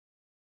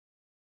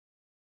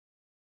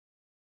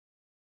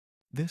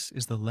This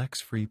is the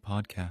Lex-Free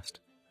podcast,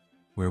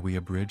 where we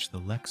abridge the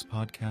Lex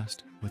podcast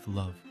with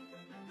love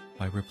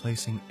by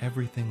replacing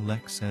everything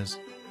Lex says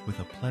with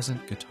a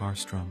pleasant guitar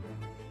strum.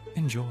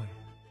 Enjoy.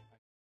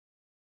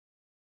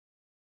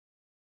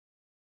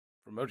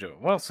 For Mojo,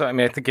 well, so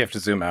I think you have to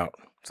zoom out.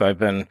 So I've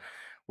been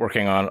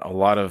working on a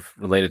lot of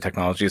related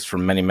technologies for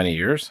many, many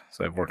years.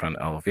 So I've worked on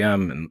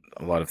LLVM and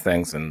a lot of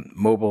things in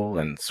mobile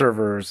and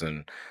servers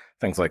and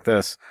things like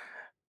this.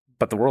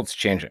 But the world's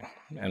changing.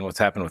 And what's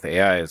happened with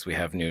AI is we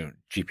have new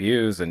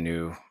GPUs and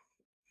new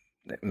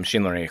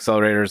machine learning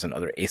accelerators and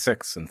other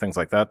ASICs and things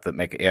like that that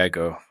make AI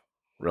go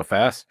real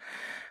fast.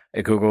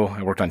 At Google,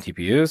 I worked on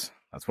TPUs.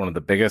 That's one of the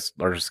biggest,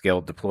 largest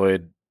scale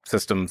deployed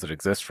systems that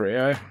exist for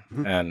AI.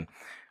 Mm-hmm. And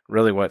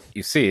really what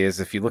you see is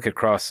if you look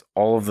across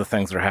all of the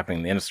things that are happening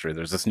in the industry,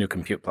 there's this new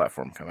compute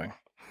platform coming.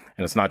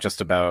 And it's not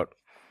just about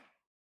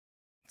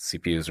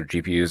CPUs or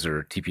GPUs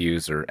or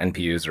TPUs or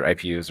NPUs or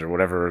IPUs or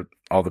whatever,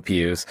 all the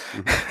PUs,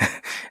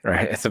 mm-hmm.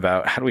 right? It's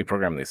about how do we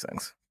program these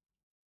things,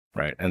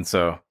 right? And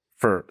so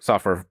for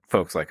software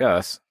folks like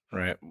us,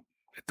 right,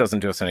 it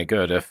doesn't do us any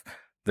good if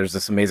there's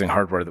this amazing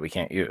hardware that we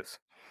can't use.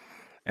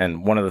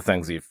 And one of the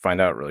things you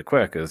find out really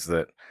quick is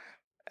that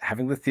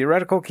having the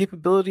theoretical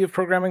capability of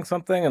programming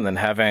something and then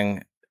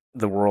having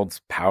the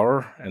world's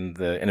power and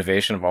the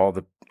innovation of all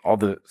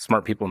the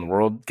smart people in the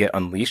world get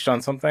unleashed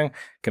on something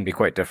can be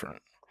quite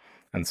different.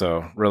 And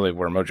so really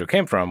where Mojo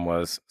came from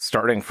was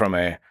starting from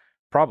a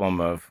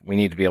problem of we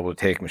need to be able to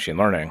take machine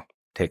learning,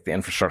 take the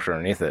infrastructure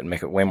underneath it and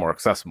make it way more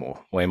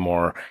accessible, way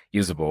more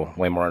usable,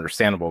 way more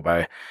understandable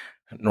by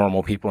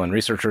normal people and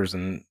researchers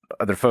and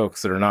other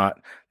folks that are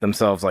not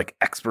themselves like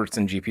experts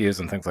in GPUs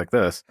and things like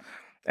this.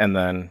 And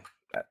then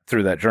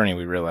through that journey,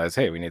 we realized,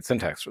 hey, we need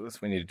syntax for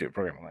this. We need to do a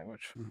programming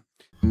language.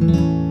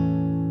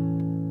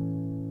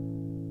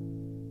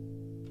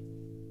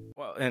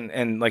 Well,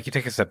 and like you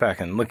take a step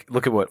back and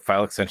look at what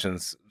file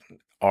extensions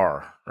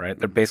are, right?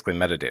 They're basically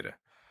metadata,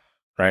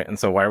 right? And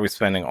so why are we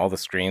spending all the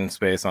screen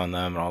space on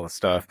them and all this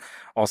stuff?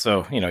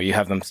 Also, you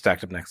have them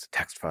stacked up next to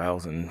text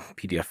files and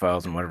PDF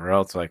files and whatever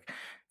else. Like,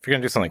 if you're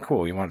gonna do something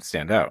cool, you want it to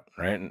stand out,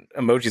 right? And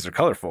emojis are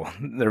colorful,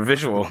 they're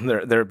visual,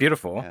 they're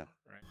beautiful. Yeah.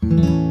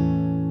 Right?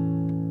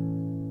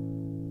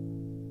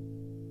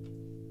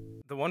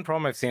 The one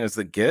problem I've seen is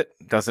that Git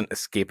doesn't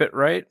escape it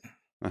right.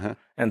 Uh-huh.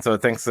 And so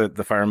it thinks that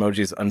the fire emoji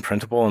is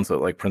unprintable, and so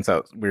it like prints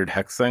out weird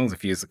hex things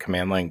if you use the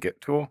command line Git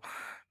tool.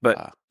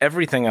 But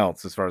everything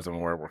else, as far as I'm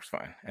aware, works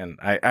fine. And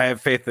I have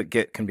faith that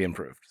Git can be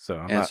improved. So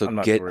I'm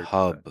not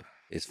GitHub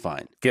is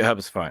fine. GitHub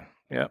is fine.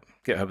 Yeah,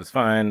 GitHub is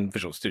fine.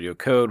 Visual Studio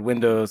Code,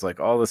 Windows, like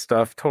all this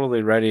stuff,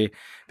 totally ready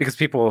because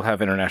people have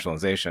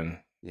internationalization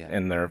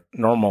in their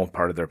normal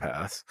part of their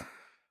paths.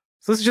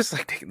 So this is just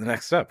like taking the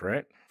next step,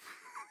 right?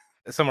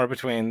 Somewhere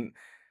between,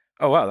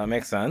 oh, wow, that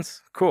makes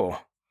sense. Cool.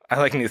 I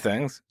like new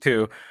things,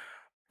 to,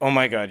 oh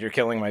my God, you're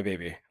killing my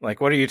baby.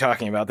 Like, what are you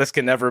talking about? This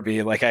can never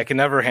be, like, I can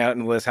never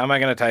handle this. How am I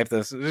going to type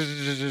this?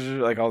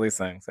 Like all these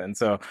things. And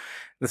so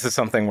this is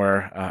something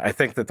where I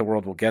think that the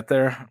world will get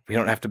there. We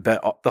don't have to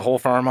bet the whole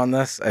farm on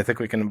this. I think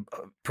we can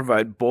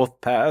provide both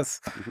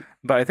paths,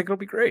 but I think it'll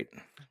be great.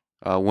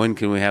 When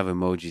can we have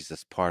emojis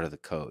as part of the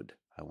code,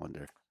 I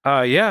wonder?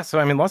 Yeah, so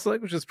lots of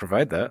languages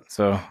provide that.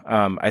 So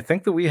I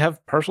think that we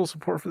have partial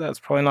support for that. It's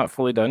probably not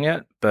fully done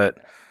yet, but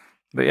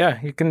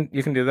yeah, you can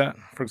do that.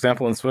 For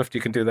example, in Swift,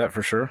 you can do that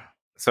for sure.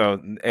 So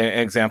an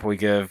example we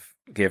gave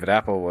at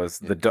Apple was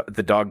the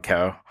dog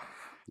cow.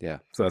 Yeah.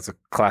 So that's a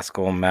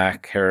classical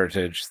Mac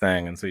heritage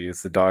thing, and so you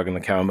use the dog and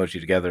the cow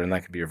emoji together, and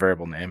that could be your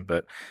variable name.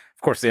 But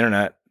of course, the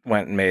internet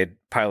went and made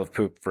pile of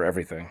poop for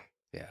everything.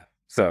 Yeah.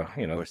 So,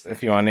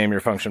 if you want to name your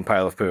function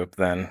pile of poop,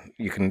 then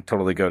you can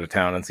totally go to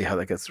town and see how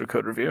that gets through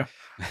code review.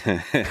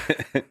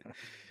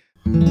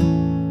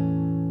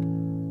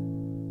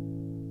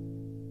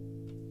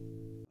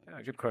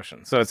 Yeah, good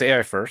question. So it's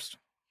AI first.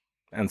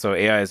 And so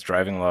AI is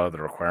driving a lot of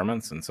the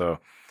requirements. And so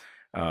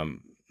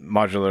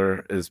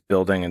Modular is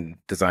building and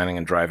designing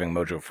and driving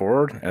Mojo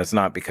forward. And it's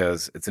not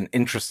because it's an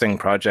interesting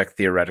project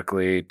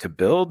theoretically to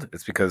build.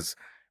 It's because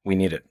we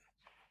need it.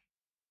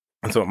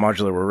 And so at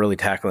Modular, we're really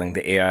tackling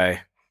the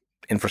AI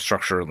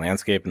infrastructure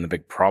landscape and the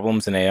big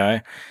problems in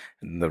AI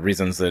and the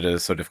reasons that it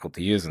is so difficult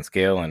to use and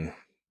scale and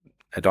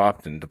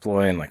adopt and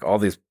deploy and like all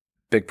these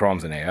big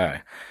problems in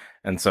AI.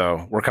 And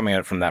so we're coming at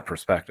it from that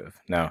perspective.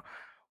 Now,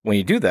 when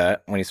you do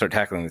that, when you start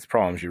tackling these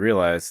problems, you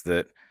realize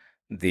that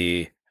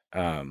the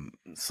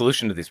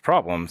solution to these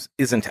problems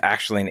isn't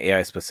actually an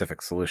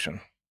AI-specific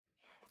solution.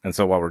 And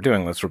so while we're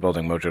doing this, we're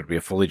building Mojo to be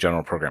a fully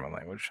general programming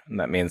language. And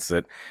that means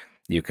that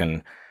you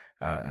can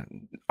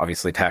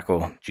obviously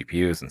tackle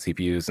GPUs and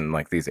CPUs and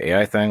like these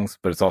AI things,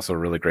 but it's also a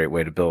really great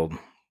way to build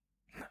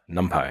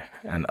NumPy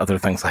and other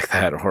things like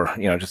that. Or,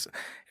 just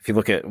if you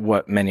look at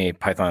what many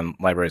Python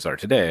libraries are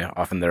today,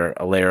 often they're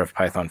a layer of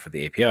Python for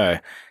the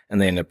API, and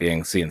they end up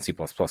being C and C++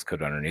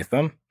 code underneath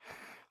them.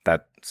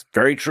 That's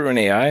very true in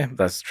AI.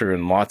 That's true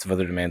in lots of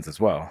other domains as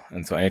well.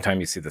 And so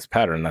anytime you see this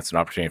pattern, that's an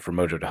opportunity for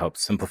Mojo to help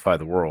simplify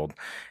the world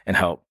and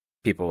help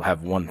people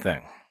have one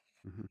thing.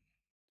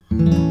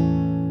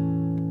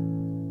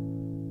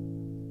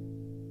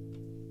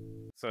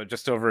 So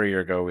just over a year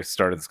ago, we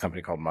started this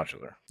company called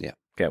Modular. Yeah.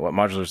 Okay. What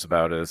Modular is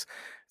about is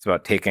it's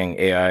about taking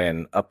AI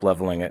and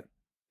up-leveling it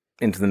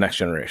into the next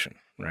generation,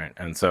 right?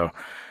 And so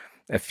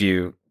if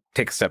you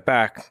take a step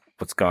back,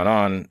 what's gone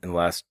on in the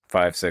last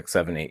 5, 6,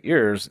 7, 8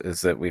 years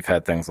is that we've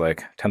had things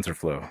like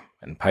TensorFlow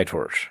and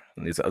PyTorch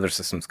and these other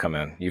systems come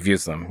in. You've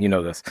used them, you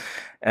know this.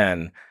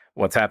 And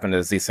what's happened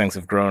is these things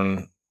have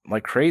grown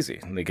like crazy.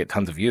 They get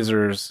tons of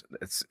users.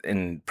 It's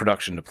in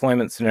production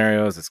deployment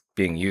scenarios. It's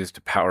being used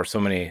to power so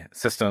many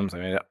systems. I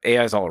mean,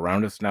 AI is all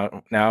around us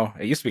now.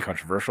 It used to be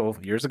controversial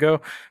years ago,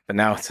 but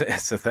now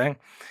it's a thing.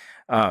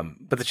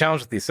 But the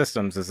challenge with these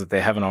systems is that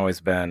they haven't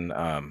always been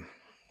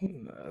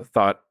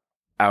thought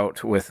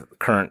out with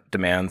current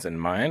demands in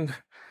mind.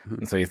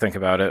 And so you think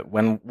about it,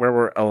 where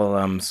were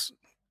LLMs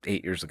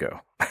 8 years ago?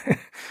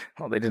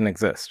 Well, they didn't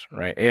exist,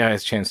 right? AI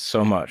has changed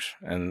so much,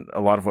 and a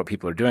lot of what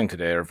people are doing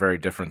today are very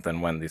different than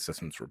when these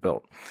systems were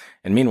built.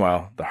 And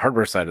meanwhile, the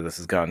hardware side of this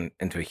has gotten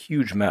into a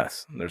huge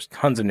mess. There's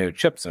tons of new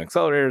chips and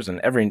accelerators,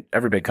 and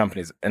every big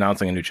company is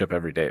announcing a new chip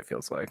every day, it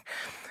feels like.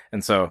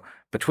 And so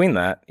between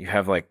that, you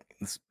have like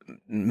this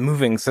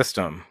moving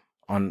system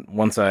on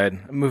one side,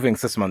 a moving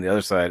system on the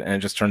other side, and it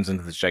just turns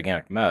into this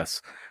gigantic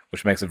mess,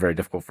 which makes it very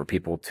difficult for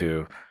people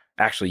to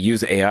actually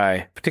use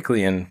AI,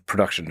 particularly in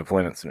production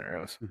deployment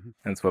scenarios.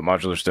 And so what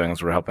Modular's doing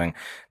is we're helping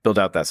build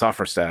out that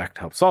software stack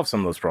to help solve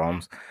some of those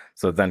problems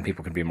so that then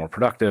people can be more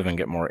productive and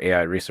get more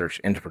AI research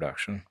into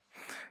production.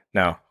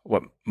 Now,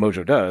 what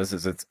Mojo does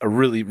is it's a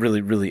really, really,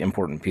 really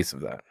important piece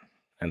of that.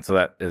 And so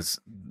that is,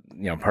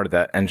 part of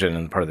that engine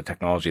and part of the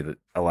technology that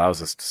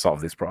allows us to solve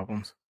these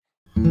problems.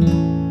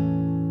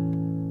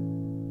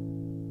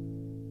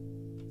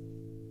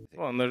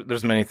 Well, and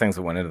there's many things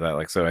that went into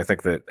that. So I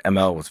think that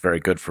ML was very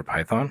good for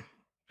Python.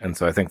 And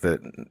so I think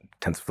that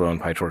TensorFlow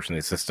and PyTorch and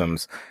these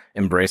systems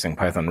embracing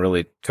Python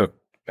really took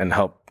and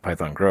helped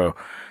Python grow.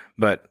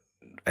 But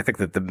I think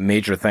that the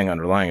major thing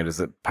underlying it is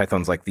that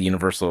Python's like the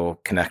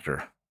universal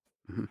connector,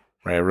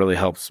 right? It really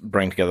helps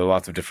bring together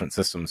lots of different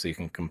systems so you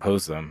can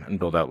compose them and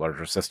build out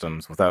larger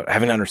systems without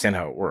having to understand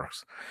how it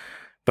works.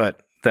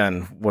 But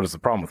then what is the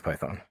problem with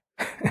Python?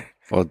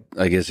 Well,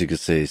 I guess you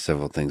could say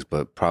several things,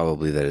 but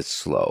probably that it's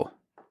slow.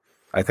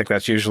 I think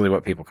that's usually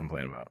what people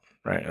complain about,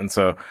 right? And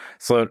so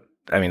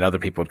other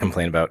people would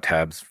complain about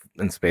tabs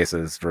and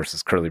spaces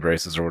versus curly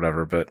braces or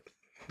whatever, but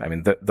I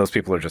mean, those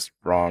people are just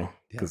wrong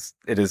because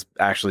it is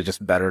actually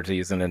just better to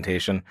use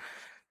indentation.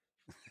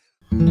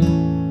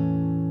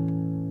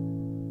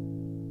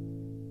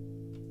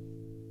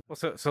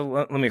 Well, so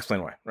let me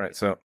explain why, right?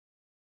 So,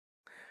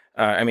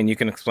 you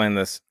can explain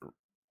this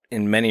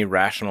in many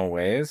rational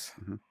ways.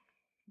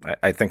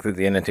 I think that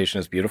the indentation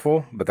is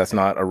beautiful, but that's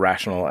not a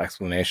rational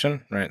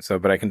explanation, right? So,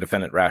 but I can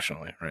defend it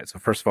rationally, right? So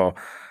first of all,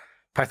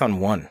 Python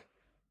 1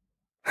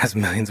 has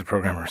millions of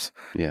programmers.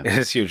 Yeah. It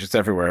is huge. It's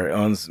everywhere. It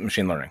owns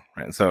machine learning,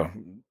 right? And so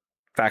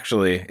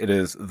factually, it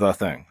is the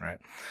thing, right?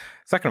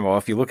 Second of all,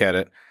 if you look at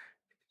it,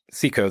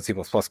 C code, C++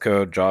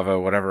 code, Java,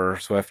 whatever,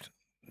 Swift,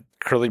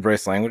 curly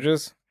brace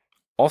languages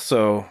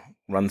also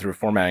run through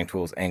formatting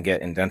tools and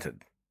get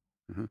indented.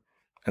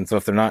 And so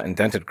if they're not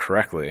indented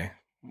correctly,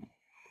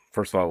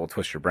 first of all, it will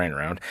twist your brain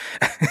around.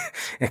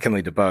 It can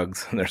lead to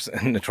bugs. There's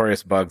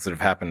notorious bugs that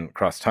have happened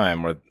across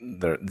time where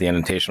the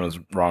indentation was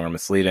wrong or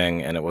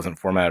misleading and it wasn't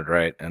formatted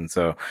right. And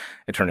so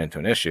it turned into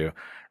an issue,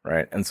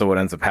 right? And so what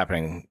ends up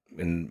happening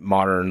in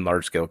modern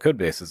large-scale code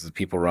bases is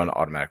people run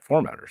automatic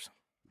formatters.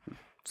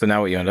 So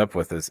now what you end up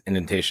with is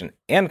indentation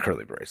and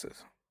curly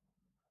braces.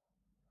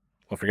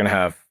 Well, if you're going to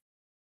have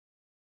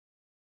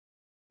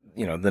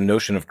the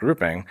notion of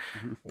grouping,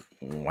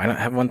 why not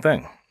have one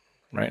thing?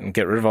 Right, and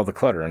get rid of all the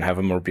clutter and have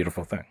a more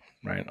beautiful thing,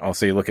 right?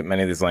 Also, you look at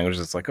many of these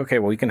languages, it's like, okay,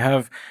 well, you can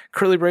have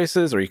curly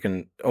braces or you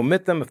can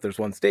omit them if there's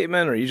one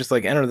statement, or you just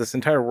like enter this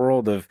entire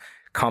world of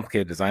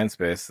complicated design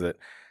space that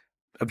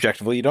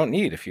objectively you don't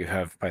need if you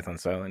have Python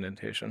style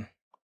indentation.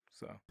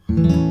 So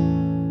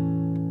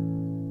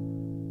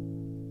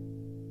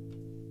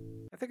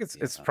I think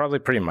it's probably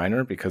pretty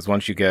minor because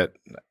once you get,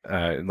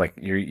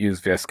 you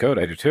use VS Code,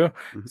 I do too.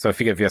 So if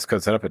you get VS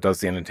Code set up, it does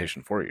the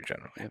indentation for you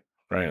generally,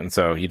 right? And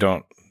so you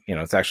don't,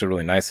 it's actually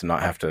really nice to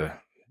not have to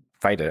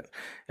fight it.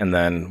 And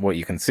then what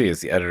you can see is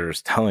the editor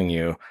is telling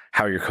you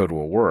how your code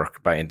will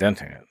work by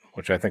indenting it,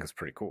 which I think is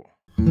pretty cool.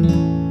 Yeah.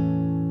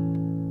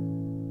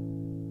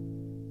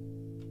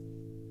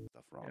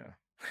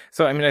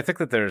 So, I think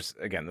that there's,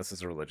 again, this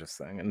is a religious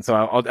thing. And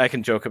so I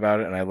can joke about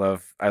it. And I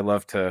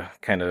love to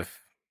kind of,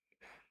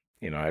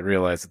 I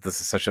realize that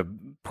this is such a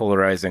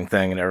polarizing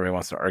thing and everybody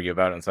wants to argue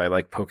about it. And so I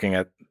like poking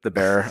at the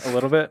bear a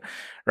little bit,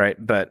 right?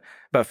 But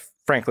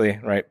frankly,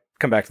 right,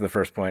 come back to the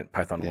first point,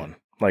 Python 1.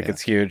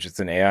 It's huge. It's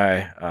an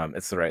AI.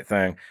 It's the right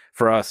thing.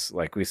 For us,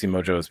 we see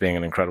Mojo as being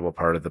an incredible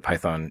part of the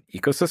Python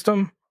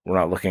ecosystem. We're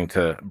not looking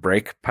to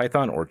break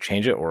Python or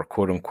change it or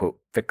quote unquote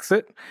fix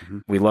it.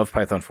 We love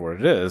Python for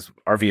what it is.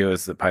 Our view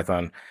is that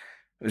Python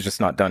is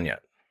just not done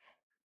yet.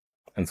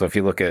 And so if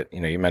you look at,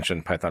 you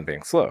mentioned Python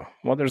being slow.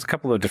 Well, there's a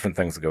couple of different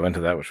things that go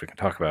into that, which we can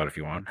talk about if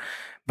you want.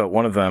 But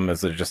one of them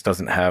is that it just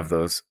doesn't have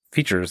those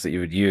features that you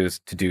would use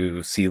to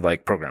do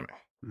C-like programming.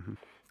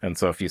 And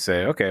so if you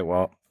say, okay,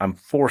 well, I'm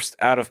forced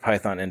out of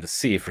Python into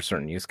C for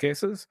certain use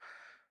cases,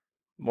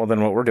 well,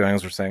 then what we're doing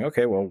is we're saying,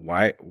 okay, well,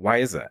 why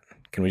is that?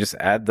 Can we just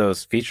add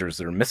those features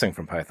that are missing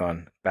from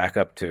Python back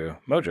up to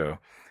Mojo?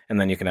 And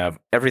then you can have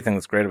everything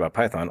that's great about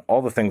Python,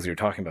 all the things you're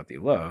talking about that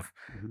you love,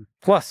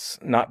 plus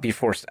not be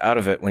forced out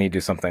of it when you do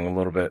something a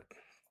little bit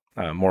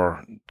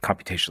more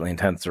computationally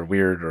intense or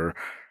weird or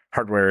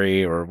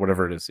hardware-y or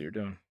whatever it is that you're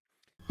doing.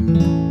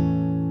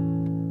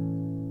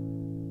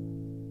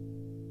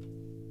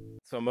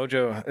 So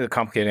Mojo, the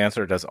complicated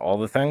answer, does all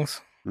the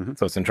things.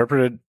 So it's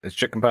interpreted, it's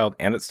JIT compiled,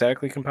 and it's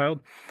statically compiled.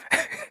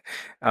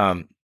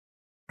 And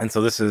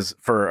so this is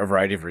for a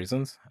variety of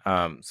reasons.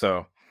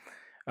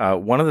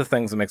 One of the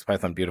things that makes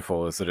Python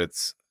beautiful is that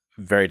it's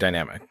very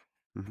dynamic.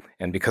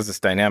 And because it's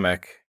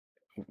dynamic,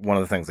 one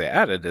of the things they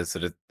added is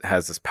that it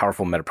has this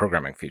powerful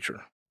metaprogramming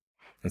feature.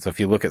 And so if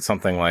you look at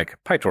something like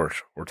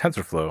PyTorch or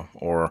TensorFlow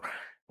or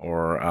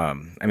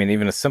I mean,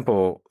 even a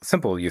simple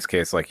use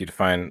case, like you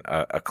define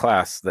a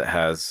class that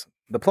has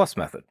the plus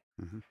method,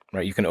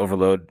 right? You can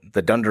overload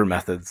the dunder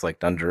methods like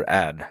dunder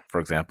add, for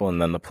example,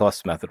 and then the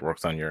plus method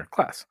works on your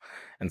class.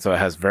 And so it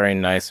has very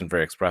nice and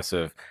very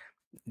expressive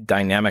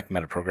dynamic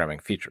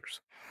metaprogramming features.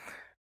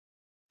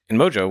 In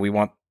Mojo, we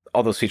want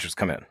all those features to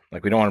come in.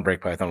 Like, we don't want to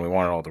break Python, we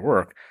want it all to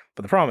work.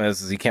 But the problem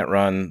is you can't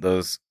run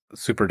those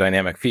super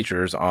dynamic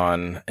features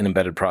on an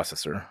embedded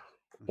processor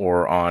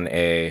or on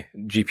a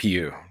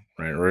GPU,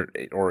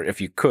 right? Or if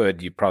you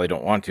could, you probably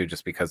don't want to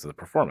just because of the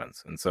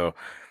performance. And so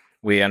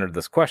we entered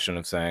this question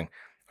of saying,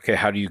 okay,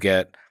 how do you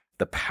get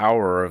the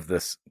power of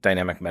this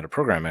dynamic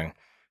metaprogramming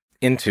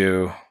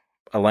into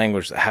a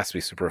language that has to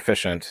be super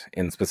efficient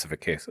in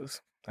specific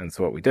cases? And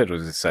so what we did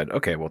was we said,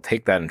 okay, we'll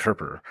take that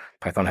interpreter.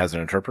 Python has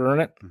an interpreter in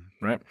it,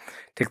 right?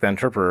 Take that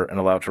interpreter and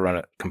allow it to run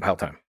at compile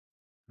time.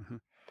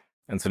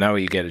 And so now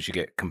what you get is you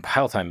get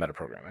compile time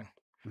metaprogramming.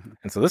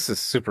 And so this is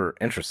super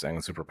interesting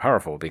and super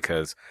powerful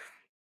because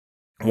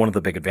one of the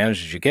big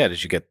advantages you get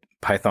is you get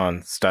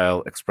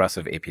Python-style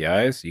expressive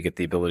APIs. You get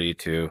the ability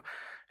to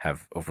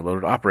have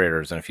overloaded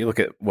operators. And if you look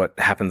at what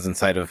happens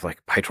inside of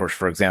like PyTorch,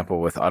 for example,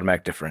 with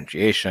automatic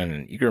differentiation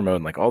and eager mode,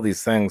 and like all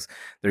these things,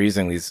 they're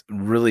using these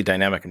really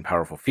dynamic and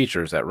powerful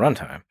features at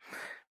runtime.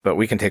 But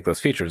we can take those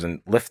features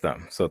and lift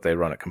them so that they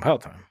run at compile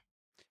time.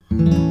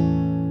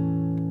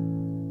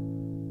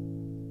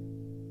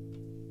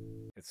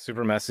 It's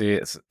super messy.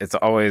 It's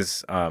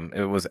always,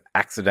 it was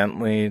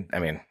accidentally, I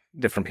mean,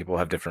 different people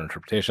have different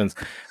interpretations.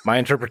 My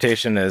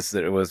interpretation is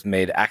that it was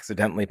made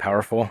accidentally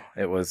powerful.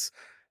 It was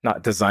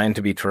not designed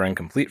to be Turing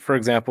complete, for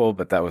example,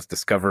 but that was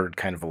discovered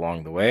kind of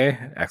along the way,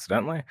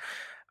 accidentally.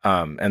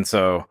 And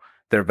so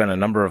there have been a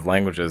number of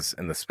languages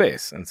in the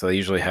space. And so they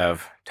usually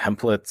have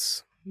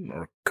templates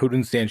or code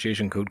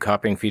instantiation, code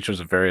copying features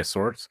of various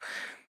sorts.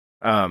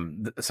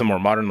 Some more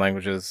modern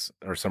languages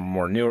or some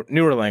more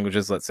newer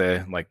languages, let's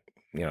say, like,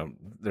 you know,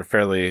 they're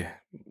fairly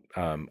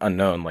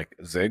unknown, like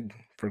Zig,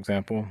 for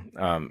example,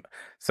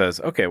 says,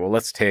 okay, well,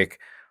 let's take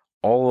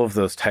all of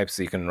those types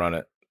that you can run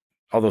it,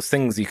 all those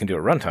things you can do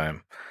at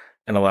runtime,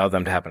 and allow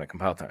them to happen at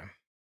compile time.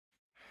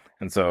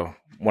 And so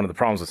one of the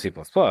problems with C++,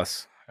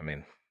 I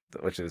mean,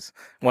 which is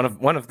one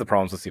of the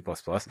problems with C++.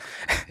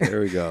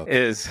 Here we go.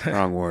 Is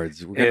wrong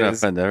words. We're gonna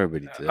offend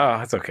everybody today. Oh,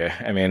 it's okay.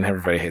 I mean,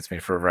 everybody hates me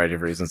for a variety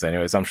of reasons,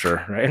 anyways. I'm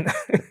sure, right?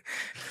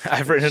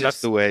 I've written enough.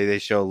 Just the way they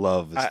show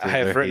love. I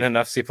have written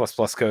enough C++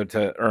 code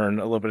to earn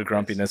a little bit of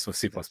grumpiness with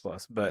C++.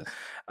 But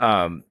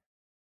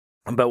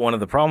one of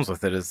the problems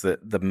with it is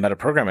that the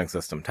metaprogramming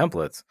system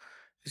templates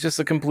is just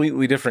a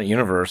completely different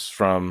universe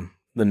from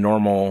the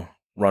normal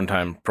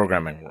runtime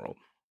programming world.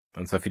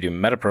 And so if you do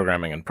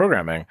metaprogramming and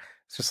programming,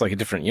 it's just like a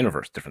different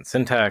universe, different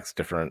syntax,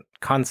 different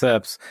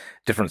concepts,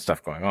 different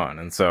stuff going on.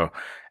 And so,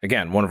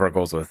 again, one of our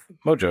goals with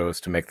Mojo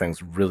is to make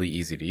things really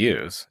easy to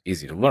use,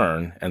 easy to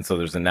learn. And so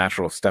there's a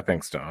natural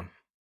stepping stone.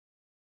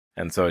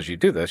 And so as you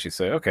do this, you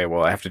say, okay,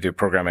 well, I have to do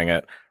programming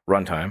at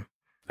runtime.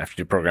 I have to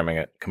do programming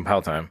at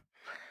compile time.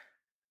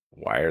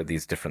 Why are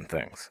these different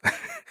things?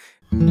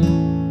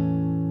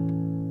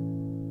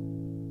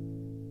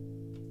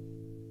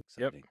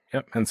 Yep.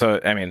 And so,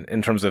 I mean,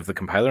 in terms of the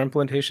compiler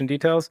implementation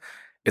details,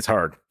 it's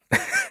hard.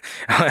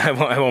 I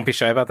won't be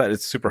shy about that.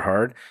 It's super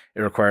hard.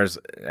 It requires,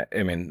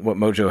 I mean, what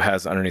Mojo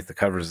has underneath the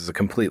covers is a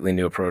completely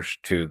new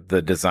approach to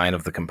the design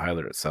of the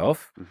compiler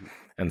itself.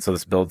 And so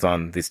this builds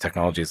on these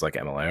technologies like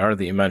MLIR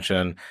that you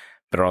mentioned,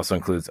 but it also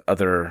includes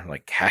other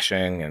like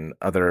caching and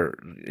other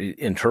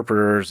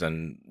interpreters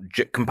and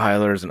JIT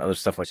compilers and other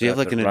stuff like that. So you have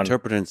like an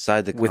interpreter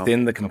inside the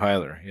within the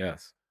compiler,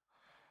 yes.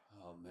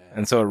 Oh man!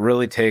 And so it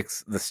really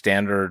takes the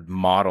standard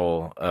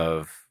model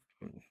of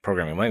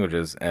programming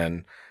languages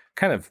and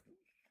kind of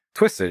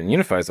twists it and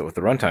unifies it with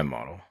the runtime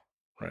model,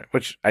 right?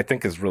 Which I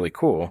think is really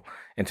cool.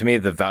 And to me,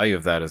 the value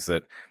of that is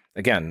that,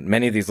 again,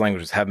 many of these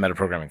languages have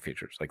metaprogramming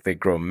features, like they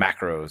grow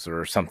macros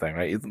or something,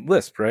 right?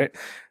 Lisp, right?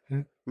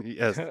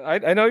 Yes,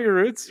 I know your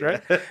roots,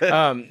 right?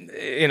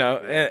 You know,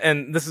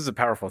 and this is a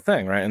powerful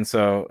thing, right? And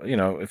so, you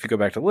know, if you go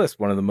back to Lisp,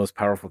 one of the most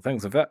powerful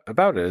things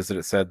about it is that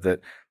it said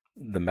that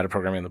the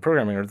metaprogramming and the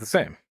programming are the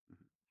same.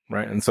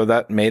 right? And so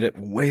that made it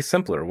way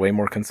simpler, way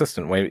more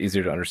consistent, way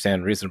easier to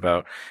understand, reason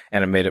about,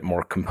 and it made it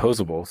more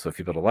composable. So if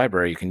you build a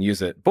library, you can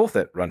use it both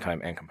at runtime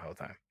and compile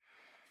time,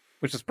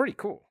 which is pretty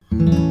cool.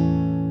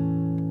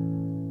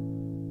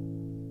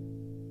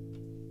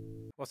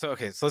 Well, so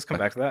okay, so let's come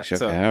back to that. Sure,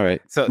 So, okay, all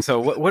right. So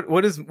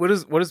what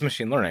is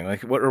machine learning?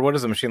 Like what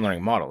is a machine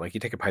learning model? Like you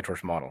take a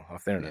PyTorch model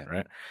off the internet,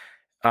 right?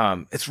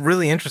 It's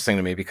really interesting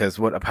to me because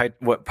what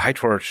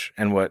PyTorch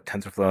and what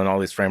TensorFlow and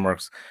all these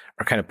frameworks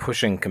are kind of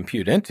pushing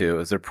compute into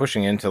is they're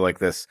pushing into like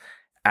this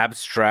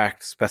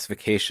abstract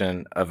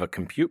specification of a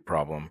compute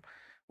problem,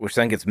 which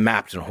then gets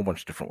mapped in a whole bunch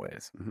of different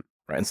ways,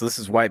 right? And so this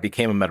is why it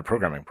became a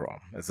metaprogramming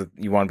problem. Is that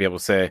you want to be able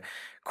to say,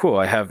 cool,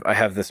 I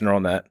have this neural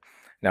net,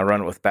 now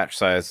run it with batch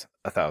size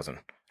 1,000,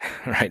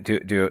 right?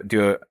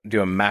 Do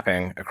a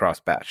mapping across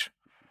batch,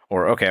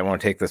 or okay, I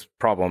want to take this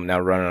problem, now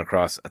run it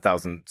across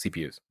 1,000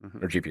 CPUs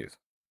or GPUs.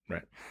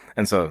 Right.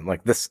 And so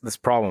like this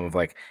problem of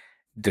like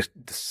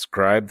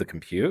describe the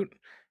compute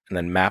and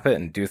then map it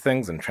and do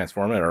things and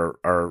transform it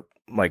are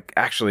like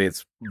actually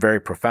it's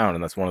very profound.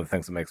 And that's one of the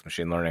things that makes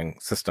machine learning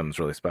systems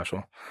really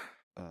special.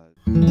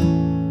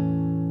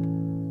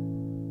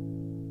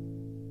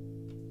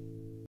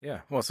 Yeah.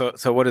 Well,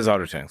 so what is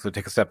autotuning? So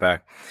take a step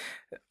back.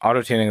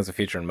 Autotuning is a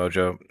feature in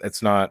Mojo.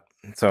 It's not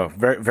so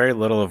very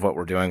little of what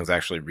we're doing is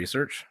actually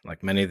research.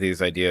 Like many of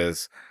these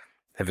ideas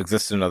have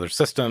existed in other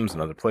systems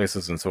and other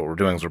places. And so what we're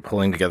doing is we're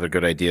pulling together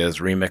good ideas,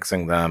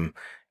 remixing them,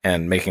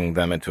 and making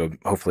them into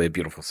hopefully a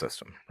beautiful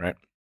system, right?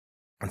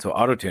 And so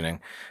auto-tuning,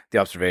 the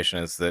observation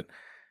is that it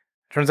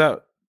turns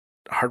out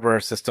hardware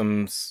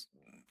systems,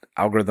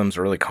 algorithms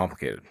are really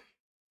complicated.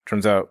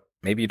 Turns out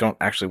maybe you don't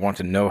actually want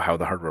to know how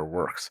the hardware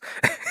works,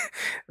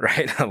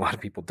 right? A lot of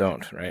people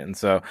don't, right? And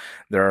so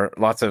there are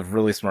lots of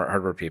really smart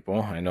hardware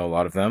people, I know a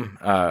lot of them,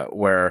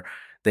 where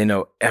they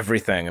know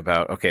everything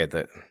about, okay,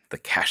 the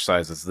cache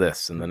size is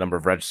this and the number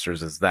of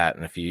registers is that.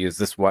 And if you use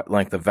this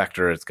length of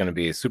vector, it's going to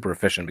be super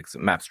efficient because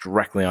it maps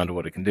directly onto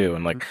what it can do.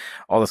 And like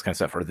all this kind of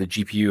stuff, or the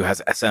GPU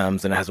has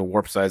SMs and it has a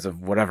warp size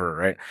of whatever,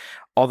 right?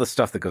 All the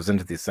stuff that goes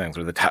into these things,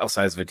 or the tile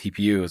size of a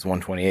TPU is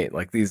 128,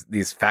 like these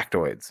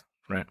factoids,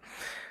 right?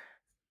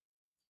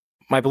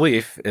 My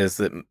belief is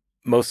that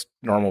most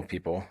normal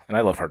people, and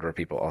I love hardware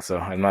people also,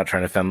 I'm not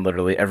trying to offend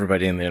literally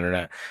everybody in the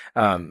internet,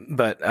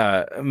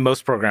 but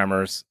most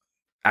programmers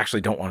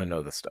actually don't want to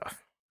know this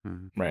stuff,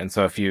 right? And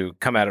so if you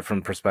come at it from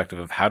the perspective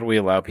of how do we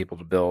allow people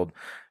to build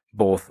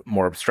both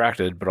more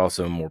abstracted but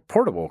also more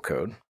portable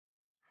code,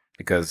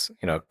 because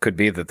it could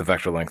be that the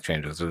vector length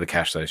changes or the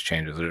cache size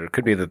changes, or it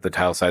could be that the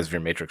tile size of your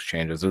matrix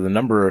changes, or the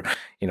number,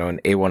 an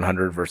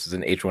A100 versus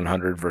an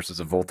H100 versus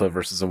a Volta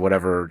versus a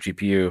whatever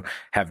GPU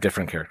have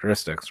different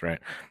characteristics, right?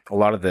 A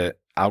lot of the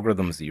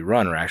algorithms that you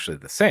run are actually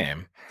the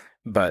same,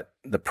 but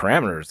the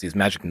parameters, these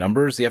magic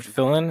numbers you have to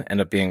fill in, end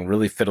up being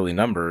really fiddly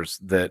numbers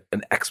that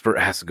an expert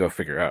has to go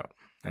figure out.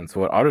 And so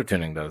what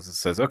auto-tuning does, it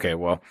says, okay,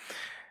 well,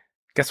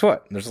 guess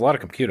what? There's a lot of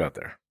compute out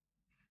there,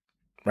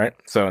 right?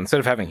 So instead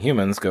of having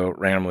humans go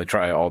randomly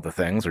try all the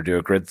things or do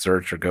a grid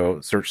search or go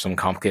search some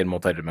complicated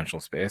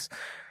multidimensional space,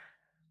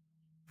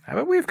 how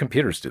about we have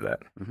computers do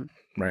that,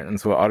 right?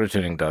 And so what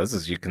auto-tuning does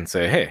is you can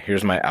say, hey,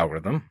 here's my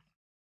algorithm.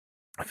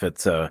 If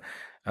it's a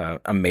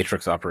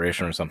matrix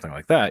operation or something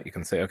like that, you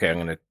can say, okay, I'm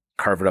going to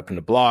carve it up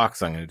into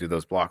blocks. I'm going to do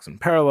those blocks in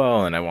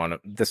parallel, and I want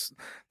this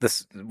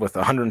with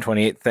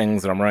 128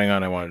 things that I'm running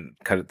on. I want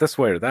to cut it this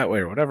way or that way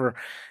or whatever.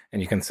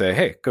 And you can say,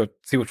 hey, go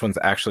see which one's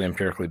actually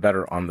empirically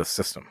better on this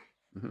system.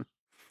 And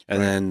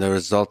then the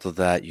result of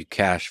that, you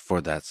cache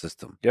for that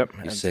system. Yep.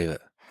 You save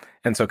it.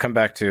 And so come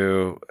back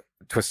to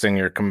twisting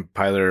your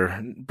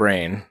compiler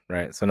brain,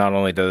 right? So not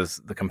only does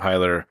the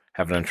compiler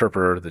have an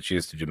interpreter that's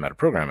used to do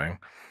metaprogramming,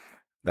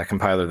 that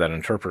compiler, that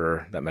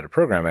interpreter, that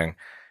metaprogramming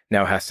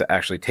now has to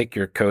actually take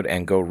your code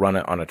and go run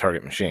it on a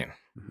target machine.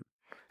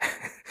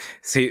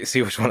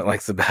 see which one it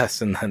likes the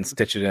best, and then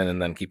stitch it in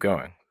and then keep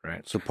going,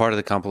 right? So part of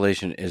the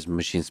compilation is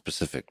machine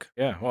specific.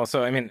 Yeah, well,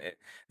 so I mean,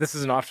 this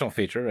is an optional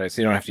feature, right?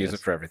 So you don't have to use it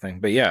for everything.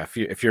 But yeah,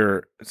 if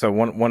you're so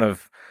one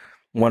of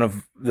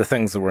the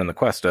things that we're in the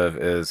quest of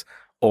is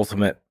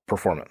ultimate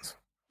performance.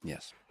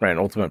 Yes. Right. And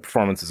ultimate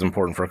performance is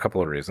important for a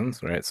couple of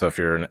reasons, right? So if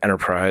you're an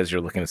enterprise, you're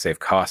looking to save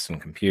costs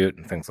and compute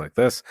and things like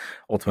this.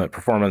 Ultimate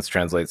performance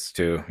translates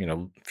to,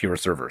 fewer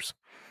servers.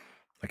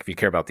 Like if you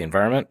care about the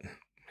environment,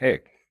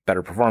 hey,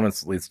 better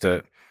performance leads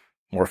to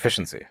more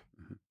efficiency,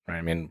 right?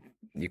 I mean,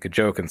 you could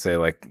joke and say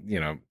like,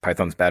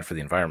 Python's bad for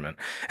the environment,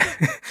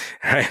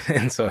 right?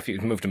 And so if you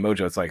move to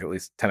Mojo, it's like at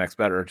least 10x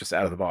better just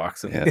out of the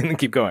box and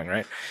keep going,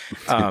 right?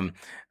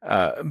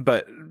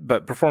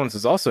 But performance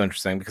is also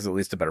interesting because it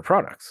leads to better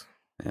products.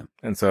 Yeah.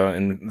 And so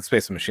in the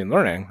space of machine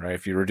learning, right,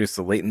 if you reduce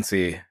the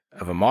latency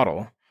of a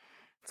model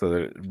so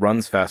that it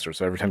runs faster,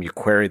 so every time you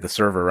query the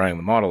server running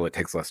the model, it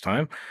takes less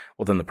time,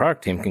 well, then the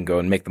product team can go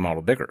and make the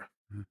model bigger.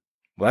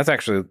 Well, that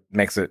actually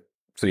makes it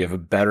so you have a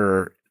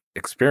better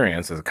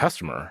experience as a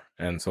customer.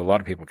 And so a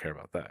lot of people care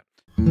about that.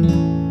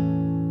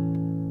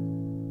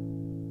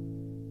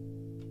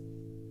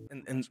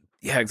 And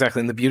yeah, exactly.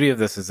 And the beauty of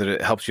this is that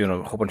it helps you in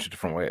a whole bunch of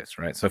different ways,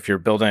 right? So if you're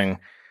building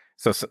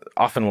So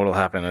often what will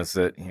happen is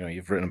that,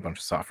 you've written a bunch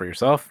of software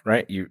yourself,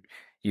 right? You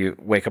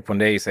wake up one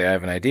day, you say, I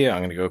have an idea, I'm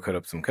going to go code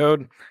up some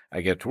code.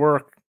 I get to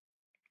work,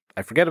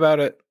 I forget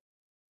about it,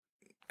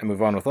 I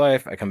move on with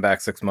life. I come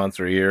back 6 months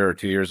or a year or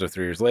 2 years or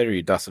 3 years later,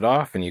 you dust it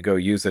off and you go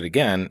use it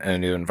again in a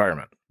new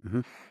environment.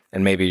 Mm-hmm.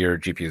 And maybe your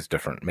GPU is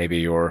different. Maybe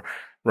you're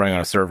running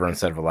on a server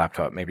instead of a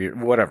laptop, maybe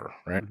whatever,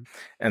 right? Mm-hmm.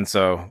 And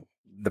so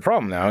the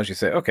problem now is you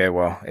say, okay,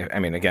 well,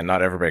 again,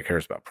 not everybody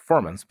cares about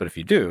performance, but if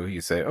you do,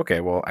 you say, okay,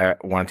 well, I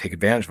want to take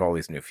advantage of all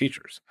these new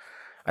features.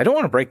 I don't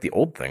want to break the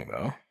old thing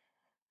though,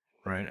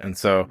 right? And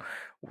so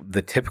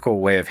the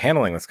typical way of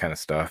handling this kind of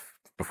stuff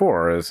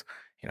before is,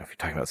 if you're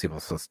talking about C++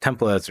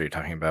 templates or you're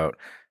talking about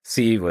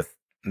C with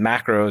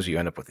macros, you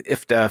end up with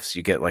if defs,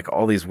 you get like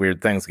all these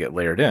weird things get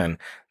layered in,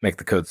 make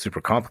the code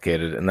super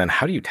complicated. And then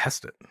how do you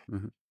test it?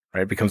 Mm-hmm.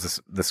 Right? It becomes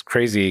this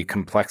crazy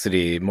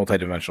complexity,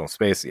 multidimensional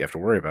space that you have to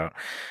worry about.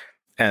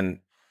 And,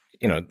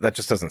 that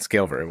just doesn't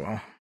scale very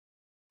well.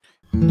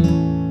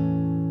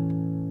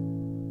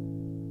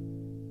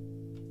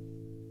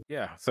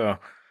 Yeah. So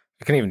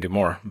you can even do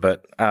more,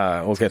 but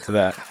we'll get to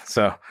that.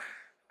 So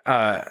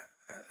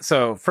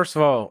first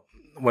of all,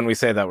 when we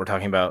say that, we're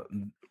talking about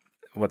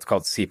what's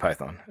called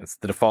CPython. It's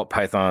the default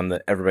Python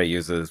that everybody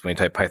uses. When you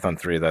type Python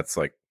 3, that's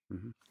like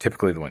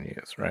typically the one you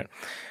use, right?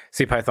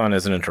 CPython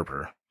is an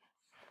interpreter.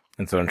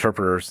 And so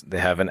interpreters, they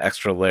have an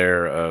extra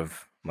layer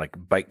of like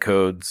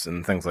bytecodes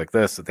and things like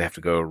this that they have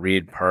to go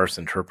read, parse,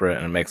 interpret,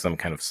 and it makes them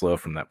kind of slow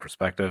from that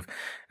perspective.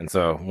 And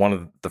so one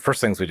of the first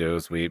things we do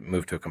is we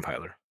move to a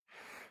compiler.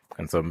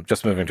 And so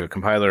just moving to a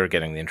compiler,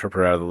 getting the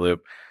interpreter out of the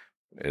loop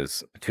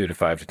is 2 to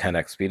 5 to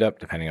 10x speed up,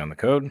 depending on the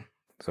code.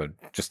 So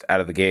just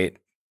out of the gate,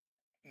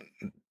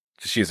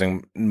 just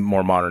using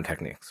more modern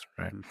techniques,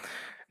 right?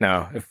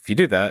 Now, if you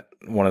do that,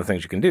 one of the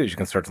things you can do is you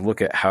can start to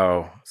look at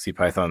how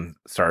CPython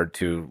started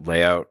to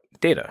lay out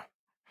data.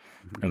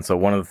 And so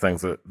one of the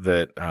things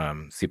that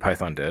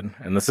CPython did,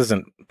 and this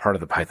isn't part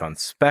of the Python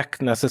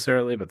spec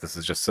necessarily, but this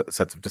is just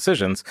sets of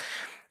decisions,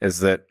 is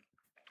that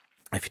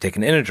if you take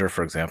an integer,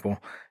 for example,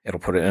 it'll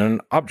put it in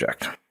an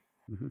object.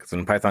 Because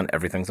in Python,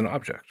 everything's an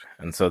object.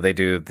 And so they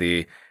do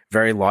the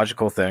very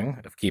logical thing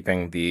of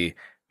keeping the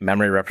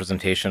memory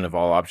representation of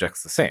all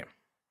objects the same.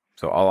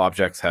 So all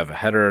objects have a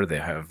header, they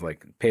have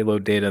like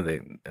payload data,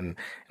 and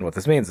what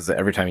this means is that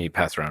every time you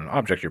pass around an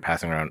object, you're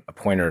passing around a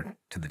pointer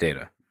to the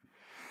data.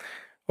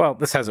 Well,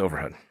 this has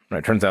overhead. Right?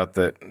 It turns out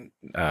that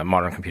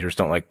modern computers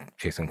don't like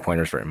chasing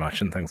pointers very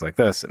much and things like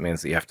this. It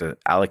means that you have to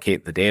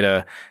allocate the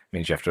data. It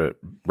means you have to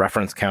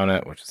reference count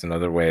it, which is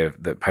another way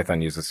that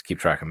Python uses to keep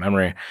track of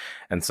memory.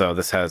 And so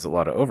this has a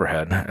lot of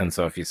overhead. And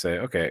so if you say,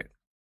 okay,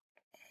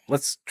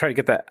 let's try to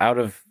get that out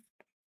of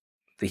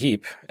the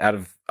heap, out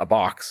of a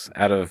box,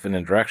 out of an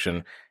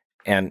indirection,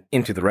 and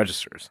into the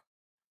registers.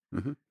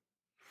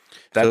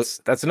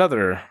 That's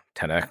another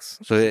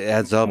 10x. So it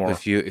adds up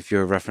if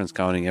you're reference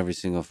counting every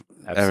single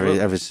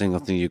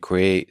thing you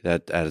create,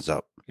 that adds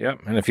up. Yeah,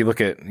 and if you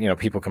look at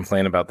people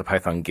complain about the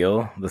Python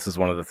GIL, this is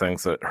one of the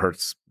things that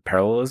hurts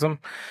parallelism.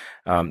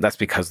 That's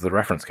because of the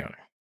reference counting,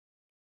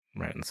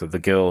 right? And so the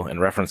GIL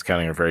and reference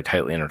counting are very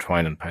tightly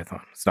intertwined in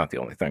Python. It's not the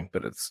only thing,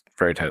 but it's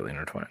very tightly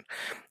intertwined.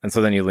 And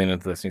so then you lean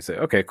into this and you say,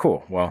 okay,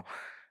 cool. Well,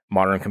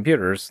 modern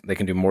computers, they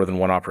can do more than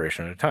one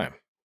operation at a time.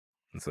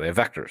 And so they have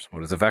vectors.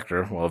 What is a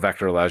vector? Well, a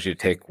vector allows you to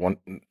take one,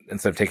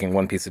 instead of taking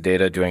one piece of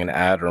data, doing an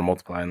add or a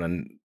multiply, and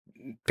then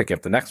picking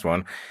up the next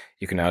one,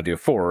 you can now do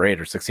 4 or 8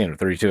 or 16 or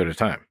 32 at a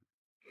time,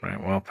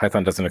 right? Well,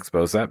 Python doesn't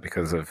expose that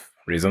because of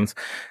reasons.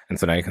 And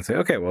so now you can say,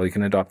 okay, well, you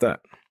can adopt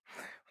that.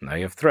 Now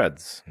you have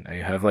threads. Now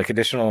you have like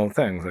additional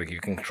things, like you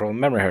can control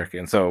memory hierarchy.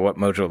 And so what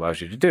Mojo allows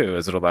you to do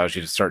is it allows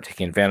you to start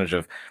taking advantage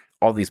of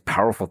all these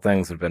powerful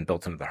things that have been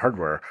built into the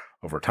hardware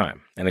over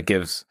time. And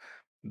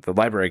the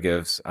library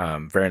gives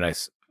very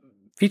nice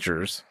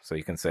features. So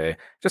you can say,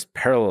 just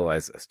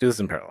parallelize this, do this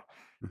in parallel,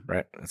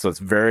 right? So it's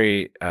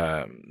very,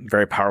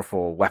 very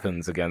powerful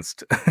weapons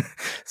against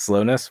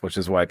slowness, which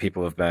is why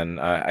people have been,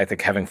 I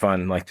think, having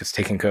fun, like just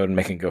taking code and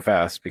making it go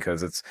fast,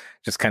 because it's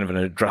just kind of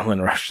an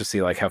adrenaline rush to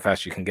see like how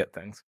fast you can get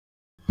things.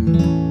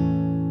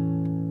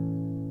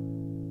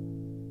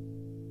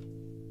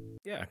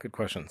 Yeah, good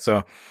question.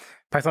 So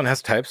Python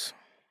has types.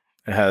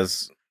 It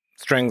has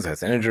strings, it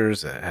has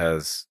integers, it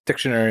has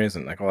dictionaries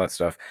and like all that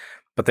stuff,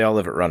 but they all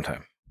live at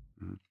runtime.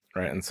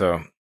 Right. And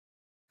so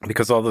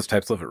because all those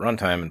types live at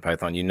runtime in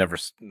Python,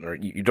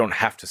 you don't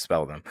have to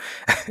spell them.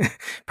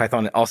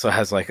 Python also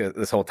has like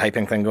this whole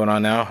typing thing going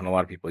on now, and a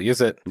lot of people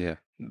use it. Yeah.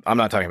 I'm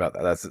not talking about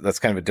that. That's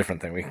kind of a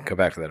different thing. We can go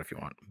back to that if you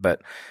want.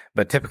 But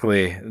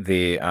typically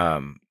the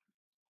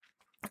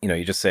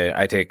you just say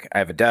I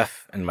have a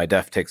def, and my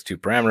def takes 2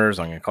 parameters.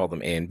 I'm going to call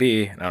them A and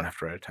B, and I don't have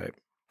to write a type.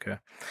 Okay.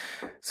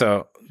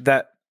 So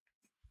that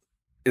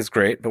is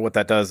great, but what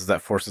that does is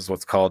that forces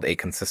what's called a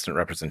consistent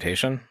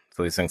representation.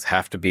 So these things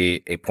have to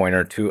be a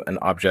pointer to an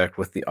object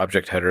with the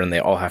object header, and they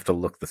all have to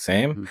look the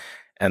same.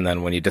 And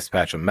then when you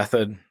dispatch a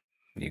method,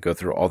 you go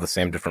through all the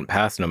same different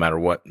paths, no matter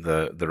what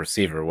the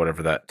receiver,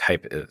 whatever that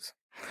type is.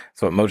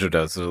 So what Mojo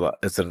does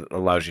is it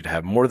allows you to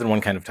have more than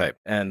one kind of type.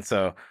 And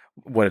so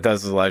what it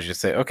does is allows you to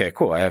say, okay,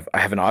 cool, I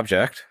have an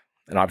object,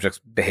 and objects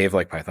behave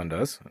like Python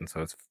does, and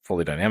so it's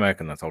fully dynamic,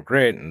 and that's all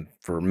great. And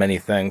for many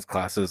things,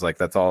 classes, like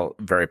that's all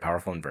very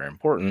powerful and very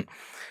important.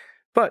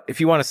 But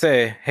if you want to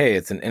say, hey,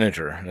 it's an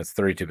integer and it's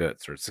 32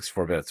 bits or it's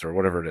 64 bits or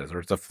whatever it is, or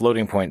it's a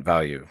floating point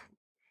value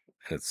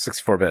and it's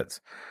 64 bits,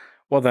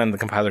 well, then the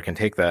compiler can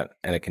take that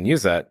and it can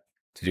use that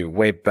to do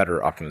way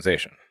better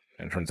optimization.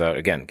 And it turns out,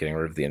 again, getting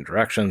rid of the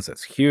indirections,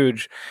 that's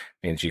huge.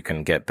 Means you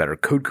can get better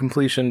code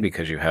completion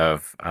because you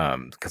have,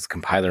 because the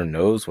compiler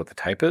knows what the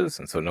type is,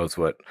 and so it knows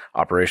what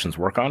operations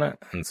work on it.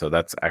 And so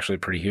that's actually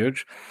pretty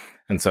huge.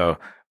 And so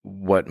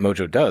what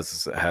Mojo does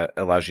is it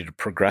allows you to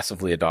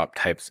progressively adopt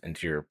types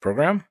into your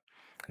program.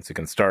 And so you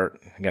can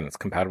start, again, it's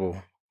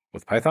compatible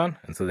with Python.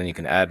 And so then you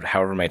can add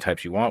however many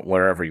types you want,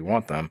 wherever you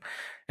want them.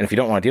 And if you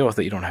don't want to deal with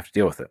it, you don't have to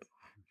deal with it.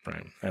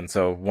 Right. And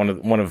so one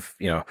of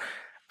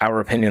our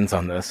opinions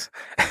on this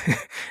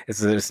is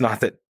that it's not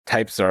that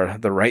types are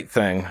the right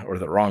thing or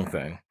the wrong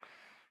thing.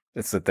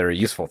 It's that they're a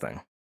useful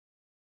thing.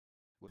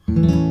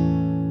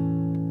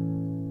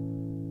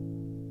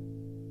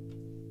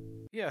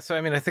 Yeah, so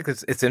I mean, I think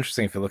it's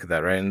interesting if you look at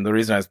that, right? And the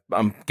reason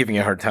I'm giving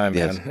you a hard time,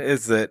 man,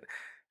 is that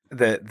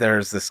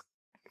there's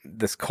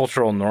this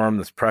cultural norm,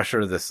 this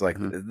pressure, this like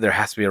there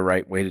has to be a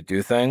right way to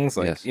do things.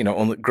 Like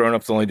only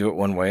grown-ups only do it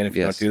one way, and if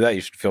you don't do that,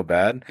 you should feel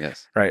bad.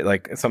 Right?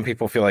 Like some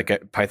people feel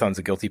like Python's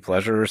a guilty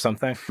pleasure or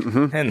something,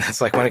 and it's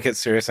like when it gets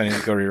serious, I need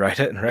to go rewrite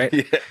it. Right?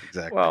 Yeah,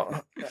 exactly.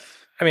 Well,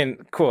 I mean,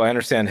 cool. I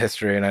understand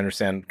history and I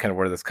understand kind of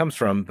where this comes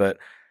from, but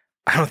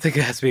I don't think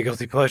it has to be a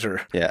guilty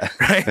pleasure. Yeah.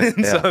 Right.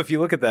 And so if you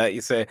look at that,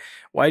 you say,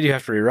 why do you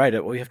have to rewrite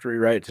it? Well, you have to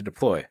rewrite it to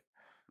deploy.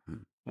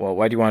 Well,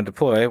 why do you want to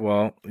deploy?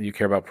 Well, you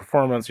care about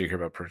performance, or you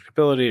care about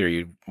predictability, or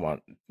you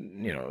want,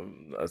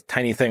 a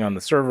tiny thing on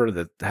the server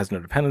that has no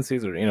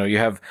dependencies, or, you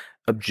have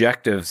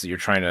objectives that you're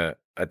trying to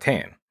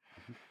attain.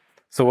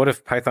 So what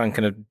if Python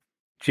can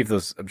achieve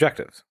those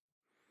objectives?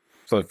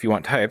 So if you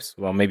want types,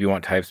 well, maybe you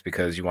want types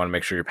because you want to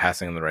make sure you're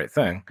passing in the right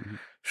thing.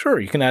 Sure,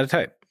 you can add a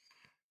type.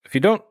 If you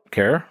don't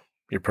care,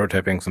 you're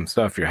prototyping some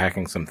stuff, you're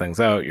hacking some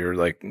things out, you're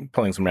like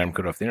pulling some random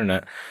code off the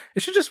internet,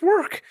 it should just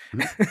work,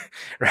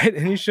 right?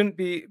 And you shouldn't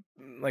be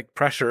like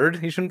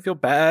pressured. You shouldn't feel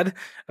bad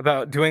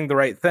about doing the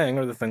right thing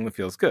or the thing that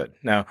feels good.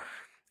 Now,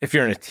 if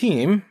you're in a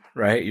team,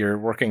 right, you're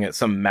working at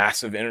some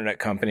massive internet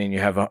company and you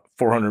have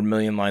 400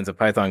 million lines of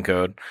Python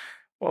code,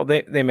 well,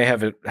 they may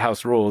have a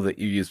house rule that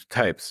you use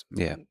types,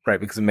 right?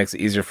 Because it makes it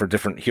easier for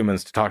different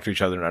humans to talk to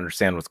each other and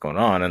understand what's going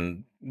on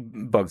and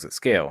bugs at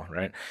scale,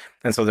 right?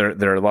 And so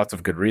there are lots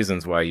of good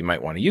reasons why you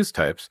might want to use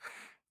types,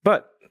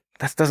 but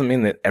that doesn't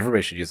mean that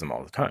everybody should use them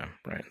all the time,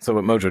 right? So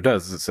what Mojo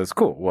does is it says,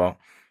 cool, well,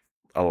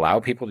 allow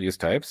people to use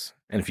types.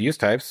 And if you use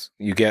types,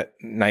 you get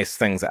nice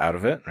things out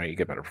of it, right? You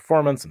get better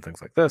performance and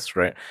things like this,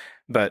 right?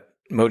 But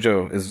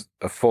Mojo is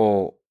a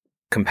full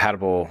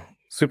compatible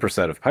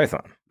superset of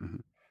Python,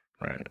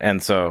 right?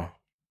 And so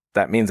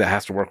that means it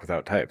has to work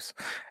without types.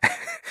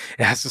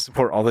 It has to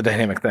support all the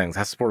dynamic things, it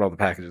has to support all the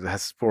packages, it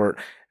has to support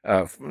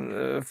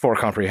for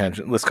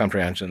comprehension, list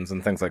comprehensions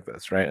and things like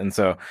this, right? And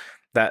so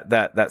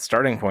that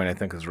starting point, I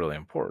think, is really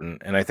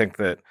important. And I think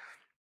that,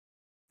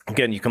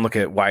 again, you can look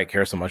at why I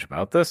care so much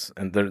about this,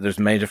 and there's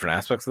many different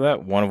aspects of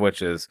that. One of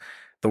which is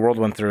the world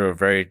went through a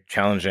very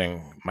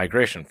challenging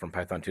migration from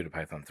Python 2 to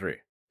Python 3.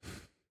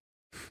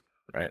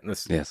 Right. And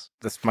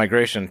this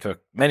migration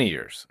took many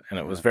years, and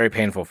it was very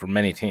painful for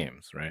many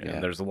teams. Right.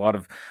 And there's a lot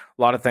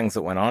of things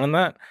that went on in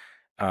that.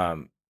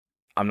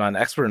 I'm not an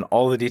expert in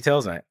all the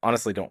details, and I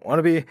honestly don't want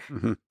to be.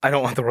 I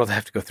don't want the world to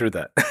have to go through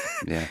that.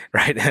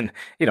 Right. And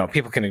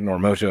people can ignore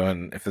Mojo,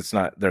 and if it's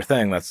not their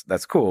thing,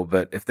 that's cool.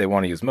 But if they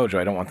want to use Mojo,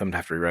 I don't want them to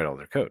have to rewrite all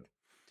their code.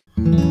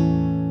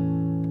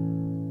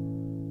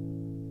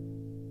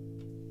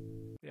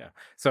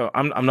 So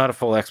I'm not a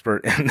full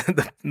expert in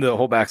the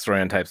whole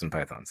backstory on types in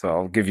Python. So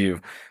I'll give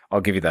you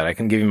that. I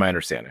can give you my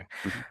understanding.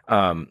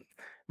 My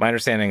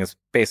understanding is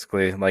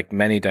basically, like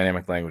many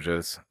dynamic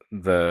languages,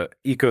 the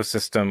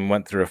ecosystem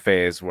went through a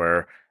phase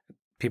where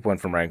people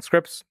went from writing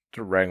scripts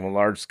to writing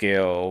large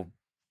scale,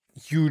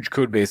 huge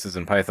code bases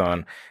in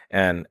Python,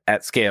 and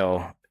at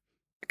scale,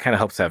 it kind of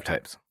helps to have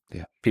types.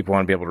 People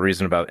want to be able to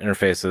reason about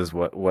interfaces.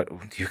 What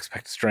do you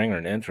expect, a string or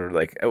an int, or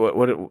like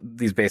what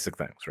these basic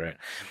things, right?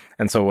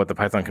 And so what the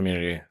Python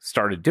community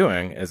started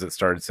doing is it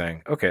started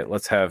saying, okay,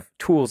 let's have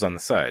tools on the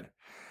side,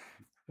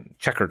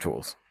 checker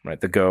tools,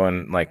 right? That go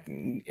and like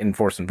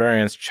enforce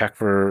invariance, check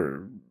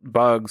for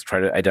bugs, try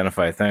to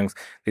identify things.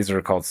 These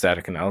are called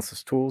static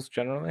analysis tools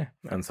generally.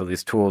 And so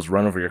these tools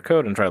run over your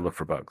code and try to look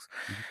for bugs.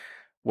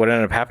 What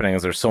ended up happening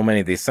is there's so many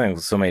of these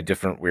things, so many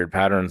different weird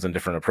patterns and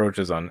different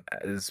approaches on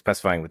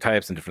specifying the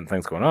types and different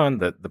things going on,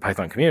 that the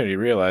Python community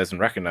realized and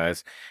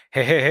recognized,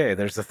 hey,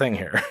 there's a thing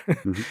here.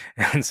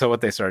 And so what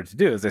they started to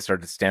do is they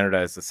started to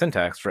standardize the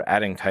syntax for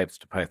adding types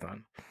to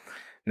Python.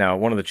 Now,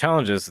 one of the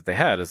challenges that they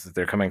had is that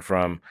they're coming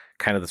from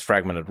kind of this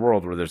fragmented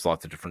world where there's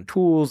lots of different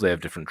tools, they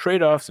have different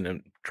trade-offs and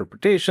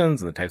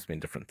interpretations, and the types mean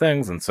different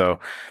things. And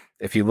so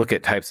if you look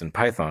at types in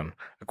Python,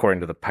 according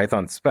to the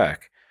Python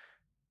spec,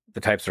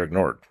 the types are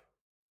ignored.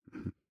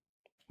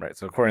 Right.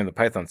 So according to the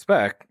Python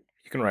spec,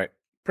 you can write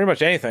pretty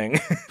much anything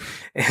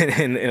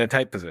in a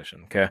type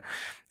position. Okay,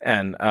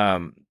 and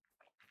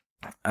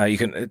you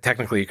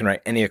can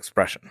write any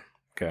expression.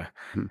 Okay,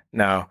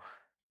 now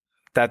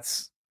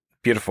that's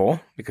beautiful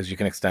because you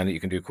can extend it. You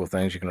can do cool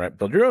things. You can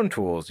build your own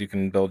tools. You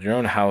can build your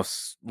own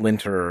house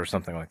linter or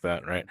something like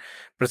that, right?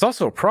 But it's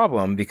also a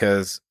problem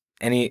because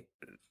any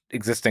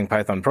existing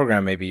Python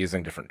program may be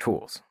using different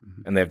tools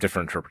and they have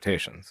different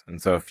interpretations.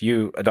 And so if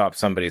you adopt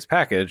somebody's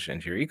package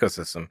into your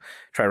ecosystem,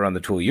 try to run the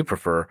tool you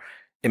prefer,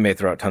 it may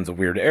throw out tons of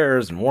weird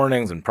errors and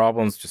warnings and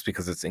problems just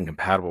because it's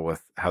incompatible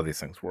with how these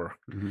things work.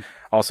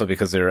 Also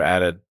because they're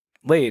added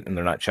late and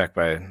they're not checked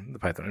by the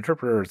Python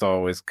interpreter, it's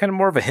always kind of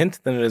more of a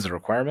hint than it is a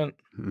requirement.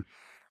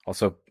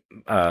 Also,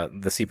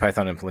 the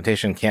CPython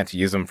implementation can't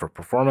use them for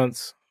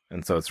performance.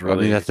 And so it's really...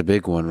 I mean, that's the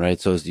big one, right?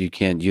 So you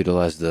can't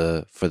utilize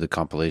for the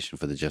compilation,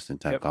 for the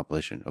just-in-time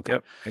compilation. Okay.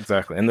 Yep,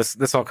 exactly. And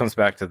this all comes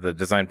back to the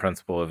design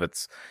principle of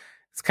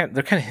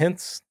they're kind of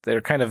hints.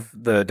 They're kind of,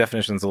 the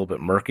definition's a little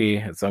bit murky.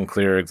 It's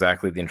unclear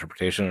exactly the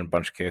interpretation in a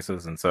bunch of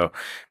cases. And so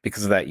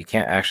because of that, you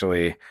can't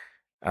actually,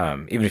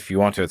 even if you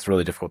want to, it's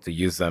really difficult to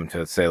use them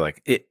to say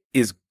like, it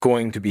is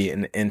going to be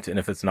an int, and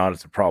if it's not,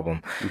 it's a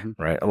problem,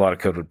 right? A lot of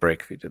code would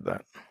break if you did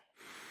that.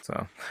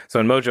 So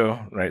in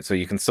Mojo, right, so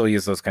you can still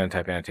use those kind of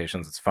type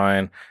annotations, it's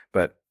fine.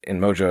 But in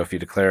Mojo, if you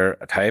declare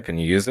a type and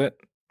you use it,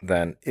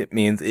 then it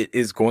means it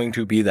is going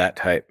to be that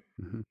type.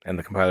 And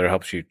the compiler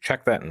helps you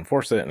check that and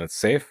enforce it, and it's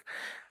safe.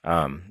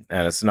 And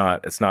it's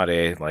not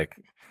a like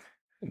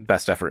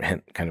best effort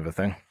hint kind of a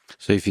thing.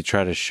 So if you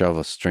try to shove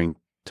a string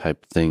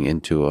type thing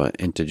into an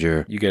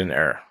integer, you get an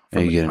error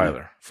from the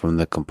compiler. From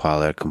the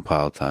compiler,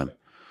 compile time.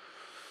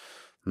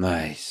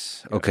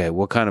 Nice. Okay,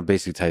 what kind of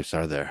basic types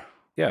are there?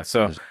 Yeah,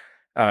 so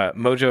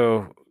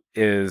Mojo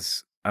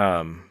is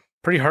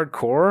pretty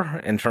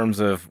hardcore in terms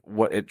of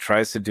what it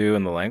tries to do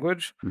in the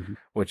language,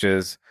 which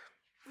is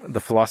the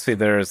philosophy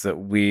there is that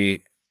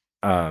we,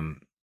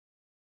 again,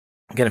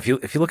 if you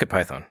look at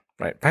Python,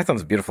 right,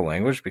 Python's a beautiful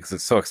language because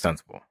it's so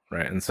extensible,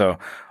 right? And so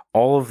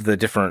all of the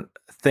different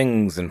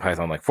things in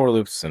Python, like for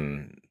loops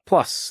and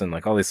plus and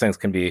like all these things,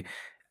 can be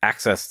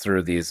accessed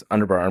through these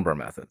underbar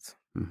methods.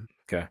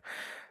 Okay,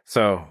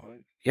 so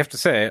you have to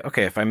say,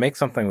 okay, if I make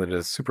something that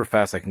is super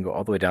fast, I can go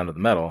all the way down to the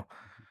metal.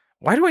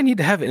 Why do I need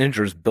to have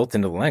integers built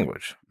into the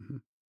language?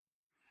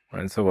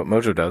 Right, and so what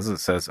Mojo does is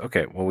it says,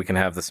 okay, well, we can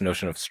have this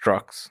notion of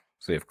structs.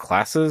 So you have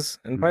classes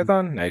in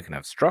Python. Now you can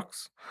have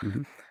structs.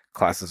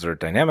 Classes are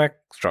dynamic.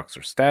 Structs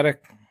are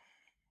static.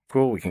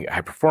 Cool. We can get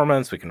high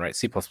performance. We can write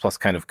C++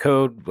 kind of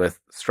code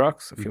with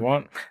structs if you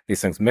want.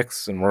 These things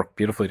mix and work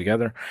beautifully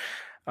together.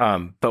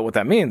 But what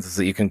that means is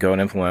that you can go and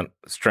implement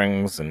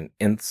strings and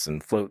ints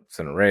and floats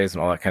and arrays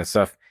and all that kind of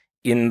stuff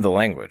in the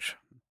language,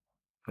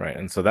 right?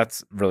 And so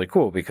that's really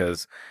cool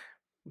because,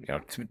 you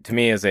know, to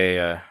me as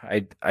a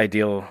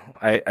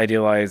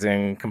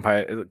idealizing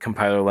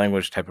compiler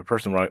language type of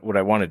person, what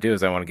I want to do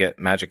is I want to get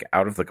magic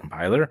out of the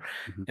compiler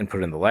and put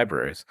it in the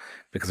libraries.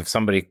 Because if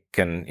somebody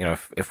can, you know,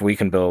 if we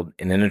can build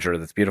an integer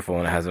that's beautiful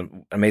and it has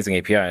an amazing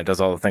API and it does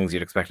all the things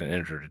you'd expect an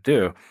integer to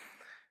do,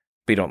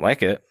 but you don't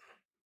like it,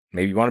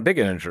 maybe you want a big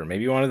integer,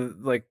 maybe you want a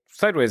like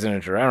sideways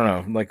integer, I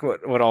don't know, like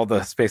what all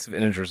the space of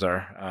integers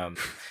are,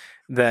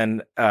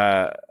 then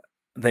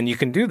you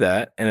can do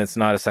that and it's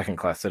not a second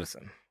class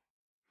citizen.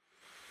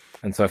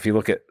 And so if you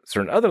look at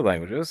certain other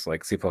languages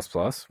like C++,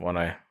 one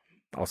I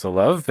also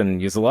love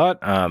and use a lot,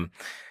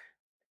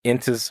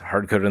 int is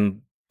hard-coded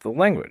in the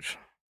language,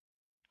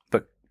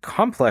 but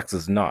complex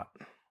is not.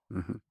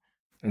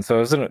 And so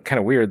isn't it kind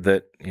of weird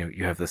that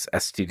you have this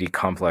std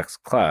complex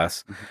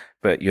class,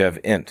 but you have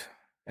int,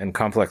 and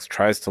complex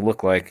tries to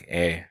look like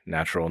a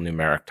natural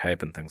numeric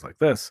type and things like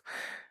this,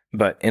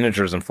 but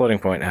integers and floating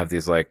point have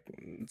these like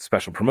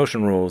special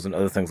promotion rules and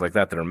other things like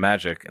that are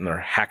magic and they're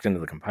hacked into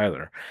the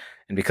compiler.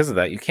 And because of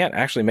that, you can't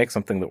actually make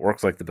something that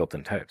works like the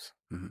built-in types.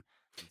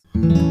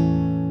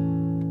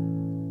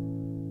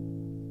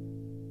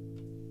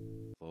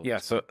 Yeah,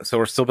 so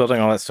we're still building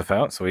all that stuff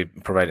out. So we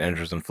provide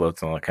integers and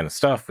floats and all that kind of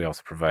stuff. We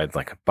also provide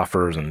like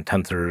buffers and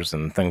tensors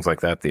and things like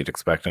that you'd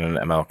expect in an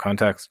ML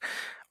context.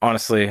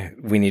 Honestly,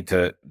 we need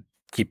to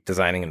keep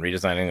designing and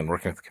redesigning and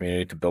working with the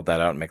community to build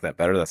that out and make that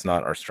better. That's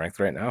not our strength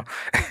right now.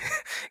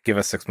 Give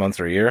us 6 months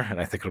or a year, and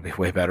I think it'll be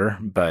way better.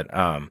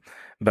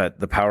 But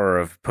the power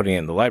of putting it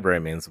in the library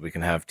means that we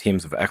can have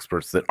teams of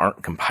experts that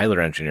aren't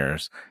compiler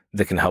engineers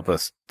that can help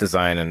us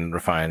design and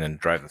refine and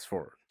drive this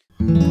forward.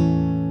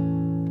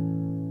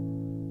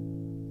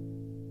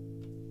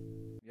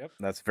 Yep,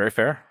 that's very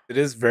fair. It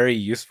is very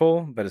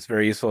useful, but it's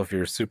very useful if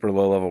you're a super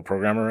low-level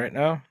programmer right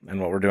now.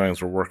 And what we're doing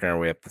is we're working our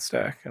way up the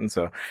stack. And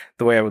so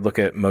the way I would look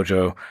at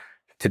Mojo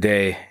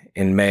today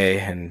in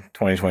May in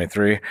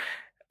 2023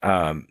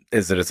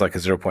 is that it's like a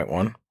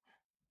 0.1.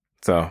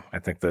 So I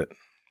think that,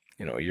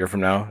 a year from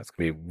now, it's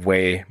going to be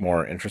way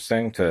more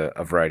interesting to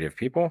a variety of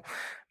people.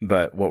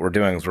 But what we're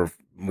doing is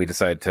we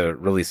decide to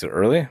release it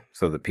early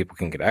so that people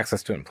can get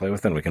access to it and play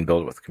with it, and we can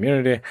build it with the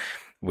community.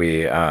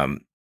 We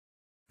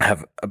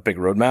have a big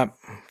roadmap,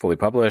 fully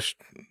published,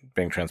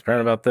 being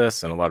transparent about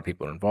this, and a lot of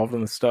people are involved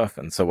in this stuff.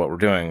 And so what we're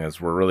doing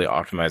is we're really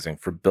optimizing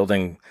for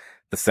building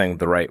this thing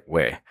the right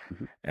way.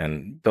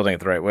 And building it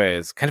the right way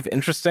is kind of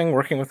interesting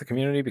working with the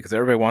community because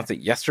everybody wants it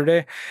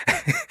yesterday.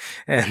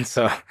 And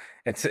so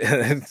it's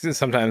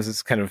sometimes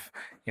it's kind of,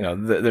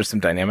 there's some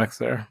dynamics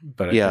there,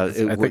 but I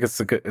think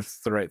it's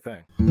the right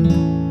thing.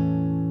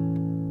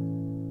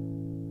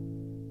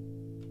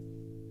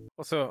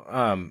 So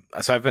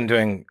I've been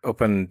doing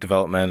open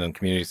development and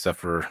community stuff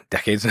for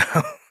decades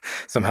now.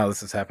 Somehow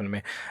this has happened to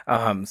me.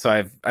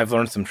 So I've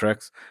learned some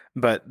tricks,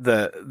 but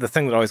the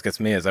thing that always gets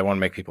me is I want to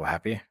make people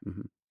happy,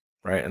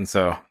 right? And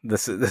so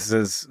this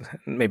is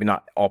maybe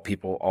not all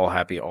people all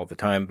happy all the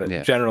time, but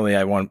generally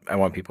I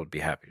want people to be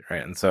happy,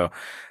 right? And so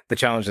the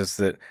challenge is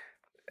that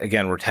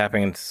again we're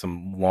tapping into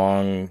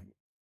some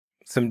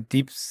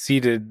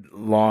deep-seated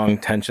long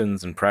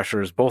tensions and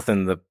pressures, both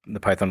in the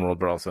Python world,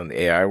 but also in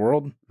the AI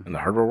world, in the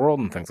hardware world,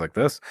 and things like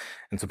this.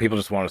 And so people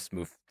just want us to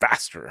move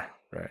faster,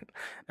 right?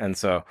 And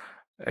so,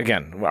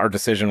 again, our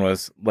decision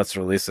was, let's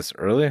release this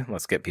early.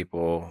 Let's get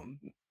people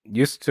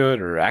used to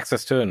it or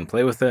access to it and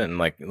play with it, and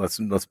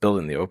let's build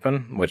it in the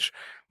open, which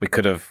we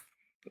could have,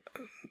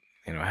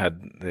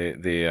 had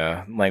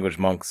the language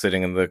monk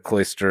sitting in the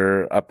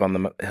cloister up on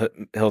the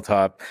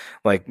hilltop,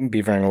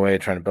 beavering away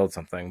trying to build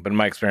something. But in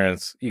my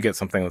experience, you get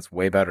something that's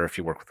way better if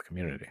you work with the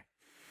community.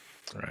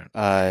 Right.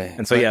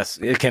 And so, yes,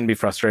 it can be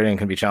frustrating,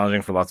 can be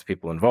challenging for lots of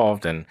people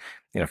involved. And,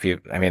 if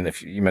you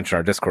mention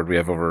our Discord, we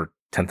have over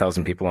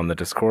 10,000 people on the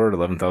Discord,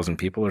 11,000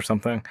 people or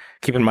something.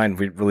 Keep in mind,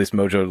 we released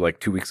Mojo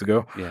 2 weeks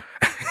ago. Yeah.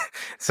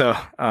 So,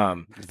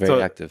 it's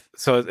very active.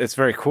 So it's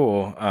very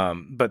cool.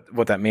 But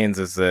what that means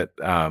is that,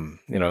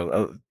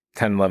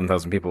 10,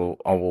 11,000 people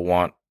all will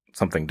want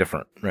something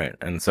different. Right.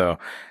 And so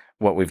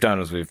what we've done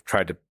is we've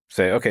tried to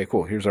say, okay,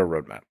 cool. Here's our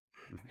roadmap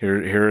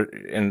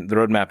and the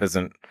roadmap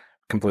isn't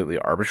completely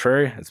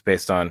arbitrary. It's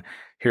based on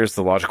here's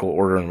the logical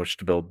order in which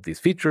to build these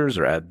features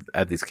or add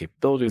these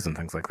capabilities and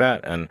things like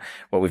that. And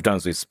what we've done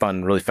is we've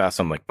spun really fast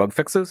on bug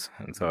fixes.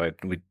 And so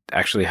we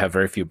actually have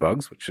very few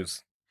bugs, which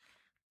is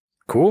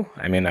cool.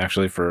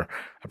 Actually for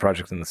a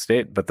project in the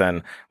state, but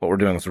then what we're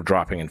doing is we're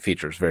dropping in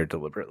features very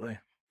deliberately.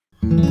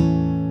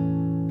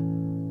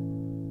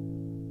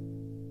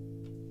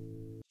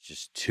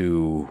 Just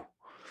too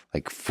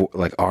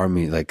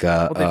army, they've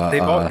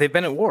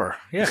been at war.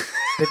 Yeah,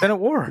 they've been at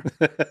war,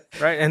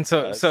 right? And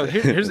so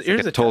here's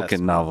a Tolkien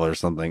test. novel or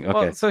something. Okay,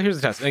 well, so here's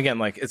the test. And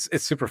again,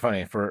 it's super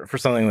funny for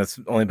something that's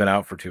only been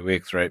out for 2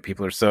 weeks, right?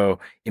 People are so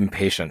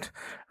impatient,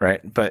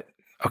 right? But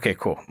okay,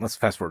 cool. Let's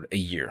fast forward a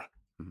year.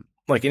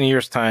 In a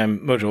year's time,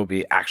 Mojo will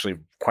be actually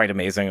quite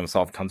amazing and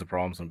solve tons of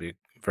problems and be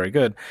very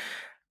good.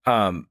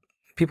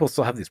 People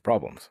still have these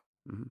problems,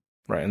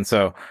 right? And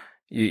so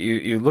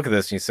you look at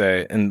this and you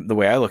say, and the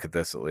way I look at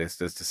this at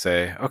least is to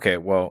say, okay,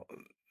 well,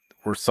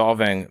 we're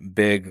solving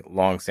big,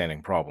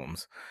 long-standing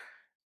problems.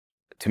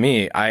 To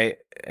me,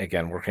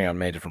 again, working on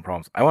many different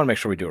problems, I want to make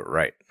sure we do it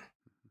right.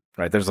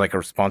 Right? There's a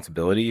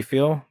responsibility you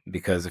feel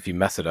because if you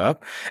mess it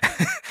up,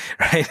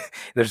 right,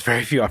 there's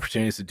very few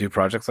opportunities to do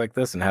projects like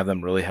this and have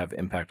them really have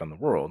impact on the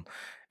world.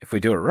 If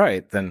we do it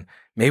right, then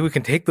maybe we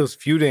can take those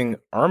feuding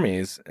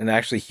armies and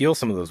actually heal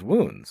some of those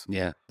wounds.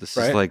 Yeah, this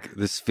is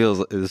this feels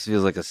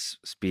like a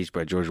speech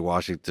by George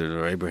Washington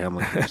or Abraham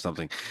Lincoln or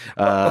something.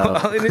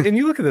 And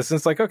you look at this and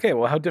it's okay,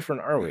 well, how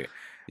different are we?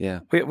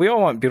 Yeah, we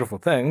all want beautiful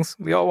things.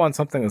 We all want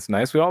something that's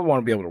nice. We all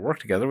want to be able to work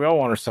together. We all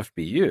want our stuff to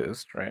be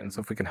used, right? And so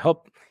if we can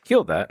help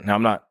heal that, now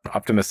I'm not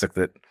optimistic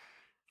that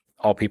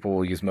all people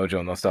will use Mojo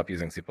and they'll stop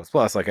using C++.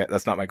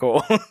 That's not my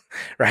goal,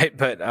 right?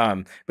 But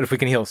if we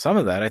can heal some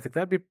of that, I think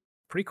that'd be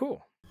pretty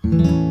cool.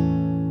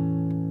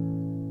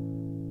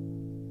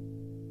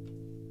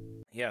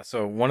 Yeah.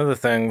 So one of the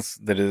things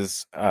that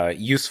is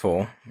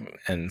useful,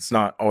 and it's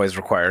not always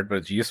required, but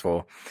it's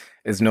useful,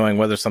 is knowing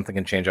whether something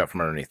can change out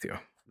from underneath you.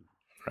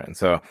 Right. And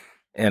so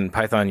in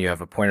Python, you have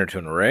a pointer to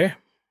an array,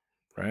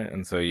 right?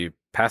 And so you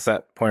pass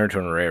that pointer to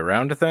an array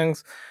around to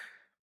things.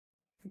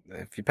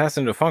 If you pass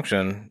into a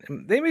function,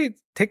 they may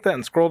take that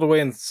and scroll it away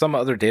in some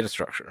other data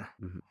structure.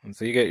 And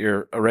so you get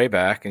your array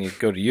back and you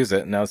go to use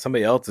it. And now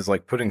somebody else is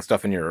putting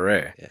stuff in your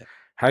array. Yeah.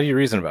 How do you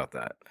reason about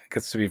that? It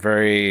gets to be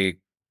very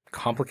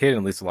complicated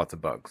and leads to lots of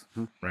bugs,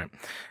 right?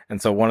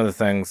 And so one of the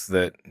things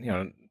that,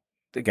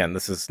 again,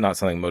 this is not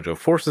something Mojo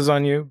forces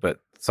on you, but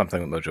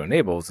something that Mojo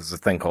enables is a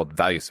thing called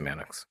value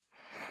semantics.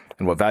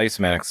 And what value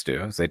semantics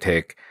do is they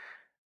take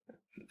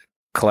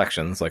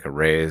collections like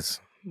arrays,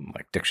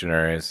 like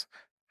dictionaries,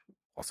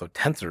 also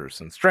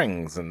tensors and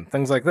strings and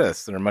things like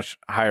this that are much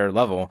higher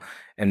level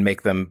and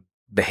make them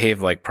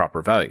behave like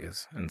proper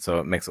values. And so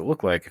it makes it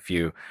look like if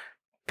you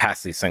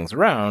pass these things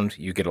around,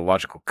 you get a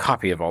logical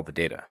copy of all the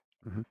data.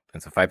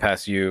 And so if I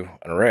pass you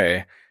an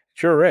array,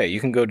 it's your array. You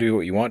can go do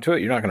what you want to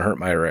it. You're not going to hurt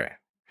my array.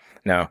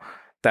 Now,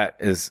 that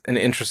is an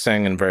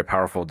interesting and very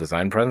powerful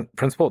design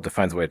principle. It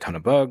defines away a ton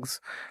of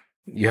bugs.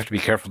 You have to be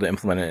careful to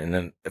implement it in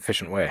an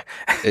efficient way.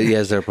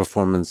 Is there a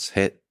performance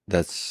hit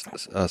that's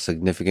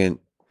significant?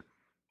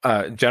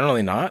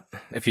 Generally not,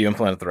 if you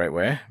implement it the right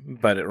way,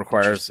 but it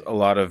requires a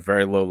lot of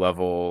very low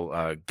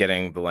level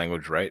getting the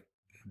language right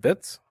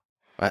bits.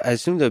 I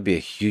assume there'd be a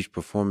huge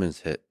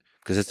performance hit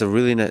because it's a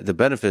really the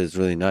benefit is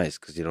really nice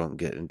because you don't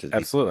get into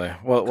absolutely.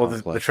 Well,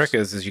 the trick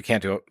is you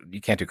can't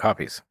do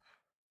copies,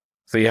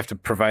 so you have to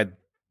provide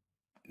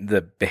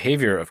the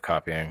behavior of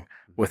copying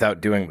without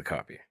doing the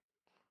copy.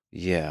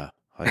 Yeah,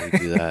 how do you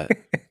do that?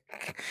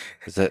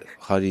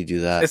 How do you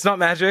do that? It's not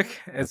magic.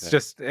 It's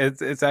just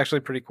it's actually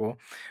pretty cool.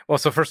 Well,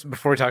 so first,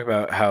 before we talk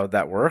about how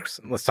that works,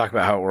 let's talk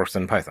about how it works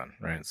in Python,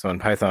 right? So in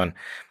Python,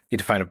 you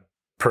define a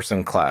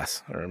person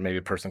class, or maybe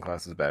a person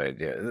class is a bad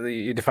idea.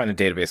 You define a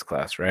database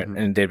class, right? Mm-hmm.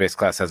 And a database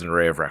class has an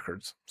array of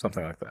records,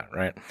 something like that,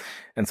 right?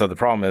 And so the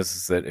problem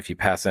is that if you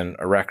pass in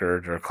a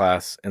record or a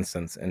class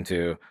instance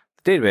into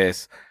the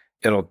database,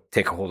 it'll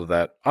take a hold of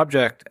that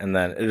object, and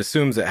then it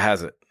assumes it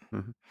has it.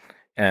 Mm-hmm.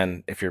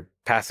 And if you're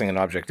passing an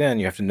object in,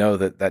 you have to know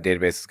that that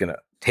database is going to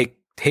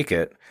take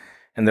it,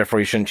 and therefore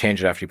you shouldn't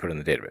change it after you put it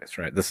in the database,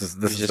 right? This is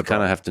you just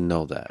kind of have to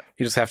know that.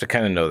 You just have to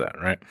kind of know that,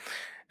 right?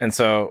 And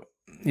so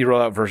you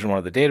roll out version 1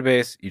 of the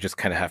database. You just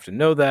kind of have to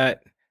know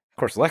that. Of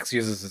course, Lex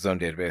uses his own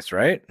database,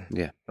 right?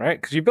 Yeah. Right?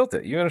 Because you built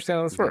it. You understand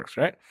how this works,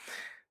 right?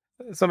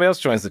 Somebody else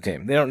joins the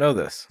team. They don't know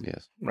this.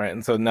 Yes. Right?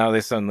 And so now they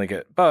suddenly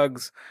get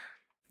bugs.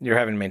 You're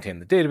having to maintain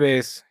the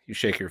database. You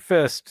shake your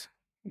fist.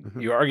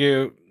 Mm-hmm. You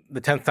argue. The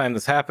 10th time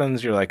this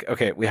happens, you're like,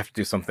 okay, we have to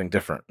do something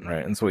different,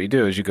 right? And so what you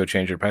do is you go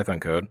change your Python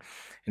code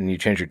and you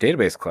change your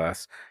database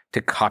class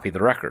to copy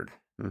the record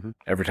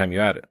every time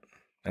you add it.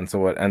 And so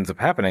what ends up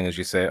happening is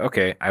you say,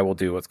 okay, I will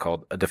do what's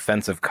called a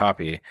defensive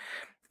copy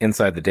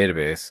inside the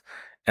database.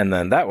 And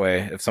then that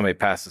way, if somebody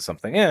passes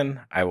something in,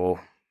 I will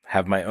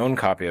have my own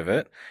copy of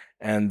it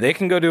and they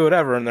can go do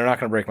whatever and they're not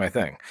going to break my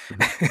thing.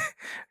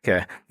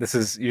 Okay, this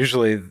is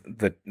usually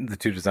the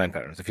two design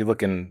patterns. If you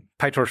look in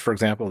PyTorch, for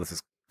example, this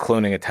is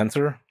cloning a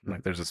tensor.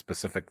 Like there's a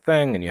specific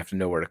thing and you have to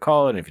know where to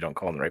call it. And if you don't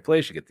call it in the right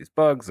place, you get these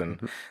bugs.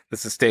 And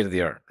this is state of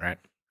the art, right?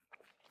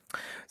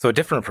 So a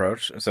different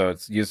approach, so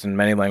it's used in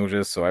many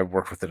languages, so I've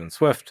worked with it in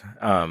Swift,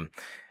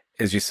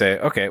 is you say,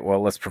 okay, well,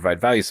 let's provide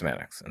value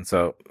semantics. And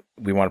so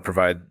we want to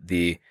provide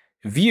the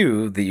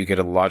view that you get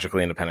a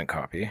logically independent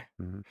copy,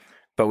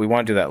 but we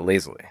want to do that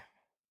lazily.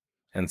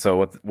 And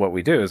so what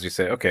we do is we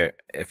say, okay,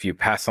 if you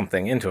pass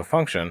something into a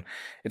function,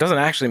 it doesn't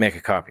actually make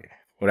a copy.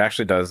 What it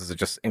actually does is it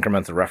just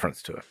increments a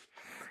reference to it.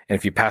 And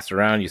if you pass it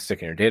around, you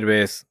stick in your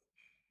database,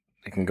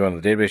 it can go in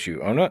the database,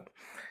 you own it.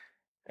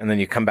 And then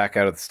you come back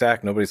out of the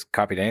stack, nobody's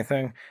copied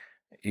anything.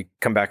 You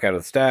come back out of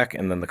the stack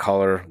and then the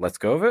caller lets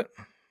go of it.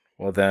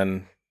 Well,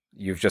 then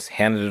you've just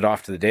handed it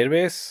off to the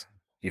database,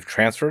 you've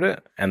transferred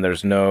it, and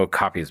there's no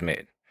copies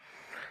made.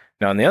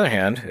 Now, on the other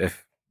hand,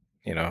 if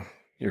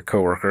your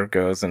coworker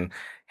goes and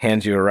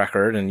hands you a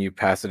record and you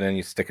pass it in,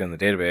 you stick it in the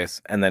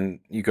database, and then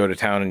you go to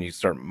town and you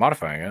start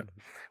modifying it,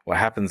 what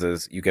happens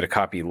is you get a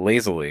copy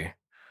lazily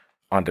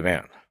on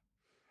demand.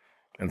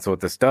 And so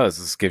what this does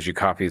is gives you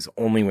copies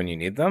only when you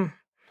need them.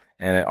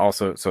 And it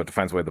also, so it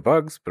defines away the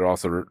bugs, but it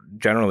also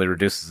generally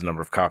reduces the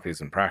number of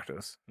copies in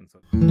practice. And so,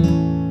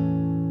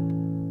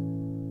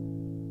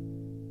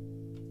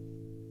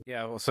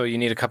 yeah, well, so you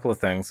need a couple of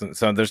things. And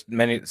so there's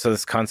many, so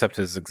this concept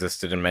has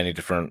existed in many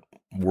different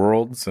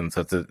worlds. And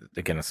so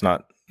again, it's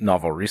not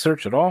novel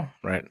research at all,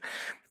 right?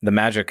 The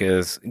magic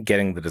is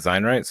getting the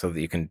design right so that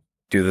you can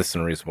do this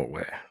in a reasonable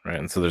way, right?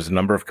 And so there's a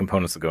number of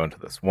components that go into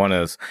this. One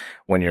is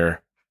when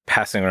you're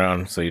passing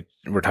around, so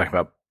we're talking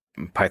about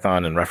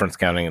Python and reference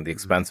counting and the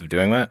expense of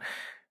doing that.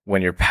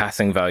 When you're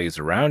passing values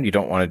around, you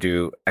don't want to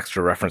do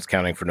extra reference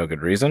counting for no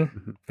good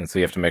reason. And so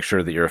you have to make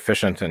sure that you're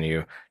efficient and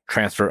you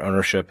transfer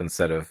ownership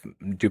instead of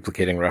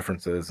duplicating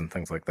references and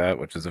things like that,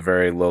 which is a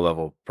very low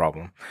level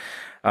problem.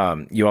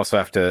 You also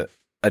have to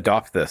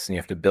adopt this and you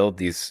have to build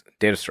these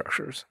data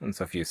structures. And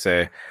so if you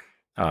say,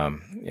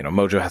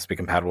 Mojo has to be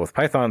compatible with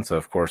Python. So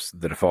of course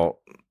the default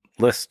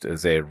list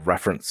is a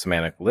reference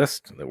semantic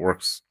list that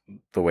works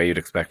the way you'd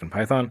expect in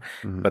Python,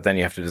 but then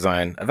you have to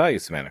design a value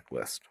semantic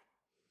list.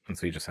 And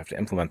so you just have to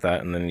implement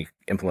that and then you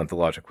implement the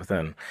logic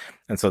within.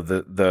 And so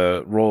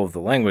the role of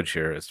the language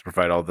here is to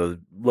provide all the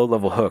low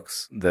level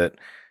hooks that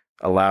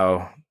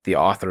allow the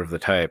author of the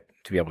type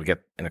to be able to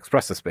get and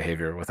express this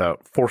behavior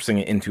without forcing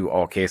it into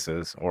all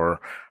cases or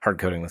hard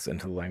coding this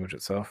into the language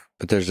itself.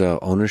 But there's a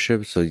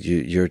ownership, so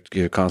you're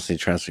constantly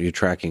transferring, you're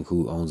tracking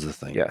who owns the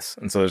thing. Yes,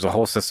 and so there's a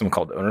whole system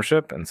called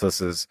ownership, and so this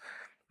is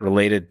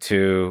related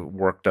to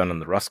work done in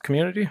the Rust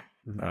community.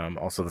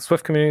 Also, the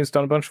Swift community has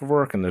done a bunch of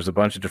work, and there's a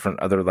bunch of different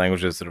other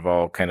languages that have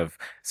all kind of,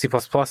 C++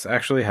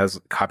 actually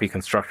has copy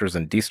constructors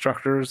and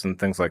destructors and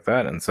things like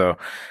that. And so,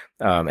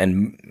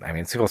 and I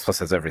mean, C++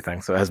 has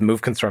everything. So it has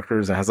move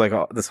constructors and has like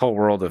this whole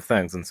world of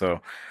things. And so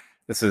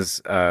this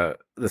is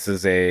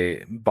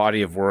a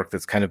body of work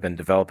that's kind of been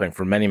developing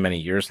for many,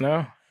 many years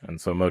now. And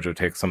so Mojo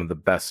takes some of the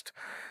best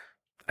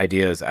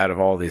ideas out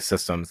of all these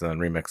systems and then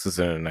remixes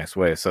it in a nice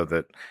way so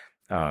that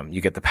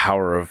you get the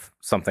power of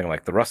something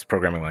like the Rust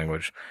programming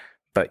language,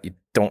 but you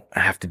don't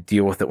have to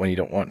deal with it when you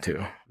don't want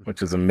to,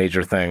 which is a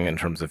major thing in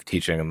terms of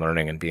teaching and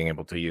learning and being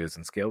able to use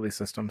and scale these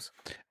systems.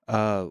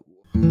 Yeah,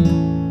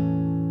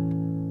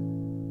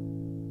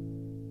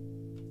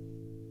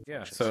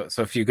 Yeah.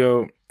 So if you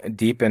go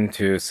deep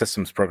into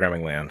systems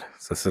programming land,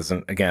 so this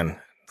isn't, again,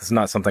 this is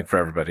not something for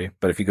everybody,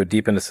 but if you go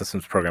deep into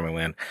systems programming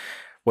land,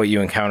 what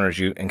you encounter is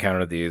you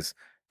encounter these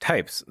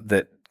types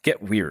that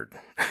get weird.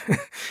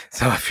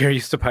 So if you're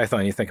used to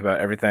Python, you think about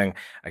everything,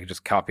 I can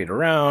just copy it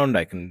around,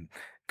 I can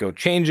go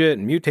change it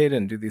and mutate it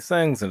and do these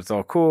things, and it's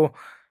all cool.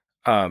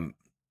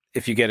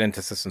 If you get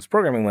into systems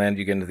programming land,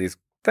 you get into these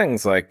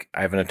things like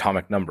I have an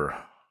atomic number,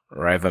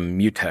 or I have a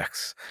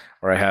mutex,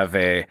 or I have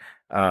a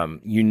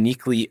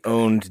uniquely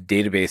owned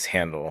database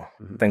handle,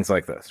 things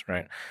like this,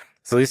 right?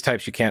 So these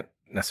types you can't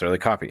necessarily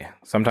copy.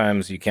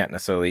 Sometimes you can't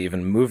necessarily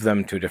even move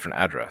them to a different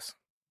address.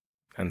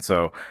 And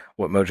so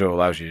what Mojo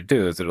allows you to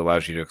do is it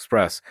allows you to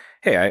express,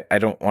 hey, I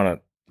don't want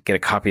to get a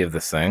copy of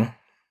this thing.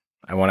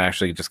 I want to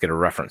actually just get a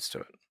reference to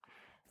it.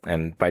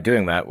 And by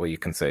doing that, what you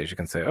can say is you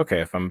can say, okay,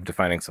 if I'm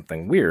defining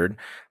something weird,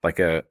 like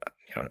a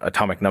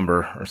atomic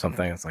number or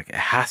something, it's like it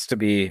has to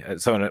be.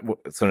 So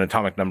an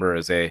atomic number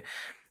is an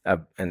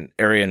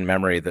area in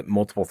memory that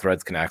multiple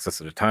threads can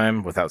access at a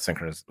time without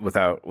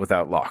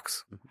without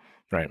locks,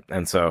 right?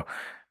 And so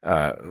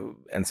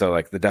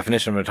like the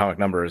definition of an atomic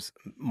number is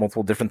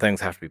multiple different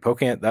things have to be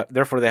poking it.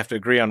 Therefore, they have to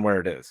agree on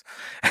where it is,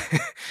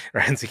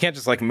 right? And so you can't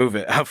just like move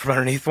it out from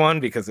underneath one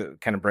because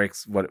it kind of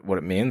breaks what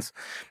it means.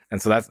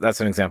 And so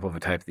that's an example of a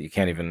type that you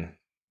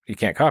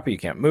can't copy, you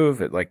can't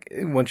move it. Like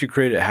once you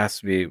create it, it has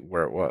to be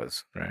where it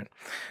was, right?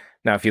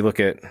 Now, if you look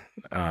at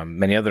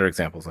many other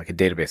examples, like a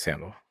database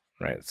handle,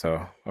 right?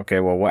 So, okay,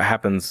 well, what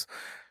happens?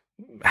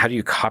 How do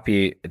you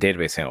copy a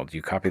database handle? Do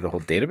you copy the whole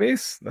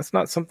database? That's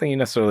not something you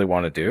necessarily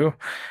want to do.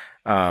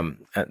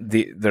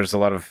 There's a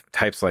lot of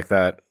types like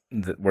that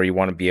where you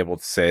want to be able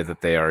to say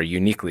that they are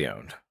uniquely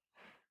owned.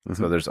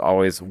 So there's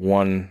always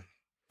one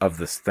of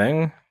this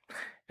thing,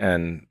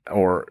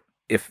 or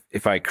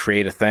if I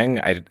create a thing,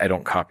 I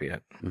don't copy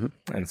it.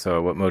 And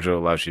so what Mojo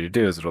allows you to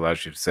do is it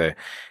allows you to say,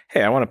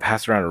 hey, I want to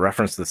pass around a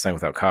reference to this thing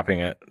without copying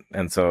it.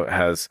 And so it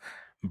has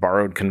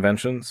borrowed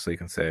conventions. So you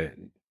can say,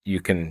 you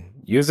can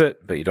use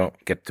it, but you don't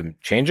get to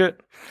change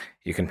it.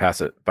 You can pass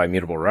it by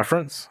mutable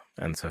reference.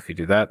 And so if you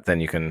do that, then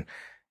you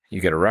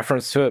get a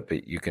reference to it,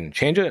 but you can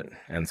change it.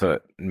 And so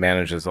it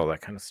manages all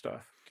that kind of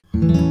stuff.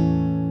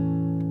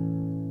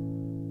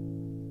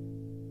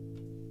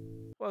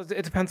 Well,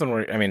 it depends on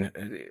where. I mean,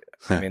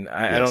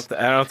 I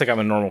don't think I'm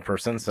a normal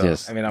person. So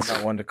yes. I mean, I'm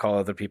not one to call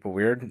other people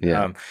weird.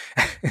 Yeah.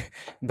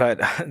 But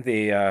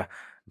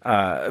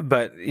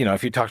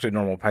if you talk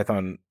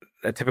to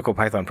a typical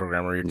Python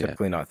programmer, you're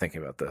typically not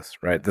thinking about this,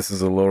 right? This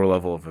is a lower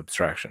level of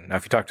abstraction. Now,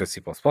 if you talk to a C++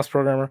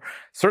 programmer,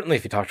 certainly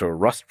if you talk to a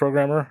Rust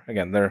programmer,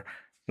 again, they're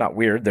not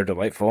weird, they're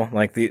delightful.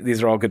 Like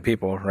these are all good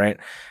people, right?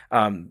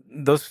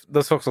 Those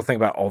folks will think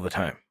about all the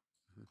time,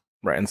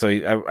 right? And so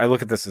I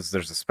look at this as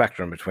there's a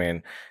spectrum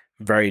between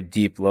very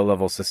deep,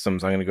 low-level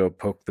systems. I'm going to go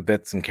poke the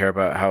bits and care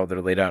about how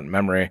they're laid out in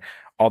memory,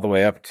 all the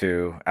way up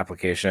to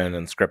application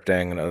and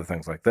scripting and other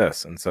things like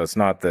this. And so it's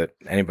not that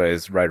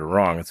anybody's right or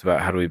wrong. It's about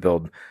how do we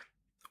build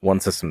one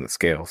system that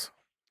scales.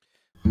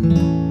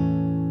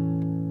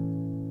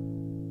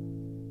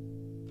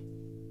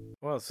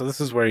 Well, so this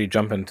is where you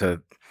jump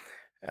into,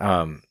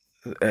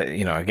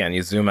 again,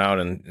 you zoom out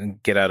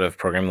and get out of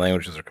programming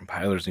languages or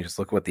compilers and you just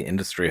look at what the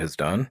industry has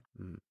done.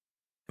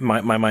 My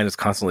mind is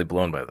constantly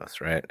blown by this,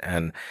 right?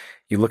 And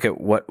you look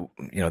at what,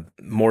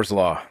 Moore's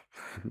Law.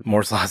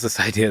 Moore's Law is this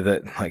idea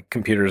that like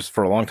computers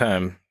for a long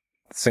time,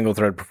 single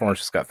thread performance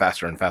just got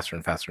faster and faster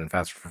and faster and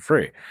faster for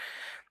free.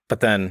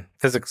 But then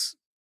physics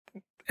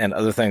and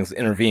other things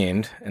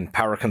intervened and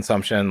power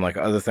consumption, like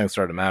other things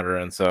started to matter.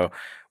 And so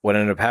what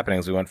ended up happening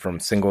is we went from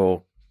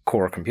single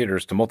core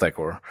computers to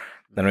multi-core.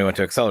 Then we went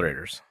to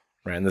accelerators,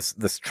 right? And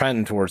this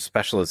trend towards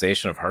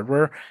specialization of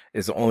hardware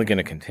is only going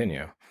to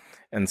continue.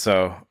 And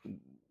so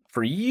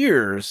for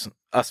years,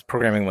 us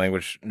programming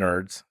language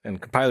nerds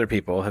and compiler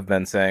people have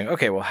been saying,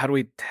 okay, well, how do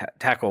we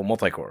tackle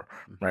multi-core,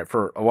 right?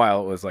 For a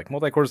while, it was like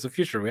multi-core is the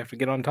future. We have to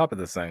get on top of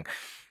this thing.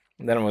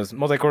 And then it was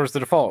multi-core is the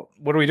default.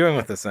 What are we doing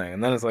with this thing?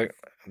 And then it's like,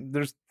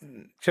 there's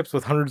chips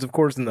with hundreds of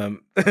cores in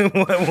them.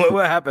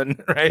 what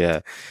happened, right? Yeah.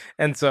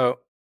 And so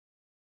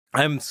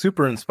I'm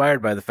super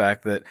inspired by the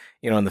fact that,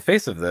 in the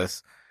face of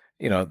this,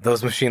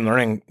 those machine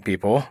learning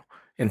people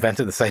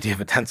invented this idea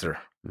of a tensor,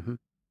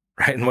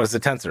 right? And what is a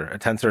tensor? A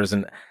tensor is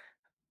an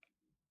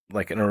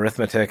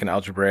arithmetic and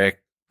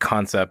algebraic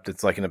concept.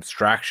 It's like an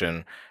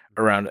abstraction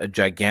around a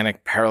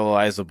gigantic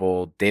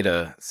parallelizable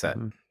data set,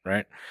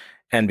 right?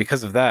 And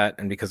because of that,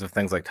 and because of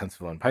things like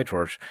TensorFlow and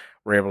PyTorch,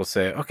 we're able to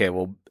say, okay,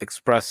 we'll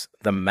express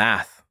the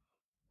math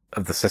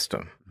of the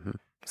system.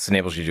 This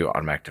enables you to do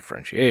automatic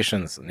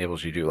differentiation. This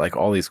enables you to do like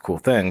all these cool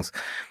things.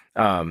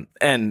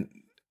 And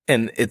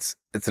it's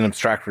an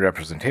abstract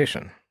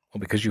representation. Well,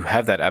 because you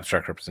have that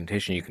abstract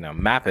representation, you can now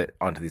map it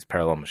onto these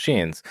parallel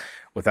machines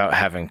without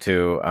having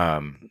to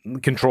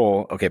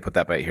control, okay, put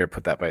that byte here,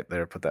 put that byte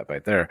there, put that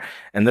byte there.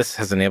 And this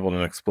has enabled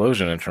an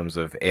explosion in terms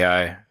of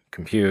AI,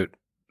 compute,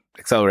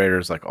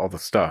 accelerators, like all the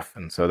stuff.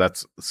 And so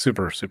that's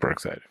super, super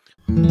exciting.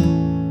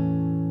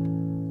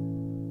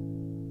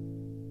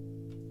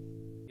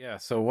 Yeah.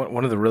 So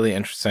one of the really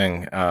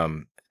interesting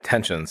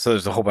tension. So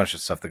there's a whole bunch of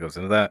stuff that goes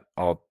into that.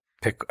 I'll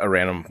pick a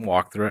random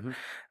walk through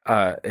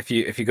it. If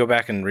you go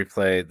back and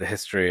replay the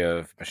history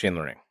of machine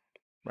learning,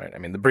 right? I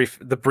mean, the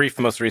brief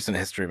most recent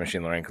history of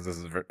machine learning, because this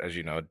is, as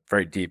you know,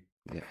 very deep.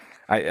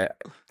 Yeah.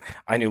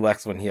 I knew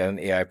Lex when he had an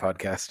AI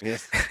podcast.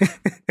 Yes.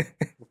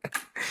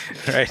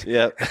 Right.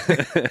 Yep.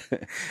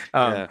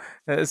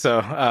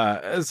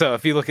 So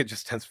if you look at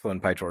just TensorFlow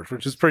and PyTorch,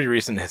 which is pretty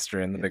recent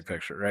history in the big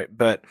picture, right?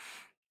 But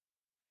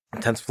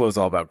TensorFlow is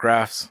all about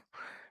graphs.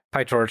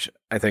 PyTorch,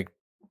 I think,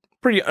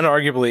 pretty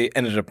unarguably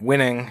ended up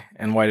winning.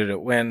 And why did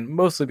it win?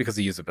 Mostly because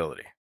of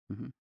usability.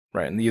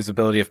 Right. And the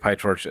usability of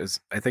PyTorch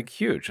is, I think,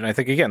 huge. And I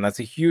think, again, that's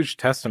a huge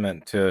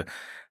testament to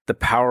the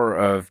power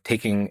of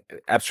taking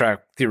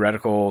abstract,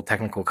 theoretical,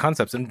 technical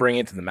concepts and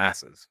bringing it to the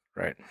masses,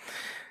 right?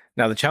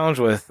 Now, the challenge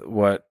with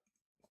what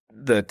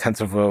the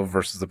TensorFlow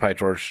versus the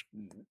PyTorch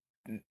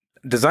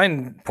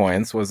design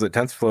points was that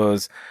TensorFlow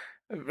is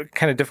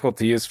kind of difficult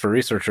to use for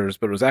researchers,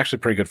 but it was actually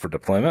pretty good for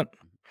deployment.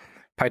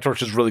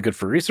 PyTorch is really good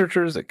for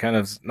researchers. It kind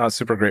of not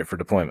super great for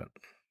deployment,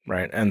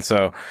 right? And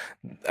so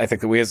I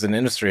think that we as an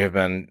industry have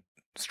been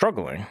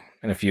struggling.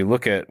 And if you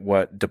look at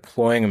what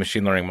deploying a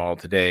machine learning model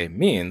today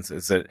means,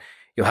 is that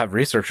you'll have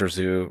researchers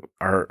who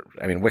are,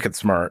 I mean, wicked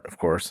smart, of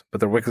course, but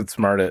they're wicked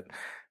smart at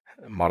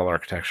model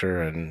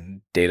architecture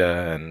and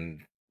data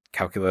and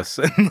calculus,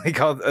 and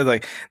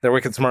they're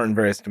wicked smart in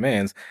various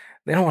domains.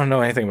 They don't want to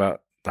know anything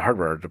about the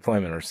hardware or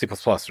deployment or C++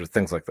 or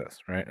things like this,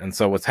 right? And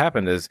so what's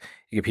happened is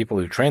you get people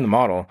who train the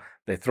model,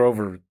 they throw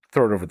it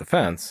over the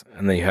fence,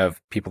 and then you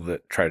have people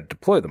that try to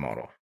deploy the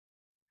model.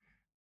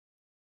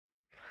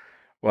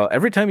 Well,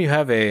 every time you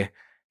have a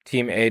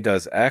team A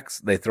does X,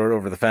 they throw it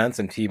over the fence,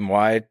 and team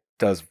Y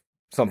does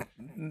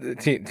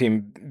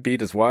team B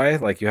does Y,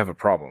 like you have a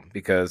problem,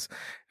 because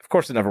of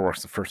course it never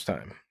works the first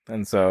time.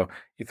 And so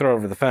you throw it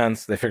over the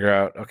fence, they figure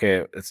out,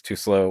 okay, it's too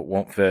slow,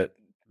 won't fit,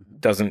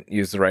 doesn't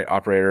use the right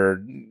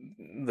operator,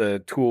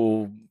 the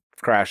tool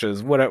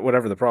crashes,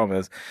 whatever the problem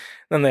is,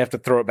 then they have to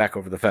throw it back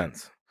over the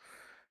fence.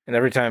 And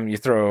every time you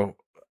throw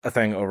a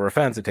thing over a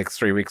fence, it takes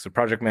 3 weeks of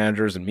project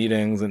managers and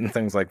meetings and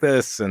things like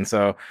this. And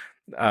so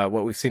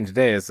what we've seen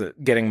today is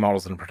that getting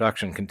models in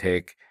production can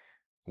take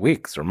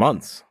weeks or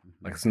months.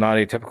 Like, it's not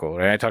atypical,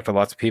 right? I talk to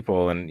lots of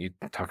people, and you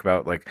talk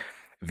about like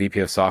VP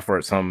of software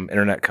at some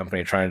internet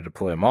company trying to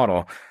deploy a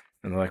model,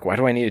 and they're like, why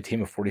do I need a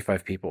team of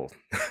 45 people?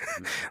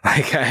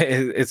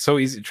 It's so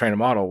easy to train a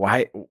model.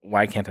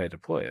 Why can't I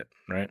deploy it,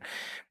 right?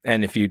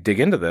 And if you dig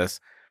into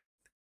this,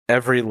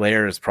 every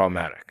layer is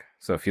problematic.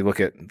 So if you look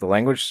at the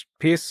language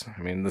piece,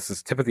 I mean, this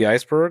is tip of the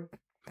iceberg.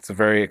 It's a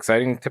very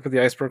exciting tip of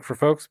the iceberg for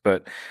folks,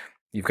 but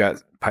you've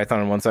got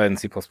Python on one side and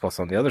C++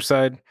 on the other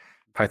side.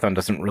 Python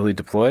doesn't really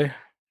deploy.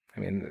 I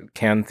mean, it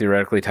can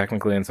theoretically,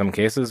 technically in some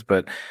cases,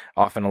 but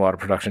often a lot of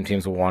production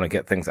teams will want to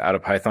get things out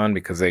of Python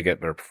because they get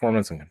better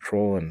performance and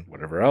control and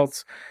whatever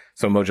else.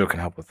 So Mojo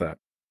can help with that.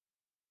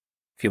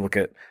 If you look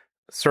at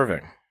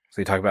serving,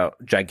 so you talk about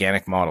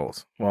gigantic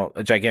models. Well,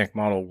 a gigantic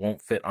model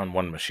won't fit on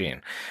one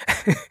machine,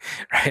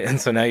 right? And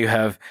so now you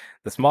have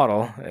this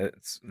model.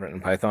 It's written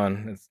in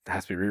Python. It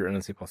has to be rewritten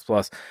in C++.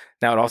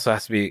 Now it also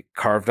has to be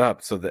carved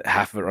up so that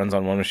half of it runs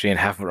on one machine,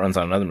 half of it runs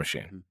on another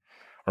machine.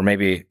 Or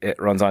maybe it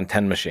runs on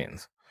 10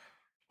 machines.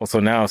 Well, so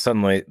now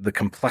suddenly the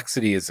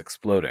complexity is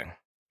exploding,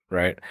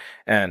 right?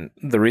 And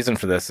the reason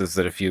for this is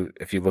that if you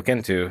look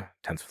into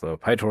TensorFlow,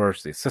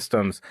 PyTorch, these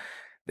systems,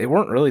 they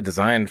weren't really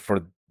designed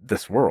for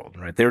this world,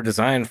 right? They were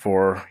designed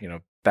for,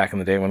 back in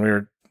the day when we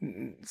were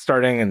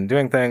starting and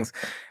doing things,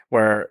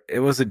 where it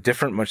was a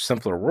different, much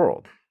simpler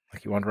world.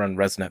 Like, you want to run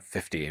ResNet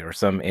 50 or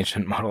some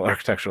ancient model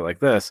architecture like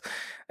this.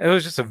 It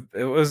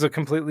was a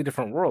completely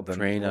different world than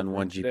train on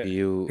one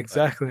GPU.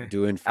 Exactly.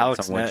 Do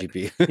inference on one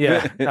GPU.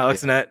 Yeah,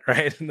 AlexNet,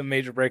 right? The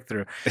major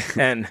breakthrough.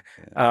 And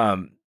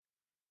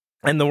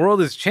the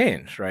world has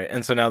changed, right?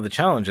 And so now the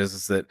challenge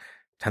is that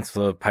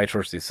TensorFlow,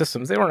 PyTorch, these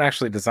systems, they weren't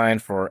actually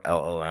designed for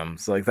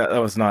LLMs. Like that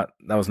was not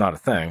a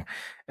thing.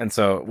 And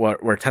so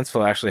where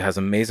TensorFlow actually has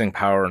amazing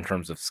power in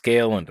terms of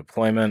scale and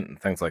deployment and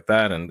things like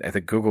that. And I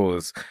think Google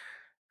is,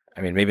 I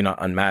mean, maybe not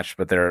unmatched,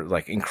 but they're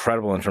like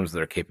incredible in terms of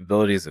their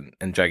capabilities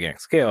and gigantic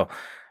scale.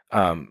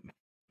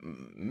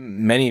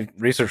 Many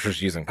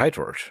researchers using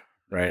PyTorch,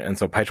 right? And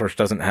so PyTorch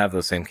doesn't have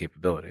those same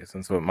capabilities.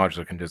 And so what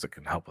Modular can do is it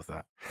can help with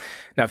that.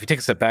 Now, if you take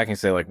a step back and you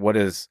say, like, what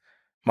is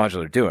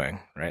Modular doing,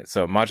 right?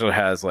 So Modular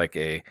has like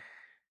a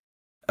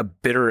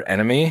bitter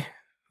enemy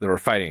that we're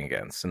fighting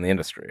against in the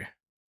industry.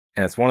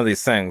 And it's one of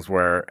these things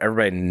where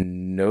everybody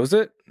knows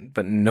it,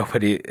 but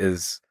nobody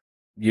is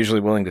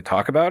usually willing to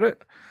talk about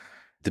it.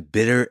 The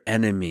bitter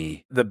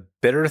enemy. The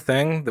bitter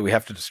thing that we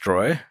have to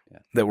destroy,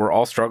 that we're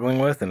all struggling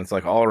with, and it's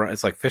like all around,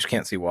 it's like fish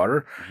can't see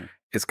water,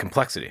 is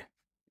complexity.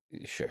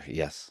 Sure,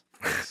 yes.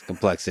 It's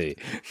complexity.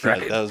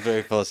 Right. That was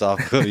very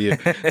philosophical of you.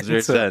 It was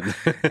very said.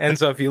 And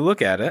so if you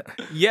look at it,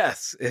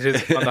 yes, it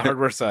is on the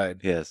hardware side.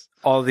 Yes.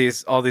 All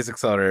these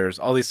accelerators,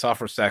 all these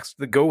software stacks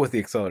that go with the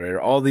accelerator,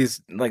 all these,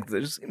 like,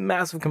 there's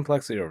massive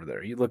complexity over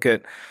there. You look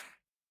at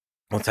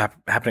what's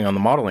happening on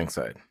the modeling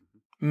side.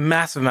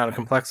 Massive amount of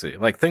complexity.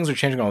 Like, things are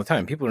changing all the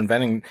time. People are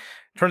inventing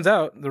Turns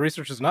out the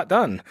research is not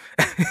done,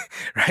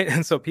 right?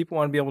 And so people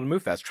want to be able to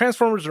move fast.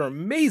 Transformers are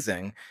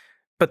amazing,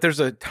 but there's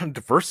a ton of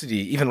diversity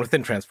even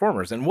within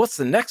transformers. And what's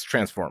the next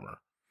transformer,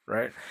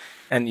 right?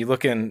 And you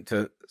look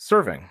into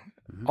serving,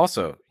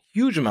 also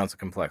huge amounts of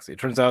complexity. It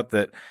turns out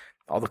that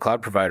all the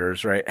cloud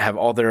providers, right, have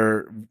all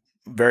their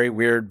very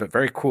weird but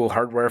very cool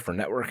hardware for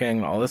networking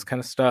and all this kind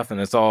of stuff,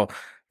 and it's all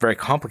very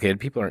complicated.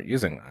 People aren't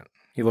using that.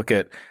 You look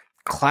at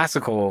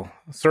classical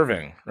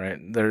serving, right?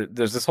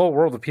 There's this whole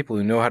world of people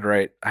who know how to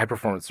write high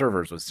performance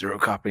servers with zero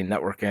copy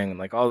networking and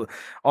like all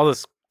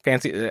this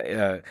fancy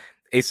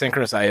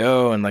asynchronous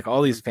I/O and like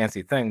all these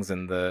fancy things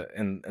in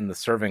the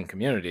serving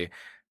community.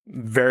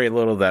 Very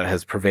little that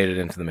has pervaded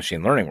into the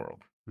machine learning world.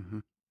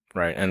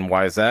 Right. And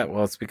why is that?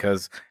 Well, it's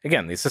because,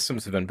 again, these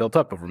systems have been built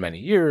up over many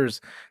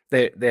years.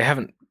 They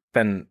haven't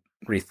been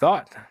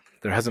rethought.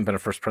 There hasn't been a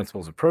first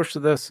principles approach to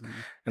this.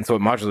 And so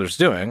what Modular is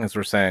doing is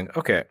we're saying,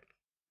 okay,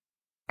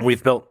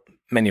 we've built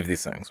many of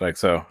these things. Like,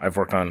 so I've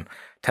worked on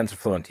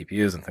TensorFlow and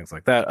TPUs and things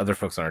like that. Other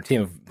folks on our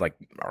team have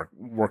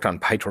worked on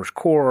PyTorch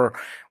core.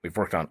 We've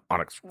worked on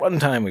Onyx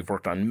runtime. We've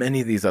worked on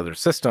many of these other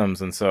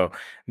systems. And so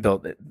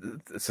built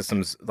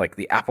systems like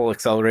the Apple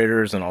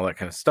accelerators and all that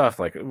kind of stuff.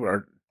 Like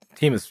our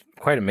team is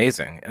quite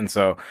amazing. And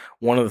so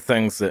one of the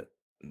things that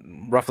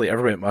roughly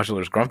everybody at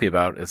Modular is grumpy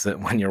about is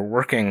that when you're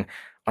working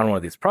on one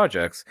of these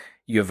projects,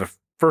 you have a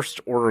first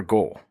order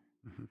goal.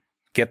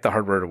 Get the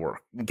hardware to work,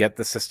 get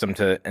the system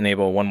to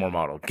enable one more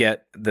model,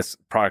 get this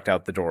product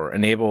out the door,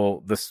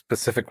 enable this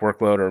specific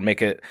workload, or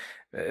make it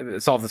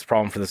solve this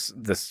problem for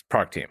this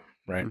product team,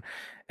 right?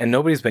 And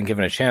nobody's been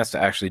given a chance to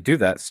actually do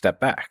that step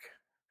back.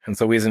 And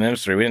so we as an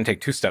industry, we didn't take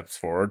 2 steps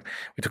forward.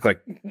 We took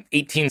like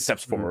 18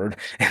 steps forward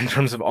in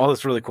terms of all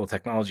this really cool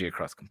technology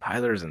across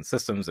compilers and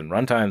systems and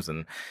runtimes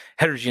and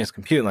heterogeneous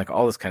compute and like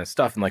all this kind of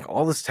stuff. And like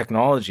all this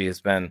technology has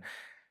been,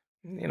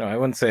 I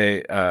wouldn't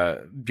say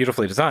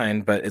beautifully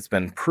designed, but it's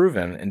been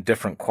proven in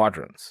different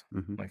quadrants.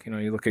 Like,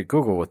 you look at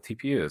Google with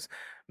TPUs,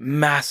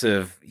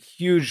 massive,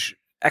 huge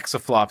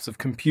exaflops of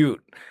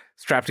compute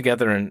strapped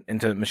together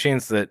into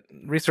machines that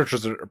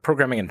researchers are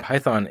programming in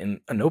Python in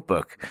a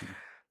notebook.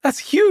 That's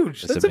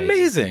huge. That's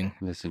amazing.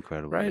 That's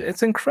incredible. Right? Yeah.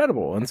 It's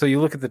incredible. And so you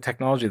look at the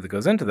technology that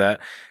goes into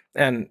that,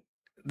 and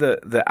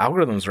the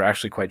algorithms are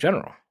actually quite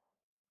general.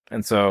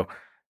 And so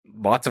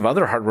lots of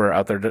other hardware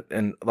out there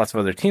and lots of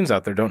other teams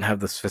out there don't have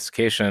the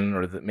sophistication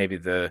or maybe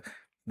the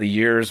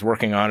years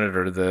working on it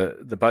or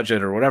the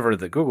budget or whatever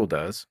that Google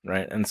does,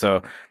 right? And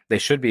so they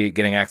should be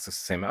getting access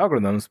to the same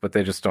algorithms, but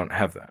they just don't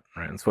have that,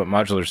 right? And so what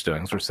Modular is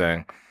doing is we're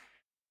saying,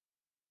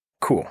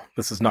 cool,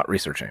 this is not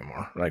research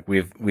anymore. Like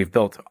we've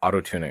built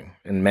auto-tuning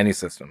in many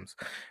systems.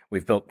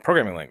 We've built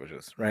programming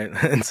languages, right?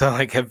 And so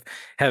like have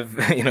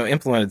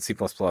implemented C++,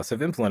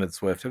 have implemented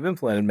Swift, have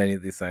implemented many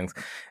of these things.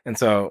 And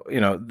so,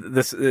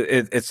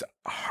 it's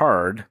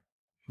hard,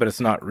 but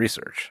it's not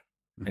research.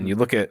 And you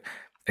look at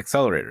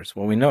accelerators.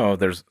 Well, we know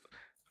there's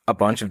a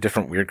bunch of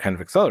different weird kind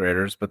of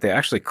accelerators, but they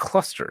actually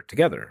cluster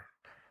together.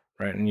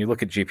 Right. And you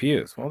look at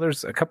GPUs. Well,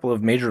 there's a couple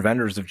of major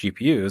vendors of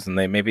GPUs, and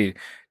they maybe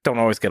don't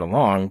always get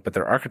along, but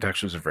their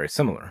architectures are very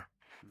similar.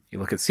 You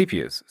look at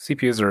CPUs.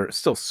 CPUs are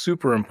still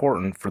super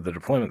important for the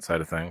deployment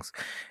side of things.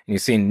 And you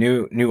see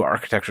new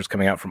architectures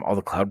coming out from all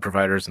the cloud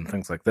providers and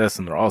things like this,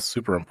 and they're all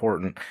super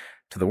important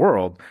to the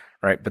world,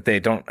 right? But they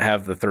don't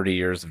have the 30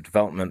 years of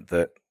development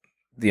that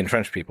the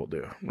entrenched people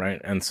do, right?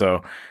 And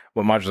so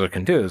what Modular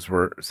can do is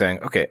we're saying,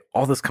 okay,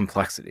 all this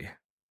complexity,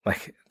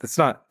 like it's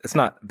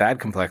not bad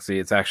complexity,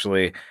 it's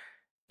actually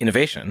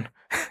innovation,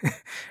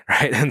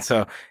 right? And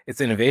so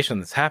it's innovation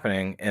that's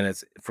happening, and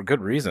it's for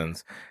good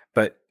reasons.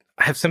 But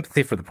I have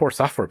sympathy for the poor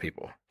software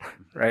people,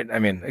 right? I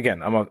mean,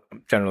 again, I'm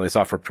generally a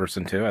software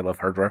person too. I love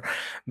hardware,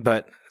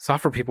 but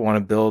software people want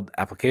to build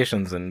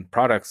applications and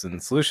products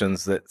and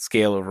solutions that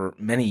scale over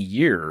many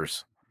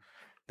years.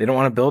 They don't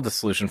want to build a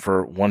solution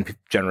for one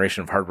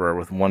generation of hardware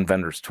with one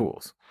vendor's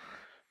tools,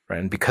 right?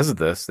 And because of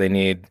this, they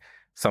need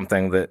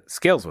something that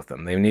scales with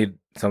them. They need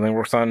something that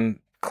works on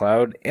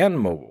cloud and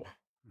mobile.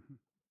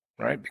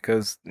 Right,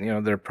 because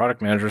their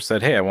product manager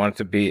said, "Hey, I want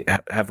it to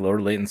have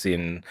lower latency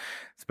and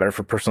it's better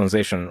for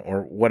personalization,"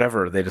 or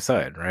whatever they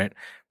decide. Right,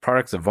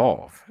 products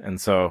evolve, and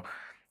so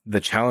the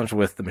challenge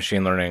with the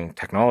machine learning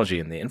technology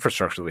and the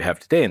infrastructure that we have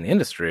today in the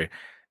industry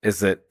is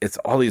that it's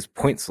all these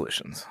point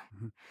solutions,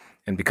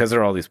 and because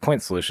there are all these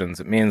point solutions,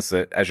 it means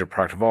that as your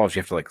product evolves,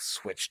 you have to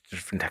switch to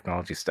different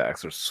technology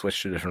stacks or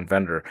switch to a different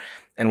vendor,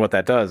 and what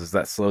that does is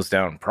that slows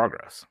down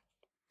progress.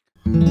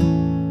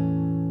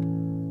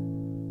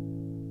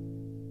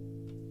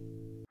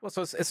 Well,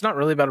 so it's not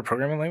really about a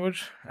programming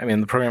language. I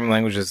mean, the programming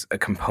language is a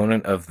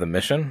component of the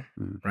mission,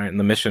 right? And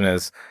the mission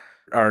is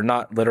our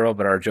not literal,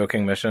 but our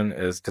joking mission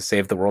is to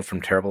save the world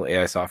from terrible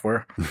AI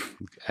software.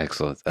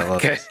 Excellent. I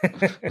love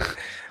it.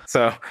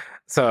 So,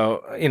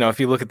 if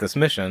you look at this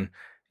mission,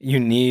 you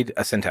need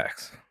a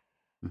syntax.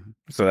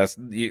 So yes,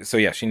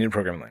 you need a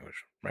programming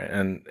language, right?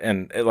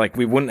 And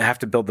we wouldn't have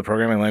to build the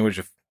programming language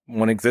if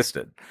one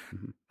existed,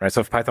 right?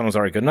 So if Python was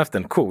already good enough,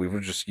 then cool, we would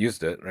have just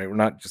used it, right? We're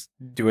not just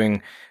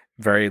doing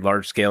very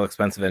large scale,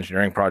 expensive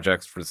engineering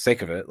projects for the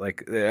sake of it.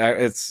 Like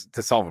it's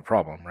to solve a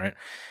problem, right?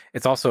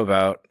 It's also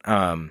about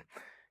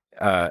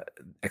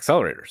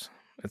accelerators.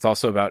 It's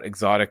also about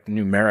exotic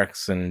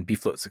numerics and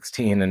bfloat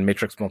 16 and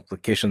matrix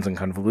multiplications and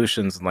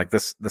convolutions and like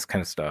this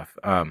kind of stuff.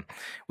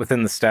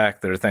 Within the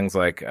stack, there are things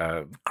like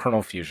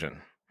kernel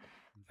fusion.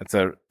 It's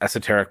an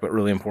esoteric but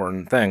really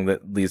important thing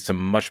that leads to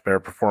much better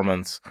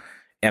performance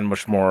and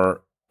much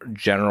more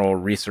general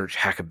research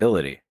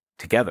hackability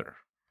together.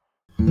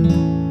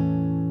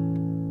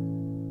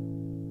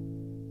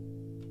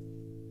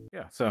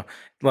 Yeah, so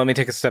let me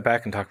take a step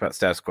back and talk about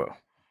status quo.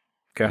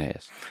 Okay.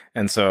 Yes.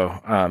 And so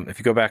if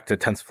you go back to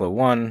TensorFlow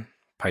 1,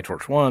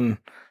 PyTorch 1,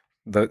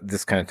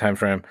 this kind of time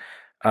frame,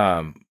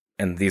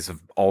 and these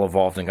have all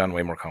evolved and gotten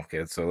way more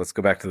complicated. So let's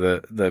go back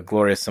to the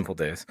glorious simple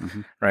days,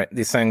 right?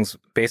 These things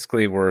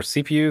basically were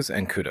CPUs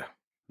and CUDA.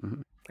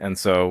 And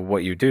so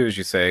what you do is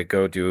you say,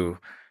 go do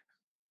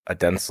a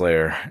dense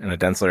layer, and a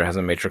dense layer has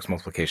a matrix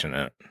multiplication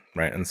in it,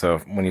 right? And so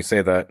when you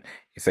say that,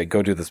 you say,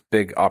 go do this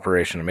big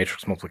operation, a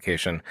matrix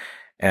multiplication,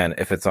 and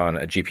if it's on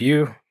a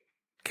GPU,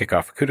 kick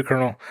off a CUDA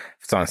kernel.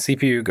 If it's on a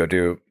CPU, go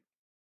do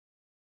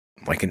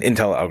like an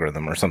Intel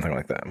algorithm or something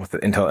like that with the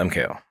Intel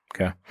MKL.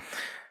 Okay.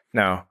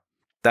 Now,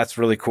 that's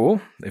really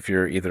cool if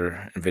you're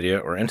either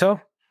NVIDIA or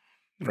Intel,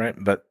 right?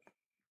 But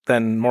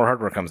then more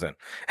hardware comes in,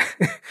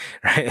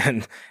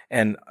 right?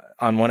 And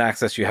on one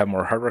axis, you have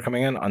more hardware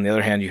coming in. On the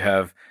other hand, you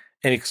have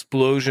an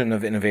explosion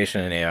of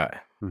innovation in AI.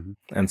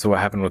 And so what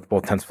happened with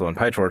both TensorFlow and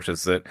PyTorch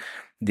is that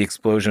the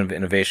explosion of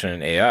innovation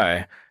in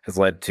AI has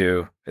led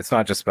to, it's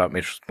not just about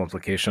matrix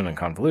multiplication and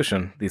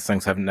convolution. These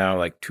things have now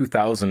like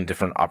 2,000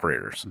 different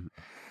operators.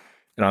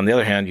 And on the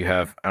other hand, you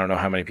have, I don't know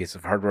how many pieces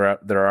of hardware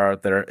there are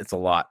out there. It's a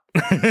lot.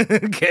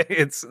 Okay.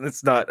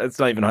 It's not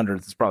even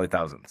hundreds. It's probably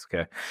thousands.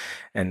 Okay.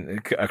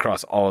 And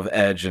across all of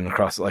Edge and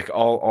across like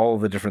all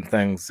the different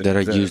things that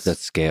are used at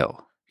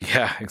scale.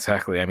 Yeah,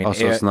 exactly. I mean,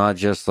 also, it's not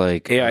just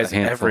like AI is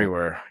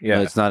everywhere. Yeah,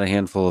 it's not a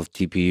handful of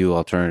TPU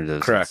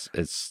alternatives. Correct.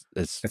 It's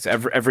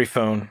every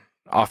phone,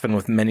 often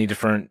with many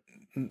different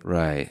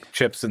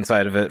chips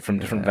inside of it from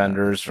different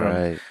vendors.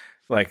 From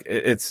like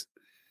it's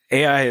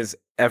AI is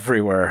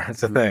everywhere.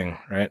 It's a thing,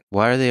 right?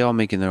 Why are they all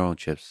making their own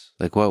chips?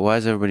 Like, why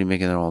is everybody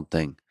making their own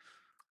thing?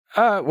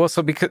 Well,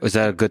 so because is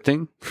that a good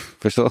thing?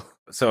 First of all,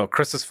 so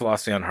Chris's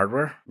philosophy on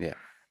hardware,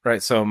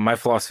 right. So my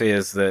philosophy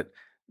is that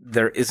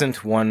there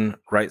isn't one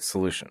right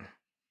solution,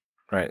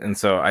 right? And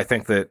so I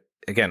think that,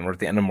 again, we're at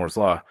the end of Moore's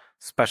law.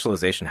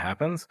 Specialization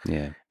happens.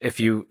 Yeah. If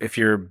you're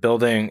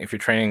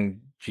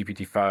training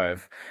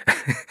GPT-5,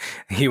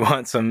 you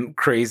want some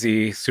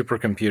crazy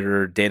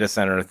supercomputer data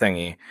center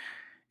thingy.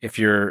 If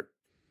you're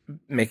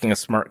making a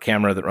smart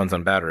camera that runs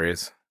on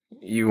batteries,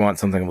 you want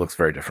something that looks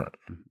very different.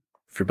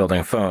 If you're building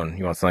a phone,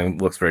 you want something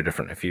that looks very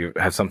different. If you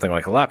have something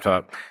like a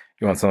laptop,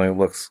 you want something that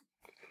looks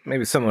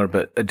maybe similar,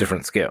 but a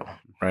different scale,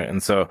 right?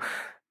 And so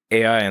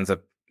AI ends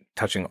up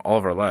touching all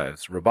of our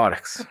lives,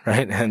 robotics,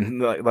 right?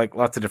 And like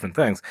lots of different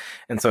things.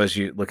 And so as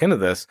you look into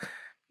this,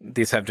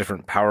 these have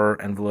different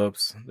power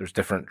envelopes. There's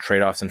different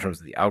trade-offs in terms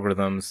of the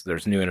algorithms.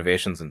 There's new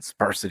innovations in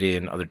sparsity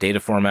and other data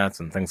formats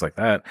and things like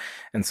that.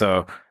 And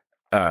so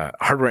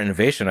hardware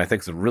innovation, I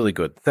think, is a really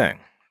good thing,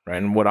 right?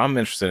 And what I'm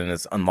interested in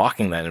is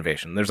unlocking that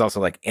innovation. There's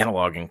also like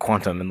analog and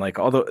quantum and like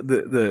all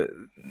the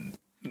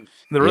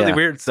really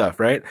weird stuff,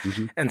 right?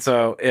 And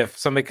so if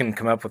somebody can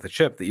come up with a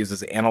chip that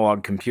uses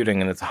analog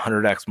computing and it's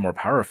 100x more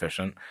power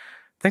efficient,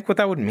 think what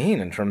that would mean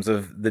in terms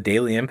of the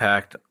daily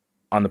impact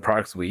on the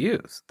products we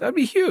use. That'd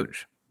be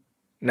huge.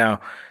 Now,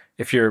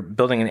 if you're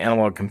building an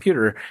analog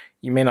computer,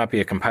 you may not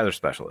be a compiler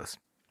specialist.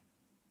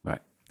 Right.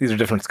 These are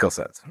different skill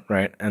sets,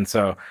 right? And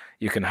so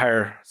you can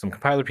hire some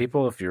compiler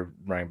people if you're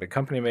running a big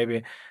company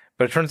maybe,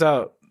 but it turns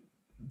out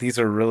these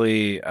are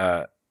really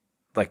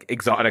like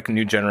exotic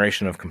new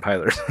generation of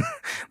compilers.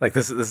 Like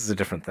this is a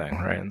different thing,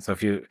 right? And so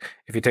if you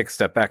take a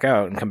step back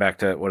out and come back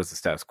to what is the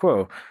status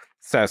quo?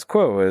 Status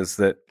quo is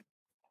that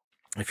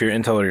if you're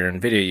Intel or you're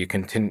NVIDIA,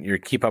 you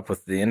keep up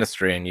with the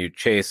industry and you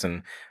chase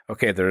and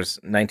okay, there's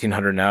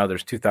 1900 now,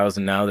 there's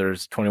 2000 now,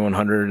 there's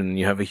 2100, and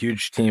you have a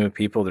huge team of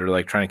people that are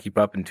like trying to keep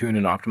up and tune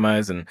and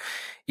optimize. And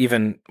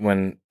even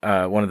when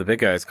one of the big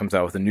guys comes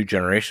out with a new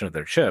generation of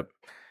their chip,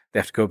 they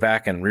have to go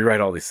back and rewrite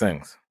all these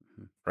things.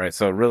 Right.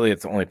 So really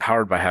it's only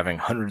powered by having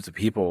hundreds of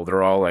people.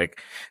 They're all like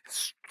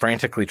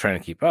frantically trying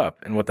to keep up.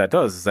 And what that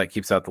does is that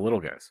keeps out the little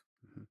guys.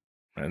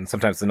 And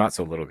sometimes the not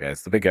so little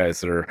guys, the big guys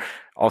that are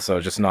also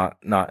just not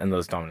in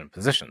those dominant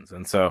positions.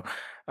 And so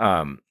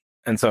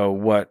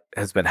what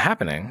has been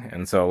happening,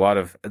 and so a lot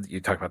of, you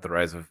talk about the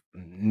rise of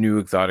new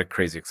exotic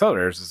crazy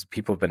accelerators, is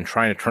people have been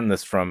trying to turn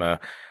this from a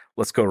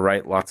let's go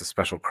write lots of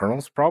special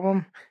kernels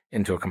problem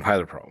into a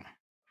compiler problem.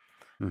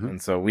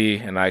 And so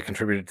I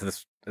contributed to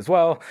this as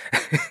well.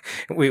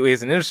 we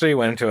as an industry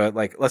went into a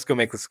like, let's go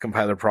make this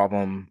compiler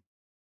problem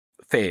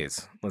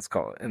phase, let's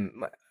call it. And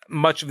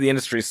much of the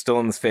industry is still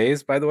in this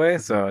phase, by the way.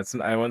 So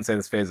I wouldn't say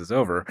this phase is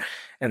over.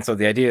 And so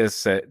the idea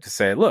is to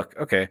say, look,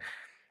 okay,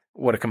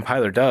 what a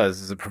compiler does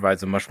is it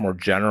provides a much more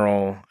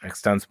general,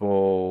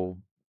 extensible,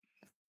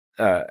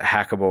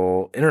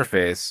 hackable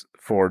interface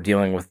for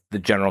dealing with the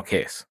general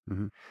case,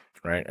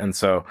 right? And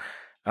so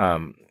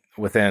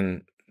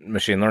within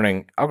machine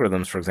learning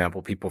algorithms, for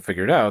example, people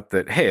figured out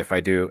that, hey, if I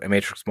do a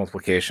matrix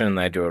multiplication and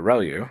I do a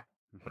ReLU,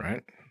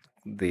 right,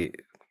 the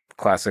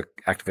classic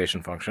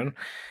activation function,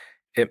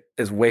 it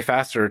is way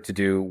faster to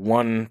do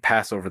one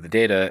pass over the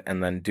data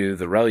and then do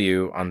the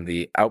ReLU on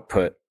the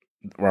output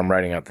where I'm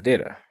writing out the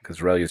data, because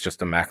ReLU is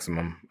just a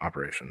maximum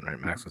operation, right?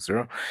 Max with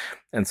 0.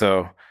 And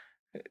so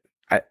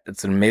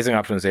it's an amazing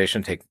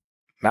optimization. Take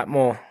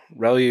matmul,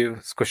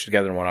 ReLU, squish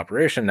together in one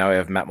operation. Now I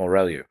have matmul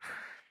ReLU.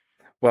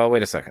 Well,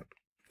 wait a second.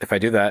 If I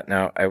do that,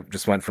 now I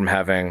just went from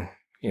having,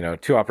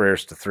 2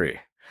 operators to 3.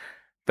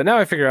 But now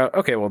I figure out,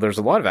 okay, well, there's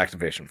a lot of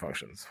activation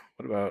functions.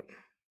 What about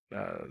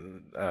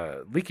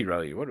leaky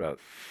ReLU? What about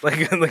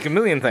like a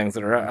million things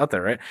that are out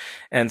there, right?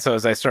 And so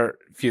as I start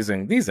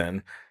fusing these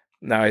in,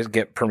 now I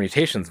get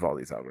permutations of all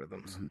these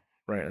algorithms,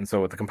 right? And so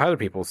what the compiler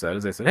people said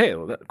is they said, hey,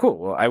 well, cool.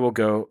 Well, I will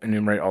go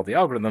enumerate all the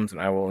algorithms and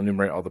I will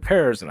enumerate all the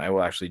pairs and I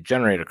will actually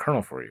generate a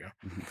kernel for you.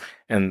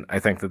 And I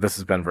think that this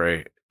has been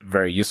very,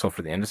 very useful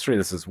for the industry.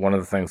 This is one of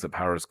the things that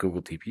powers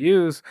Google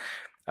TPUs.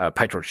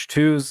 PyTorch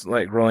 2's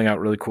like rolling out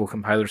really cool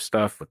compiler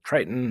stuff with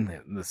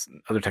Triton, this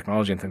other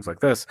technology and things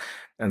like this.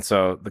 And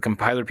so the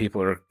compiler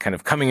people are kind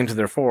of coming into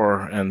their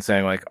fore and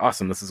saying like,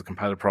 awesome, this is a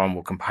compiler problem,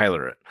 we'll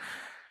compiler it.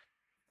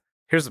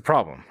 Here's the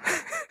problem.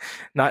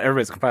 Not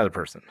everybody's a compiler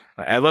person.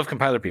 I love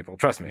compiler people,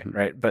 trust me,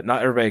 right? But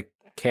not everybody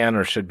can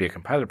or should be a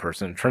compiler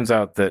person. It turns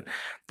out that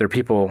there are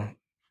people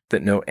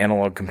that know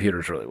analog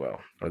computers really well,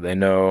 or they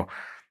know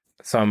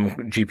some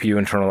GPU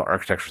internal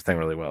architecture thing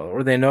really well,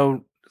 or they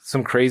know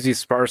some crazy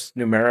sparse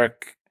numeric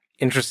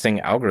interesting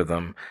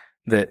algorithm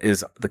that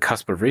is the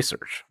cusp of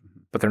research,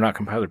 but they're not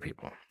compiler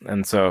people.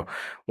 And so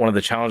one of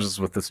the challenges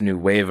with this new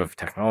wave of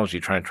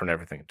technology trying to turn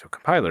everything into a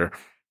compiler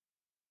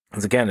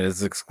is, again, it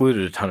has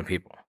excluded a ton of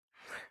people.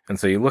 And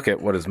so you look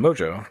at what does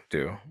Mojo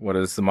do, what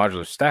does the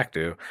modular stack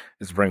do,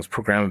 is it brings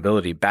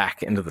programmability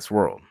back into this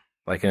world.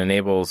 Like it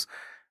enables,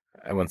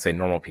 I wouldn't say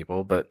normal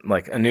people, but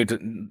like a new,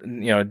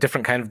 a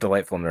different kind of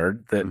delightful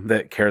nerd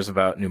that cares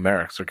about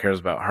numerics or cares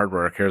about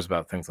hardware or cares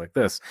about things like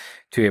this,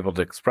 to be able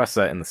to express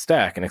that in the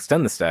stack and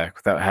extend the stack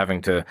without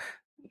having to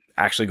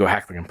actually go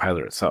hack the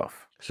compiler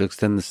itself. So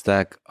extend the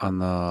stack on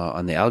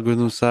the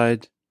algorithm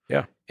side.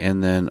 Yeah.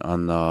 And then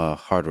on the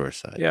hardware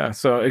side. Yeah.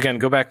 So again,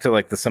 go back to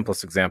like the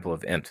simplest example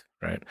of int,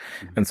 right?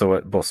 And so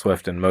what both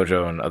Swift and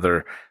Mojo and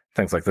other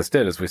things like this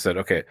did is we said,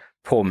 okay,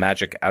 pull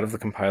magic out of the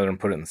compiler and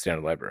put it in the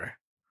standard library.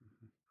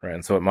 Right.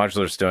 And so what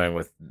Modular is doing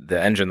with the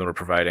engine that we're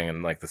providing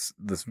and like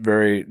this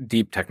very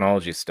deep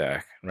technology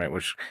stack, right,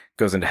 which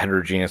goes into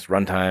heterogeneous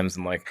runtimes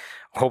and like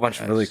a whole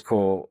bunch of really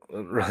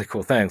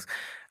cool things.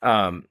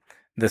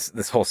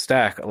 This whole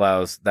stack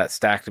allows that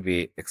stack to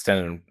be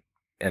extended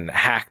and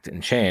hacked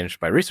and changed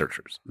by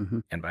researchers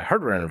and by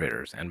hardware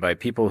innovators and by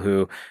people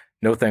who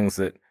know things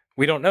that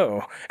we don't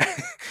know,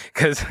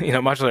 because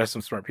Modular has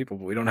some smart people,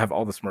 but we don't have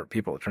all the smart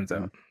people, it turns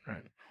out.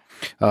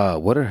 Right.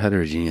 What are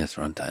heterogeneous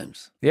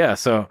runtimes? Yeah.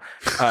 So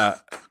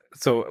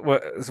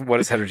what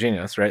is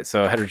heterogeneous, right?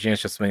 So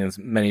heterogeneous just means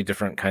many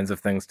different kinds of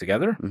things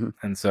together.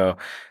 And so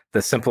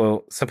the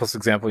simplest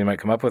example you might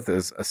come up with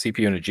is a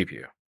CPU and a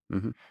GPU.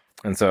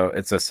 And so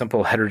it's a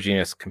simple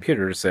heterogeneous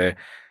computer to say,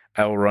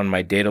 I will run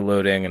my data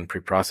loading and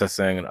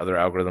preprocessing and other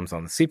algorithms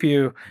on the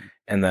CPU.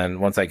 And then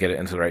once I get it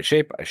into the right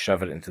shape, I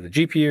shove it into the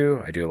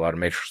GPU. I do a lot of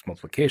matrix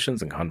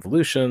multiplications and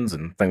convolutions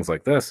and things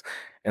like this.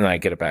 And then I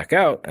get it back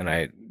out and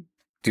I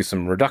do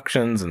some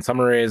reductions and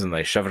summaries and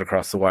I shove it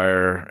across the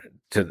wire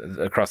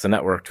across the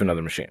network to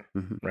another machine.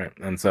 Right.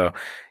 And so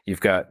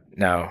you've got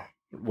now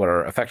what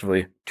are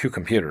effectively two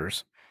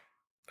computers,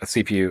 a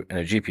CPU and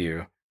a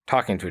GPU,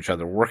 talking to each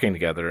other, working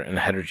together in a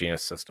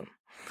heterogeneous system.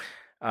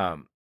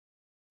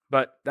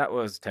 But that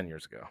was 10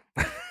 years ago.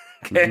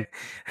 Okay.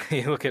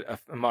 You look at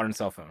a modern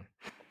cell phone.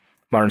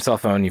 Modern cell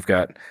phone, you've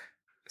got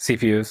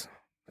CPUs,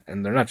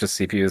 and they're not just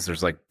CPUs.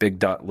 There's like big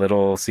dot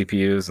little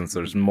CPUs, and so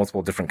there's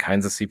multiple different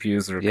kinds of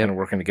CPUs that are kind of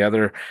working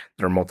together.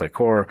 They're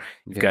multi-core.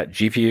 You've got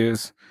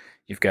GPUs.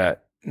 You've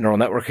got neural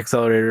network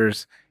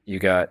accelerators. You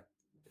got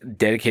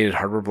dedicated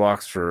hardware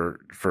blocks for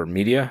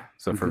media,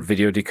 so for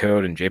video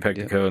decode and JPEG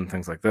decode and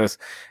things like this.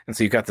 And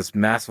so you've got this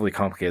massively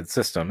complicated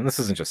system. And this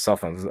isn't just cell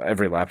phones.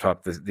 Every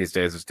laptop these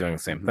days is doing the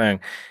same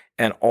thing.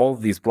 And all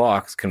of these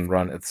blocks can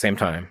run at the same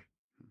time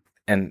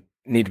and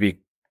need to be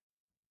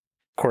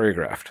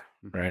choreographed,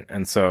 right?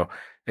 And so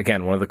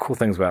again, one of the cool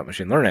things about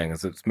machine learning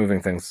is it's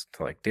moving things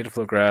to like data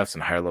flow graphs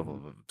and higher level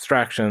of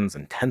abstractions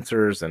and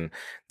tensors and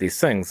these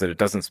things that it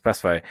doesn't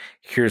specify,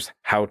 here's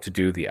how to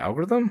do the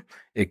algorithm.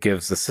 It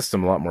gives the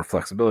system a lot more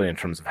flexibility in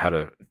terms of how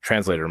to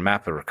translate or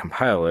map it or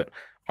compile it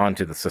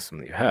onto the system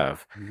that you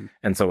have.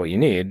 And so what you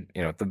need,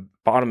 at the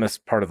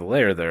bottomest part of the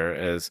layer there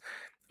is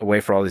a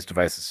way for all these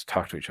devices to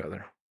talk to each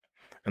other.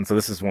 And so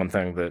this is one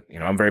thing that,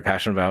 I'm very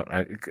passionate about.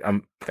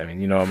 I'm a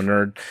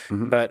nerd,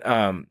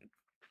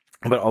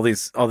 but all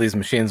these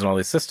machines and all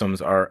these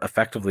systems are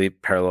effectively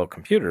parallel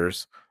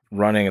computers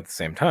running at the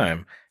same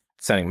time,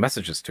 sending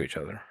messages to each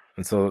other.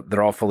 And so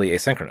they're all fully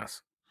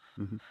asynchronous.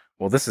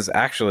 Well, this is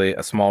actually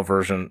a small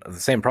version of the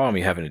same problem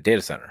you have in a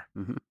data center,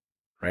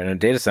 right? In a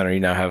data center, you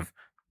now have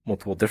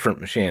multiple different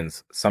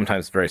machines,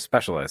 sometimes very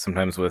specialized,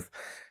 sometimes with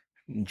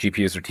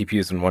GPUs or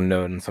TPUs in one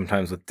node, and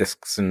sometimes with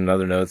disks in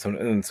another node.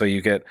 And so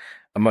you get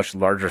a much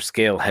larger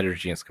scale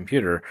heterogeneous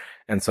computer.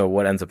 And so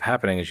what ends up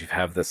happening is you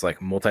have this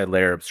like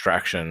multi-layer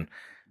abstraction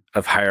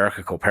of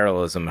hierarchical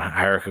parallelism,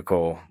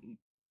 hierarchical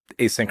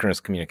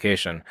asynchronous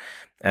communication,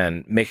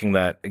 and making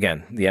that,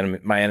 again,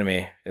 my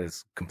enemy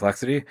is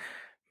complexity.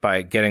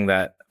 By getting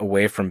that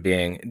away from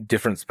being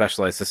different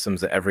specialized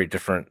systems at every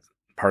different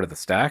part of the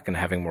stack and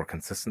having more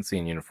consistency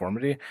and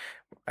uniformity,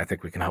 I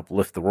think we can help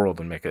lift the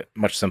world and make it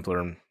much simpler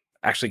and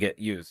actually get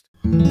used.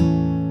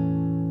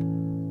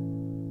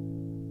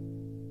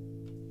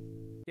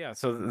 Yeah,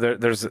 so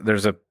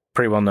there's a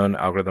pretty well-known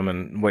algorithm,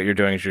 and what you're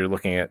doing is you're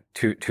looking at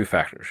two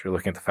factors. You're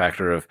looking at the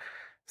factor of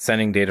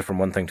sending data from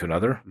one thing to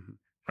another,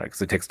 right?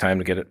 Because it takes time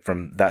to get it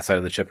from that side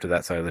of the chip to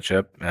that side of the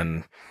chip,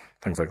 and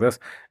things like this.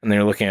 And then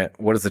you're looking at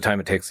what is the time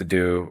it takes to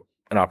do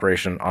an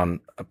operation on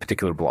a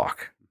particular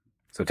block.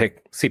 So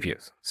take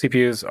CPUs.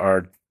 CPUs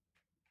are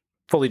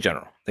fully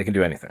general. They can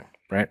do anything,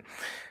 right?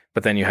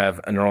 But then you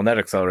have a neural net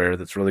accelerator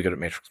that's really good at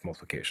matrix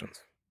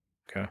multiplications.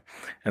 Okay.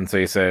 And so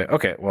you say,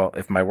 okay, well,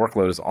 if my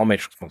workload is all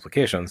matrix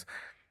multiplications,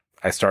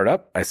 I start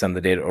up, I send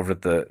the data over to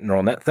the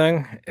neural net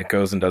thing, it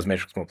goes and does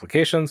matrix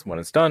multiplications. When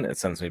it's done, it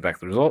sends me back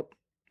the result.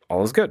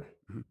 All is good,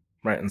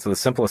 right? And so the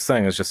simplest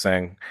thing is just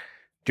saying,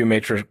 do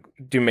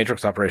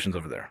matrix operations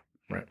over there,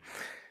 right?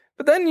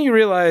 But then you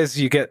realize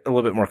you get a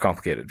little bit more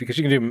complicated because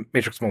you can do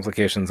matrix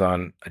multiplications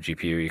on a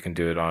GPU, you can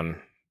do it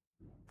on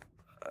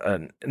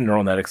a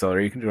neural net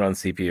accelerator, you can do it on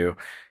CPU,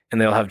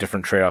 and they'll have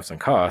different trade-offs and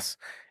costs.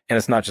 And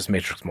it's not just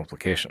matrix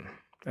multiplication.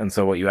 And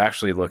so what you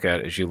actually look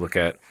at is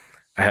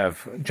I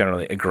have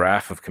generally a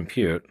graph of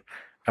compute.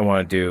 I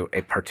want to do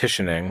a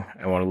partitioning.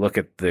 I want to look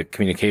at the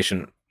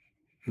communication,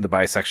 the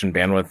bisection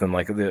bandwidth, and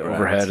like the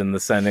overhead and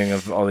the sending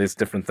of all these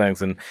different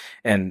things,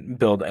 and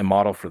build a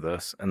model for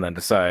this, and then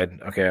decide,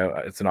 okay,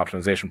 it's an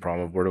optimization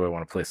problem of where do I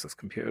want to place this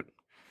compute.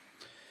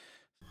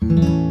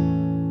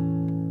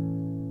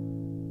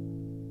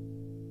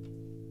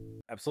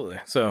 Absolutely.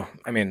 So,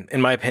 I mean,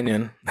 in my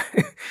opinion,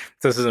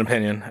 this is an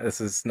opinion.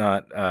 This is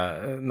not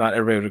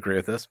everybody would agree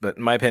with this, but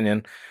in my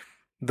opinion,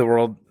 the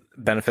world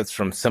benefits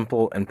from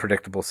simple and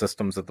predictable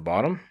systems at the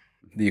bottom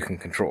that you can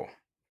control.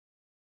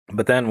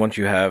 But then once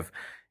you have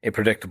a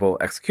predictable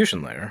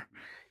execution layer,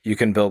 you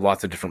can build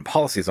lots of different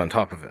policies on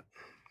top of it,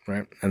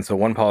 right? And so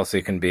one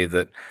policy can be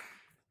that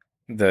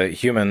the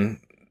human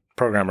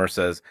programmer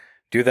says,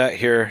 do that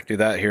here, do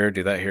that here,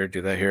 do that here,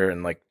 do that here,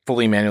 and like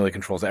fully manually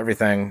controls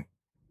everything.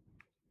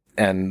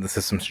 And the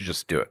system should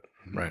just do it,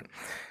 right?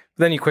 But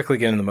then you quickly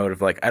get in the mode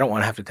of like, I don't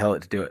want to have to tell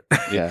it to do it.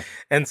 Yeah.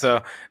 And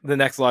so the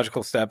next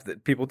logical step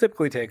that people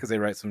typically take is they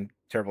write some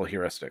terrible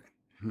heuristic.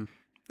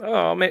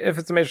 Oh, if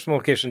it's a matrix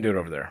multiplication, do it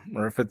over there.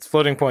 Or if it's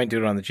floating point, do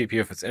it on the GPU.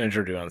 If it's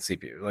integer, do it on the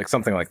CPU. Like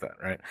something like that,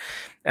 right?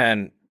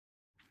 And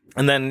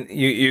then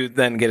you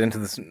then get into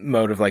this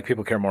mode of like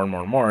people care more and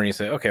more and more, and you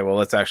say, okay, well,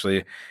 let's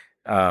actually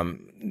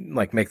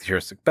like make the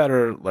heuristic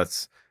better.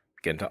 Let's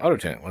get into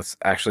autotuning. Let's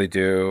actually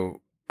do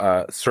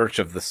search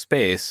of the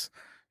space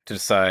to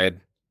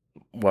decide,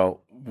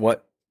 well,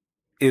 what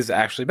is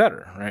actually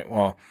better, right?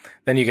 Well,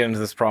 then you get into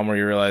this problem where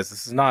you realize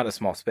this is not a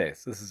small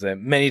space. This is a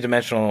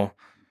many-dimensional,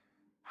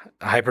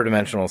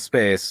 hyperdimensional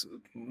space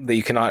that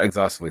you cannot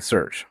exhaustively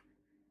search.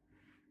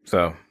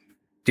 So,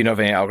 do you know of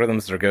any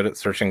algorithms that are good at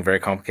searching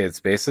very complicated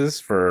spaces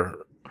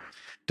for...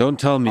 Don't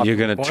tell me you're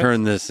going to points?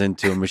 turn this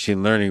into a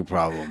machine learning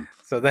problem.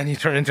 So then you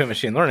turn into a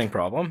machine learning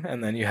problem,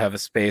 and then you have a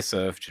space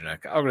of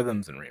genetic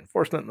algorithms and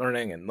reinforcement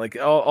learning, and like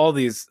all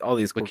these cool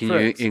But can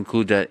tricks. you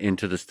include that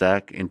into the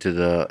stack, into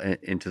the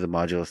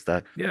modular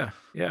stack? Yeah.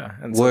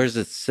 And Where does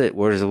it sit?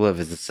 Where does it live?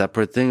 Is it a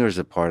separate thing, or is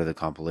it part of the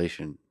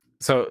compilation?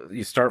 So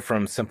you start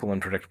from simple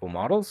and predictable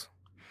models,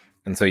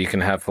 and so you can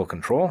have full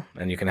control,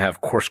 and you can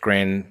have coarse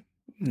grain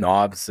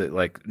knobs that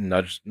like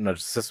nudge the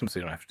system, so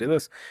you don't have to do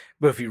this.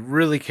 But if you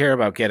really care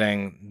about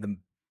getting the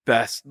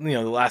best, the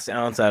last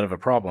ounce out of a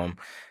problem,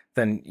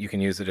 then you can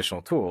use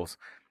additional tools.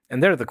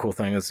 And there, the cool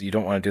thing is you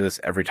don't want to do this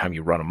every time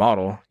you run a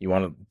model. You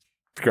want to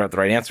figure out the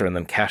right answer and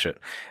then cache it.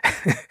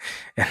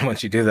 And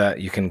once you do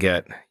that, you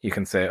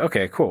can say,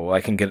 okay, cool.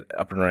 I can get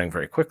up and running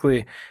very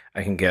quickly.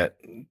 I can get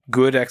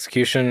good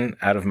execution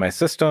out of my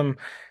system.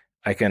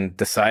 I can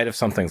decide if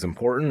something's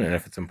important. And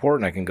if it's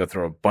important, I can go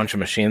through a bunch of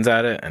machines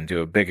at it and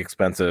do a big,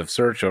 expensive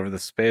search over the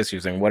space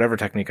using whatever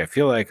technique I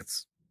feel like.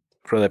 It's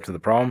really up to the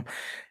problem.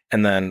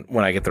 And then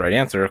when I get the right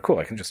answer, cool,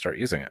 I can just start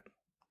using it.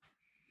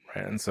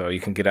 Right? And so you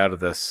can get out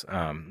of this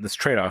this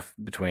trade-off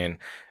between,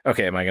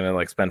 okay, am I going to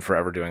like spend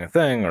forever doing a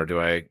thing, or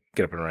do I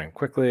get up and running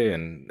quickly,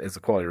 and is the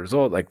quality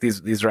result? Like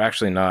these are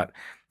actually not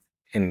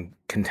in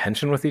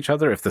contention with each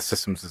other if the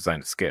system's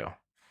designed to scale.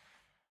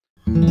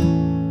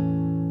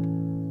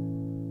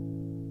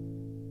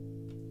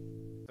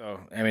 So,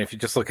 I mean, if you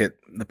just look at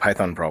the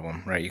Python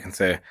problem, right, you can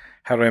say,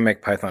 how do I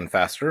make Python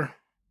faster?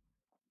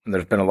 And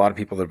there's been a lot of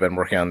people that have been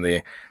working on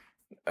the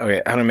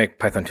okay, how to make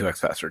Python 2x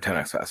faster,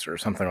 10x faster, or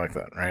something like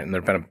that, right? And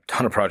there have been a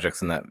ton of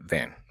projects in that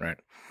vein, right?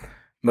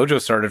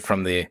 Mojo started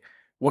from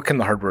what can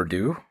the hardware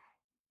do?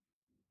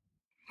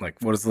 Like,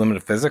 what is the limit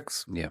of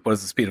physics? Yeah. What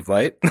is the speed of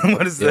light?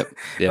 What is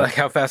like,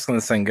 how fast can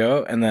this thing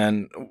go? And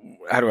then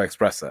how do I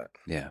express that?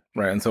 Yeah.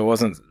 Right. And so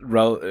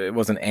it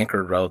wasn't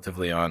anchored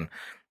relatively on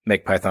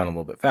make Python a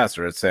little bit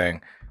faster. It's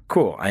saying,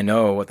 cool, I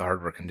know what the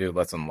hardware can do.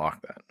 Let's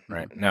unlock that.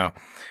 Right. Now,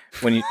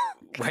 when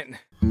I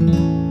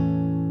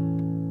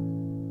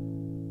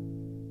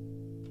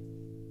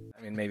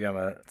mean, maybe I'm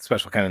a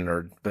special kind of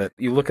nerd, but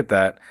you look at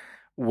that,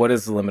 what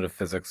is the limit of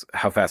physics?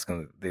 How fast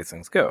can these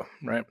things go?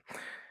 Right.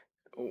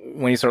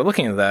 When you start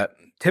looking at that,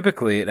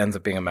 typically it ends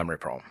up being a memory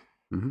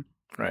problem.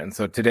 Right. And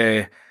so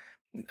today,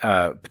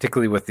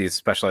 particularly with these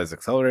specialized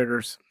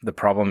accelerators, the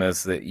problem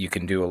is that you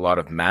can do a lot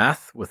of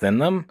math within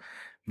them,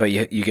 but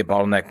you get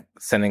bottleneck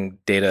sending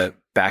data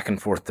back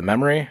and forth to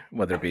memory,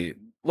 whether it be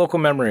local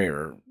memory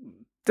or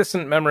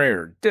distant memory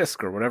or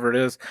disk or whatever it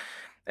is.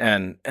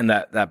 And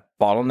that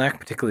bottleneck,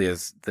 particularly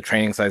as the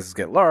training sizes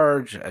get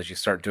large, as you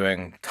start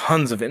doing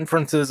tons of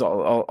inferences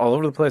all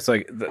over the place,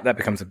 like that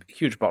becomes a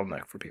huge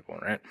bottleneck for people,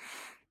 right?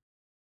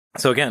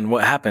 So again,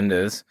 what happened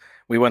is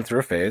we went through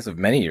a phase of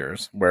many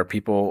years where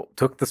people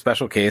took the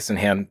special case and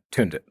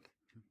hand-tuned it,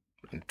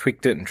 and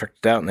tweaked it and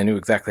tricked it out, and they knew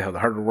exactly how the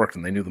hardware worked,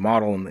 and they knew the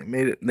model, and they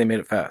made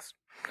it fast.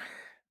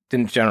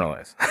 Didn't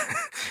generalize.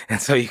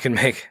 And so you can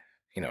make,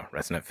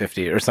 ResNet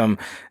 50 or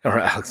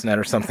AlexNet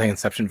or something,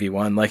 Inception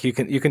V1. Like you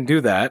can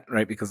do that,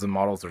 right? Because the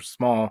models are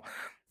small,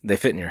 they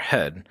fit in your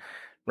head,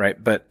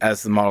 right? But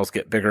as the models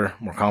get bigger,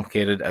 more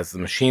complicated, as the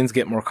machines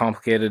get more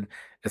complicated,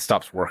 it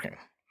stops working,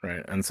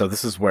 right? And so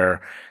this is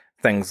where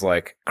things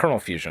like kernel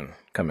fusion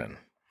come in.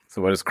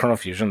 So what is kernel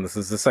fusion? This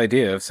is this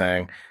idea of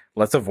saying,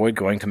 let's avoid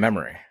going to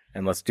memory.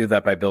 And let's do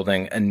that by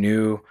building a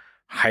new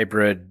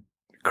hybrid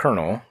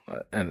kernel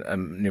and a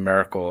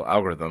numerical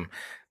algorithm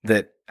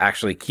that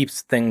actually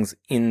keeps things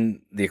in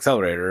the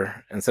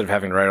accelerator instead of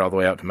having to write it all the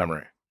way out to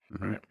memory.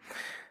 Right?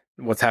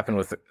 What's happened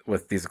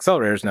with these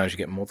accelerators now is you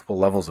get multiple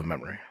levels of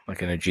memory.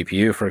 Like in a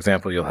GPU, for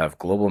example, you'll have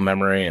global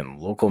memory and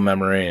local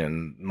memory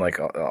and like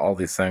all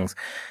these things.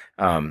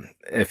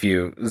 If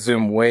you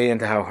zoom way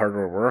into how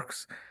hardware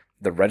works,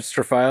 the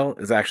register file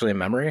is actually a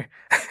memory.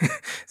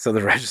 So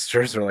the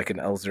registers are like an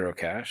L0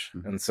 cache.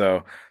 And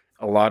so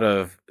a lot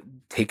of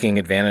taking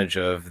advantage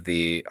of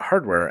the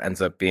hardware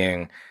ends up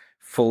being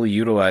fully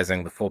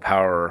utilizing the full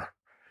power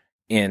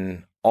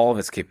in all of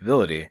its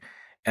capability.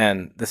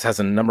 And this has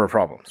a number of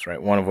problems,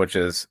 right? One of which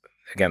is,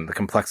 again, the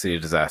complexity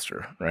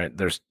disaster, right?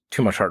 There's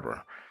too much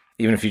hardware.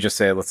 Even if you just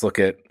say, let's look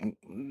at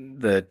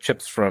the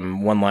chips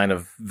from one line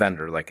of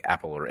vendor, like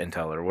Apple or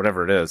Intel or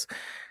whatever it is,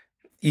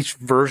 each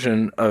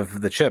version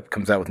of the chip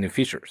comes out with new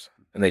features,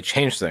 and they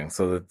change things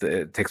so that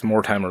it takes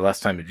more time or less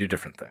time to do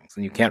different things.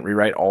 And you can't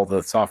rewrite all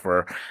the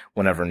software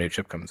whenever a new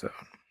chip comes out,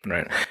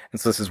 right? And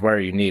so this is where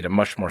you need a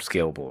much more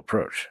scalable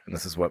approach. And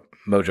this is what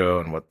Mojo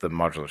and what the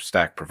modular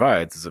stack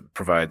provides, is it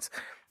provides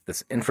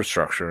this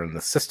infrastructure and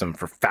the system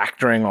for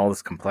factoring all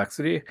this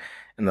complexity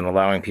and then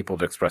allowing people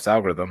to express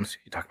algorithms.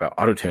 You talk about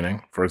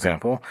autotuning, for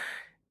example,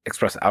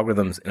 express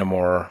algorithms in a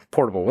more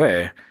portable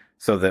way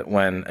so that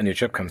when a new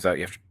chip comes out,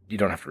 you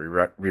don't have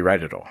to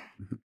rewrite it all.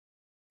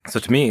 So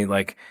to me,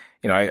 like,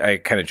 I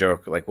kind of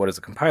joke, like, what is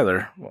a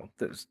compiler? Well,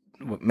 there's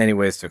many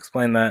ways to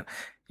explain that.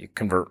 You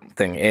convert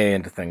thing A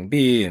into thing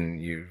B,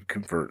 and you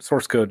convert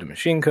source code to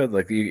machine code.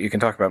 Like, you can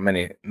talk about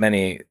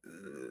many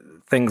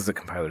things that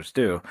compilers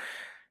do.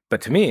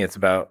 But to me, it's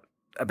about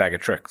a bag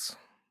of tricks.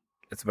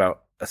 It's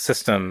about a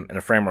system and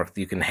a framework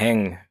that you can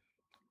hang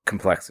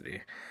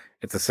complexity.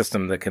 It's a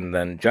system that can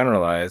then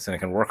generalize, and it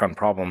can work on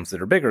problems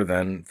that are bigger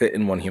than fit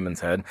in one human's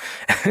head,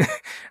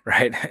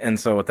 right? And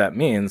so what that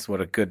means,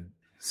 what a good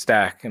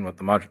stack and what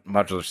the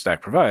modular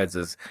stack provides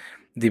is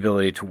the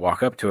ability to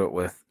walk up to it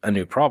with a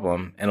new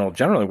problem, and it'll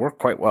generally work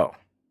quite well.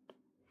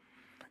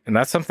 And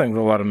that's something that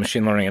a lot of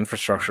machine learning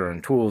infrastructure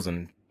and tools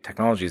and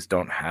technologies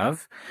don't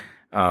have.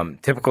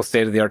 Typical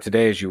state of the art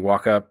today is you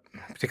walk up,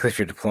 particularly if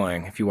you're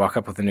deploying, if you walk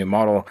up with a new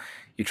model,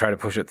 you try to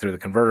push it through the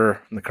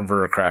converter, and the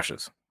converter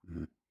crashes.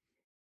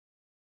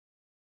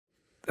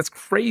 That's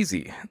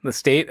crazy. The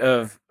state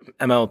of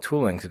ML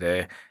tooling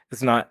today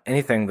is not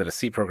anything that a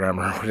C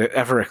programmer would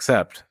ever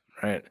accept,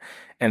 right?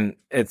 And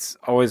it's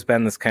always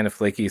been this kind of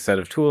flaky set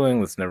of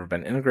tooling that's never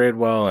been integrated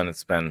well, and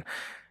it's been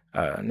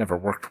never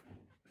worked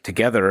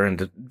together,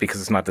 and because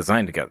it's not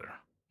designed together.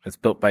 It's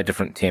built by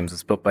different teams.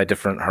 It's built by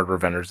different hardware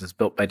vendors. It's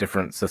built by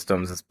different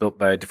systems. It's built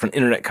by different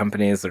internet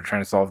companies that are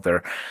trying to solve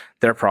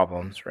their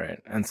problems, right?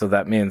 And so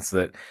that means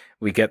that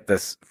we get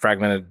this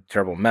fragmented,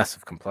 terrible mess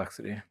of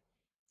complexity.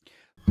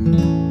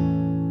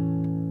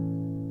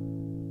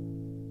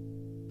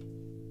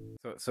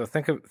 So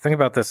think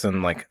about this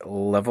in like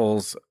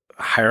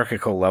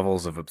hierarchical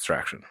levels of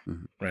abstraction,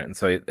 right? And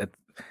so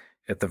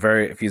at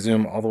the if you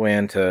zoom all the way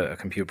into a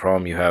compute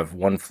problem, you have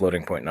one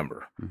floating point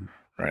number,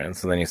 right? And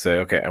so then you say,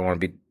 okay,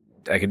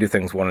 I can do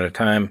things one at a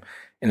time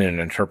in an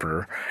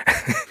interpreter.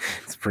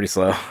 It's pretty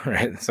slow,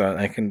 right? So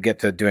I can get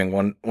to doing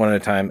one at a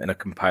time in a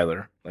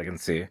compiler, like in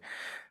C.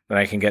 then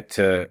I can get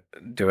to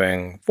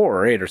doing 4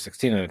 or 8 or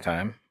 16 at a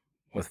time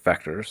with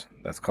vectors.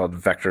 That's called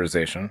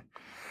vectorization.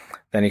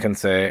 Then you can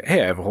say,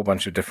 hey, I have a whole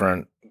bunch of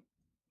different,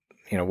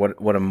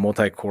 what a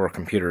multi-core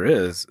computer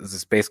is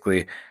it's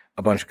basically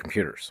a bunch of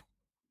computers,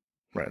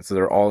 right? So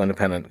they're all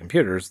independent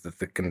computers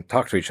that can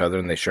talk to each other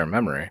and they share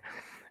memory.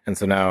 And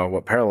so now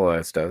what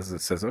Parallelize does is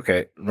it says,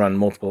 okay, run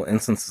multiple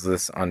instances of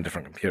this on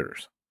different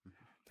computers.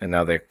 And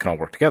now they can all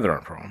work together on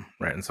a problem,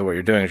 right? And so what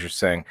you're doing is you're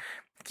saying,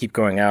 keep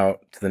going out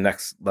to the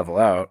next level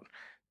out.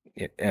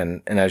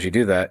 And as you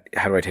do that,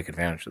 how do I take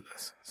advantage of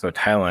this? So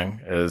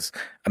tiling is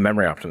a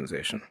memory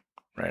optimization,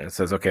 right? It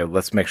says, okay,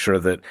 let's make sure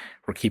that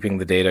we're keeping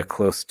the data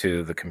close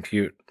to the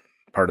compute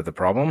part of the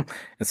problem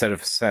instead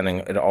of sending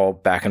it all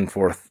back and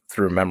forth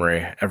through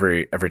memory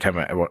every time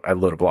I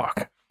load a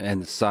block.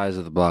 And the size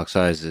of the block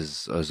size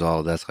is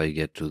all, that's how you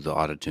get to the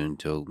autotune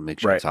to make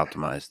sure it's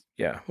optimized.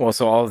 Yeah. Well,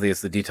 so all of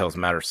these, the details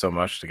matter so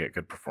much to get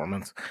good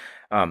performance.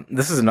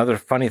 This is another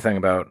funny thing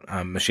about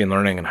machine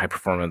learning and high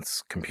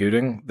performance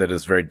computing that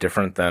is very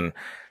different than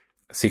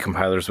C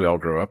compilers we all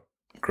grew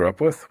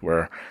up with,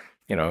 where,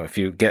 if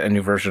you get a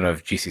new version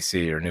of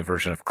GCC or a new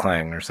version of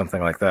Clang or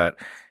something like that,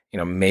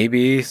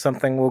 maybe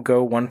something will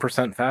go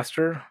 1%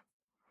 faster,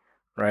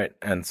 right?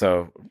 And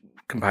so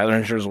compiler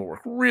engineers will work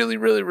really,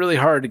 really, really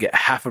hard to get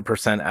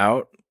 0.5%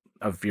 out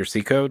of your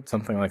C code,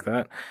 something like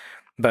that.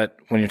 But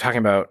when you're talking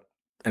about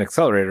an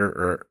accelerator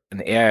or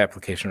an AI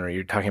application, or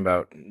you're talking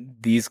about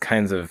these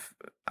kinds of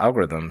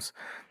algorithms,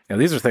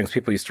 these are things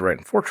people used to write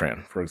in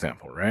Fortran, for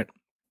example, right?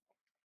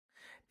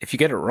 If you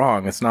get it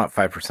wrong, it's not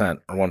 5%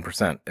 or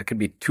 1%. It could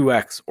be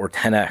 2x or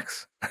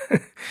 10x,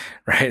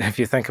 right? If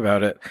you think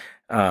about it,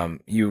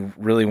 you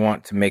really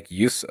want to make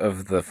use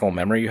of the full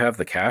memory you have,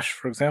 the cache,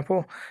 for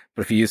example.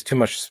 But if you use too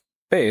much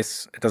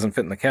space, it doesn't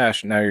fit in the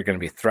cache. Now you're going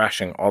to be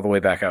thrashing all the way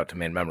back out to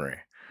main memory.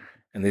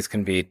 And these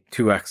can be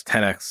 2x,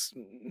 10x,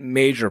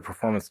 major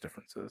performance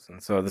differences.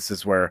 And so this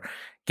is where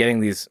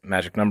getting these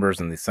magic numbers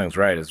and these things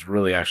right is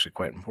really actually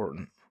quite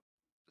important.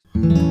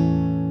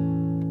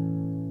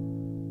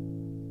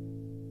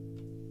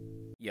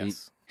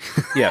 Yes.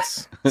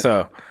 Yes.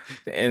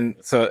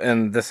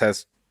 And this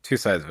has two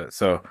sides of it.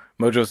 So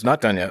Mojo's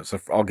not done yet. So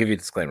I'll give you a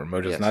disclaimer.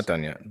 Mojo's not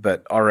done yet.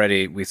 But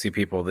already we see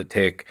people that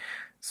take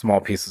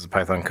small pieces of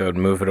Python code,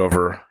 move it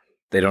over,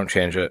 they don't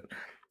change it,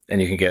 and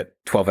you can get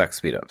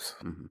 12x speedups.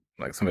 Mm-hmm.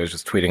 Like somebody was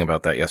just tweeting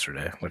about that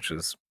yesterday, which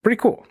is pretty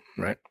cool,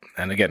 right?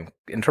 And again,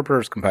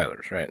 interpreters,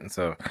 compilers, right? And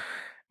so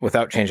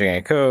without changing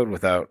any code,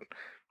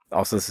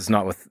 also this is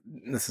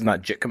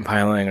not JIT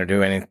compiling or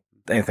doing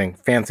anything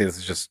fancy. This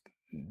is just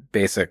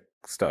basic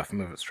stuff.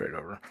 Move it straight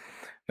over.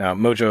 Now,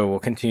 Mojo will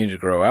continue to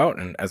grow out,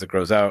 and as it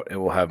grows out, it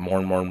will have more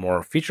and more and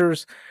more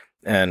features.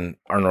 And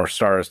our North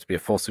Star is to be a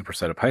full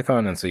superset of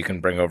Python, and so you can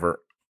bring over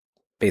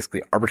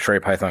basically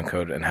arbitrary Python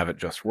code and have it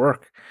just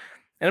work.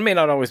 And it may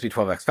not always be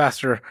 12x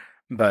faster,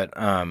 but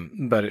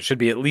it should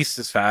be at least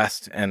as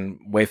fast and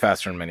way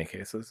faster in many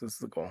cases is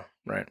the goal,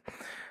 right?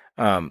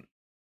 Now,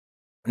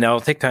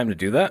 it'll take time to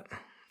do that.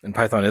 And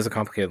Python is a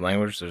complicated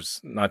language. There's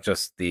not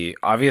just the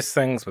obvious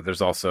things, but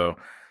there's also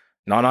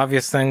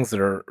non-obvious things that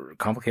are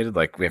complicated.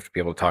 Like we have to be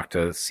able to talk to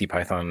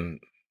CPython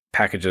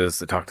packages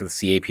that talk to the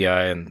C API,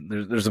 and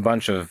there's a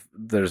bunch of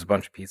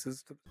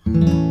pieces to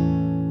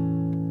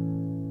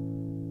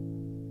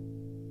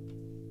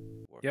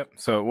Yep.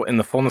 So in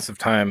the fullness of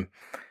time,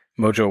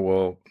 Mojo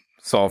will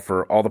solve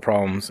for all the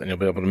problems, and you'll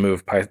be able to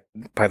move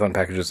Python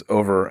packages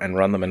over and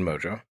run them in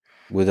Mojo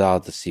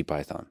without the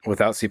CPython.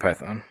 Without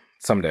CPython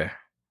someday.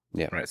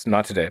 Yeah. Right. It's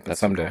not today, but that's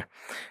someday.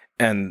 Cool.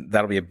 And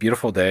that'll be a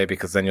beautiful day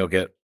because then you'll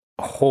get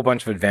a whole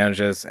bunch of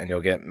advantages and you'll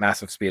get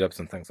massive speedups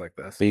and things like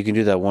this. But you can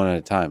do that one at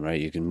a time,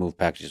 right? You can move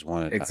packages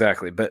one at a time.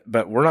 Exactly. But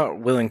we're not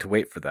willing to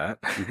wait for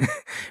that. Mm-hmm.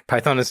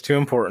 Python is too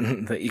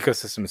important. The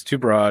ecosystem is too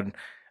broad.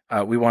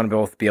 We want to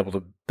both be able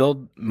to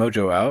build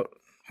Mojo out.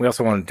 We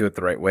also want to do it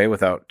the right way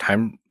without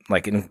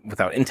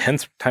without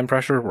intense time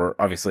pressure. We're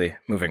obviously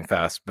moving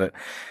fast, but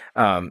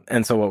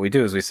and so what we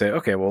do is we say,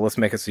 okay, well, let's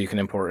make it so you can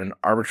import an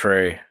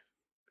arbitrary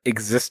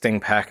existing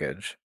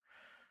package,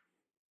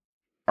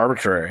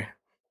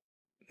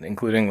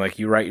 including like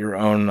you write your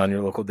own on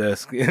your local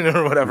disk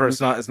or whatever.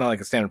 Mm-hmm. It's not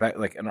like a standard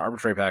like an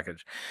arbitrary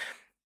package,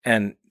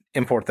 and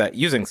import that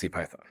using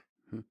CPython,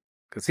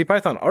 because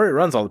CPython already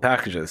runs all the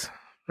packages,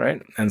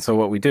 right? And so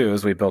what we do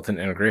is we built an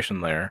integration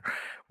layer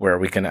where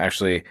we can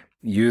actually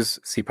use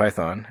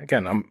CPython.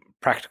 Again, I'm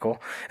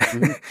practical,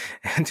 mm-hmm.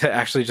 and to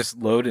actually just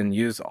load and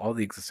use all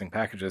the existing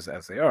packages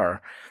as they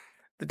are.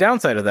 The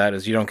downside of that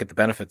is you don't get the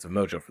benefits of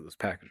Mojo for those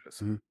packages,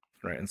 mm-hmm.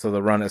 right? And so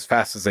they'll run as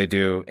fast as they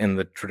do in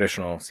the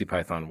traditional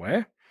CPython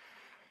way.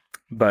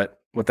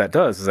 But what that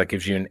does is that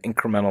gives you an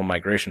incremental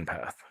migration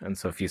path. And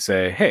so if you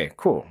say, hey,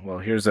 cool, well,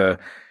 here's the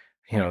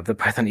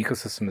Python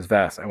ecosystem is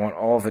vast. I want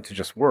all of it to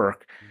just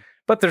work.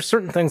 But there's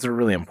certain things that are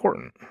really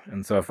important.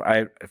 And so if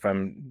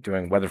I'm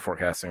doing weather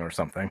forecasting or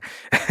something,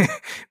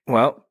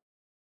 well,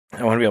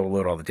 I want to be able to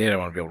load all the data. I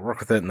want to be able to work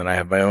with it. And then I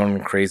have my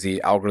own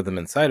crazy algorithm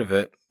inside of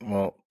it.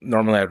 Well,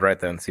 normally I'd write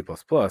that in C++.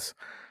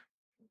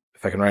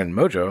 If I can write in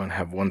Mojo and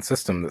have one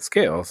system that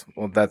scales,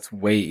 well, that's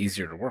way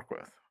easier to work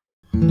with.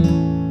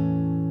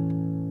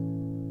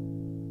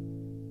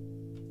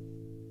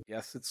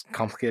 Yes, it's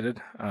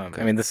complicated.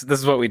 Okay. I mean, this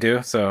is what we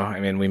do. So, I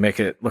mean, we make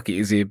it look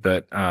easy,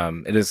 but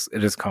it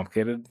is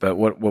complicated. But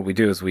what we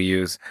do is we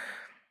use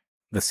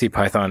the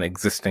CPython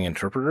existing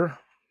interpreter.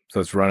 So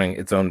it's running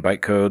its own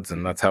bytecodes,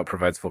 and that's how it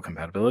provides full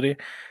compatibility.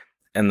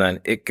 And then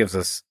it gives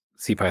us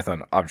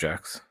CPython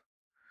objects,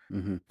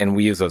 and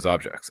we use those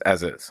objects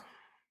as is.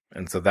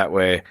 And so that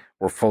way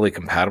we're fully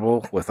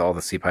compatible with all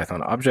the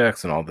CPython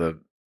objects and all the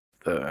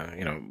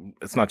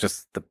it's not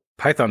just the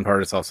Python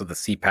part, it's also the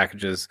C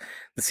packages,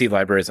 the C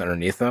libraries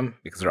underneath them,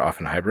 because they're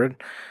often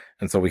hybrid.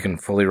 And so we can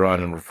fully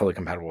run and we're fully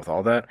compatible with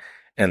all that.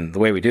 And the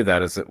way we do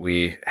that is that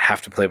we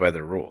have to play by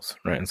their rules,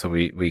 right? And so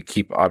we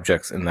keep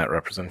objects in that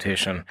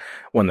representation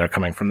when they're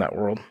coming from that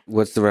world.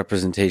 What's the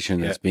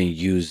representation that's being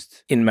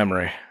used? In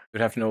memory.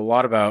 We'd have to know a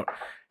lot about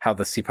how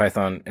the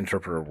CPython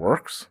interpreter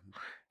works.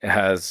 It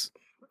has,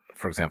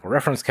 for example,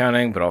 reference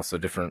counting, but also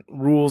different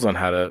rules on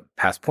how to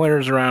pass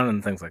pointers around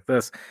and things like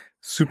this.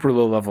 Super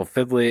low level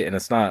fiddly, and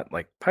it's not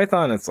like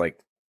Python, it's like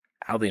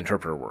how the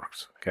interpreter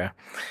works, okay?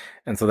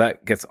 And so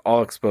that gets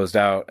all exposed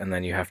out, and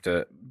then you have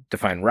to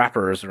define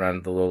wrappers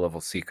around the low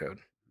level C code,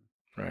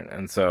 right?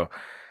 And so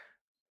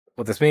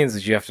what this means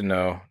is you have to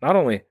know not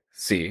only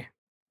C,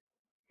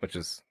 which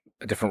is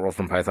a different world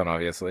from Python,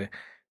 obviously,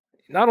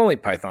 not only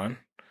Python,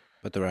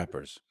 but the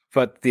wrappers.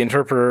 But the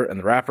interpreter and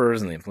the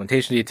wrappers and the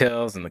implementation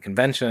details and the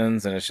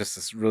conventions, and it's just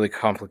this really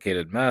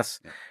complicated mess.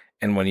 Yeah.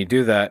 And when you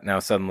do that, now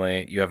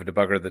suddenly you have a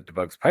debugger that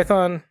debugs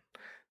Python.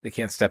 They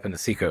can't step into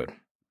C code.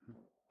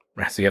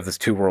 Right? So you have this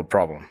two-world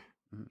problem,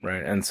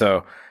 right? And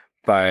so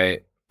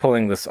by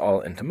pulling this all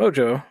into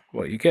Mojo,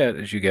 what you get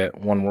is you get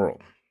one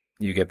world.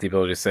 You get the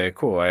ability to say,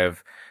 cool, I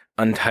have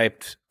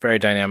untyped, very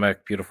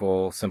dynamic,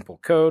 beautiful, simple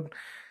code.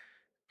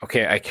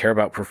 Okay, I care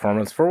about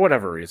performance for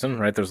whatever reason,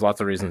 right? There's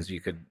lots of reasons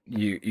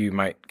you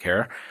might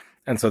care.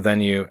 And so then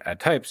you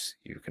add types,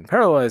 you can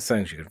parallelize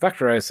things, you can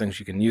vectorize things,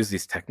 you can use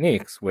these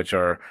techniques, which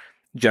are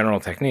general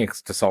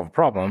techniques to solve a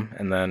problem.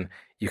 And then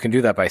you can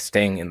do that by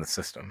staying in the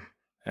system.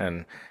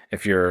 And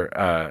if you're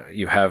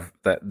you have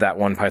that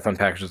one Python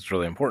package that's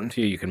really important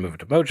to you, you can move it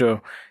to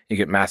Mojo. You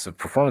get massive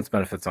performance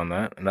benefits on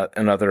that,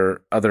 and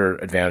other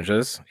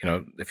advantages. You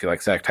know, if you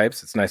like static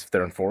types, it's nice if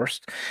they're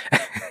enforced.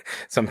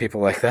 Some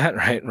people like that,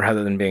 right?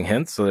 Rather than being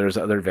hints. So there's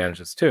other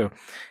advantages too.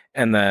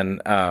 And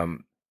then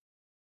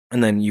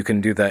you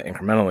can do that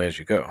incrementally as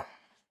you go.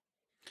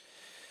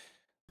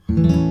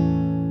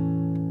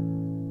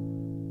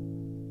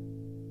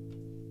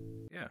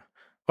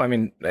 Well, I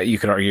mean, you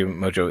could argue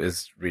Mojo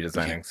is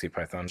redesigning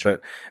CPython,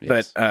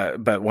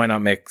 but why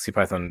not make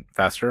CPython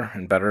faster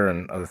and better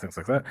and other things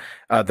like that?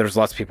 There's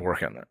lots of people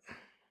working on that.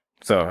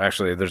 So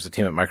actually, there's a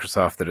team at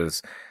Microsoft that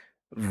is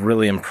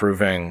really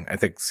improving. I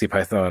think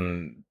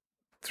CPython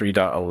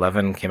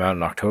 3.11 came out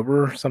in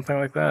October or something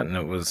like that, and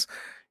it was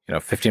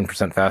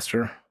 15%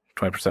 faster,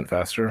 20%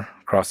 faster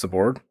across the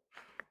board,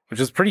 which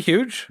is pretty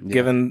huge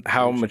given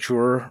how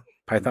mature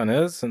Python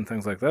is and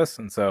things like this.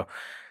 And so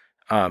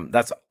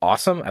that's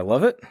awesome. I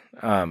love it.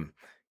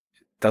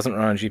 Doesn't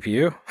run on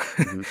GPU.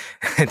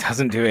 It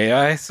doesn't do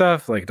AI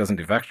stuff. Like, it doesn't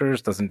do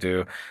vectors, doesn't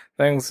do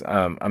things.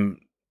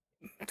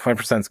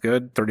 20% is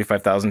good.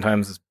 35,000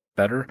 times is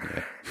better.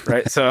 Yeah.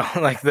 Right. So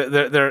like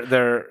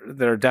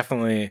they're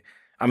definitely,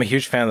 I'm a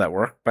huge fan of that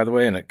work, by the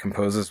way, and it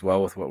composes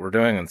well with what we're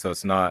doing. And so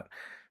it's not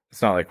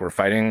like we're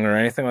fighting or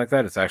anything like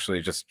that. It's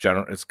actually just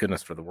it's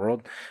goodness for the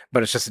world,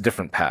 but it's just a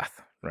different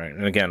path. Right.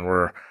 And again,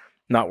 we're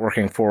not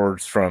working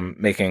forwards from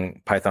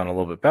making Python a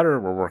little bit better.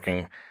 We're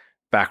working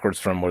backwards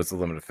from what is the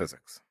limit of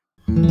physics.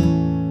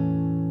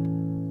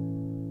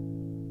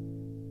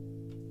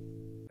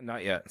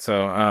 Not yet.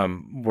 So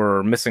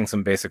we're missing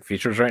some basic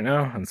features right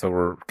now. And so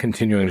we're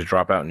continuing to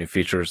drop out new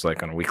features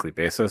like on a weekly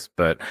basis.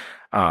 But,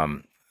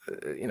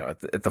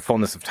 at the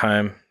fullness of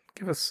time,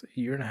 give us a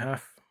year and a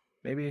half,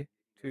 maybe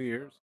 2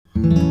 years.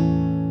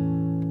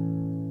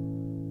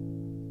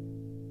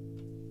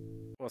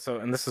 Well, so,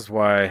 and this is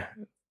why,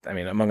 I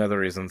mean, among other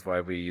reasons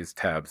why we use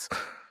tabs.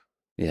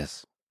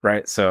 Yes.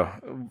 Right. So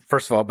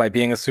first of all, by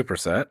being a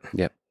superset,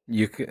 yep,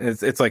 you can,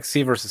 it's like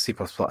C versus C++.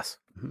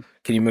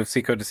 Can you move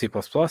C code to C++?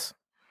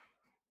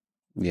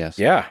 Yes.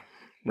 Yeah.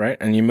 Right.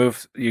 And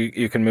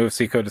you can move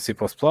C code to C++,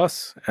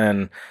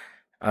 and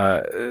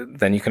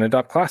then you can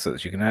adopt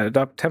classes. You can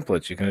adopt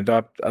templates. You can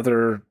adopt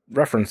other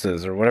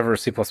references or whatever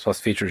C++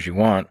 features you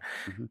want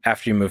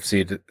after you move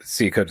C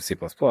code to C++.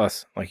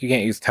 Like, you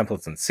can't use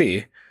templates in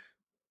C.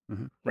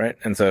 Right.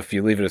 And so if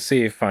you leave it as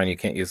C, fine, you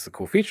can't use the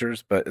cool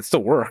features, but it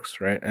still works,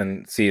 right?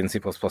 And C and C++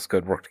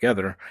 code work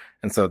together.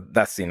 And so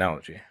that's the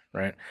analogy,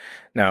 right?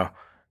 Now,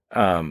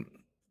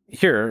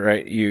 here,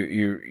 right,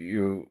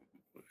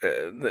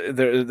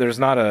 there's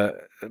not a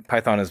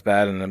Python is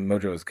bad and then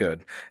Mojo is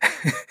good,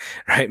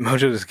 right?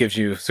 Mojo just gives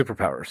you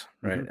superpowers,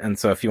 right? And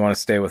so if you want to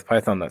stay with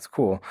Python, that's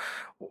cool.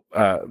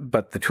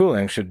 But the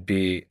tooling should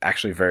be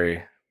actually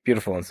very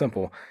beautiful and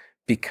simple,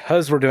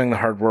 because we're doing the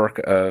hard work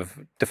of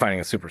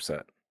defining a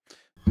superset.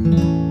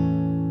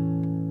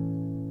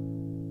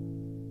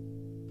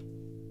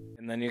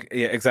 And then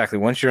exactly.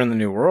 Once you're in the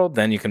new world,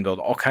 then you can build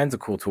all kinds of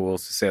cool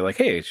tools to say like,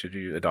 hey, should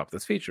you adopt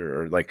this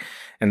feature? Or like,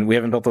 and we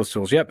haven't built those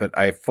tools yet, but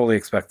I fully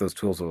expect those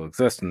tools will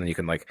exist. And then you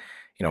can like,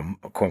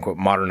 quote unquote,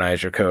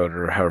 modernize your code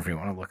or however you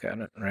want to look at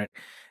it. Right.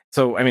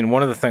 So, I mean,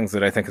 one of the things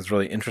that I think is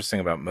really interesting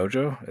about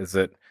Mojo is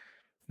that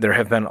there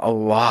have been a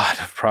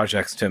lot of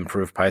projects to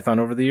improve Python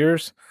over the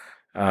years.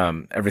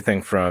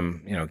 Everything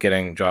from,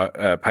 getting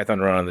Python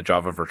to run on the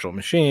Java virtual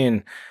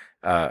machine,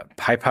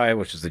 PyPy,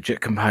 which is the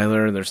JIT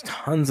compiler. There's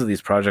tons of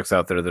these projects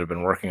out there that have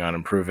been working on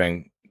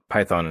improving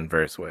Python in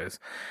various ways.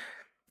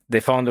 They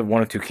fall into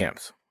one of two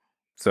camps.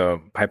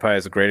 So PyPy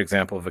is a great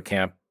example of a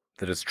camp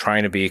that is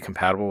trying to be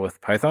compatible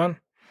with Python.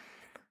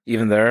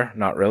 Even there,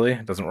 not really.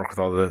 It doesn't work with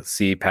all the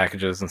C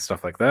packages and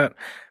stuff like that.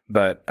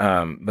 But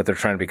they're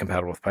trying to be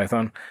compatible with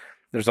Python.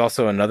 There's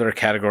also another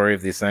category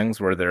of these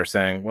things where they're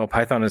saying, well,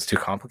 Python is too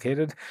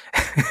complicated.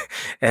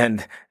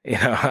 And,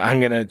 I'm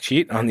going to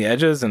cheat on the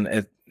edges.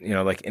 And,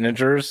 like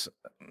integers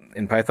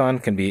in Python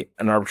can be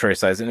an arbitrary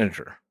size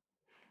integer.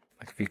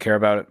 Like if you care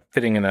about it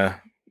fitting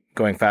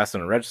going fast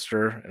in a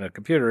register in a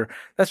computer,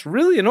 that's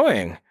really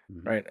annoying,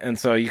 right? And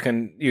so you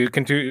can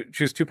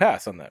choose two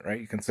paths on that, right?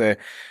 You can say,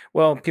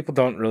 well, people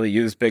don't really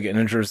use big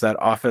integers that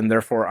often,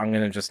 therefore I'm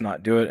going to just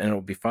not do it and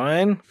it'll be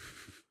fine.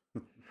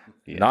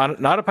 Yeah.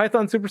 Not a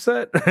Python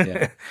superset.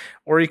 Yeah.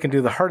 Or you can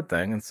do the hard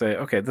thing and say,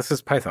 okay, this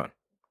is Python.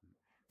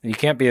 You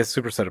can't be a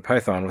superset of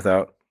Python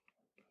without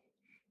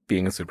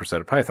being a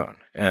superset of Python.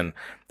 And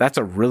that's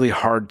a really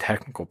hard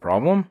technical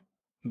problem,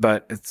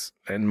 but it's,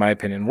 in my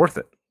opinion, worth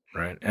it,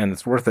 right? And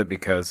it's worth it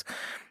because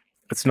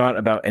it's not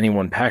about any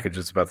one package.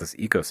 It's about this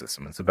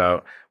ecosystem. It's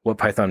about what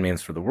Python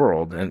means for the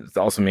world. And it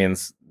also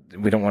means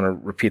we don't want to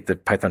repeat the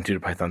Python 2 to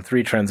Python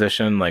 3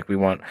 transition. Like we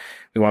want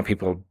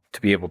people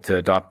to be able to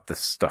adopt this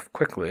stuff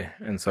quickly.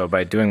 And so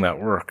by doing that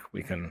work,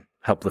 we can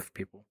help lift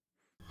people.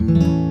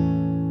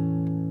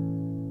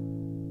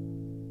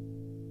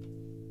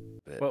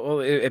 Well,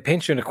 it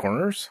paints you into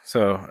corners.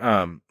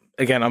 So,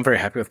 again, I'm very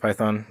happy with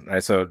Python.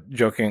 Right? So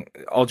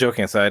all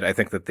joking aside, I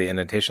think that the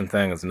indentation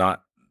thing is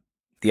not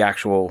the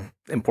actual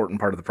important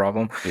part of the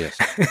problem. Yes.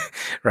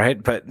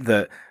 Right. But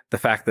the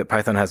fact that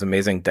Python has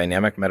amazing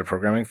dynamic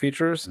metaprogramming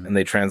features and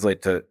they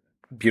translate to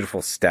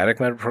beautiful static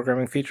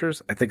metaprogramming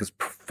features, I think is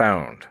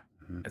profound.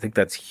 I think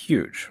that's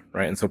huge.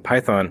 Right. And so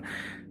Python,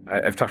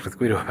 I've talked with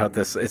Guido about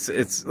this.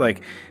 It's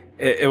like,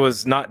 it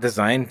was not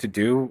designed to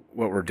do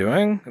what we're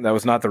doing. That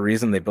was not the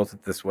reason they built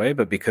it this way,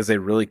 but because they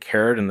really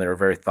cared and they were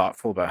very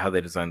thoughtful about how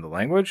they designed the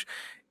language,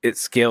 it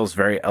scales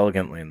very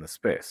elegantly in this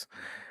space.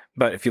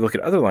 But if you look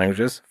at other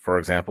languages, for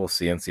example,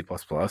 C and C++,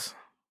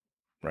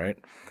 right?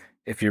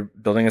 If you're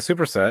building a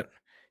superset,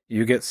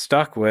 you get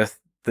stuck with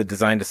the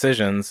design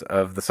decisions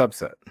of the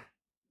subset,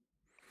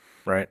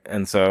 right?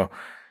 And so,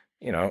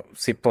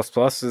 C++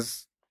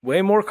 is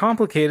way more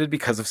complicated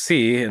because of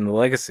C in the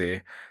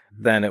legacy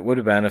than it would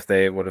have been if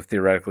they would have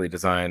theoretically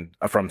designed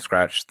a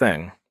from-scratch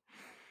thing.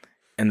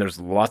 And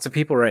there's lots of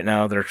people right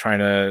now that are trying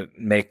to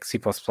make C++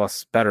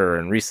 better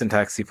and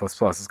resyntax C++. It's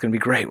going to be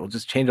great. We'll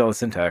just change all the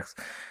syntax.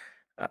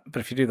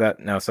 But if you do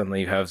that, now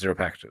suddenly you have 0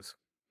 packages.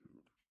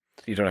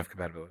 You don't have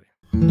compatibility.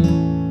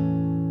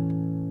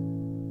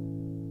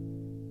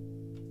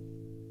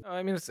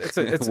 I mean,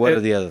 it's what are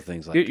the other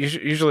things like?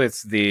 Usually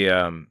it's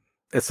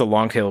the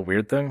long tail of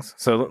weird things.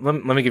 So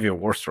let me give you a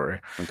war story.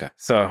 Okay.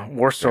 So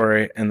war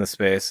story in the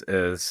space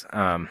is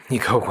you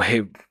go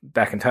way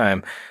back in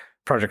time.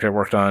 Project I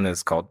worked on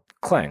is called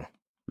Clang.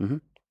 Mm-hmm.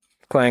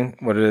 Clang,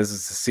 what it is a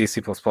C++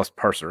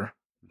 parser,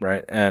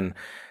 right? And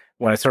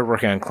when I started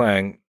working on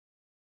Clang,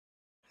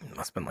 it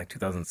must have been like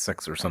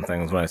 2006 or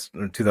something. It was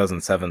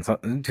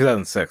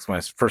 2006 when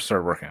I first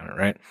started working on it,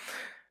 right?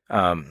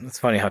 It's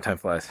funny how time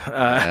flies.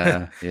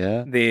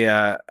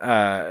 Yeah.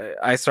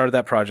 I started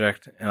that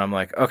project and I'm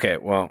like, okay,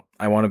 well,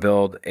 I want to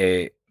build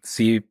a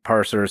C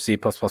parser, C++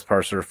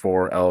 parser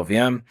for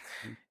LLVM.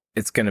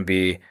 It's going to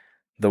be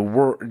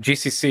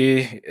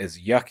GCC is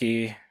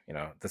yucky.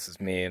 This is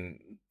me in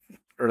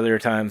earlier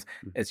times.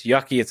 It's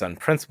yucky. It's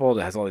unprincipled.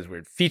 It has all these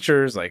weird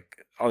features,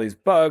 like all these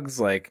bugs,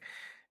 like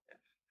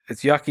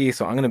it's yucky.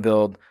 So I'm going to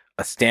build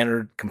a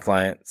standard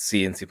compliant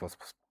C and C++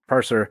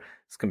 parser.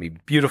 It's going to be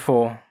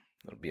beautiful.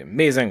 It'll be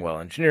amazing, well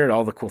engineered,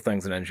 all the cool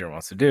things an engineer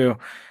wants to do.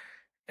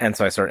 And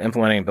so I started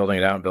implementing and building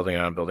it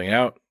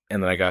out.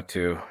 And then I got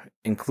to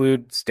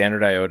include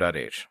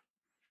standard.io.h.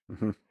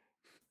 Mm-hmm.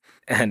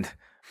 And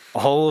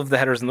all of the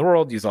headers in the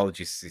world use all the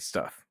GCC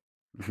stuff.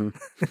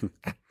 Mm-hmm.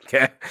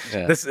 Okay.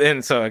 Yeah.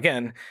 And so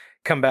again,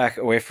 come back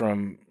away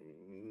from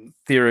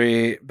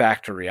theory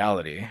back to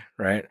reality,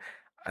 right?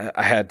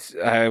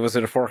 I was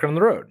at a fork on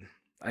the road.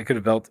 I could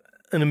have built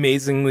an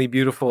amazingly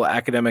beautiful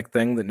academic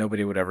thing that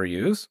nobody would ever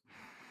use.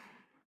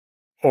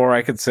 Or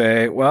I could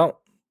say, well,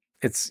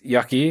 it's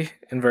yucky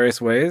in various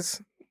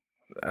ways.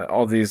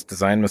 All these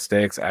design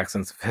mistakes,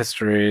 accents of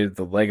history,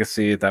 the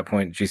legacy. At that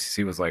point,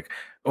 GCC was like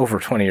over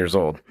 20 years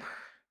old,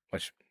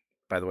 which,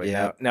 by the way,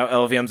 now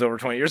LLVM's over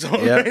 20 years old,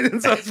 right?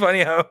 And so it's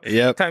funny how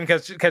time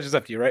catches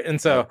up to you, right?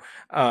 And so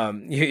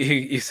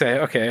you say,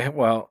 okay,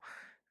 well,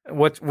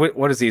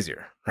 what is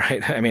easier,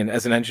 right? I mean,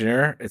 as an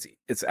engineer,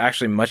 it's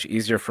actually much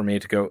easier for me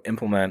to go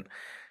implement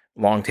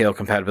long tail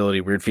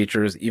compatibility, weird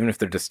features, even if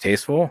they're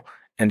distasteful,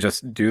 and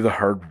just do the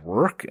hard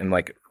work and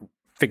like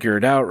figure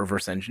it out,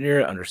 reverse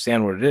engineer it,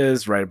 understand what it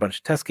is, write a bunch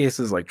of test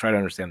cases, like try to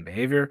understand the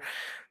behavior.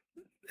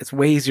 It's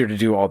way easier to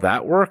do all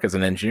that work as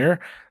an engineer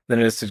than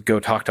it is to go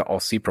talk to all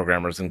C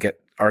programmers and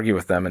argue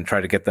with them and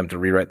try to get them to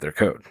rewrite their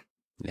code.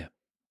 Yeah.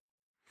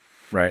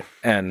 Right.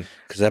 And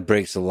because that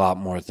breaks a lot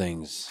more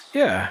things.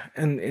 Yeah.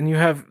 And you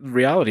have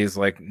realities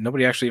like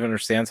nobody actually even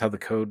understands how the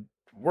code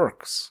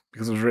works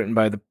because it was written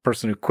by the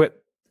person who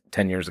quit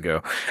 10 years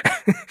ago.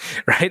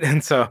 Right.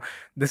 And so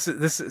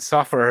this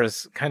software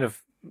is kind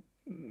of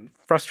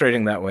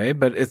frustrating that way,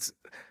 but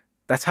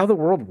that's how the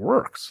world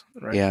works.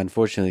 Right? Yeah.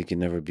 Unfortunately, it can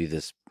never be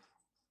this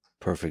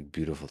perfect,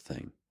 beautiful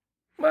thing.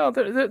 Well,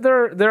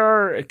 there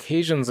are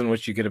occasions in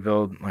which you get a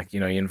build, like,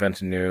 you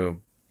invent a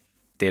new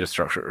data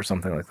structure or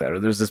something like that, or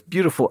there's this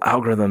beautiful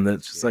algorithm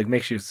that just like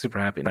makes you super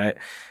happy. And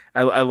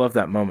I love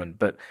that moment.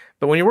 But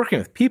when you're working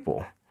with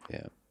people,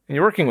 and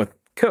you're working with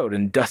code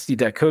and dusty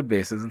deck code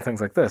bases and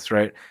things like this,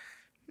 right?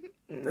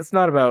 It's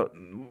not about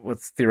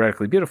what's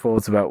theoretically beautiful.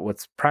 It's about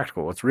what's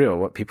practical, what's real,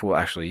 what people will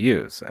actually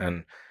use.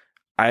 And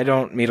I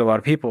don't meet a lot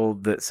of people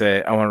that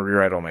say, I want to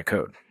rewrite all my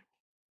code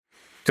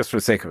just for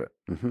the sake of it.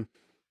 Mm-hmm.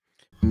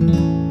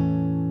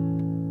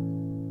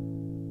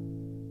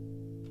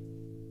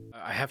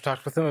 I have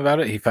talked with him about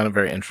it. He found it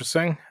very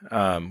interesting.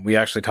 We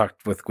actually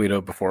talked with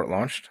Guido before it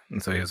launched,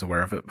 and so he was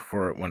aware of it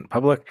before it went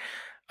public.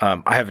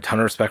 I have a ton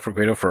of respect for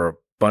Guido for a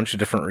bunch of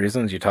different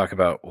reasons. You talk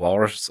about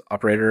Walrus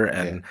operator,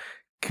 and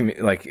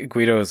like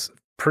Guido is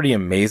pretty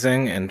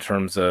amazing in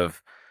terms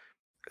of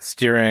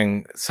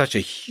steering such a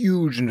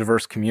huge and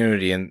diverse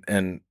community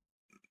and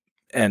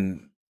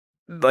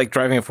like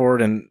driving it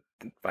forward. And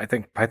I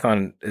think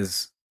Python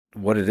is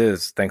what it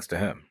is thanks to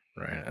him.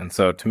 Right. And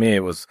so to me,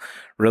 it was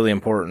really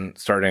important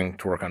starting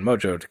to work on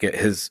Mojo to get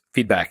his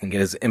feedback and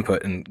get his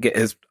input and get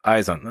his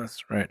eyes on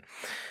this. Right.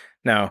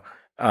 Now,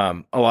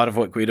 a lot of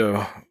what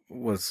Guido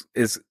was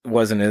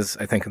and is,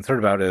 I think, concerned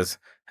about is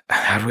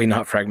how do we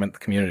not fragment the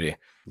community?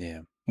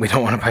 Yeah. We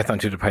don't want a Python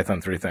 2 to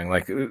Python 3 thing.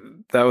 Like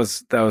that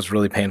was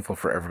really painful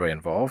for everybody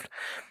involved.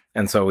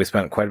 And so we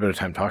spent quite a bit of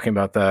time talking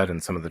about that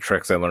and some of the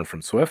tricks I learned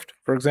from Swift,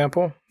 for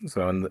example.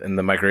 So in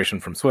the migration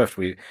from Swift,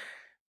 we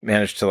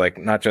managed to like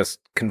not just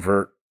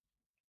convert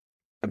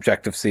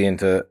Objective-C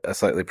into a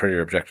slightly prettier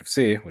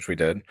Objective-C, which we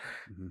did.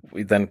 Mm-hmm.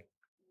 We then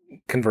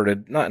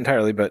converted, not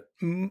entirely, but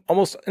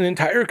almost an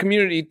entire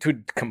community to a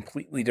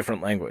completely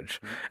different language.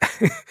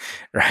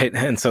 Mm-hmm. Right?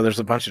 And so there's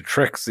a bunch of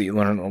tricks that you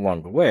learn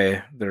along the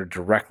way that are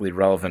directly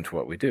relevant to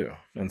what we do.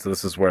 And so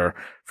this is where,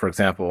 for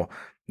example,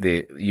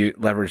 you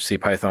leverage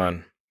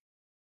CPython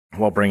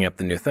while bringing up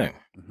the new thing.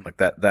 Mm-hmm. Like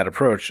that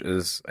approach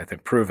is, I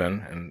think,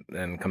 proven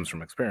and comes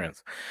from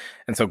experience.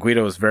 And so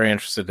Guido was very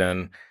interested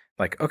in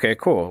like, okay,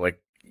 cool. Like,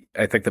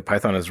 I think that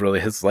Python is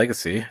really his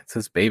legacy. It's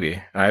his baby.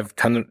 I have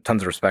tons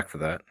of respect for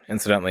that.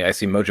 Incidentally, I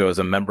see Mojo as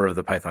a member of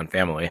the Python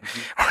family.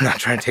 Mm-hmm. We're not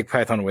trying to take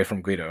Python away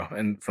from Guido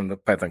and from the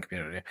Python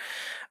community.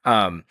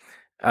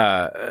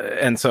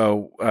 And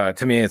so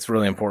to me, it's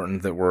really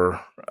important that we're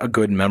a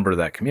good member of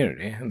that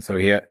community. And so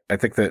I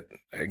think that,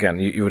 again,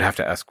 you would have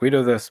to ask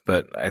Guido this,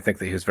 but I think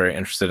that he was very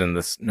interested in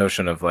this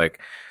notion of like,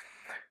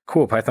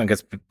 cool, Python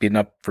gets beaten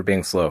up for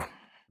being slow.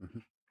 Mm-hmm.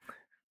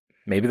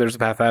 Maybe there's a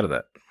path out of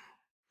that.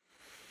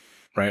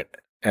 Right.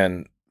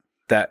 And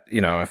that,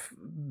 if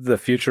the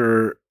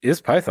future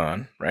is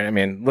Python, right? I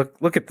mean,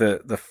 look at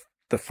the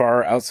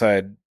far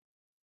outside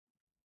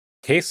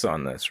case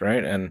on this,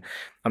 right? And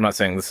I'm not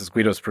saying this is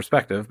Guido's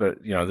perspective, but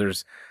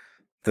there's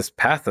this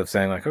path of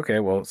saying like, okay,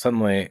 well,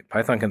 suddenly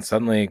Python can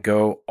suddenly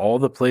go all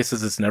the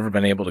places it's never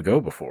been able to go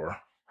before.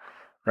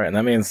 Right. And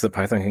that means that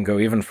Python can go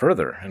even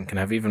further and can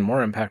have even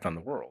more impact on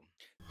the world.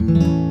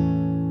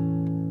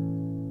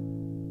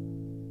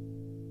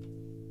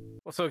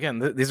 So again,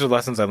 these are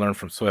lessons I learned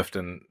from Swift,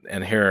 and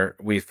here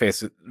we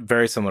face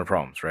very similar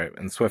problems, right?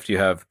 In Swift, you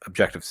have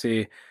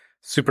Objective-C,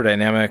 super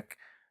dynamic.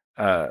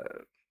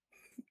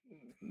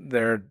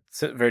 They're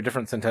very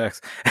different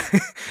syntax,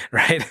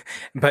 right?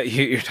 But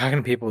you're talking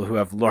to people who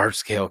have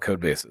large-scale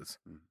code bases.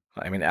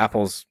 I mean,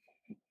 Apple's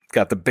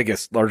got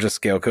the largest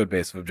scale code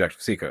base of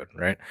Objective-C code,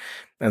 right?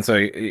 And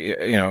so,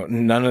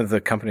 none of the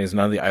companies,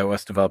 none of the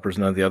iOS developers,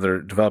 none of the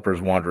other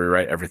developers want to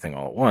rewrite everything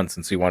all at once,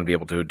 and so you want to be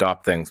able to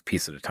adopt things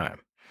piece at a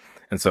time.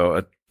 And so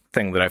a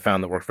thing that I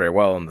found that worked very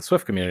well in the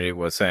Swift community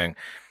was saying,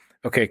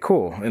 okay,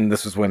 cool. And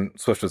this was when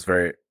Swift was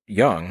very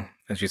young.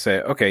 And you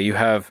say, okay, you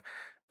have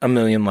a 1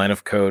 million line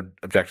of code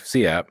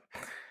Objective-C app.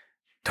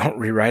 Don't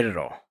rewrite it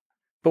all.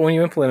 But when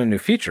you implement a new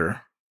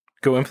feature,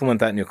 go implement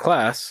that new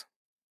class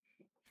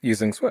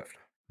using Swift.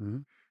 Mm-hmm.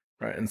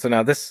 Right. And so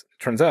now this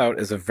turns out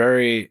is a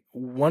very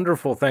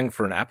wonderful thing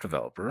for an app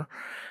developer,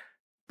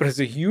 but it's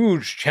a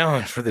huge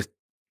challenge for the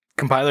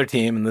compiler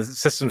team and the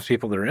systems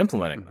people that are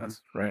implementing this,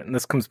 right? And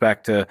this comes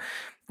back to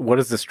what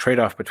is this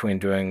trade-off between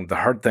doing the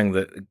hard thing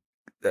that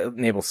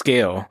enables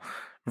scale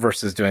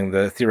versus doing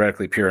the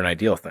theoretically pure and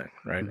ideal thing,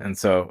 right? And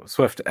so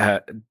Swift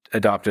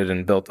adopted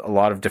and built a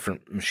lot of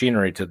different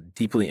machinery to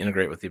deeply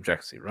integrate with the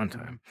Objective-C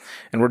runtime.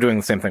 And we're doing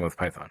the same thing with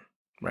Python,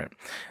 right?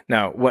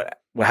 Now, what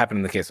happened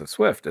in the case of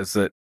Swift is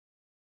that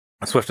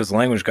Swift as a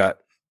language got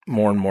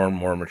more and more and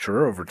more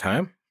mature over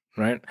time,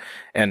 right?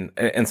 And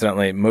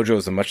incidentally, Mojo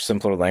is a much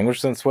simpler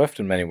language than Swift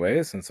in many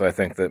ways. And so I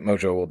think that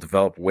Mojo will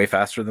develop way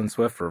faster than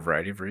Swift for a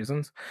variety of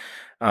reasons.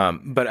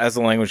 But as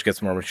the language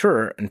gets more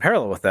mature, in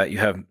parallel with that, you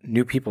have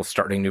new people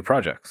starting new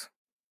projects,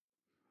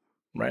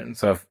 right? And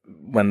so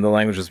when the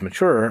language is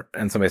mature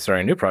and somebody's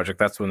starting a new project,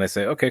 that's when they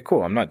say, okay,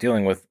 cool, I'm not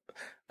dealing with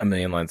a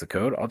million lines of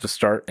code. I'll just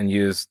start and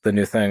use the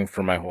new thing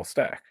for my whole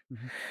stack.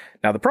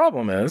 Now, the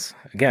problem is,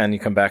 again, you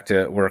come back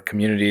to we're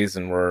communities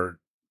and we're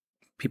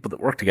people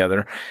that work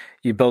together.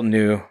 You build a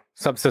new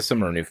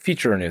subsystem or a new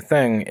feature, a new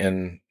thing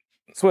in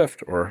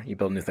Swift, or you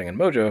build a new thing in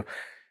Mojo.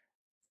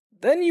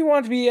 Then you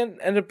want to be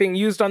end up being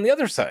used on the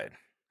other side,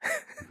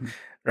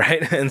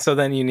 right? And so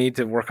then you need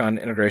to work on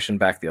integration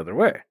back the other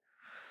way.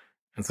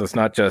 And so it's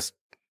not just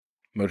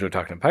Mojo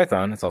talking to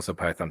Python, it's also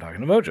Python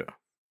talking to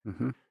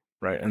Mojo,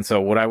 right? And so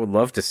what I would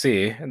love to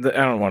see, and I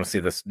don't want to see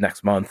this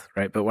next month,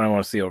 right? But what I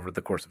want to see over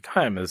the course of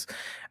time is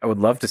I would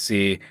love to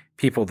see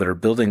people that are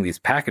building these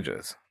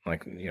packages,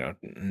 like,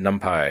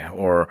 NumPy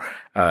or,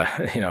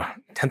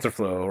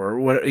 TensorFlow or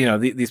what,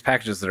 these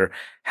packages that are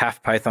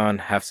half Python,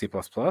 half C++.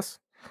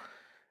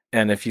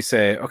 And if you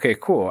say, okay,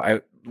 cool,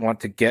 I want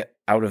to get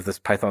out of this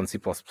Python C++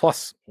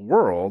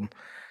 world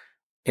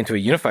into a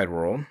unified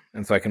world,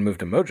 and so I can move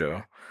to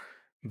Mojo,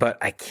 but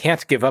I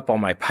can't give up all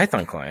my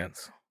Python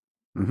clients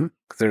because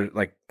they're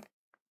like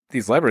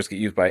these libraries get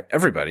used by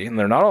everybody, and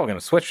they're not all going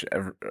to switch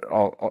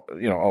all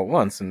at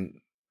once, and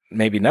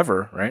maybe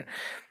never, right?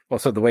 Well,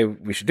 so the way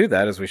we should do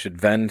that is we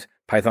should vend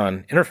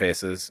Python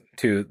interfaces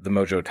to the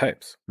Mojo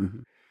types,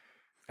 and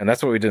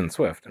that's what we did in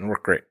Swift, and it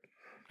worked great.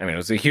 I mean, it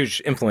was a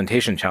huge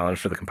implementation challenge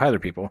for the compiler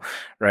people,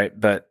 right?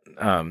 But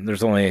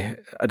there's only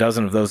a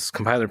dozen of those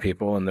compiler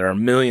people, and there are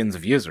millions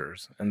of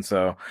users. And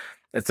so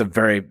it's a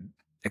very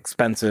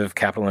expensive,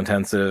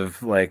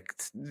 capital-intensive,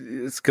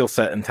 skill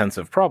set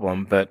intensive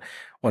problem. But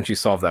once you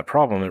solve that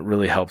problem, it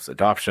really helps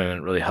adoption.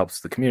 It really helps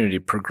the community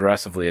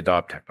progressively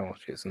adopt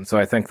technologies. And so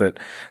I think that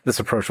this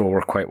approach will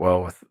work quite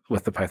well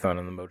with the Python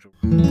and the Mojo.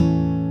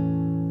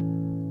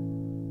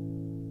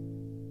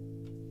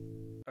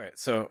 All right,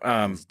 so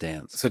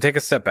so take a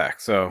step back.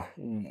 So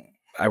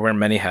I wear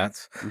many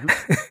hats.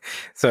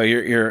 So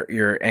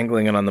you're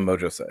angling it on the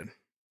Mojo side.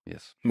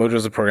 Yes. Mojo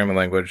is a programming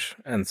language,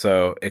 and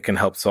so it can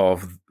help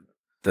solve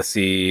the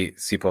C++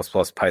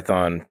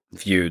 Python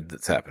feud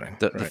that's happening.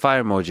 The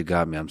fire emoji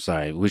got me. I'm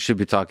sorry. We should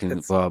be talking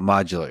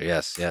modular.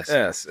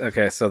 Yes.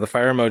 Okay. So the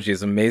fire emoji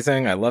is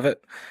amazing. I love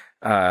it.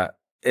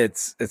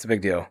 It's a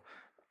big deal.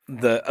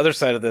 The other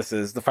side of this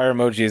is the fire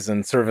emoji is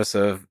in service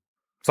of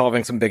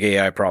solving some big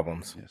AI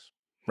problems. Yes.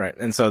 Right.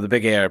 And so the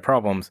big AI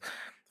problems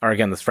are,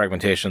 again, this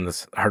fragmentation,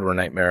 this hardware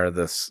nightmare,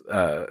 this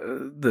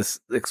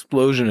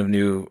explosion of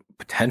new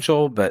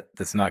potential, but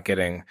that's not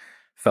getting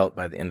felt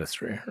by the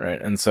industry.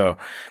 Right. And so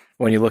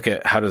when you look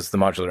at how does the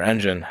modular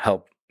engine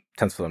help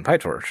TensorFlow and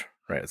PyTorch,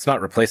 right, it's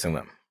not replacing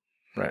them.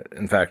 Right.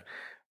 In fact,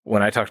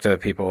 when I talk to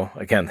people,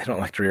 again, they don't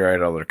like to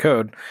rewrite all their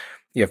code.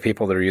 You have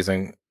people that are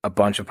using a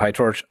bunch of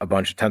PyTorch, a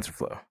bunch of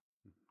TensorFlow.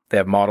 They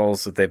have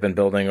models that they've been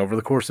building over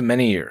the course of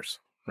many years.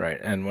 Right.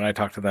 And when I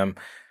talk to them,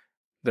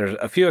 there's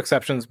a few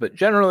exceptions, but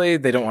generally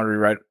they don't want to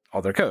rewrite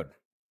all their code,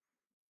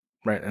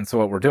 right? And so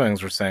what we're doing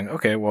is we're saying,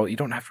 okay, well, you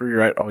don't have to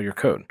rewrite all your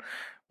code.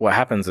 What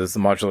happens is the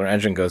modular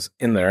engine goes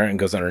in there and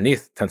goes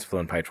underneath TensorFlow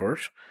and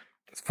PyTorch.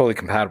 It's fully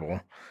compatible,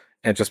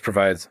 and it just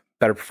provides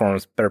better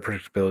performance, better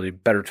predictability,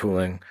 better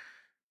tooling.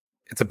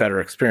 It's a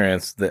better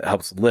experience that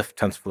helps lift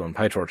TensorFlow and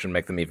PyTorch and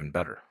make them even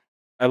better.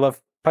 I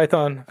love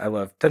Python. I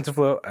love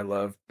TensorFlow. I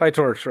love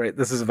PyTorch, right?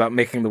 This is about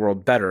making the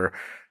world better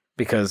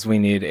because we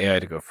need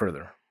AI to go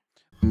further.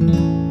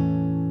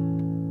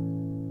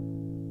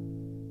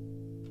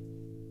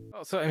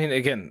 So, I mean,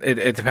 again,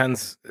 it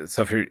depends.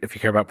 So if you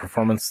care about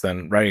performance,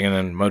 then writing it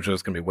in Mojo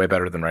is going to be way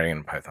better than writing it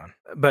in Python.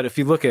 But if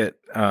you look at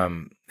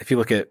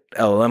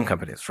LLM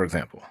companies, for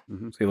example,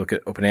 so you look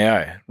at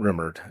OpenAI,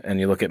 rumored, and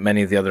you look at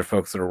many of the other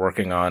folks that are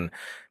working on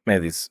many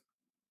of these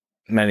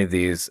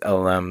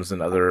LLMs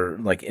and other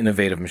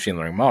innovative machine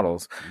learning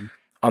models.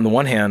 On the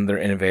one hand, they're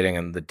innovating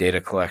in the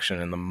data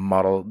collection and the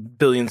model,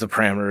 billions of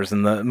parameters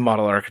and the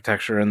model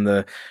architecture and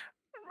the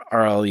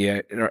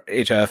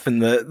RLHF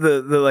and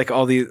the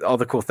all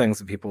the cool things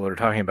that people are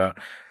talking about.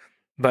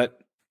 But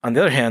on the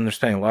other hand, they're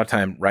spending a lot of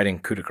time writing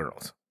CUDA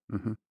kernels,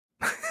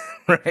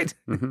 right?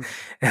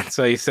 And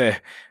so you say,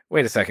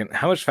 wait a second,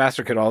 how much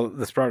faster could all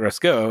this progress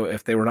go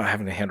if they were not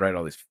having to handwrite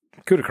all these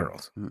CUDA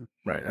kernels,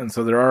 right? And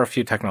so there are a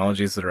few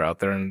technologies that are out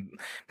there, and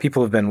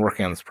people have been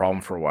working on this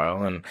problem for a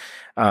while, and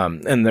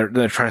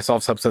they're trying to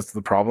solve subsets of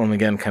the problem,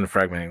 again, kind of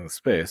fragmenting the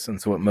space.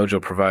 And so what Mojo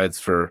provides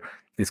for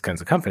these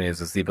kinds of companies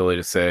is the ability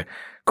to say,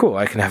 cool,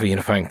 I can have a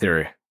unifying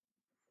theory,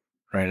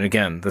 right? And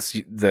again,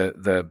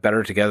 the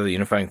better together, the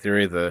unifying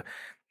theory, the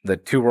the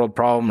 2-world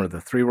problem or the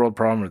 3-world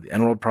problem or the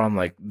n-world problem.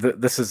 Like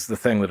this is the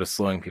thing that is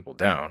slowing people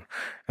down.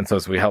 And so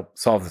as we help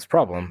solve this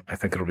problem, I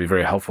think it'll be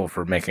very helpful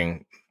for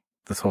making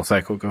this whole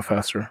cycle go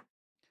faster.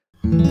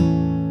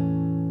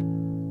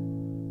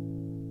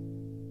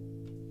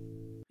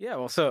 Yeah,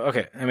 well, so,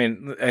 okay. I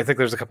mean, I think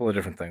there's a couple of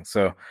different things.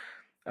 So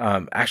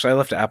actually, I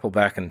left Apple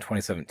back in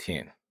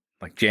 2017,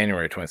 like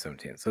January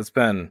 2017. So it's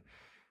been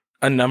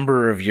a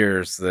number of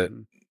years that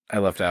I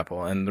left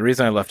Apple. And the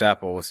reason I left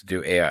Apple was to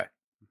do AI.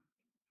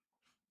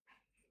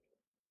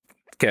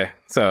 Okay,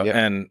 so,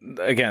 and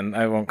again,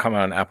 I won't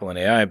comment on Apple and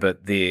AI,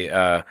 but the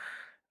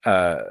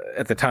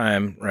at the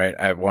time, right,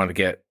 I wanted to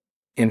get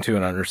into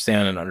and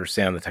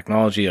understand the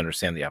technology,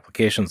 understand the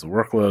applications, the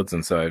workloads.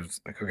 And so I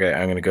was like, okay,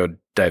 I'm going to go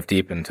dive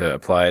deep into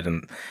applied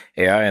and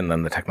AI and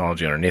then the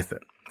technology underneath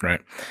it, right?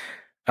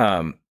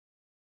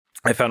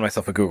 I found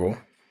myself at Google.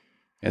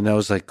 And that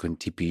was like when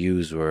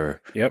TPUs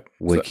were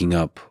waking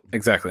up.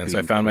 Exactly. And so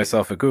I found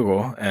myself at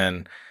Google,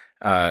 and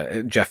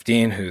Jeff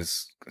Dean,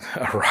 who's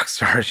a rock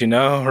star, as you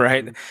know,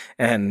 right?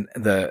 And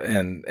in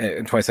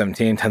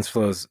 2017,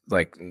 TensorFlow is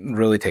like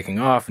really taking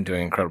off and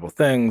doing incredible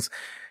things.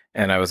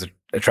 And I was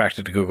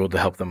attracted to Google to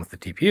help them with the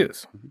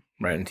TPUs,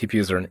 right? And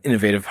TPUs are an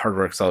innovative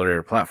hardware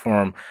accelerator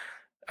platform.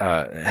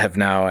 Have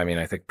now, I mean,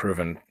 I think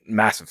proven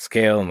massive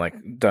scale and like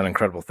done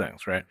incredible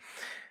things, right?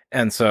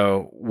 And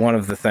so one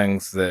of the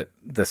things that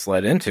this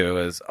led into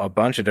is a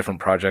bunch of different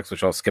projects,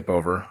 which I'll skip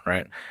over,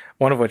 right?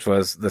 One of which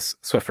was this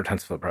Swift for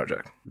TensorFlow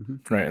project,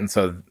 right? And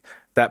so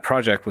that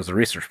project was a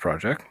research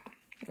project.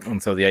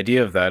 And so the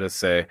idea of that is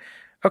say,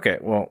 okay,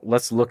 well,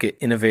 let's look at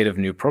innovative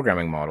new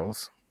programming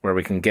models where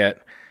we can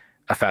get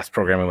a fast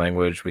programming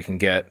language, we can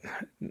get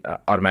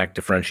automatic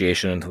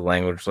differentiation into the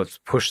language. Let's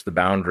push the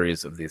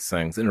boundaries of these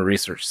things in a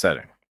research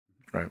setting,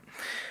 right?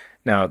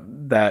 Now,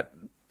 that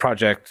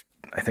project,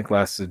 I think,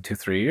 lasted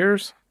 2-3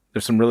 years.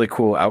 There's some really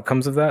cool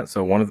outcomes of that.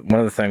 So one of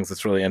the things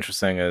that's really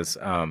interesting is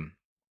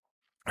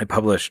I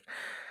published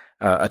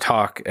a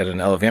talk at an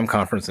LLVM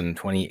conference in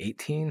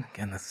 2018.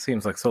 Again, this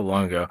seems like so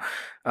long ago,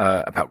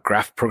 about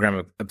graph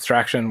program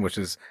abstraction, which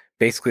is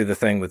basically the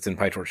thing that's in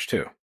PyTorch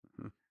 2.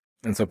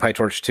 And so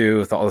PyTorch 2,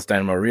 with all this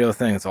Dynamo Rio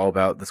thing, it's all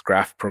about this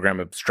graph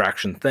program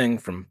abstraction thing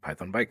from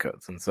Python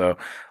bytecodes. And so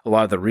a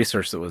lot of the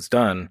research that was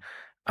done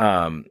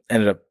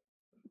ended up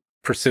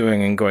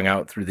pursuing and going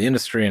out through the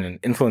industry and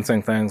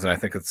influencing things. And I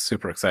think it's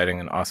super exciting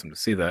and awesome to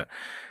see that.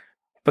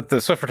 But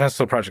the Swift for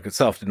TensorFlow project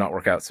itself did not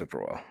work out super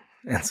well.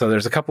 And so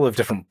there's a couple of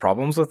different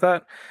problems with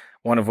that.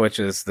 One of which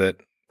is that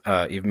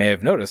you may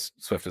have noticed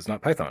Swift is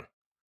not Python.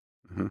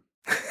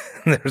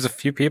 There's a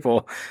few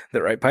people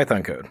that write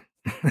Python code.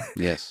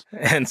 Yes.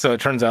 And so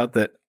it turns out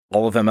that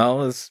all of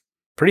ML is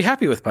pretty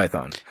happy with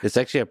Python. It's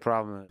actually a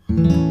problem.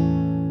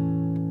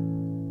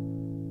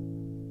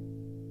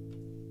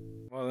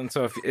 Well, and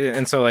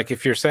so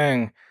if you're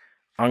saying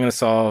I'm going to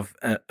solve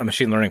a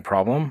machine learning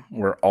problem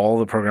where all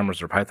the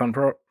programmers are Python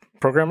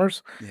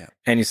programmers,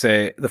 and you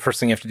say the first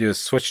thing you have to do is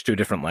switch to a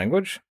different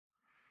language,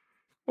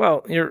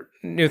 well, your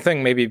new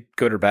thing may be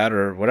good or bad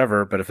or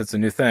whatever, but if it's a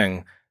new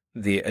thing,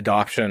 the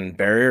adoption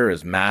barrier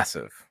is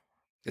massive.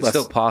 It's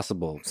still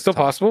possible. Still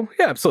possible.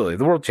 Yeah, absolutely.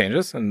 The world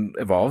changes and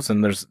evolves,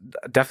 and there's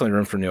definitely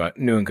room for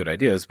new and good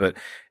ideas, but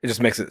it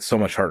just makes it so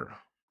much harder,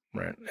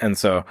 right? And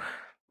so,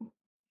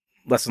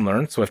 lesson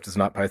learned, Swift is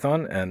not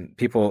Python, and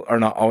people are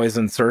not always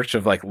in search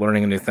of like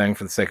learning a new thing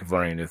for the sake of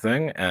learning a new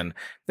thing. And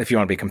if you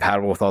want to be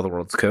compatible with all the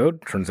world's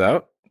code, turns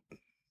out,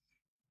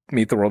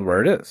 meet the world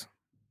where it is,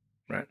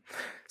 right?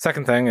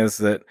 Second thing is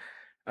that,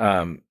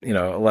 a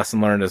lesson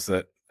learned is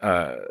that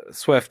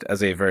Swift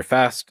as a very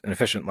fast and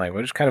efficient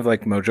language, kind of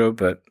like Mojo,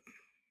 but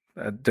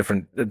a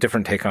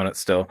different take on it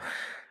still,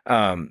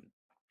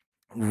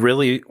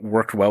 really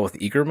worked well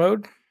with eager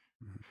mode.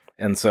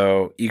 And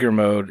so eager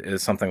mode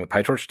is something that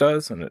PyTorch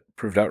does, and it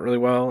proved out really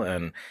well,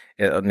 and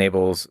it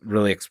enables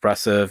really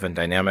expressive and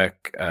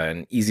dynamic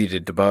and easy to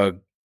debug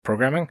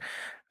programming.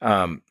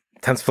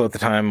 TensorFlow at the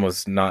time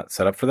was not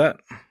set up for that.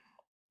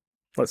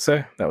 Let's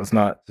say that was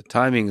not. The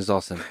timing is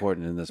also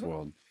important in this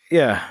world.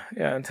 Yeah.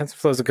 And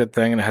TensorFlow is a good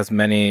thing, and it has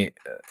many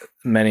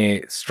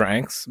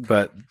strengths.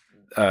 But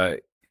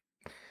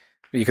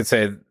you could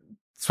say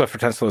Swift for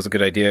TensorFlow is a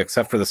good idea,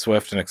 except for the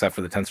Swift and except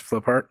for the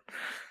TensorFlow part.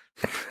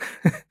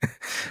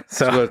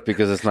 Swift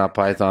because it's not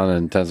Python,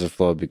 and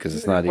TensorFlow because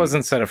it's not. It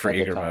wasn't set up for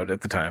eager mode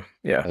at the time.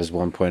 Yeah, as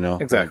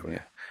 1.0. Exactly.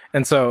 Yeah.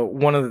 And so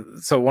one of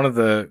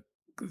the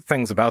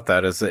things about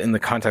that is that in the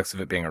context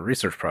of it being a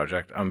research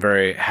project, I'm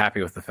very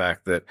happy with the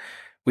fact that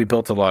we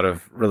built a lot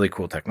of really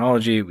cool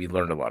technology. We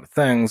learned a lot of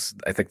things.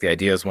 I think the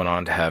ideas went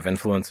on to have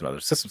influence in other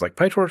systems like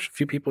PyTorch. A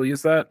few people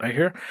use that, I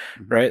hear,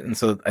 right? And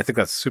so I think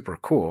that's super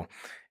cool.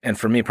 And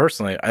for me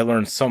personally, I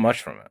learned so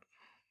much from it,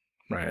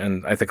 right?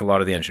 And I think a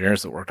lot of the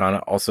engineers that worked on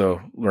it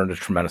also learned a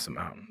tremendous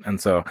amount.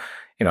 And so,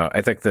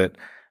 I think that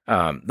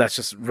that's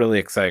just really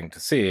exciting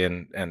to see.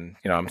 And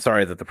I'm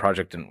sorry that the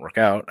project didn't work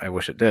out. I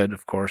wish it did,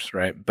 of course,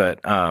 right? But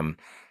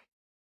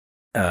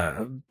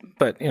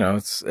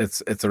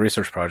it's a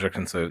research project,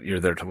 and so you're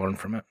there to learn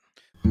from it.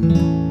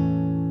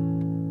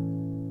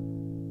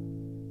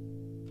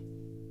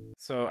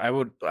 So I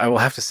will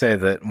have to say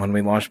that when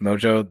we launched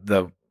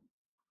Mojo,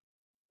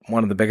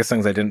 one of the biggest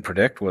things I didn't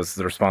predict was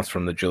the response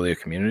from the Julia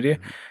community.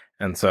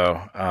 And so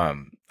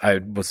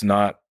I was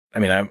not, I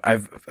mean,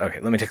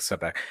 okay, let me take a step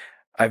back.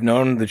 I've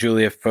known the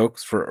Julia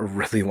folks for a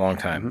really long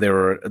time.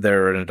 They're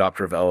an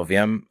adopter of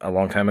LLVM a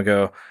long time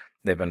ago.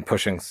 They've been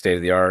pushing state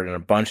of the art in a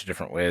bunch of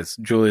different ways.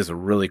 Julia is a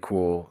really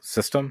cool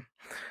system.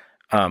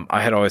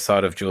 I had always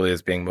thought of Julia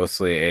as being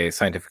mostly a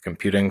scientific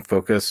computing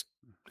focused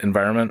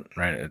environment,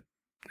 right?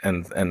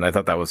 And I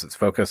thought that was its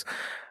focus.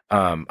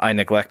 I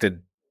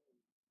neglected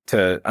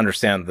to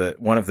understand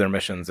that one of their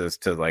missions is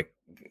to like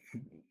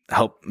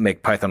help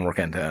make Python work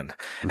end to end.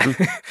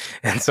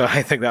 And so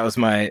I think that was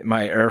my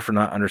error for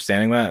not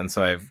understanding that. And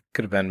so I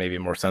could have been maybe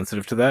more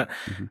sensitive to that.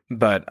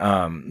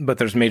 But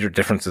there's major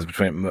differences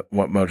between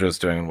what Mojo is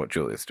doing and what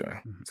Julia is doing.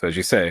 So as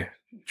you say,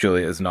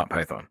 Julia is not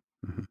Python.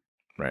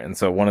 Right. And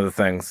so one of the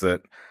things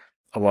that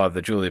a lot of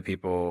the Julia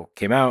people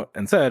came out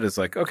and said is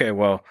like, okay,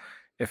 well,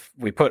 if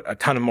we put a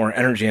ton of more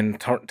energy and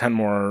ton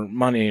more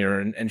money or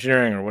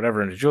engineering or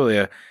whatever into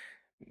Julia,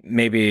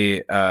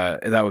 maybe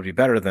that would be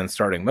better than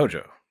starting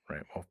Mojo,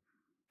 right? Well,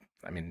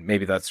 I mean,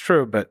 maybe that's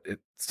true, but it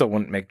still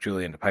wouldn't make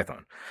Julia into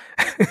Python.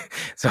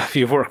 So if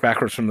you work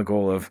backwards from the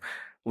goal of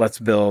let's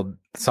build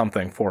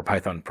something for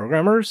Python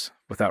programmers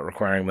without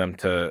requiring them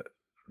to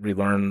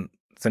relearn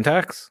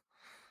syntax,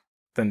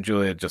 then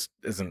Julia just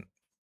isn't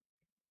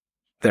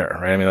there,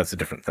 right? I mean, that's a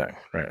different thing,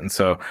 right? And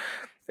so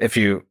if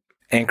you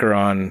anchor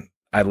on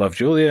I love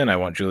Julia and I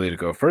want Julia to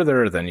go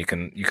further, then you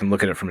can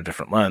look at it from a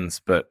different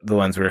lens. But the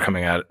lens we were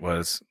coming at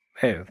was,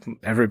 hey,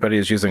 everybody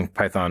is using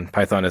Python.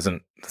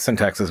 The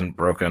syntax isn't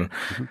broken.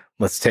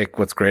 Let's take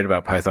what's great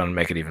about Python and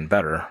make it even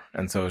better.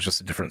 And so it's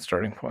just a different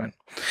starting point.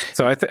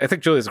 So I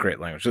think Julia is a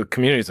great language. The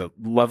community is a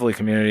lovely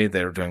community.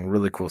 They're doing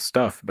really cool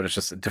stuff, but it's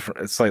just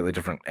a slightly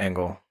different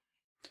angle.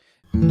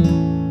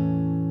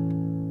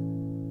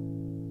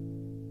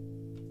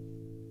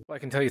 I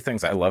can tell you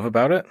things I love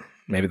about it.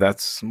 Maybe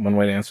that's one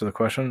way to answer the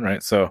question,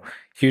 right? So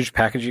huge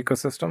package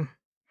ecosystem,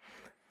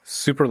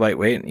 super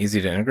lightweight and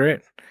easy to integrate.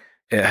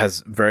 It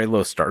has very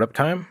low startup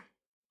time.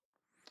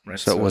 Right?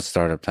 So what's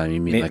startup time?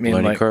 You mean like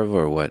learning curve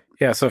or what?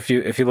 Yeah. So if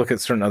you look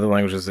at certain other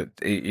languages,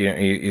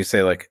 you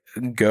say like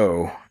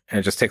Go, and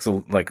it just takes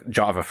like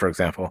Java, for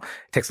example,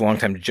 it takes a long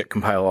time to JIT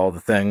compile all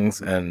the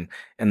things, and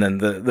then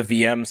the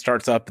VM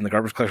starts up and the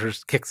garbage collector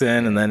kicks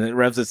in, and then it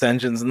revs its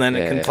engines, and then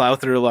it can plow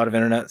through a lot of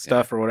internet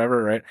stuff or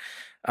whatever, right?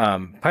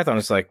 Python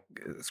is like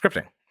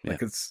scripting,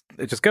 like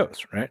it just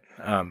goes, right?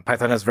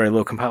 Python has very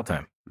low compile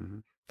time,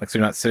 like so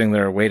you're not sitting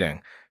there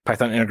waiting.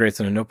 Python integrates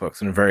into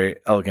notebooks in a very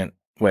elegant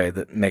way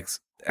that makes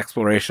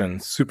exploration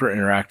super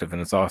interactive,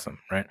 and it's awesome,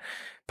 right?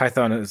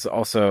 Python is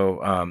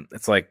also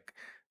it's like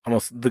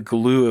almost the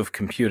glue of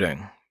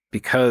computing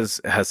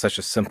because it has such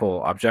a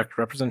simple object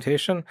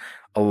representation.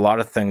 A lot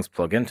of things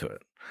plug into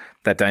it.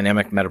 That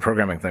dynamic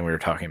metaprogramming thing we were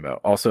talking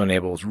about also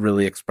enables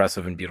really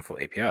expressive and beautiful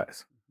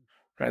APIs,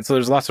 right? So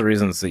there's lots of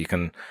reasons that you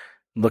can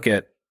look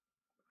at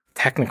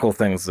technical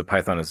things that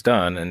Python has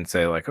done and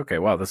say like, okay,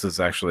 wow, this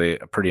is actually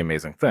a pretty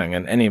amazing thing.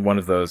 And any one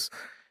of those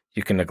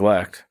you can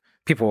neglect.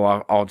 People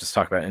all just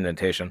talk about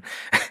indentation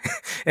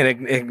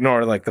and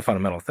ignore like the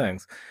fundamental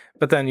things.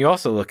 But then you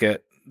also look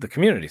at the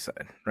community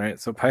side, right?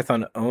 So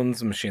Python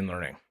owns machine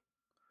learning.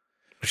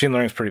 Machine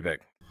learning is pretty big.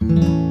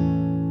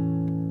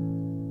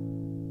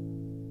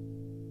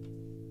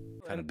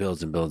 Kind of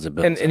builds and builds and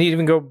builds. And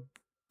even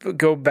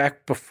go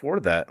back before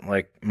that.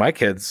 Like my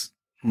kids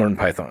learn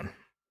Python.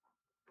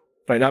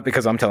 Right? Not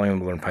because I'm telling them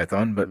to learn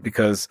Python, but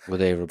because were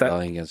they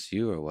rebelling against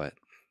you or what?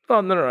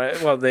 Well, no.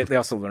 Right? Well, they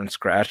also learn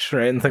Scratch,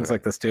 right, and things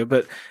like this too.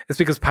 But it's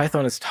because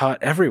Python is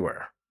taught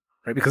everywhere,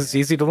 right? Because it's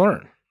easy to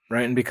learn,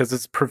 right, and because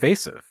it's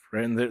pervasive,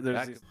 right? And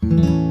there's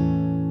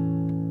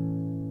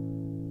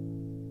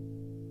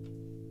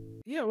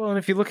yeah. Well, and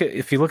if you look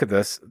at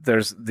this,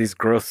 there's these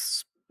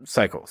growth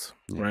cycles,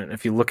 right?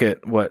 If you look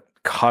at what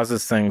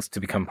causes things to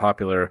become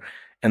popular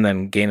and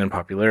then gain in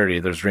popularity,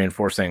 there's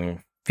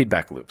reinforcing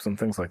feedback loops and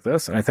things like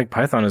this. And I think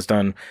Python has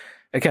done,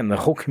 again, the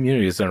whole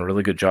community has done a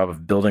really good job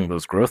of building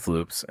those growth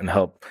loops and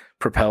help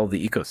propel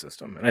the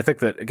ecosystem. And I think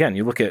that, again,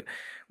 you look at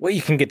what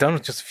you can get done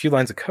with just a few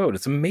lines of code.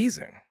 It's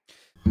amazing.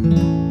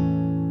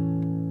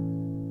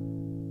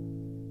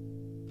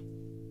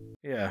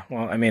 Yeah,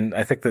 well, I mean,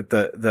 I think that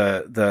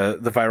the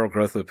viral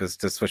growth loop is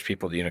to switch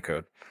people to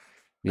Unicode.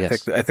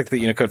 Yes. I think the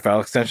Unicode file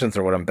extensions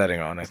are what I'm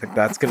betting on. I think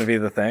that's going to be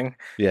the thing.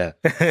 Yeah.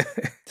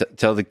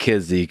 Tell the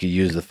kids that you could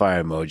use the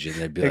fire emoji,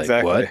 and they'd be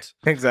like, "What?"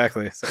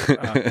 Exactly. So,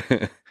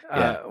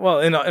 well,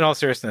 in all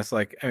seriousness,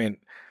 like, I mean,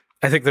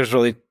 I think there's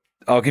really,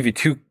 I'll give you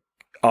two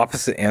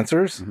opposite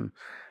answers.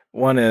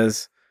 One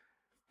is,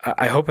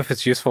 I hope if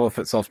it's useful, if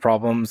it solves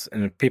problems,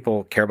 and if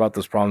people care about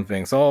those problems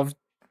being solved,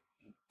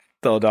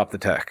 they'll adopt the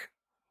tech.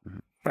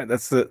 Right.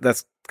 That's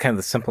kind of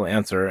the simple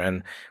answer.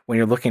 And when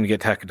you're looking to get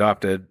tech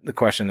adopted, the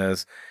question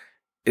is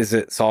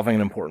it solving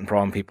an important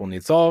problem people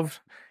need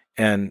solved?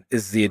 And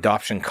is the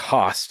adoption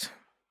cost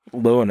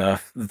low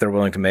enough that they're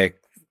willing to make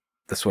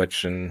the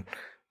switch and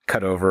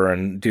cut over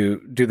and do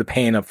the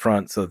pain up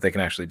front so that they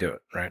can actually do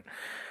it, right?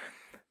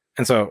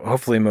 And so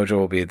hopefully Mojo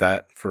will be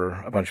that for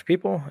a bunch of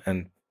people.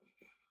 And,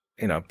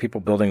 people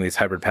building these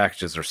hybrid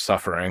packages are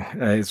suffering.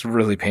 It's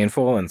really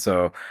painful. And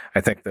so I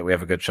think that we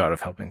have a good shot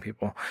of helping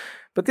people.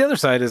 But the other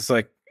side is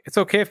like, it's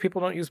okay if people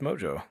don't use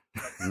Mojo.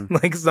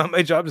 Like, it's not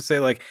my job to say,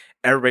 like,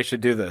 everybody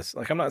should do this.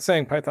 Like, I'm not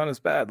saying Python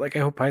is bad. Like, I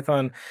hope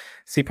Python,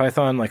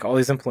 CPython, like all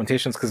these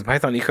implementations, because the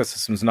Python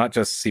ecosystem is not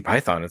just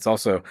CPython. It's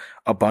also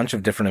a bunch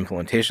of different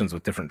implementations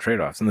with different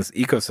trade-offs. And this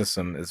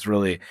ecosystem is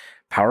really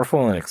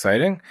powerful and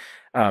exciting,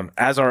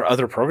 as are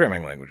other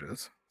programming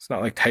languages. It's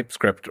not like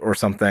TypeScript or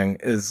something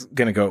is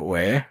going to go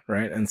away,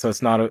 right? And so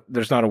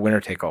there's not a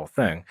winner-take-all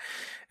thing.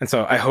 And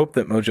so I hope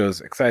that Mojo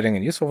is exciting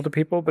and useful to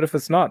people, but if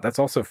it's not, that's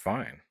also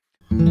fine.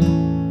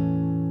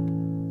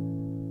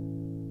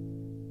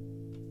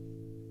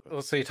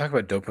 Well, so you talk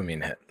about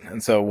dopamine hit.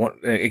 And so,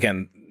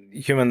 again,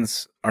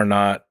 humans are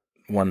not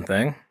one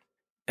thing.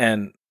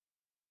 And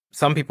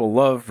some people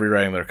love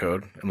rewriting their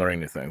code and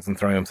learning new things and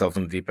throwing themselves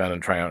in the deep end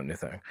and trying out a new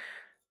thing.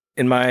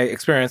 In my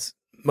experience,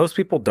 most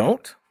people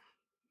don't.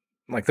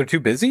 Like, they're too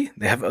busy.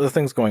 They have other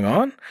things going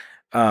on.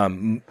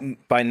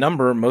 By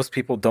number, most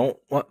people don't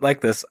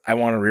like this. I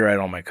want to rewrite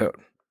all my code.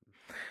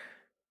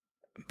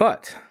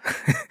 But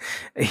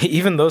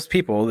even those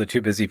people, the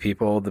too busy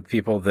people, the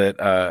people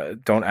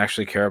that don't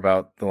actually care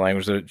about the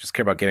language, that just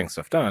care about getting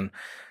stuff done,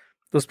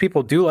 those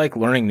people do like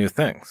learning new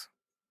things,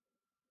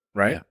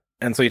 right? Yeah.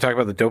 And so you talk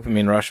about the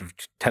dopamine rush of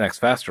 10x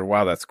faster.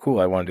 Wow, that's cool.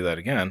 I want to do that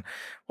again.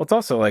 Well, it's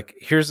also like,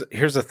 here's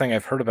the thing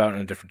I've heard about in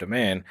a different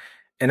domain,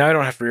 and now I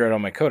don't have to rewrite all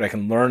my code. I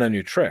can learn a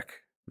new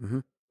trick,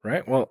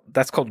 right? Well,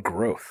 that's called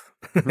growth,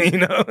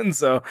 And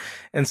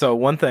so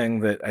one thing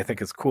that I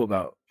think is cool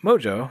about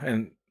Mojo,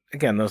 and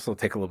again, those will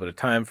take a little bit of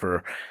time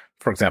for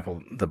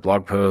example, the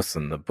blog posts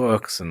and the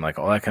books and like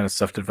all that kind of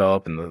stuff to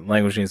develop, and the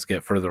language needs to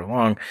get further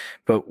along.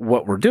 But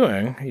what we're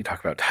doing, you talk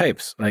about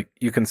types, like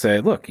you can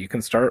say, look, you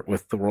can start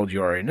with the world you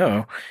already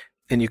know,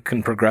 and you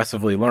can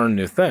progressively learn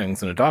new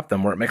things and adopt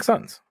them where it makes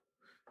sense.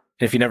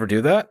 And if you never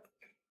do that,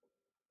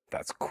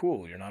 that's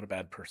cool. You're not a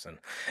bad person.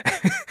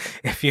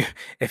 If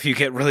you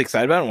get really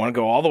excited about it and want to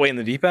go all the way in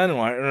the deep end and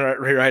want to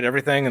rewrite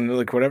everything and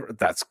like whatever,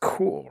 that's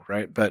cool,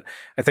 right? But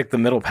I think the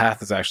middle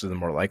path is actually the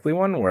more likely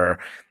one, where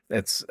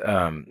it's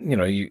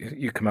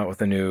you come out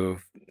with a new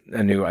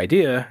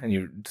idea and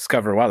you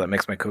discover, wow, that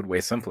makes my code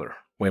way simpler,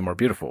 way more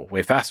beautiful,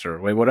 way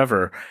faster, way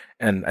whatever.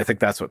 And I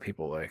think that's what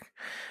people like.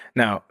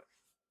 Now,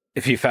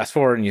 if you fast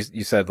forward and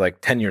you said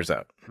like 10 years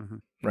out,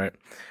 right?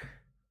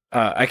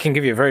 I can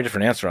give you a very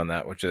different answer on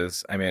that, which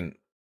is, I mean,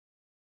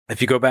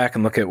 if you go back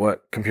and look at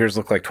what computers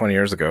looked like 20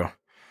 years ago,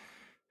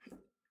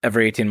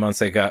 every 18 months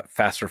they got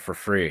faster for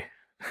free,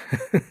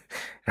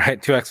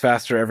 right? 2x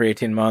faster every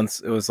 18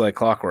 months. It was like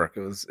clockwork.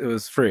 It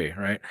was free,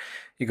 right?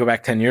 You go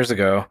back 10 years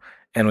ago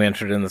and we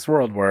entered in this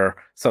world where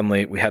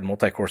suddenly we had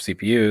multi-core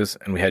CPUs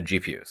and we had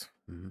GPUs.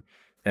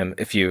 And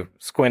if you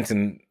squint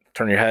and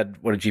turn your head,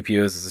 what a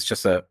GPU is it's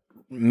just a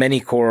many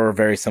core,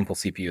 very simple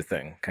CPU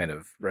thing, kind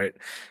of, right?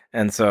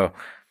 And so,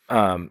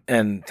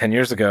 and 10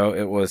 years ago,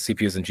 it was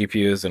CPUs and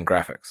GPUs and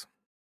graphics.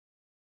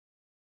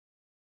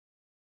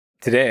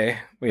 Today,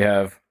 we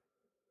have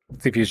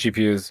CPUs,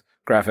 GPUs,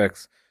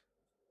 graphics,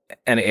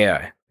 and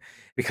AI,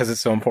 because it's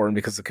so important,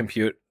 because the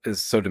compute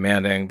is so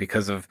demanding,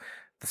 because of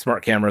the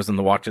smart cameras and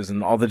the watches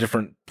and all the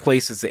different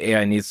places the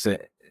AI needs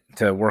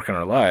to work in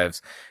our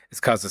lives. It's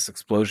caused this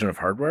explosion of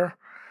hardware.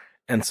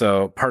 And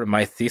so part of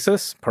my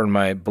thesis, part of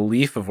my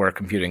belief of where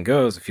computing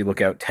goes, if you look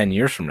out 10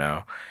 years from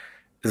now,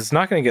 is it's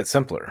not going to get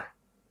simpler.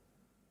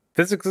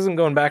 Physics isn't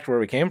going back to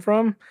where we came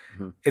from.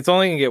 It's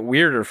only going to get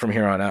weirder from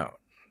here on out,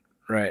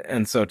 right?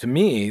 And so to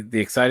me, the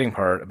exciting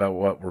part about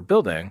what we're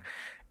building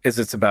is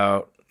it's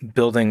about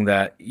building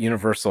that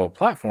universal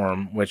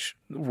platform, which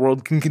the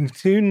world can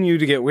continue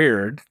to get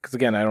weird, because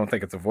again, I don't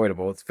think it's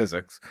avoidable, it's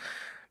physics,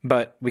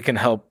 but we can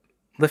help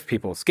lift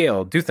people,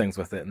 scale, do things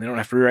with it, and they don't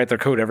have to rewrite their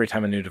code every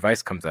time a new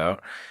device comes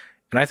out.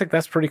 And I think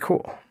that's pretty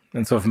cool.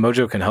 And so if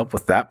Mojo can help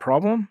with that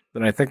problem,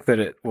 then I think that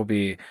it will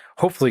be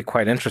hopefully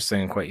quite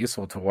interesting and quite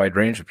useful to a wide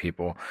range of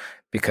people,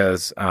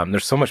 because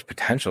there's so much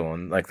potential,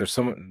 and like there's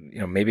so much,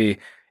 maybe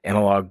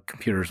analog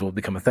computers will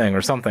become a thing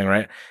or something,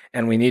 right?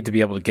 And we need to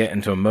be able to get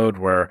into a mode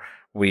where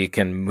we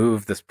can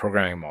move this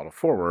programming model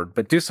forward,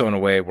 but do so in a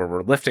way where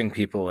we're lifting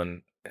people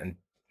and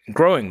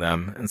growing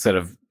them instead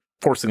of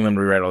forcing them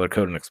to rewrite all their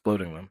code and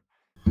exploding them.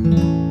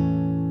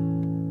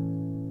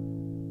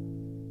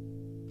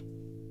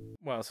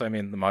 Well, so I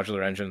mean, the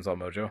modular engine is all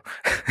Mojo.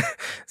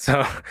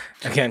 So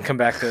again, come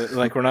back to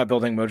like, we're not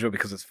building Mojo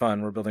because it's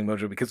fun. We're building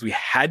Mojo because we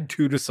had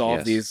to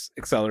solve these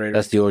accelerators.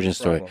 That's the origin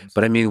story.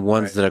 But I mean,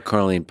 ones that are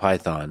currently in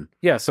Python.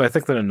 Yeah, so I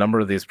think that a number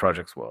of these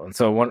projects will. And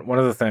so one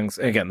of the things,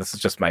 again, this is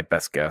just my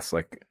best guess,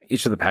 like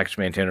each of the package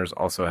maintainers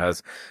also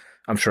has,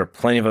 I'm sure,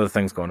 plenty of other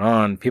things going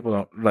on.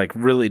 People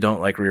really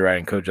don't like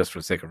rewriting code just for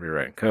the sake of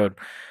rewriting code.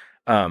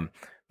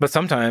 But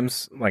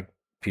sometimes like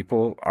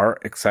people are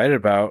excited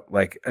about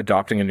like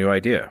adopting a new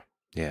idea.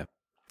 Yeah.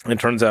 It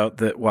turns out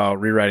that while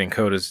rewriting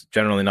code is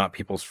generally not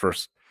people's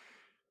first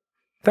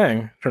thing,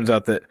 it turns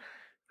out that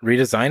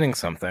redesigning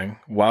something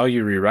while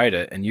you rewrite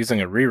it and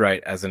using a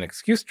rewrite as an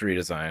excuse to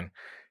redesign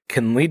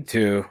can lead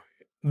to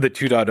the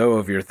 2.0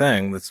 of your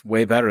thing that's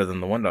way better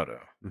than the 1.0.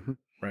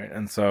 Right.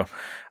 And so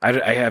I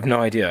have no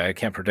idea. I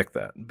can't predict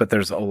that. But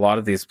there's a lot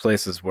of these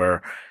places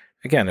where,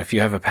 again, if you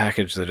have a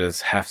package that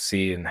is half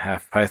C and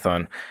half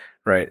Python,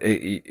 right,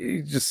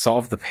 you just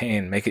solve the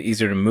pain, make it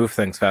easier to move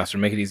things faster,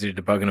 make it easier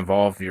to debug and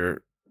evolve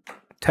your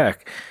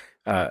tech.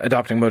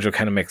 Adopting Mojo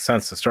kind of makes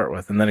sense to start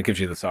with. And then it gives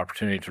you this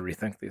opportunity to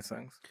rethink these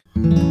things.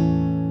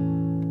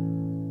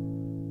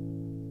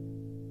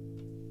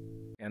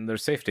 And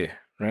there's safety,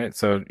 right?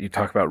 So you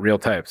talk about real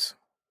types.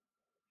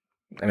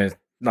 I mean,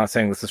 not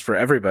saying this is for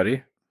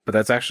everybody, but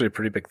that's actually a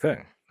pretty big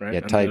thing, right? Yeah,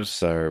 and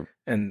types are,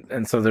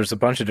 and so there's a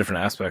bunch of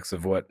different aspects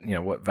of what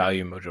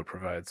value Mojo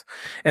provides.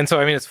 And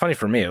so I mean, it's funny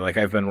for me. Like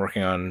I've been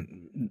working on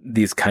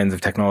these kinds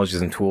of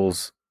technologies and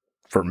tools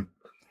for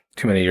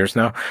too many years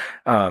now.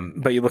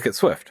 But you look at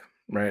Swift,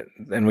 right?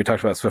 And we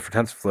talked about Swift for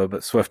TensorFlow,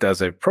 but Swift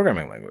as a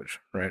programming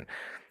language, right?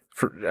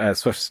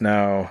 Swift's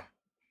now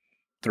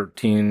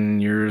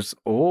 13 years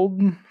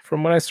old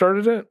from when I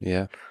started it.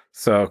 Yeah.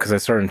 So, because I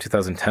started in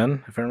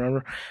 2010, if I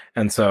remember.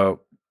 And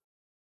so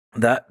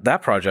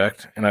that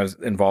project, and I was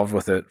involved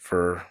with it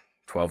for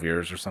 12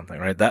 years or something,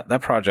 right?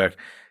 That project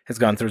has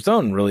gone through its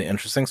own really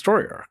interesting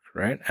story arc,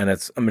 right? And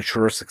it's a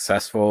mature,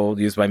 successful,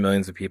 used by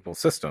millions of people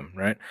system,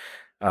 right?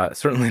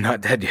 Certainly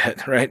not dead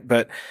yet, right?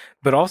 But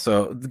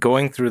also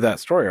going through that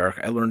story arc,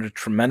 I learned a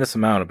tremendous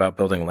amount about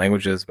building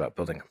languages, about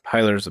building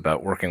compilers,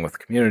 about working with the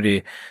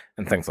community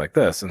and things like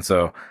this. And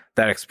so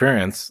that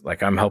experience,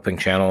 like I'm helping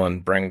channel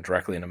and bring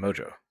directly into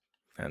Mojo.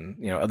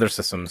 And other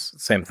systems,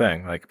 same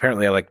thing. Like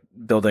apparently I like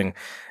building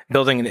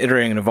and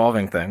iterating and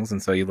evolving things.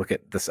 And so you look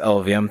at this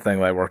LLVM thing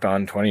that I worked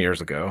on 20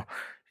 years ago, and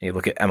you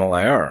look at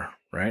MLIR,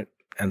 right?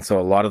 And so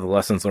a lot of the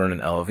lessons learned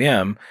in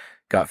LLVM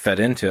got fed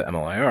into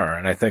MLIR.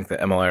 And I think that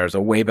MLIR is a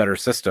way better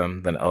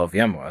system than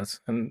LLVM was.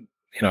 And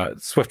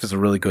Swift is a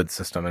really good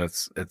system, and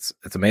it's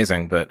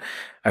amazing. But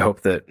I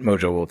hope that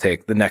Mojo will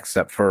take the next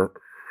step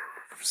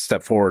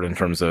forward in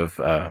terms of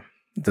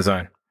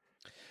design.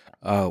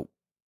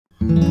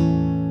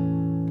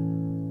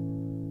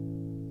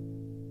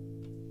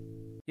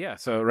 Yeah.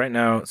 So right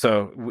now,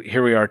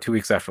 here we are 2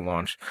 weeks after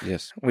launch.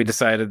 Yes. We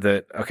decided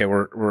that, okay,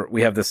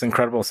 we have this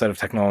incredible set of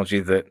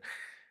technology that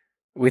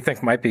we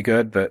think might be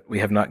good, but we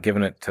have not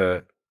given it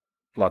to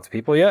lots of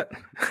people yet.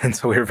 And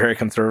so we were very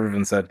conservative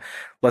and said,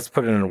 let's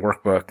put it in a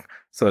workbook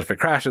so that if it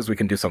crashes, we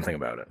can do something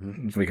about it.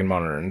 So we can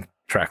monitor and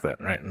track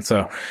that. Right. And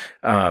so,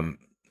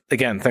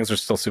 again, things are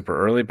still super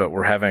early, but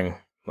we're having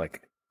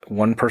like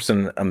one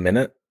person a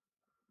minute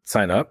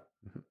sign up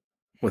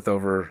with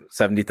over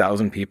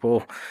 70,000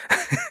 people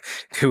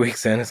 2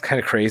 weeks in. It's kind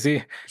of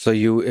crazy. So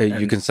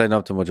you can sign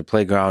up to Mojo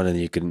Playground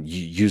and you can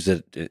use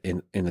it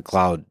in the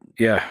cloud.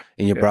 Yeah.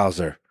 In your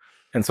browser.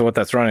 And so what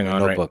that's running on,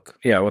 notebook.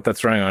 Right? Yeah, what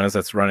that's running on is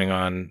that's running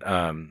on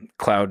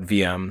cloud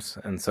VMs.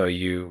 And so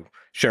you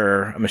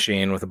share a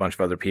machine with a bunch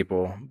of other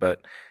people, but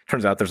it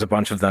turns out there's a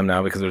bunch of them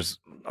now because there's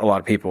a lot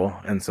of people.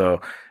 And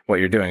so what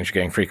you're doing is you're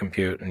getting free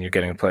compute and you're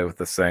getting to play with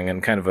this thing in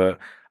kind of a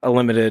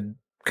limited,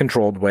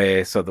 controlled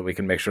way so that we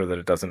can make sure that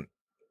it doesn't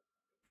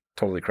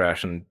totally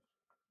crash and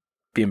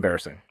be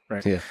embarrassing,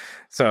 right? Yeah.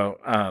 So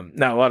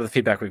now a lot of the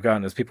feedback we've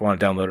gotten is people want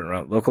to download it and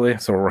run it locally,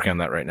 so we're working on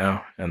that right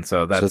now. And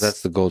so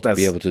that's the goal, to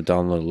be able to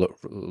download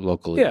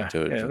locally. Yeah,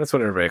 that's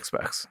what everybody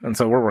expects. And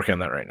so we're working on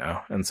that right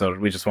now. And so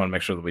we just want to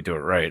make sure that we do it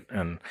right.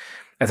 And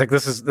I think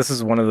this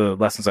is one of the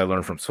lessons I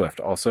learned from Swift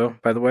also,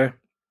 by the way,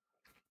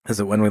 is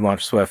that when we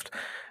launched Swift,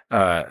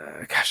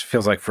 it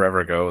feels like forever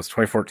ago. It was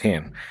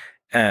 2014.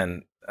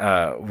 And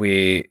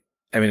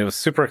it was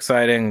super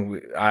exciting.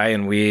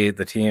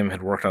 The team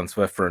had worked on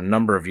Swift for a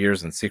number of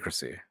years in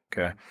secrecy.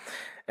 Okay.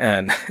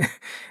 And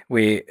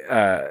we,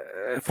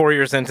 4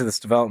 years into this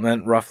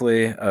development,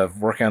 roughly,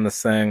 of working on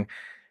this thing,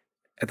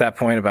 at that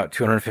point, about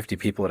 250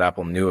 people at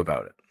Apple knew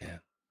about it. Yeah.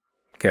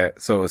 Okay.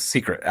 So it was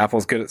secret.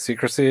 Apple's good at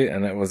secrecy,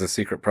 and it was a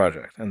secret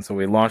project. And so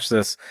we launched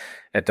this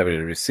at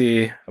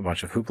WWDC, a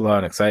bunch of hoopla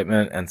and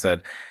excitement, and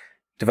said,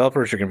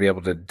 developers are going to be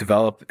able to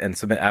develop and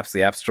submit apps to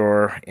the App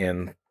Store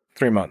in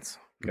 3 months.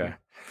 Okay. Mm-hmm.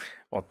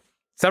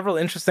 Several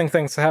interesting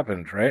things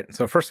happened, right?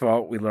 So first of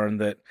all, we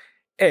learned that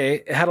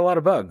it had a lot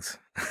of bugs.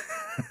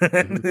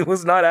 It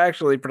was not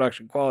actually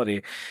production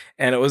quality,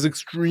 and it was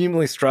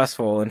extremely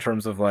stressful in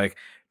terms of like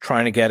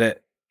trying to get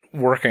it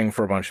working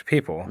for a bunch of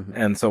people. Mm-hmm.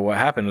 And so what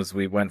happened is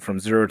we went from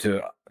 0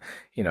 to,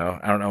 I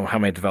don't know how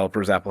many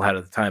developers Apple had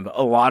at the time, but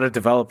a lot of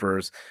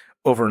developers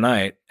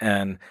overnight,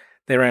 and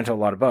they ran into a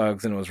lot of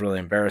bugs, and it was really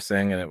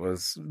embarrassing, and it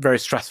was very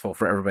stressful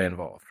for everybody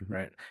involved,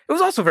 right? It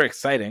was also very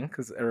exciting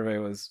because everybody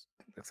was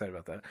excited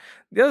about that.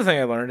 The other thing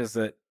I learned is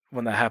that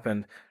when that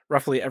happened,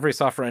 roughly every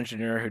software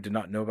engineer who did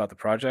not know about the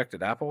project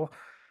at Apple,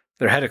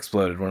 their head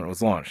exploded when it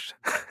was launched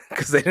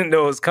because they didn't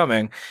know it was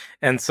coming.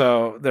 And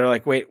so they're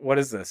like, wait, what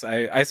is this?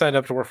 I signed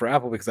up to work for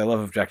Apple because I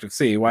love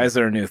Objective-C. Why is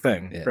there a new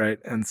thing? Yeah. Right.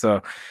 And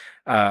so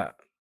now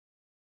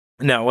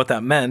what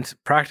that meant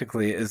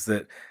practically is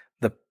that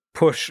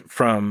push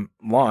from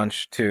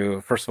launch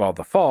to, first of all,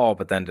 the fall,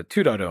 but then to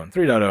 2.0 and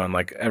 3.0 and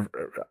like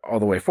all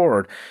the way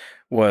forward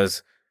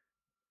was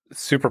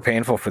super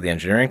painful for the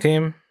engineering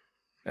team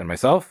and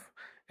myself.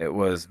 It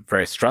was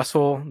very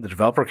stressful. The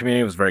developer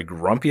community was very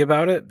grumpy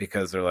about it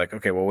because they're like,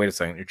 okay, well, wait a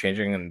second, you're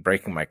changing and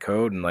breaking my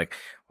code, and like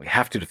we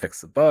have to fix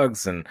the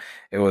bugs. And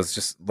it was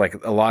just like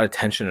a lot of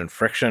tension and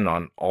friction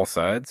on all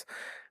sides.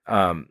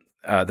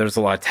 There's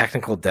a lot of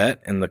technical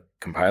debt in the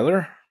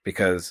compiler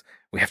because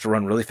we have to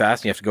run really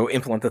fast and you have to go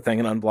implement the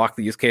thing and unblock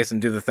the use case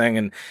and do the thing.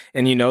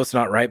 And you know it's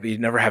not right, but you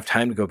never have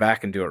time to go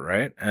back and do it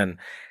right. And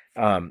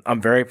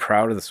I'm very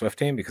proud of the Swift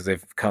team because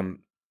they've come,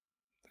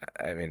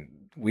 I mean,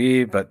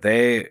 but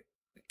they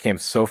came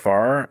so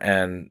far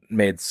and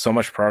made so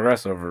much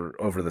progress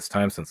over this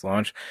time since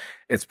launch.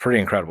 It's pretty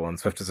incredible. And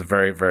Swift is a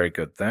very, very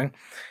good thing.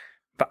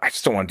 But I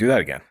just don't want to do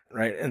that again,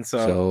 right? And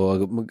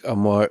so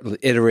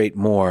iterate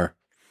more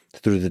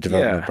through the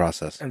development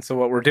process. And so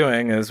what we're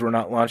doing is we're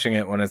not launching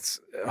it when it's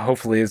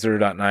hopefully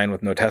 0.9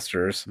 with no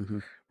testers. Mm-hmm.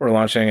 We're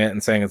launching it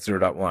and saying it's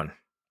 0.1,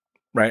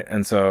 right?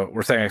 And so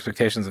we're setting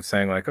expectations of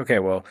saying like, okay,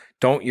 well,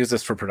 don't use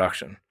this for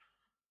production,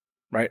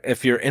 right?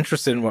 If you're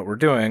interested in what we're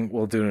doing,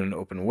 we'll do it in an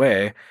open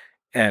way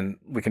and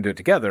we can do it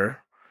together,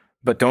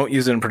 but don't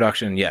use it in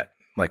production yet.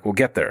 Like we'll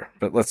get there,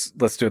 but let's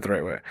do it the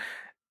right way.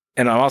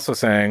 And I'm also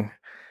saying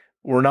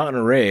we're not in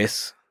a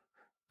race.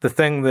 The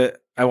thing that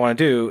I want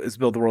to do is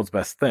build the world's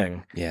best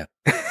thing. Yeah.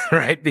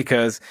 Right?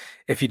 Because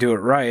if you do it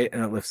right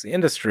and it lifts the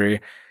industry,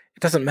 it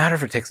doesn't matter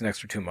if it takes an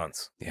extra 2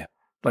 months. Yeah.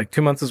 Like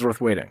 2 months is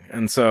worth waiting.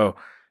 And so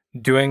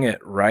doing it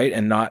right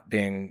and not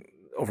being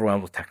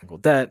overwhelmed with technical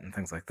debt and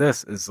things like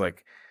this is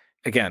like,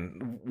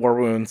 again, war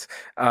wounds,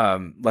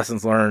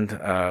 lessons learned,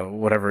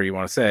 whatever you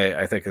want to say,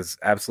 I think is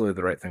absolutely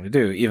the right thing to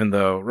do, even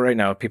though right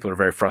now people are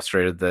very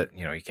frustrated that,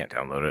 you know, you can't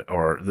download it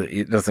or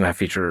it doesn't have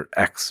feature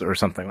X or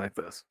something like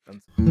this.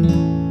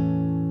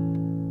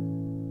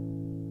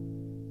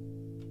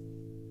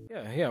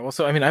 Yeah. Well,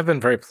 so, I mean, I've been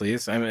very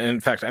pleased. I mean,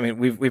 in fact, I mean,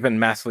 we've been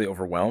massively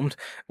overwhelmed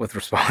with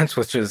response,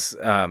 which is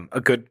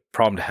a good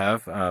problem to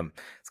have.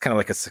 It's kind of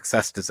like a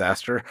success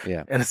disaster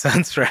in a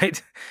sense,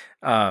 right?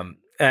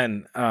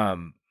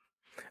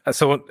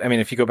 So, I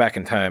mean, if you go back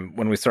in time,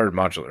 when we started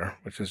Modular,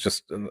 which is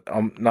just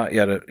not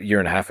yet a year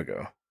and a half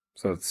ago,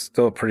 so it's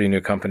still a pretty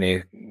new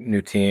company,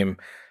 new team,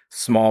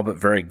 small but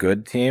very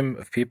good team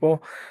of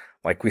people.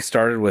 Like we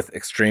started with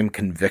extreme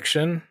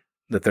conviction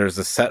that there's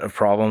a set of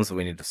problems that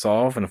we need to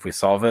solve, and if we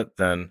solve it,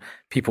 then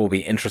people will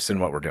be interested in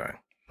what we're doing,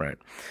 right?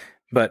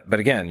 But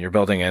again, you're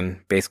building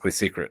in basically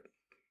secret.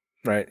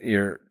 Right,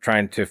 you're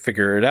trying to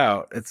figure it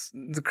out.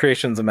 The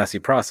creation's a messy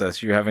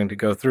process. You're having to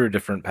go through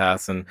different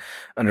paths and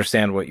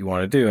understand what you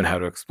want to do and how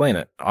to explain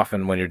it.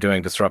 Often when you're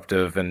doing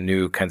disruptive and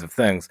new kinds of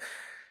things,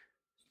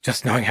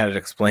 just knowing how to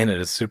explain it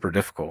is super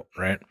difficult,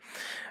 right?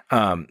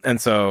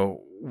 And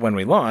so when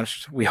we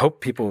launched, we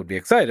hoped people would be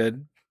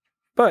excited,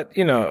 but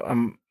you know,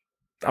 I'm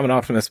an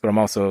optimist, but I'm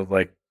also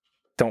like,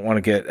 don't want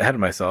to get ahead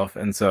of myself.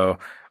 And so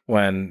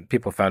when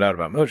people found out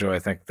about Mojo, I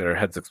think their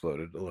heads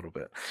exploded a little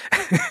bit,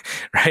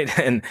 right?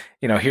 And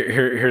you know,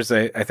 here's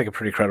I think a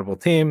pretty credible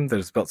team that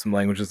has built some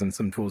languages and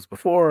some tools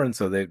before, and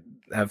so they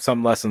have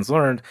some lessons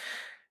learned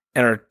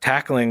and are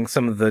tackling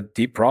some of the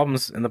deep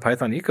problems in the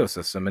Python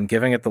ecosystem and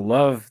giving it the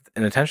love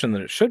and attention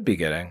that it should be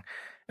getting.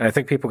 And I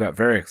think people got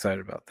very excited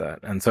about that.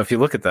 And so if you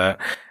look at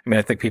that, I mean,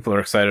 I think people are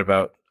excited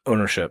about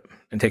ownership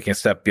and taking a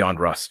step beyond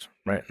Rust,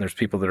 right? And there's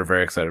people that are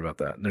very excited about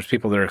that. There's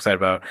people that are excited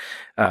about,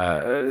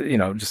 you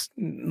know, just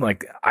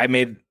like I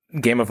made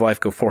Game of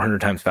Life go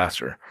 400 times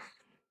faster,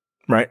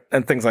 right?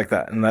 And things like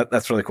that. And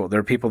that's really cool.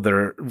 There are people that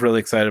are really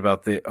excited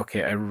about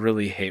okay, I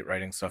really hate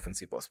writing stuff in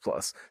C++.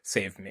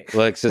 Save me.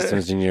 Like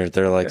systems engineers,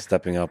 they're like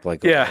stepping up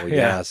like, yeah.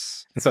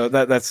 Yes. And so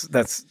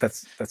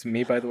that's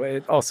me, by the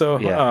way. Also,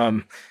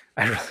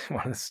 I really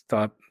want to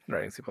stop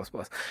writing C++.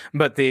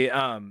 But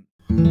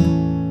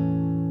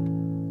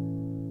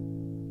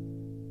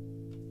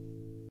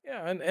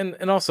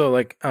and also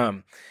like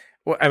well,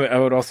 I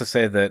would also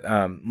say that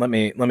let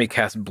me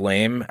cast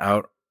blame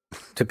out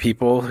to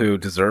people who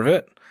deserve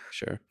it.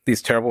 Sure.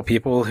 These terrible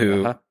people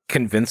who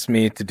convinced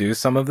me to do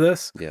some of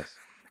this. Yes.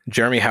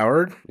 Jeremy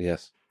Howard.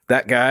 Yes.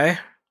 That guy.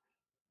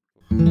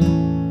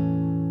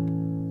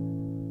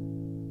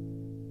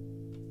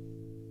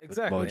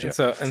 Exactly.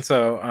 Mojo. And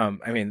so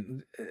I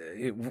mean,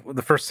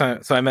 the first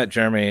time, so I met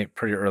Jeremy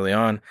pretty early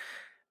on,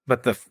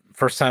 but the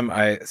first time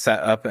I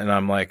sat up and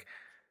I'm like,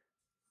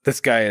 this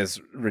guy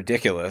is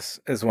ridiculous,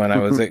 is when I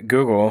was at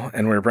Google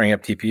and we were bringing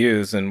up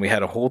TPUs and we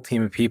had a whole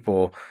team of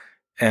people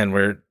and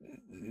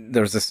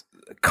there was this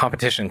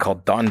competition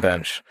called Dawn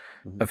Bench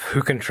of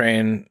who can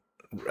train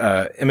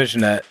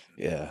ImageNet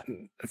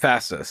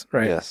fastest,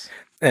 right? Yes.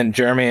 And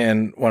Jeremy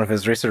and one of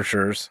his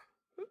researchers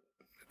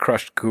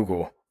crushed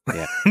Google.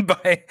 Yeah.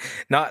 By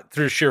not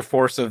through sheer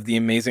force of the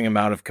amazing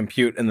amount of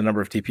compute and the number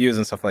of TPUs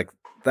and stuff like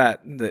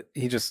that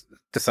he just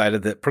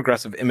decided that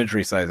progressive image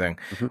resizing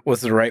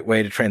was the right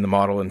way to train the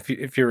model and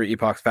fewer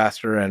epochs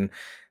faster and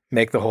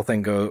make the whole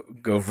thing go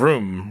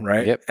vroom,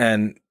 right? Yep.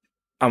 And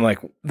I'm like,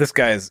 this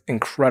guy is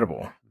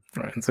incredible,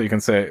 right? And so you can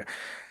say,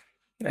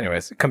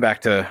 anyways, come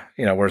back to,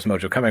 where's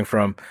Mojo coming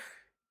from?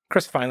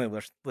 Chris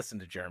finally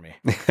listened to Jeremy.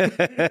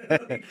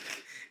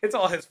 It's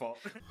all his fault.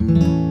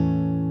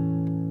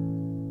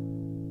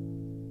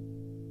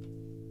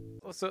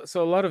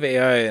 So a lot of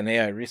AI and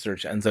AI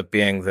research ends up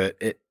being that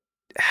it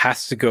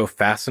has to go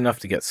fast enough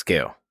to get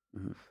scale.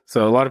 Mm-hmm.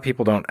 So a lot of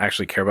people don't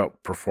actually care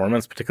about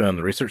performance, particularly on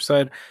the research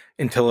side,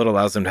 until it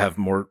allows them to have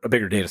a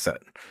bigger data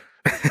set.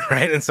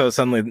 Right. And so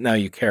suddenly now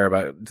you care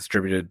about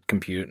distributed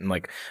compute and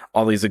like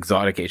all these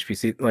exotic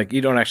HPC. Like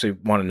you don't actually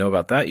want to know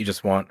about that. You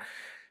just want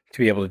to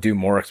be able to do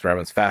more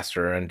experiments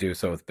faster and do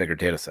so with bigger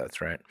data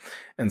sets. Right.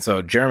 And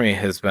so Jeremy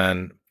has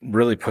been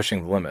really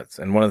pushing the limits.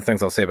 And one of the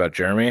things I'll say about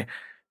Jeremy,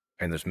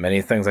 and there's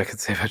many things I could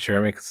say about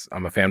Jeremy because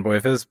I'm a fanboy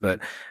of his, but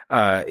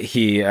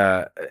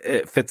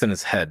it fits in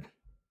his head.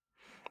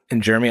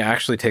 And Jeremy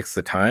actually takes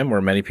the time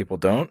where many people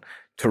don't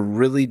to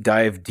really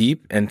dive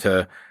deep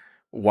into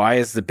why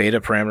is the beta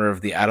parameter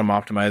of the atom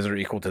optimizer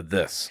equal to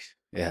this?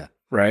 Yeah.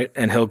 Right.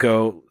 And he'll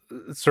go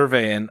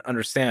survey and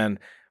understand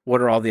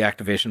what are all the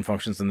activation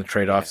functions and the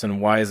trade-offs, and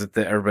why is it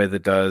that everybody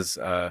that does,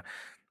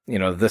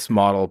 this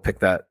model pick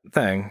that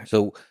thing.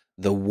 So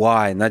the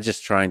why, not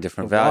just trying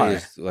different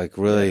values, like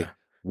really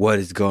what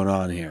is going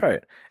on here.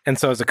 Right. And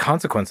so as a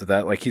consequence of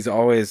that, like he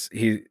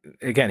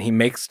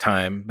makes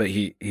time, but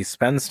he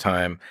spends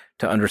time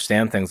to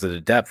understand things at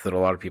a depth that a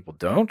lot of people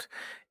don't.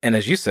 And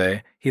as you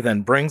say, he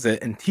then brings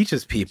it and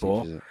teaches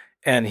people.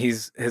 And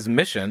his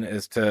mission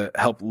is to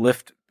help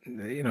lift,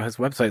 his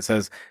website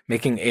says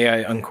making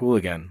AI uncool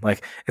again.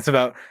 Like it's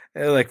about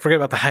forget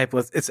about the hype.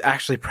 It's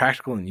actually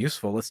practical and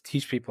useful. Let's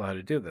teach people how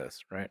to do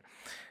this. Right.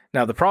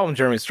 Now, the problem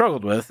Jeremy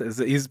struggled with is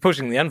that he's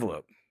pushing the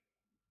envelope.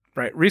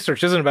 Right.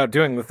 Research isn't about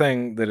doing the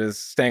thing that is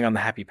staying on the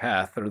happy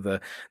path or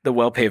the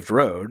well-paved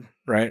road.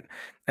 Right.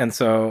 And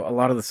so a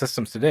lot of the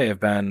systems today have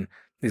been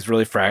these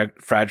really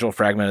fragile,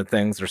 fragmented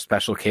things. They're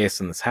special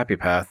case in this happy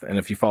path. And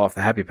if you fall off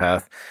the happy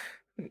path,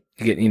 you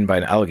get eaten by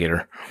an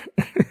alligator.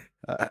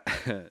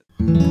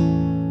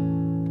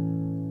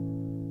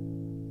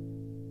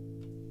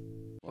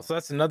 So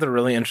that's another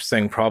really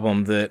interesting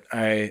problem that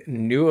I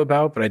knew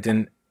about, but I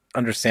didn't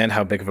understand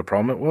how big of a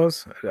problem it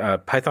was.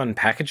 Python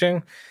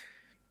packaging.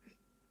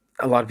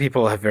 A lot of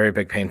people have very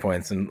big pain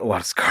points and a lot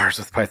of scars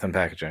with Python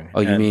packaging.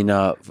 Oh, you mean,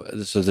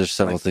 so there's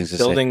several things to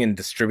say. Building and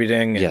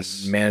distributing and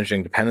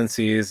managing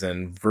dependencies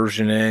and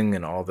versioning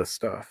and all this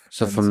stuff.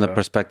 So from the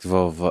perspective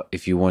of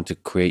if you want to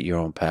create your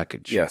own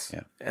package. Yes.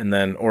 Yeah. And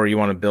then, or you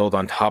want to build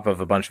on top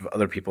of a bunch of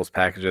other people's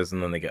packages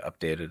and then they get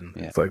updated and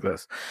things like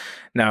this.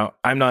 Now,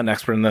 I'm not an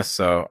expert in this,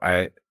 so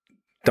I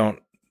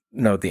don't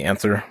know the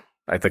answer.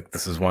 I think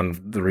this is one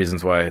of the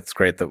reasons why it's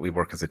great that we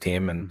work as a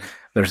team and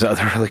there's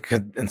other really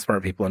good and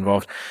smart people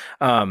involved.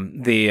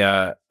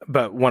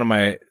 But one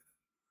of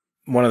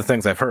the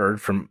things I've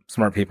heard from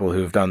smart people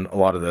who've done a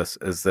lot of this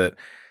is that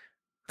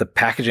the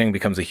packaging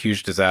becomes a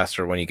huge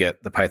disaster when you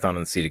get the Python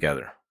and C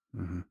together.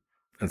 Mm-hmm.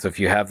 And so if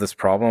you have this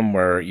problem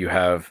where you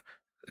have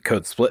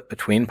code split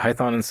between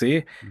Python and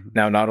C,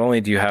 now not only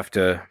do you have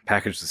to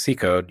package the C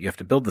code, you have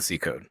to build the C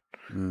code.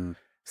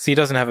 C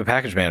doesn't have a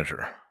package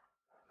manager.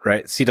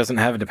 Right. C doesn't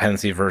have a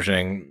dependency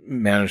versioning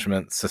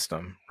management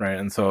system. Right.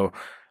 And so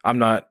I'm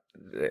not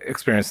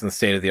experienced in the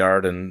state of the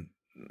art and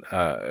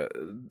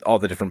all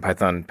the different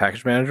Python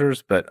package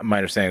managers, but my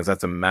understanding is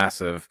that's a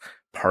massive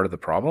part of the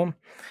problem.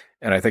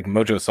 And I think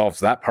Mojo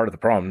solves that part of the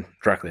problem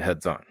directly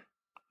heads on.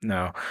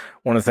 Now,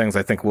 one of the things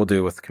I think we'll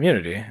do with the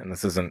community, and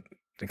this isn't,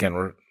 again,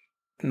 we're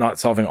not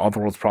solving all the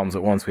world's problems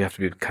at once. We have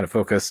to be kind of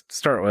focused to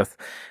start with,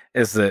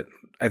 is that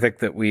I think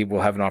that we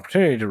will have an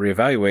opportunity to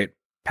reevaluate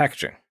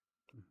packaging.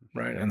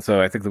 Right. And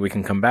so I think that we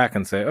can come back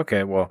and say,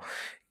 okay, well,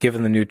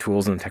 given the new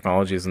tools and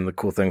technologies and the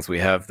cool things we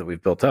have that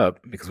we've built up,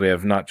 because we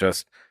have not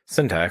just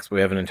syntax, but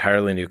we have an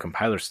entirely new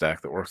compiler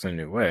stack that works in a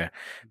new way.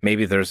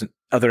 Maybe there's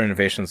other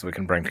innovations we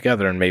can bring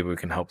together and maybe we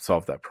can help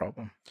solve that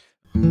problem.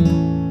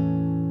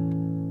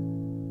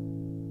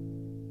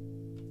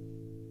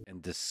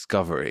 And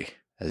discovery,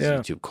 as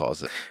YouTube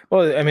calls it.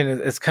 Well, I mean,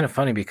 it's kind of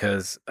funny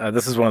because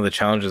this is one of the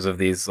challenges of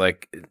these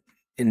like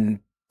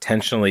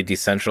intentionally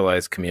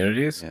decentralized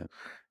communities. Yeah.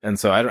 And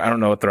so I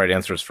don't know what the right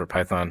answer is for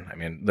Python. I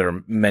mean, there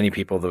are many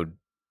people that would,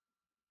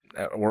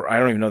 or I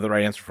don't even know the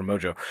right answer for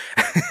Mojo.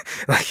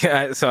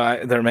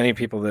 There are many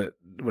people that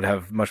would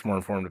have much more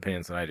informed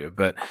opinions than I do.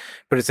 But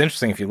it's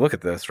interesting if you look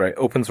at this, right?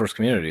 Open source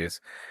communities.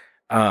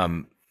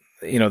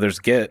 There's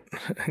Git.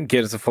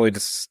 Git is a fully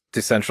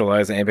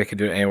decentralized, and anybody can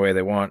do it any way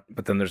they want.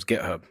 But then there's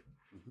GitHub,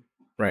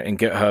 right? And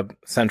GitHub,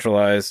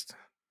 centralized,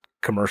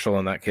 commercial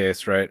in that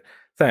case, right?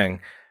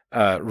 Thing.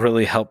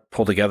 Really help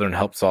pull together and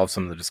help solve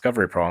some of the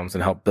discovery problems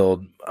and help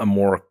build a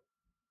more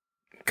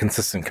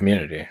consistent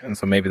community. And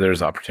so maybe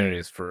there's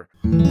opportunities for.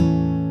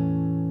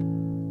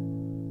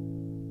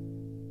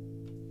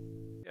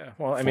 Yeah,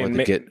 well, I mean,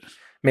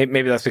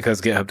 Maybe that's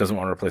because GitHub doesn't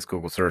want to replace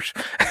Google search,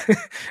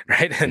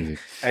 right? And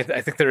I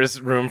think there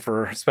is room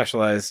for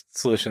specialized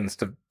solutions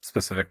to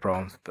specific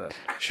problems, but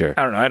Sure.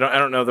 I don't know. I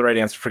don't know the right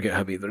answer for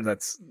GitHub either.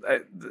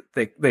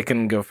 They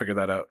can go figure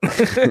that out.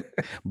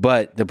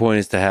 But the point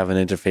is to have an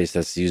interface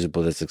that's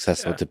usable, that's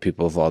accessible to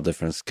people of all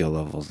different skill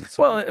levels. And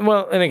so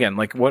well, and again,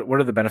 like what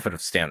are the benefit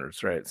of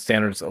standards, right?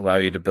 Standards allow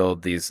you to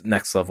build these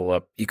next level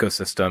up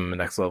ecosystem,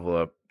 next level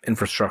up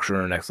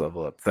infrastructure, next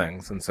level up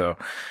things. And so,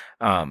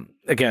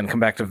 again, come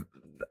back to,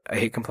 I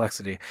hate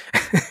complexity.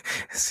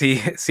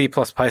 C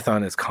plus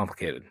Python is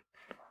complicated.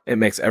 It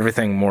makes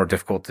everything more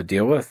difficult to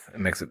deal with. It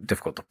makes it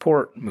difficult to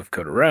port, move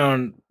code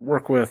around,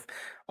 work with.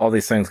 All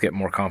these things get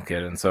more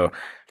complicated. And so,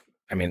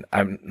 I mean,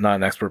 I'm not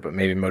an expert, but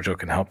maybe Mojo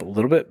can help a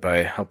little bit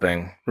by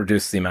helping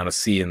reduce the amount of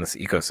C in this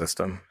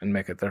ecosystem and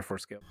make it therefore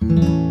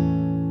scalable.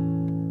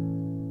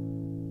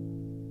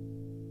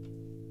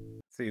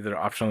 Either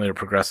optionally or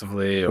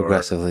progressively.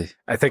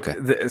 I think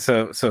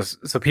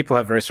so people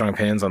have very strong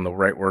opinions on the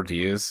right word to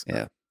use.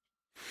 Yeah.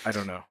 I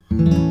don't know.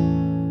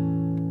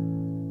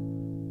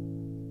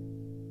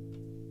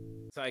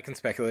 So I can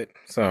speculate.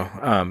 So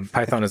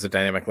Python is a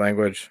dynamic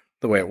language.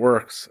 The way it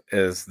works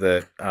is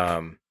that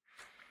Python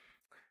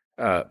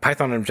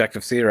and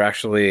Objective-C are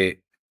actually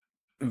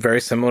very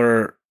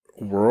similar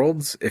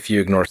worlds if you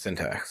ignore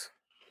syntax.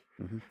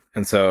 Mm-hmm.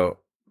 And so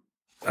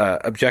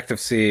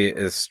Objective-C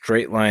is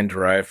straight line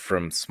derived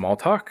from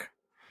Smalltalk,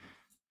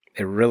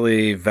 a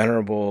really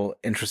venerable,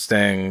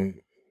 interesting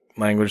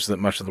language that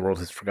much of the world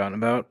has forgotten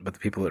about, but the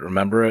people that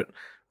remember it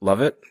love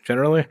it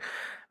generally.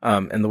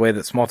 And the way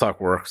that Smalltalk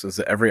works is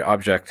that every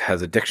object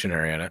has a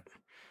dictionary in it,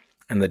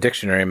 and the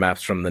dictionary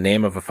maps from the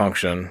name of a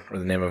function or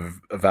the name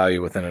of a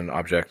value within an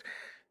object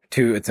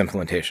to its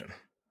implementation.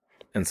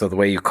 And so the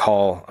way you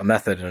call a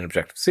method in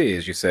Objective-C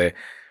is you say,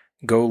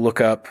 go look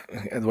up,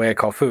 the way I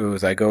call foo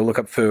is I go look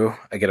up foo,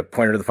 I get a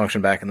pointer to the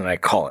function back, and then I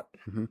call it.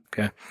 Mm-hmm.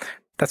 Okay.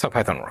 That's how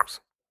Python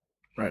works.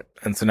 Right.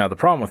 And so now the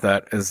problem with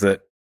that is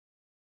that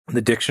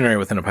the dictionary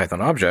within a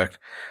Python object,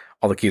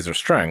 all the keys are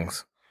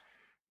strings,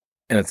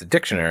 and it's a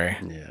dictionary.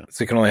 Yeah.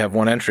 So you can only have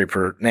one entry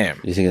per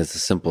name. You think it's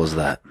as simple as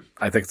that?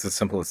 I think it's as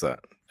simple as that.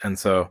 And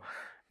so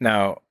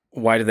now,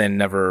 why do they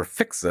never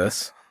fix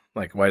this?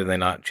 Like, why do they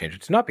not change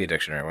it to not be a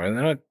dictionary? Why do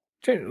they not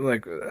change,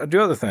 like,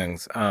 do other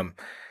things?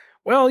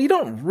 Well, you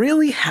don't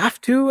really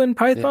have to in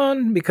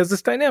Python because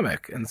it's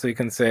dynamic. And so you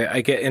can say, I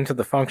get into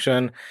the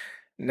function.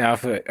 Now,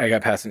 if I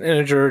got past an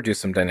integer, do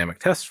some dynamic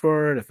tests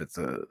for it. If it's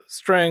a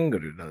string, go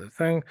do another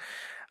thing.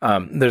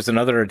 There's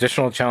another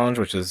additional challenge,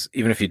 which is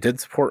even if you did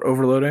support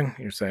overloading,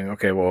 you're saying,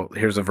 okay, well,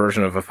 here's a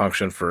version of a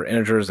function for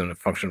integers and a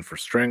function for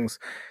strings.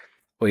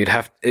 Well, you'd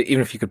have,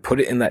 even if you could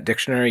put it in that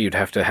dictionary, you'd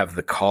have to have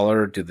the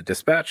caller do the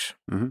dispatch.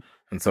 Mm-hmm.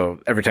 And so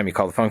every time you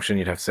call the function,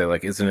 you'd have to say,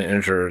 like, is it an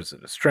integer or is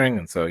it a string?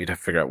 And so you'd have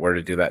to figure out where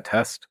to do that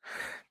test.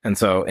 And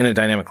so in a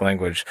dynamic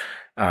language,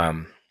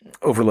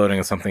 overloading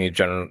is something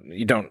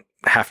you don't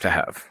have to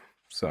have.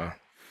 So,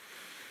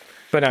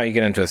 but now you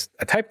get into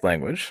a typed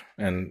language.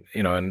 And,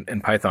 you know,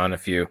 in Python,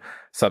 if you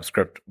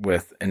subscript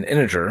with an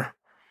integer,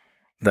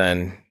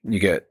 then you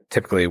get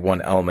typically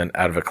one element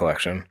out of a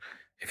collection.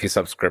 If you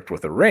subscript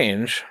with a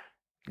range,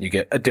 you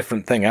get a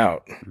different thing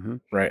out, mm-hmm.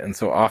 right? And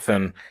so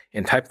often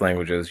in typed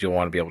languages, you'll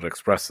want to be able to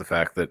express the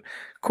fact that,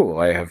 cool,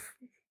 I have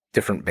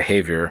different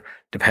behavior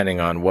depending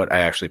on what I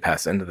actually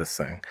pass into this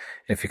thing. And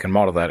if you can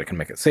model that, it can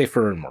make it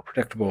safer and more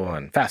predictable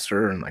and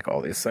faster and like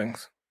all these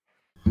things.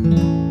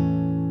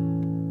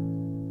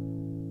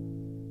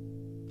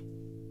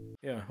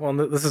 Yeah, well,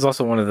 this is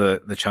also one of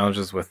the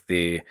challenges with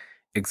the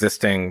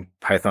existing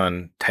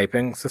Python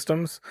typing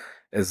systems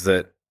is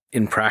that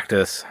in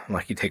practice,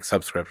 like you take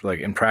subscript, like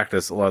in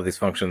practice, a lot of these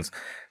functions,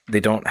 they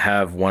don't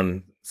have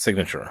one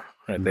signature,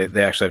 right? Mm-hmm.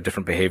 They actually have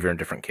different behavior in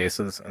different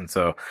cases. And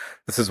so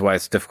this is why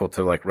it's difficult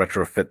to like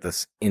retrofit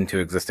this into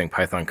existing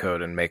Python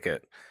code and make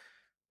it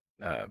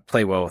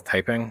play well with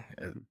typing.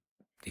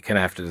 You kind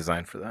of have to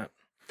design for that.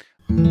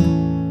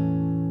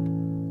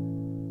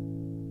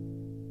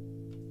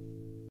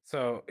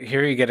 So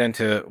here you get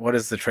into what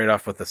is the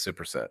trade-off with the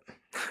superset?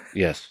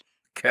 Yes.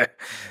 Okay.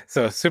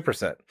 So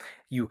superset,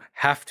 you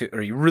have to,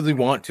 or you really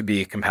want to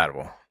be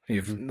compatible.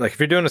 Like if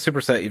you're doing a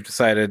superset, you've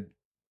decided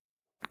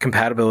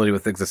compatibility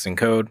with existing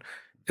code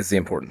is the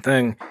important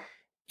thing,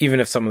 even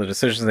if some of the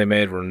decisions they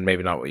made were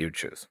maybe not what you'd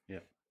choose. Yeah.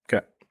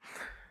 Okay.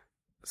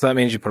 So that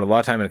means you put a lot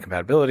of time into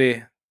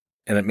compatibility,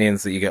 and it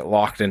means that you get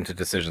locked into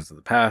decisions of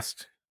the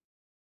past,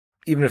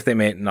 even if they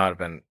may not have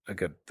been a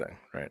good thing,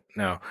 right?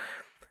 Now,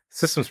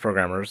 systems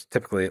programmers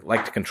typically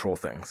like to control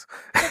things,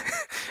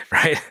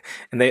 right?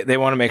 And they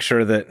want to make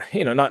sure that,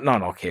 you know, not in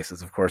all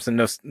cases, of course,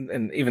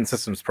 and even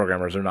systems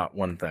programmers are not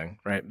one thing,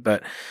 right?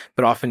 But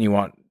often you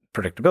want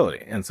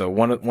predictability. And so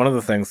one of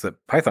the things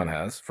that Python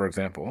has, for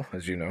example,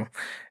 as you know,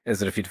 is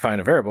that if you define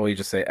a variable, you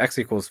just say x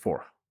equals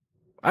 4.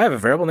 I have a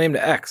variable named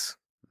x.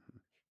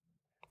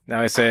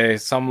 Now I say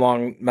some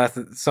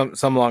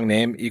long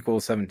name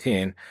equals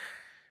 17.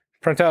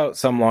 Print out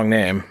some long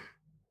name.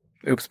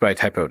 Oops, but I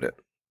typoed it.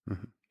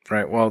 Mm-hmm.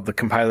 Right. Well, the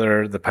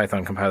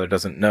Python compiler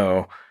doesn't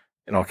know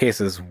in all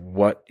cases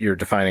what you're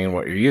defining and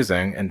what you're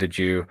using, and did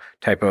you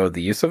typo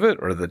the use of it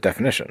or the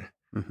definition,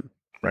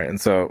 right? And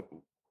so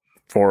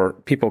for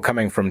people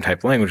coming from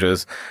typed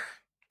languages,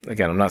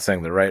 again, I'm not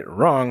saying they're right or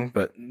wrong,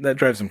 but that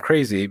drives them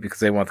crazy because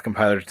they want the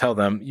compiler to tell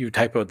them you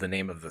typoed the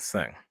name of this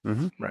thing,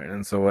 right?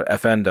 And so what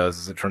FN does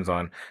is it turns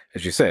on,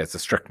 as you say, it's a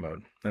strict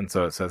mode. And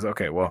so it says,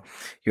 okay, well,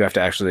 you have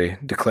to actually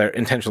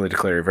intentionally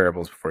declare your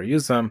variables before you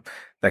use them.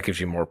 That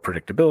gives you more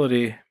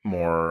predictability,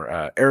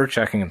 more error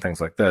checking and things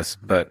like this,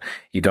 but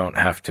you don't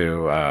have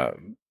to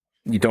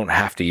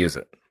use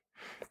it.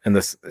 And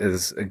this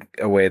is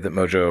a way that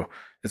Mojo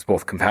is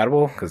both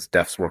compatible, because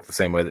defs work the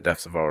same way that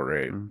defs have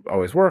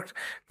always worked,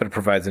 but it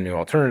provides a new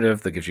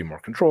alternative that gives you more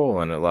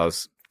control, and it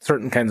allows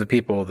certain kinds of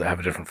people that have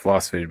a different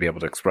philosophy to be able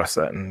to express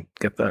that and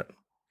get that.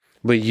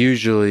 But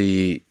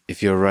usually,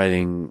 if you're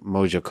writing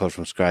Mojo code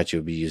from scratch,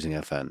 you'll be using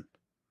FN.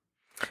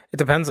 It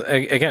depends.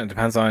 Again, it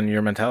depends on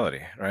your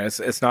mentality, right?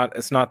 It's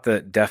not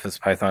that def is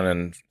Python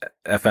and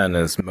FN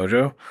is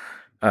Mojo.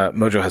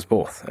 Mojo has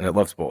both, and it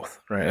loves both,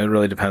 right? It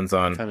really depends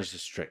on. FN is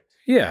just strict.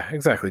 Yeah,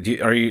 exactly.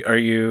 Are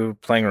you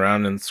playing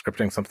around and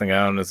scripting something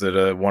out? And is it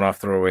a one-off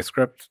throwaway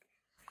script?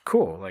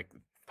 Cool. Like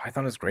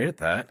Python is great at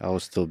that. I will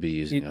still be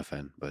using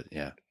FN, but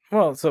yeah.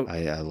 Well, so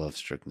I love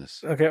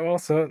strictness. Okay. Well,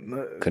 so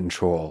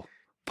control,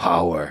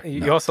 power.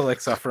 You also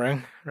like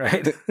suffering,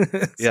 right?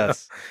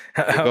 Yes.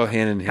 Go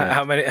hand in hand.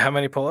 How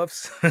many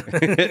pull-ups?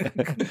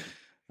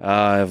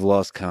 I've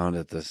lost count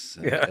at this.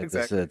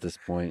 Exactly. At this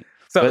point.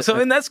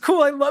 And that's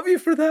cool. I love you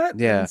for that.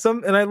 Yeah.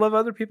 And I love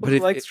other people who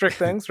like strict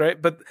things,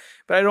 right? But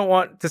I don't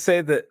want to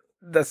say that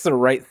that's the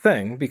right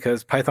thing,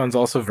 because Python's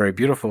also very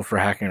beautiful for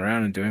hacking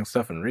around and doing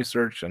stuff and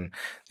research and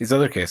these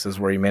other cases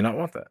where you may not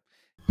want that.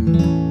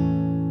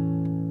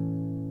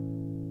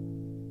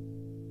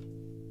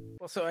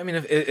 Well, so I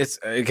mean, it's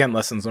again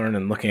lessons learned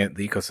and looking at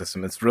the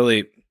ecosystem. It's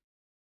really,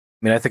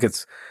 I think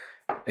it's,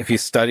 if you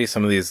study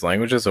some of these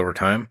languages over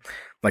time,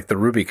 like the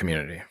Ruby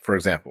community, for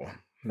example.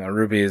 Now,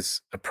 Ruby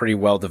is a pretty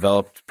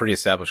well-developed, pretty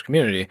established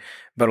community,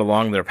 but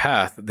along their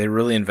path, they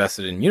really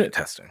invested in unit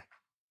testing.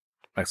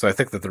 So I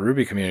think that the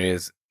Ruby community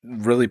has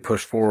really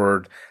pushed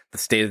forward the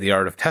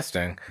state-of-the-art of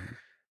testing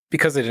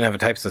because they didn't have a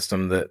type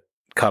system that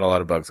caught a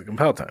lot of bugs at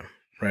compile time,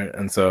 right?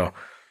 And so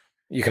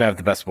you can have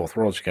the best of both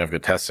worlds. You can have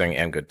good testing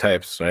and good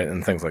types, right,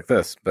 and things like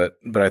this. But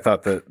I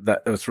thought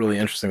that it was really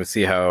interesting to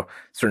see how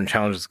certain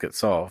challenges get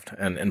solved.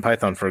 And in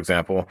Python, for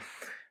example,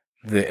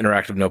 the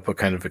interactive notebook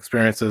kind of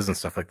experiences and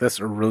stuff like this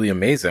are really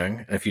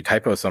amazing. And if you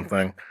typo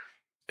something,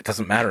 it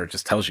doesn't matter. It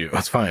just tells you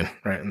it's fine,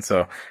 right? And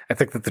so I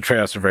think that the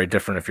trade-offs are very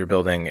different if you're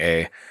building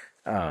a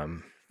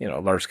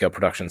large-scale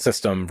production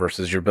system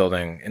versus you're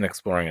building and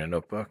exploring in a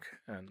notebook.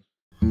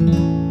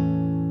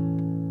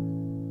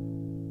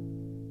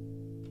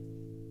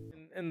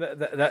 And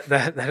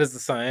that is the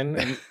sign.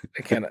 And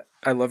again,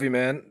 I love you,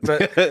 man.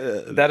 But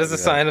that is a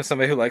sign of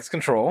somebody who likes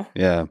control.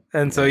 Yeah.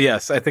 And so,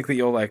 yes, I think that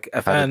you'll like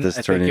FN. I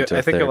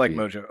think you'll like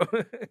Mojo.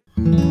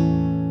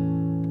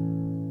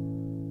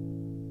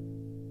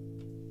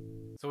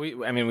 So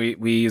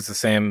we use the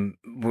same.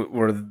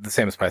 We're the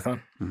same as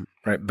Python,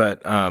 right?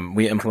 But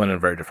we implement it in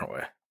a very different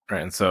way,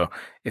 right? And so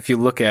if you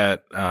look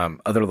at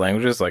other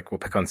languages, like we'll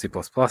pick on C++,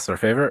 our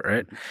favorite,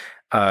 right?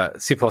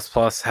 C++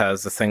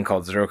 has a thing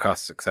called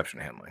zero-cost exception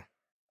handling.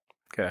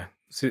 Okay.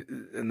 So,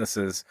 and this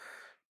is,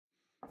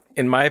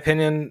 in my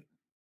opinion,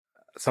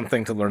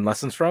 something to learn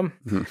lessons from.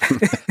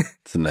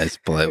 It's a nice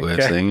polite way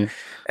of saying it.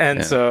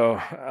 And so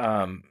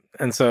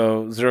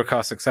zero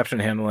cost exception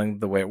handling,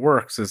 the way it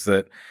works is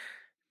that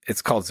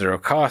it's called zero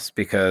cost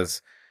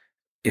because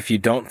if you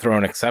don't throw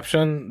an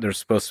exception, there's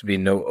supposed to be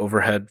no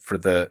overhead for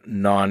the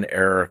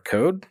non-error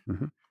code.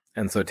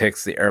 And so it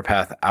takes the error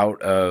path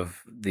out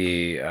of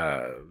the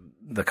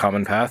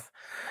common path.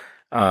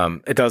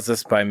 It does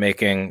this by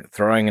making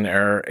throwing an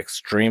error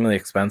extremely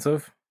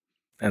expensive.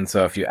 And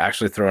so if you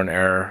actually throw an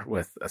error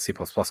with a C++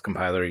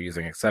 compiler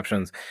using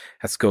exceptions, it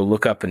has to go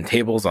look up in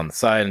tables on the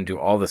side and do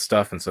all this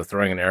stuff. And so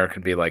throwing an error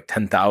could be like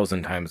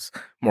 10,000 times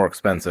more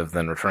expensive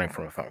than returning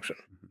from a function,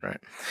 right?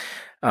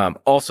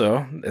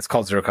 Also, it's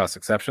called zero cost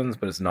exceptions,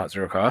 but it's not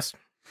zero cost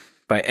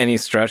by any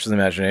stretch of the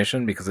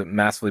imagination because it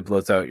massively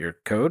bloats out your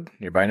code,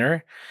 your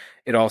binary.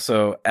 It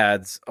also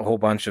adds a whole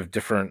bunch of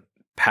different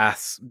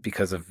paths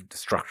because of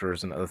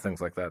destructors and other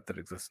things like that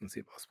exist in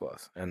C++.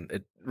 And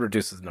it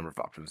reduces the number of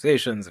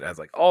optimizations. It has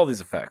like all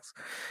these effects.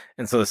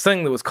 And so this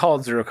thing that was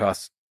called zero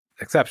cost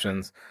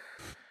exceptions,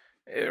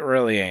 it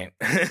really ain't.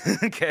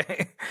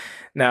 Okay.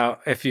 Now,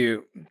 if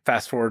you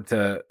fast forward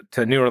to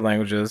newer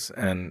languages,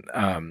 and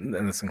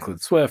this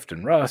includes Swift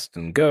and Rust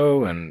and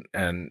Go and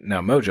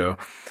now Mojo,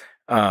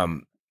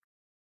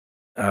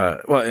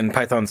 well, in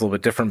Python it's a little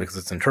bit different because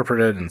it's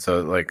interpreted, and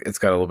so like it's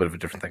got a little bit of a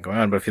different thing going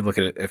on. But if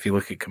you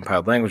look at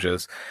compiled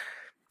languages,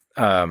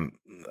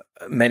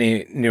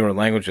 many newer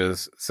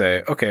languages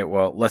say, okay,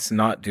 well, let's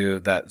not do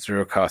that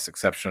zero cost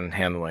exception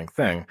handling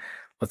thing.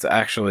 Let's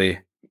actually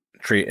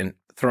treat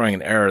throwing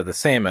an error the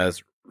same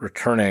as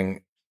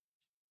returning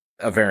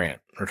a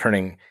variant,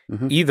 returning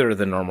either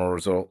the normal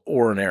result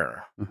or an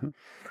error.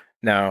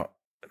 Now,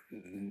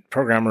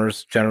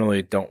 programmers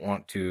generally don't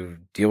want to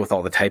deal with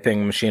all the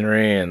typing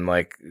machinery and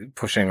like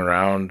pushing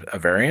around a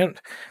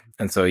variant.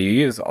 And so you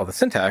use all the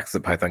syntax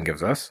that Python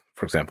gives us,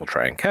 for example,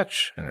 try and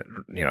catch,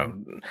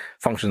 and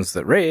functions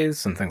that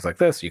raise and things like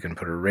this. You can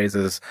put a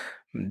raises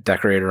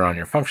decorator on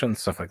your function,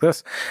 stuff like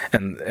this.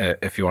 And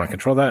if you want to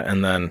control that,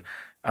 and then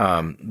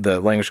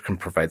the language can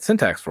provide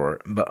syntax for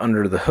it. But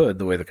under the hood,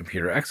 the way the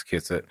computer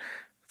executes it,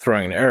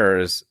 throwing an error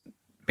is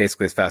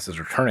basically as fast as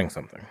returning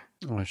something.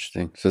 Oh,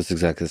 interesting. So it's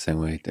exactly the same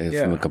way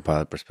from a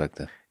compiler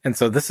perspective. And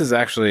so this is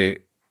actually,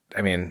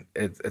 I mean,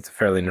 it's a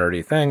fairly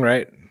nerdy thing,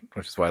 right?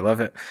 Which is why I love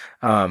it.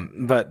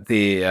 But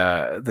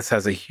this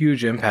has a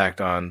huge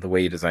impact on the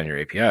way you design your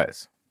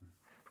APIs,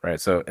 right?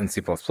 So in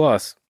C++,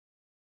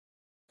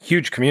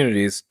 huge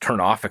communities turn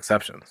off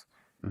exceptions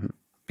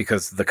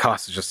because the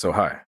cost is just so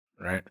high,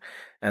 right?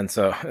 And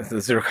so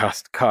the zero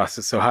cost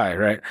is so high,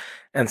 right?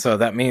 And so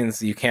that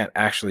means you can't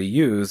actually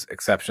use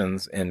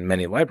exceptions in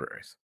many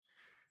libraries,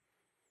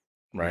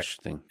 right?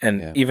 Interesting.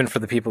 And even for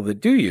the people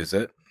that do use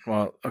it,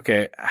 well,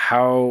 okay,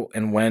 how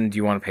and when do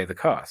you want to pay the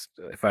cost?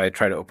 If I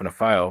try to open a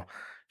file,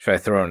 should I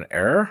throw an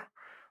error?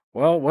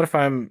 Well, what if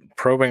I'm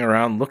probing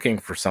around looking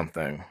for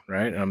something,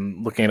 right? And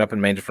I'm looking it up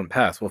in many different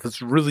paths. Well, if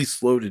it's really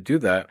slow to do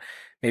that,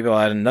 maybe I'll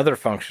add another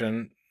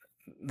function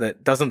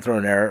that doesn't throw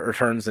an error,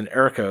 returns an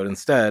error code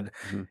instead.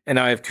 And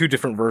now I have two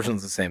different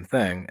versions of the same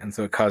thing. And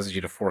so it causes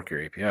you to fork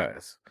your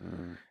APIs.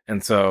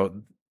 And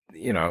so,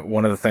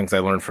 one of the things I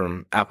learned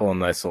from Apple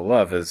and I still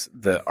love is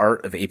the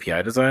art of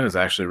API design is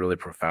actually really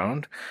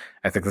profound.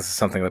 I think this is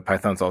something that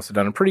Python's also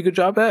done a pretty good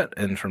job at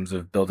in terms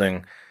of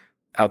building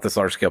out this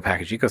large scale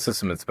package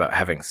ecosystem. It's about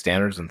having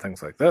standards and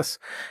things like this.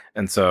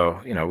 And so,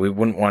 we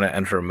wouldn't want to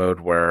enter a mode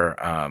where,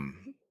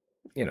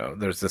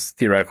 there's this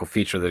theoretical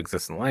feature that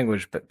exists in the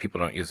language, but people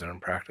don't use it in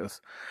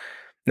practice.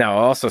 Now,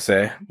 I'll also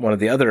say one of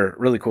the other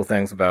really cool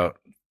things about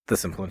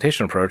this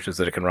implementation approach is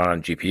that it can run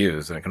on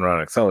GPUs and it can run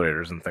on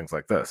accelerators and things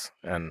like this.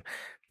 And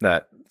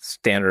that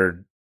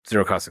standard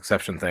zero cost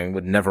exception thing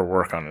would never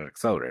work on an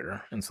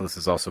accelerator. And so this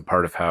is also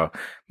part of how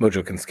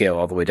Mojo can scale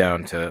all the way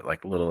down to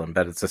like little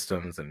embedded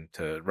systems and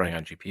to running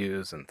on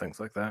GPUs and things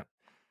like that.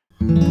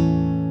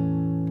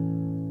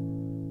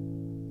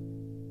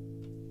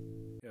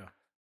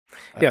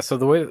 Yeah. So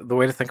the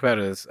way to think about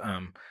it is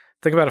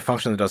think about a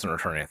function that doesn't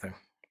return anything,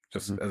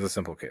 just as a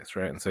simple case,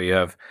 right? And so you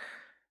have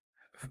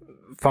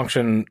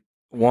function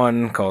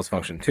 1 calls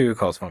function 2,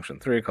 calls function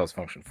 3, calls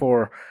function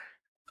 4.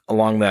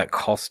 Along that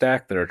call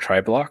stack, there are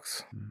try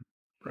blocks,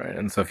 right?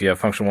 And so if you have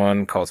function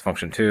 1 calls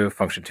function 2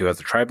 has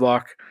a try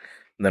block,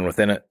 and then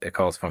within it, it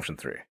calls function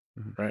 3,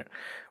 right?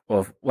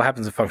 Well, what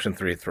happens if function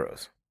 3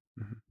 throws?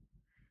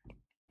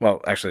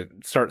 Well, actually,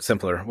 start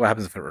simpler. What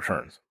happens if it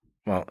returns?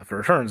 Well, if it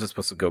returns, it's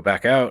supposed to go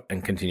back out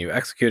and continue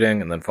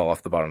executing and then fall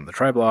off the bottom of the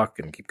try block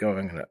and keep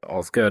going, and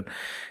all's good.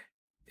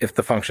 If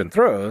the function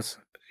throws,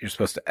 you're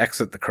supposed to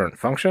exit the current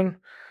function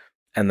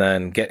and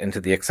then get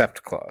into the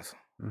accept clause,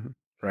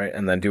 right?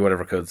 And then do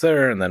whatever code's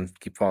there and then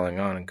keep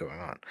following on and going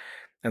on.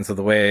 And so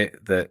the way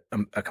that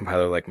a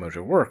compiler like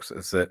Mojo works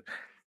is that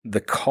the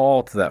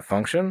call to that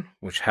function,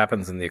 which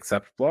happens in the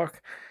accept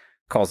block,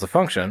 calls the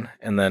function,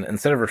 and then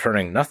instead of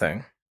returning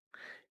nothing,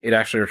 it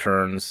actually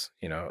returns,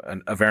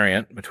 a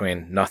variant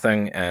between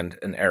nothing and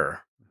an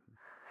error.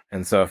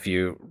 And so if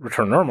you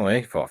return normally,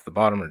 you fall off the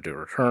bottom or do a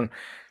return,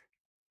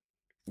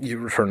 you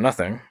return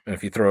nothing. And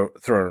if you throw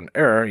an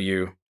error,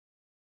 you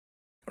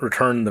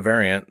return the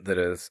variant that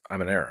is,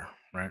 I'm an error,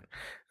 right?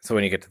 So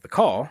when you get to the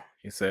call,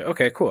 you say,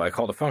 okay, cool, I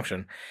called a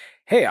function.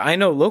 Hey, I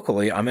know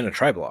locally I'm in a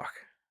try block,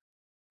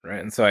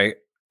 right? And so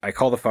I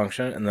call the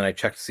function and then I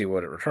check to see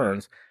what it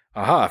returns.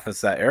 Aha, if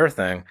it's that error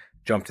thing,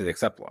 jump to the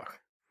accept block.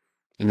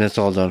 And that's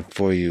all done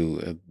for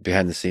you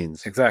behind the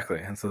scenes. Exactly.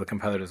 And so the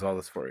compiler does all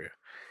this for you.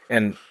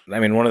 And I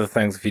mean, one of the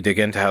things, if you dig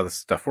into how this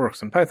stuff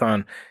works in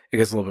Python, it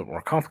gets a little bit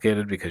more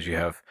complicated because you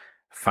have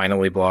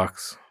finally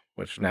blocks,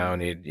 which now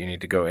you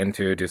need to go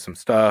into, do some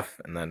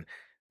stuff, and then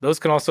those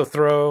can also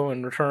throw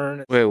and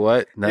return. Wait,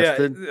 what?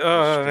 Nested?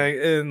 Yeah,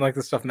 and like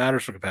this stuff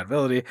matters for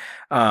compatibility.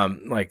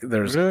 Like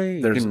there's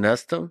you can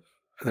nest them?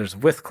 There's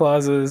with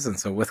clauses, and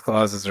so with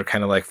clauses are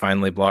kind of like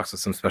finally blocks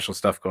with some special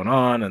stuff going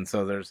on, and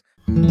so there's.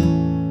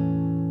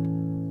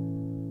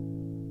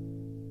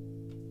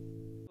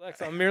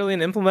 I'm merely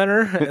an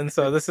implementer, and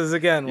so this is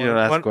again one of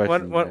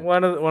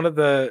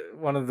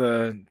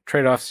the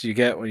trade-offs you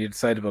get when you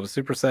decide to build a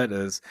superset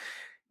is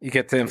you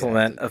get to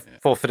implement a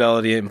full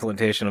fidelity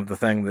implementation of the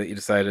thing that you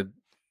decided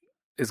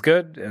is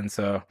good, and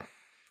so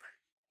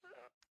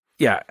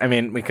I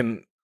mean we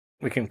can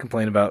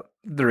complain about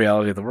the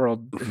reality of the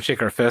world and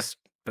shake our fist,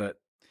 but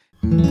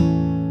happened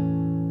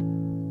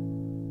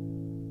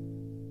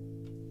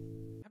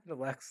to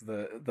Lex,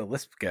 the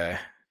Lisp guy.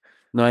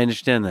 No, I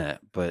understand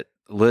that, but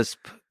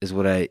Lisp is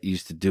what I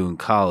used to do in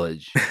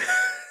college.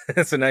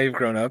 So now you've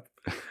grown up.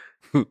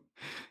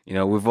 You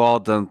know, we've all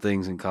done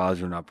things in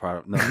college we're not proud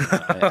of. No,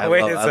 I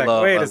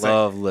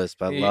love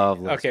Lisp. I love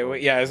Lisp. Okay, well,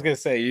 yeah, I was gonna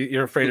say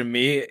you're afraid of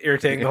me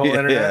irritating the whole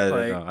internet.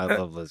 Yeah, no, I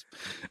love Lisp.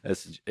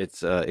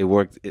 It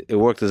worked. It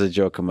worked as a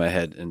joke in my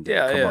head and come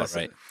out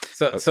right.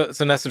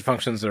 So nested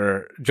functions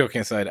are,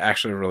 joking aside,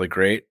 actually really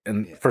great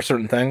and for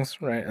certain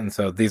things, right? And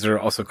so these are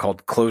also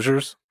called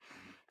closures.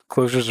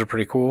 Closures are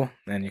pretty cool,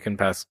 and you can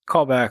pass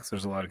callbacks.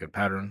 There's a lot of good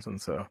patterns,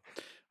 and so.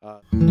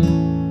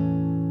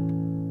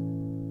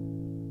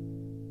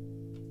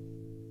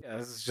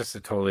 This is just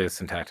a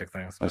syntactic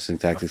thing. A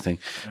syntactic thing.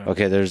 Yeah.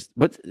 Okay,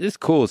 but it's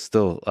cool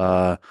still.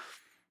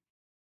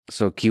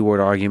 So keyword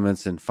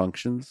arguments and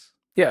functions.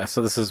 Yeah,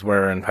 so this is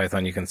where in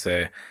Python you can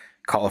say,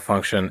 call a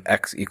function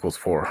x equals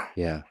 4.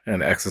 Yeah.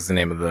 And x is the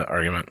name of the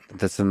argument.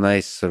 That's a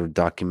nice sort of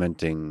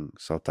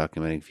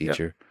self-documenting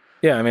feature.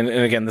 Yeah, I mean,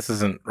 and again, this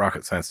isn't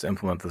rocket science to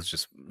implement. This is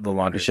just the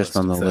laundry list. It's just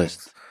on the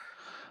list.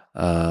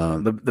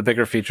 The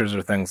bigger features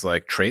are things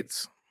like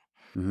traits.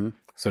 Mm-hmm.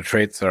 So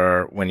traits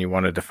are when you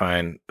want to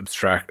define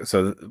abstract.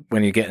 So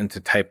when you get into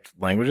typed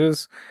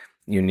languages,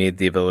 you need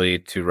the ability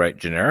to write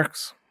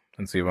generics.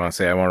 And so you want to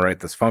say, I want to write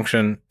this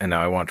function, and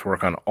now I want to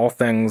work on all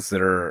things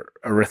that are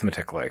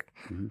arithmetic-like.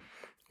 Mm-hmm.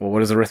 Well, what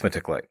does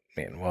arithmetic-like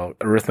mean? Well,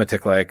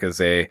 arithmetic-like is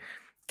a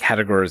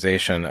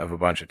categorization of a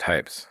bunch of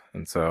types.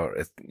 And so,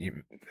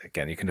 you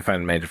can define it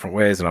in many different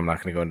ways, and I'm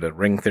not going to go into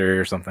ring theory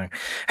or something.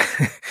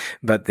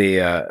 But you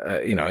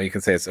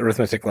can say it's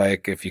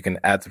arithmetic-like if you can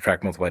add,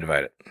 subtract, multiply,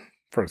 divide it,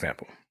 for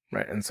example,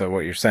 right? And so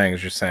what you're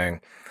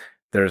saying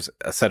there's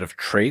a set of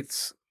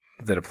traits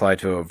that apply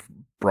to a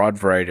broad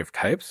variety of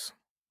types.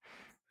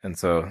 And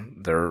so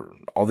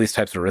all these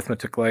types of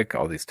arithmetic-like,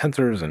 all these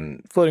tensors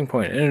and floating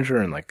point, integer,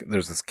 and like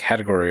there's this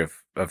category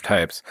of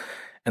types.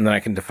 And then I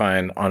can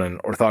define on an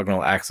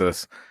orthogonal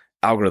axis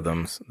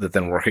algorithms that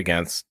then work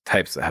against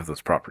types that have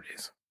those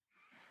properties.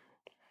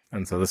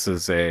 And so this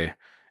is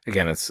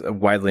it's a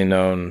widely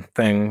known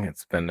thing.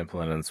 It's been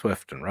implemented in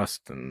Swift and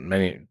Rust and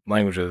many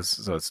languages.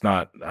 So it's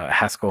not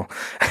Haskell,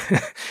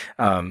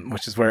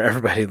 which is where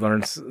everybody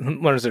learns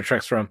their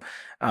tricks from.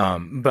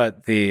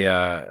 But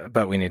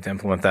we need to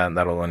implement that, and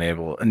that'll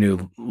enable a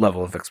new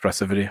level of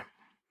expressivity.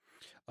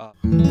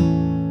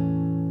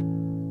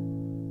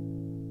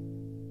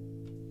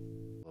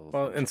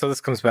 Well, and so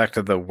this comes back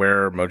to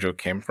where Mojo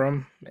came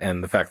from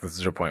and the fact that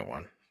it's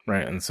 0.1,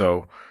 right? And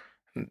so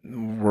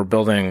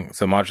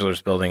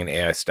Modular's building an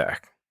AI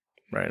stack,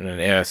 right? And an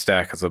AI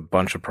stack has a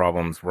bunch of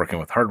problems working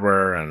with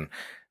hardware and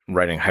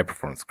writing high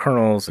performance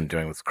kernels and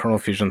doing this kernel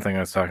fusion thing I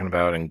was talking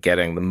about and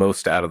getting the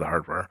most out of the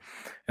hardware.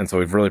 And so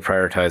we've really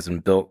prioritized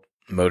and built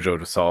Mojo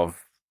to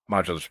solve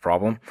Modular's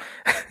problem.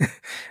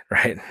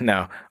 Right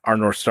now, our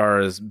North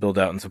Star is build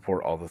out and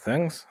support all the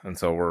things. And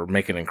so we're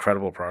making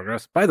incredible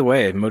progress. By the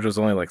way, Mojo's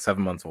only like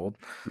 7 months old.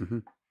 Mm-hmm.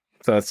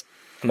 So that's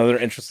another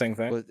interesting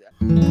thing.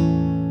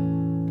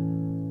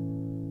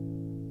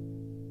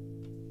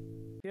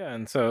 Yeah.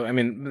 And so, I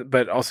mean,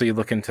 but also you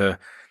look into,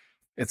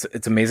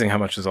 it's amazing how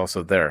much is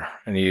also there.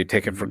 And you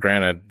take it for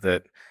granted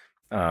that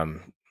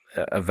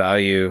a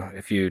value,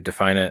 if you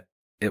define it,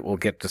 it will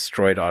get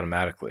destroyed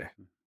automatically.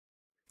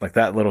 Like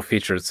that little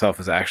feature itself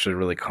is actually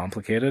really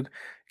complicated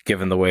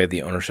given the way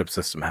the ownership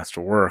system has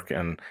to work.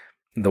 And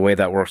the way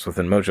that works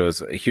within Mojo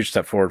is a huge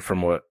step forward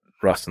from what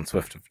Rust and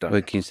Swift have done.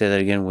 Wait, can you say that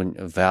again? When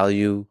a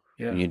value,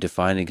 when you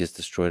define it, gets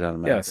destroyed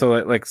automatically? Yeah, so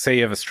like say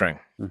you have a string,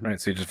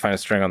 right? So you define a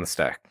string on the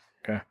stack,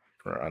 okay?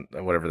 Or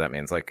whatever that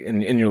means, like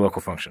in your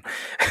local function,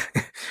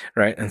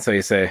 right? And so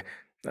you say,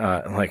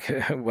 like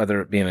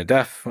whether it be in a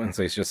def, and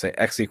so you just say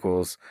x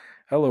equals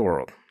hello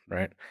world,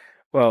 right?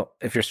 Well,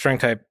 if your string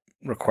type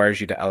requires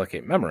you to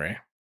allocate memory,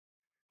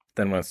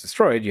 then when it's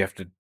destroyed, you have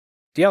to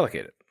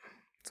deallocate it.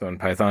 So in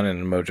Python and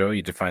in Mojo,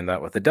 you define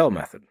that with the del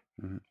method,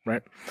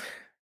 right?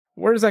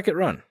 Where does that get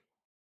run?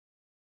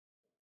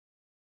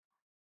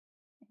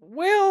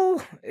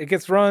 Well, it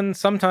gets run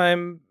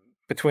sometime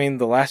between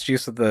the last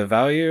use of the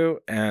value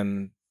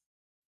and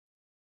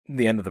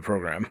the end of the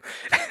program.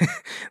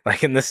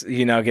 Like in this,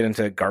 you now get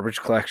into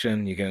garbage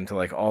collection, you get into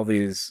like all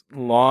these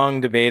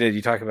long debated,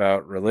 you talk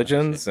about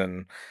religions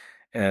and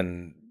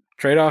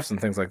trade-offs and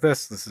things like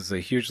this. This is a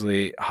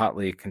hugely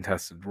hotly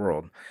contested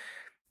world.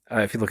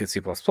 If you look at C++,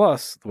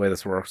 the way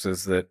this works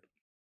is that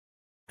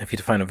if you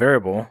define a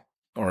variable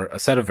or a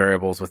set of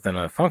variables within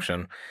a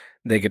function,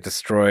 they get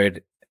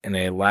destroyed in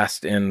a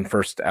last in,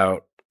 first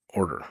out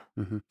order.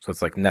 So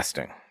it's like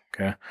nesting,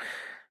 okay?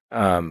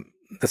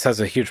 This has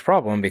a huge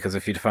problem because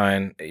if you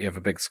have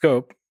a big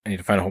scope and you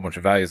define a whole bunch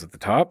of values at the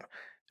top,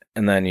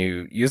 and then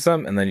you use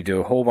them, and then you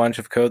do a whole bunch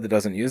of code that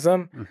doesn't use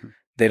them,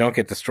 they don't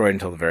get destroyed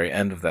until the very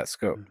end of that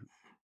scope,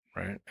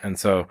 right? And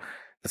so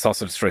this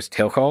also destroys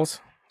tail calls.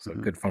 So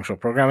good functional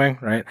programming,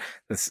 right?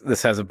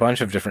 This has a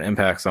bunch of different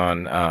impacts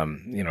on,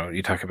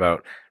 you talk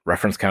about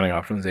reference counting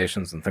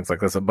optimizations and things like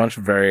this, a bunch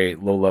of very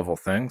low level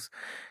things.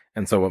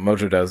 And so what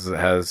Mojo does is it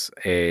has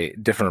a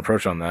different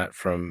approach on that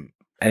from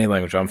any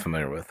language I'm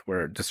familiar with,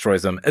 where it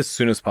destroys them as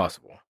soon as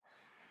possible.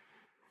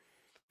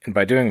 And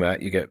by doing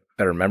that, you get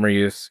better memory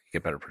use, you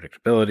get better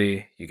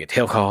predictability, you get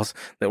tail calls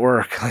that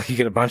work, you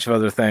get a bunch of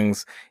other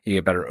things, you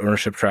get better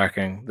ownership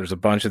tracking. There's a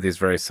bunch of these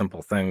very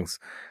simple things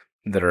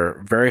that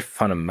are very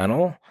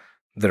fundamental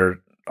that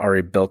are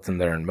already built in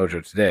there in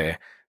Mojo today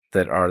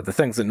that are the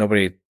things that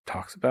nobody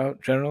talks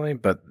about generally,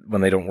 but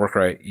when they don't work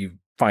right, you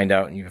find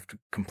out and you have to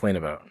complain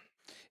about.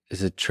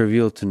 Is it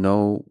trivial to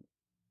know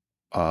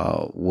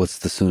what's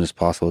the soonest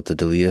possible to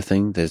delete a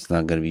thing that's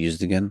not going to be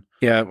used again?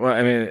 Yeah, well,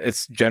 I mean,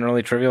 it's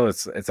generally trivial.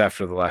 It's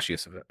after the last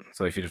use of it.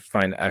 So if you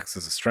define X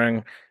as a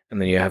string, and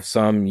then you have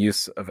some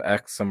use of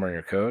X somewhere in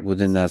your code.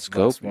 Within that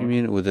scope, you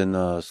mean? Within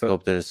the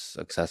scope that is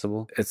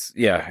accessible?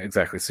 Yeah,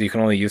 exactly. So you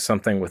can only use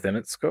something within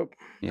its scope.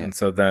 Yeah. And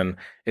so then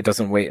it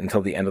doesn't wait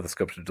until the end of the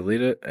scope to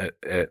delete it.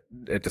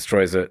 It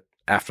destroys it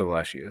after the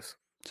last use.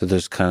 So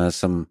there's kind of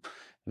some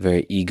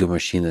very ego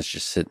machine that's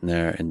just sitting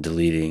there and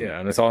deleting. Yeah,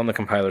 and it's all in the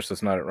compiler, so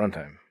it's not at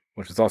runtime,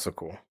 which is also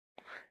cool.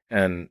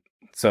 And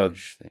so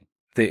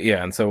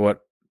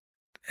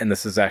and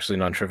this is actually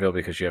non-trivial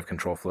because you have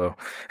control flow.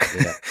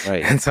 Yeah,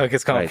 right. And so it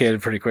gets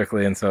complicated pretty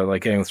quickly. And so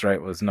like getting this right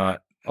was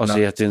not. Also,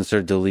 you have to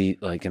insert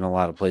delete like in a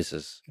lot of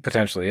places.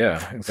 Potentially,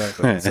 yeah,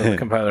 exactly. So the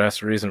compiler has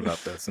to reason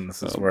about this. And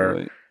this is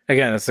where,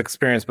 again, it's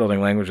experience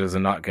building languages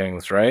and not getting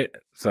this right.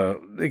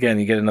 So again,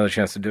 you get another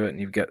chance to do it and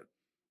you get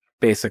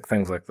basic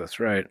things like this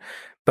right.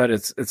 But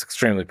it's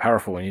extremely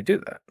powerful when you do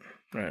that.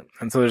 Right.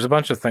 And so there's a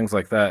bunch of things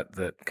like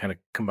that kind of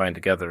combine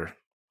together.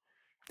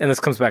 And this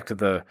comes back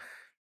to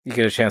you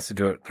get a chance to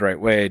do it the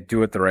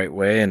right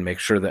way, and make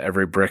sure that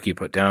every brick you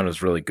put down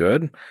is really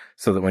good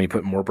so that when you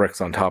put more bricks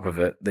on top of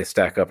it, they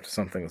stack up to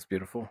something that's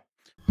beautiful.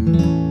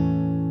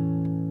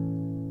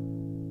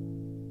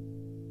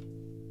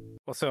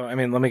 Well, so, I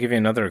mean, let me give you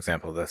another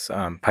example of this.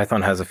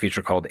 Python has a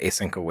feature called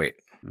async await.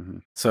 Mm-hmm.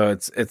 So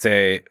it's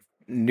a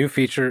new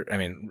feature. I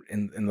mean,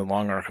 in the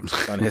long arc of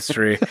Python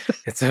history,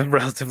 it's a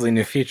relatively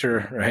new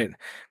feature, right,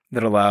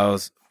 that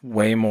allows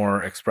way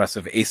more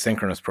expressive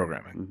asynchronous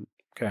programming. Mm-hmm.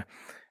 Okay.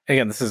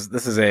 Again, this is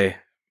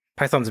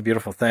Python's a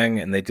beautiful thing,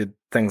 and they did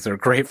things that are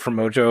great for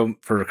Mojo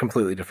for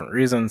completely different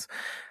reasons.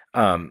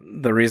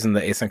 The reason the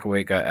async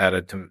await got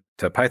added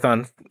to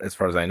Python, as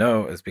far as I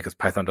know, is because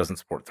Python doesn't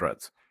support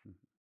threads.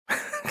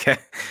 Okay,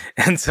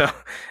 and so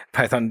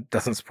Python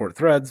doesn't support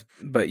threads,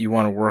 but you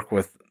want to work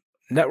with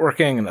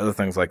networking and other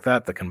things like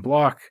that can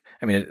block.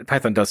 I mean,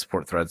 Python does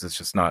support threads; it's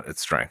just not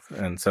its strength,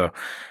 and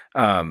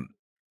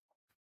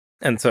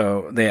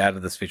so they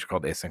added this feature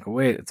called async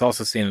await. It's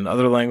also seen in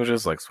other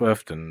languages like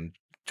Swift and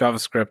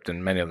JavaScript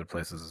and many other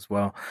places as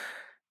well.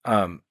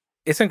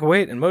 Async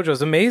await in Mojo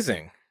is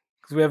amazing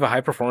because we have a high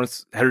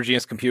performance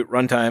heterogeneous compute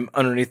runtime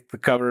underneath the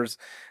covers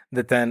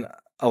that then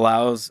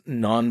allows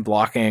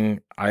non-blocking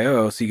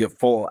I/O, so you get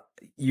full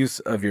use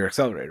of your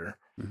accelerator.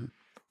 Mm-hmm.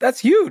 That's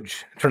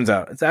huge, it turns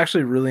out. It's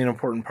actually really an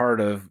important part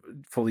of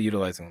fully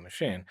utilizing the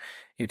machine.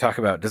 You talk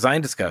about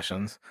design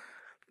discussions.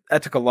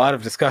 That took a lot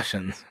of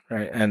discussions,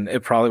 right? And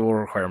it probably will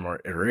require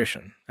more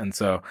iteration. And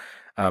so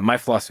my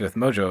philosophy with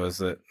Mojo is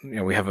that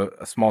we have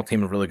a small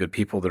team of really good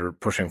people that are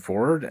pushing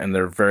forward, and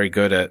they're very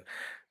good at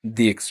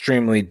the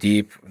extremely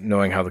deep,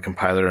 knowing how the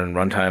compiler and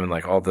runtime and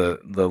like all the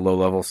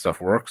low-level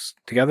stuff works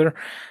together.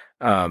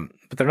 But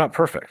they're not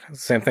perfect. It's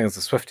the same thing as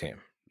the Swift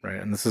team, right?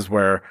 And this is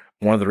where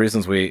one of the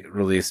reasons we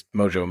released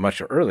Mojo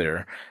much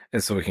earlier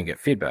is so we can get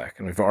feedback.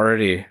 And we've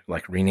already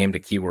like renamed a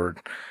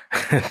keyword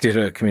due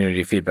to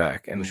community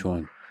feedback. And which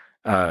one?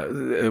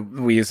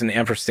 We use an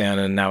ampersand,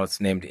 and now it's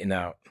named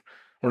inout.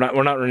 We're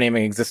not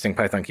renaming existing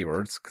Python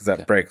keywords because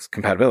that breaks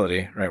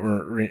compatibility, right?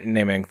 We're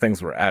renaming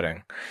things we're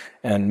adding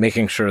and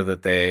making sure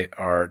that they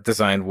are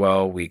designed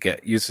well. We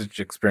get usage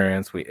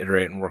experience. We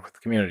iterate and work with the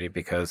community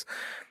because,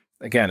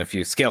 again, if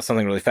you scale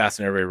something really fast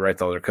and everybody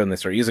writes all their code and they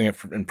start using it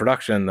in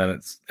production, then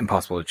it's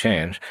impossible to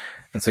change.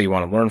 And so you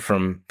want to learn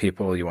from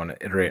people. You want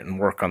to iterate and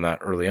work on that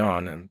early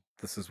on. And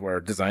this is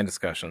where design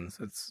discussions,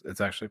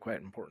 it's actually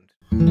quite important.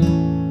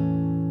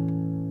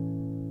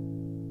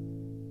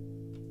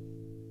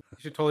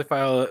 You should totally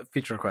file a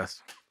feature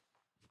request.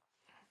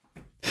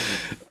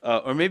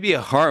 Or maybe a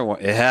hard one.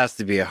 It has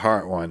to be a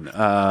hard one.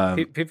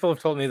 People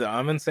have told me that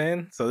I'm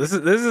insane, so this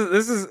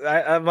is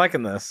I'm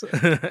liking this.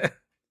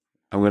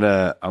 I'm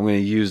gonna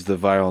use the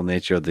viral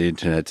nature of the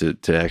internet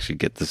to actually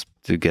get this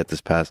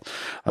passed.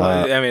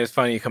 Well, I mean, it's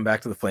funny. You come back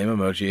to the flame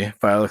emoji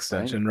file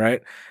extension,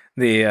 right?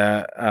 We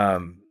have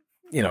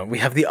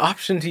the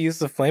option to use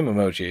the flame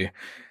emoji.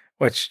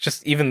 Which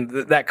just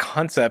even that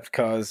concept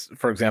caused,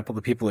 for example,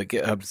 the people at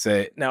GitHub to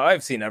say, "Now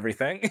I've seen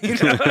everything."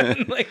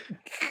 Like,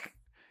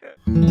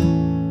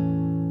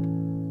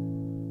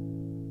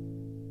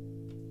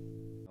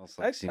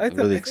 I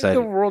think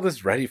the world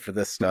is ready for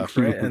this stuff,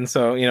 right? And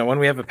so, when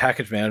we have a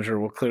package manager,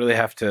 we'll clearly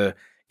have to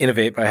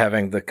innovate by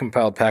having the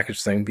compiled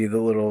package thing be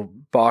the little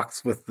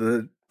box with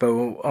the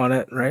bow on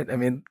it, right? I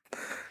mean,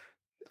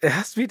 it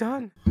has to be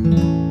done.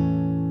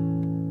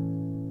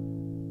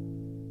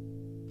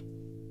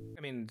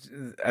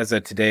 As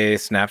a today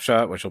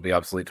snapshot, which will be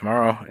obsolete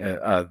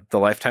tomorrow, the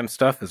lifetime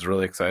stuff is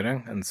really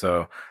exciting. And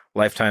so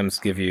lifetimes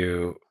give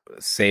you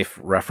safe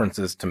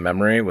references to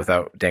memory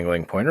without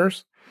dangling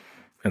pointers.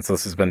 And so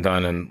this has been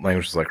done in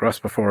languages like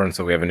Rust before. And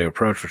so we have a new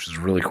approach, which is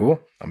really cool.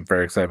 I'm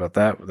very excited about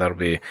that. That'll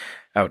be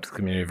out to the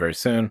community very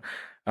soon.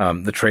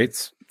 The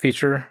traits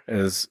feature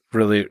is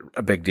really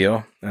a big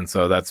deal. And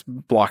so that's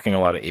blocking a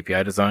lot of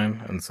API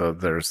design. And so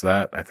there's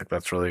that. I think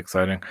that's really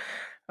exciting.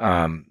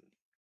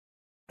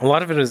 A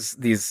lot of it is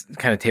these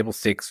kind of table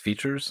stakes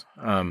features.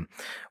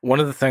 One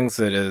of the things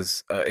that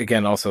is,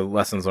 again, also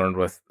lessons learned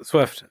with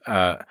Swift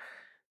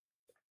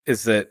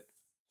is that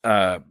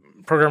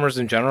programmers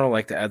in general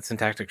like to add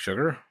syntactic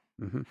sugar.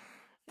 Mm-hmm.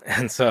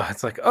 And so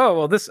it's like, oh,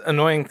 well, this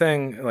annoying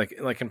thing,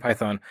 like in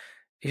Python,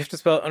 you have to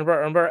spell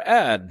unbar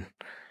add.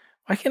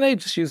 Why can't I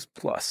just use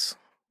plus?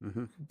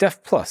 Mm-hmm.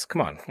 Def plus,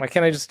 come on. Why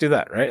can't I just do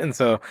that, right? And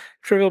so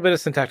trivial bit of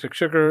syntactic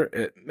sugar,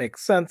 it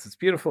makes sense. It's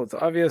beautiful. It's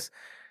obvious.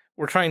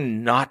 We're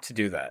trying not to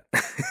do that.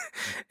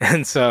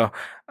 And so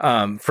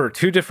for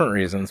two different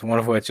reasons, one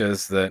of which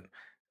is that,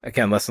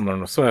 again, lesson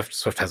learned with Swift.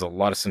 Swift has a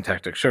lot of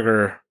syntactic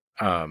sugar,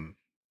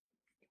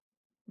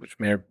 which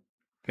may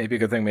be a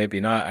good thing,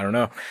 maybe not. I don't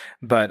know.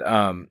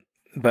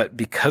 But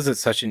because it's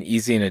such an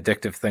easy and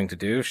addictive thing to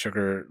do,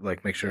 sugar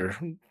like makes your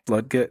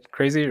blood get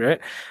crazy, right?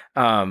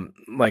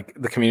 Like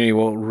the community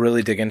will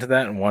really dig into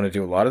that and want to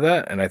do a lot of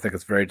that. And I think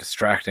it's very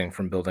distracting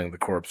from building the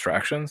core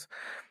abstractions.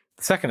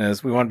 The second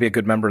is we want to be a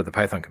good member of the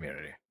Python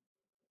community,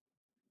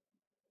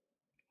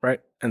 right?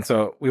 And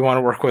so we want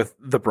to work with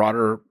the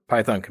broader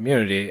Python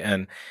community.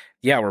 And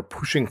yeah, we're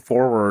pushing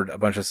forward a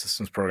bunch of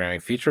systems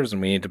programming features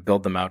and we need to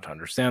build them out to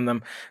understand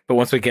them. But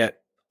once we get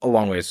a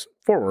long ways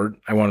forward,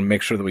 I want to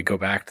make sure that we go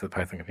back to the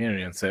Python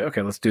community and say,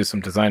 okay, let's do some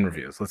design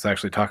reviews. Let's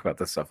actually talk about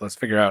this stuff. Let's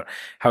figure out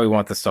how we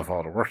want this stuff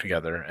all to work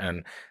together.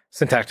 And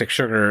syntactic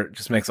sugar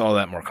just makes all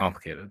that more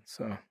complicated.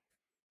 So.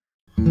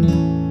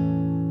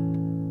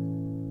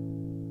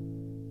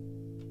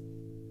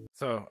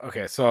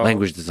 So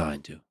language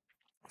design too.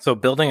 So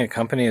building a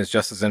company is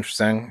just as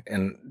interesting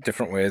in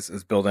different ways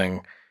as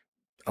building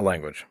a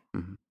language.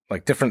 Mm-hmm.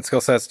 Like different skill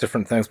sets,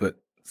 different things, but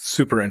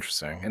super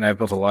interesting. And I've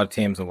built a lot of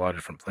teams in a lot of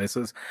different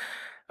places.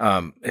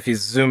 If you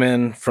zoom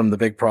in from the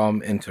big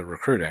problem into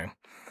recruiting,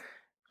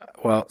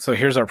 well, so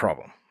here's our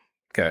problem.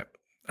 Okay.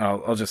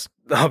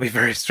 I'll be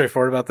very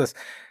straightforward about this.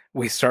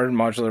 We started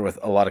Modular with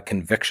a lot of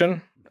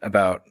conviction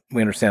about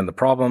we understand the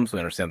problems, we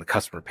understand the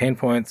customer pain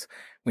points.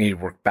 We need to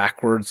work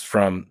backwards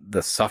from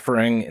the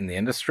suffering in the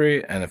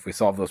industry. And if we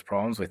solve those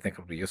problems, we think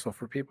it'll be useful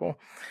for people.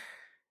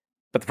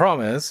 But the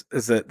problem is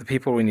that the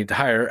people we need to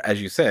hire,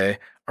 as you say,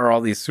 are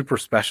all these super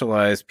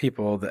specialized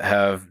people that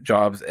have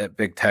jobs at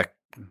big tech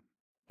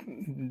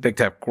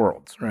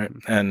worlds, right?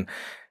 And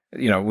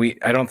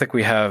I don't think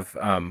we have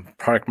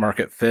product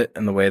market fit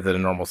in the way that a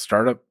normal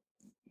startup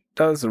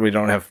does. We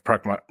don't have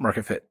product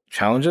market fit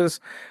challenges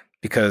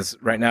because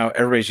right now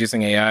everybody's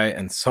using AI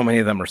and so many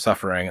of them are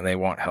suffering and they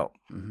want help.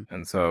 Mm-hmm.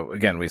 And so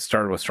again, we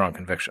started with strong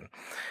conviction.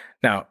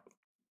 Now,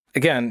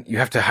 again, you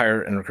have to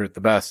hire and recruit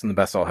the best, and the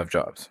best all have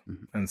jobs.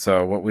 Mm-hmm. And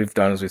so what we've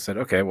done is we said,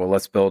 okay, well,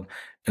 let's build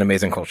an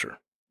amazing culture.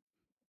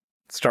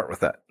 Start with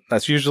that.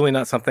 That's usually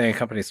not something a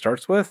company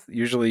starts with.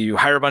 Usually you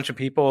hire a bunch of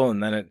people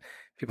and then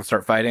people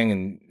start fighting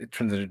and it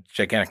turns into a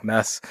gigantic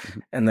mess. Mm-hmm.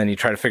 And then you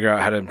try to figure out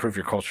how to improve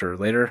your culture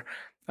later.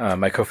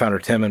 My co-founder,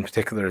 Tim, in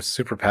particular, is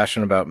super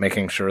passionate about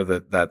making sure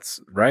that that's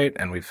right.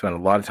 And we've spent a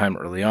lot of time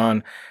early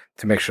on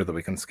to make sure that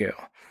we can scale.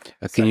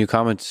 Can you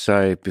comment,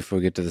 sorry, before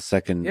we get to the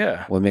second,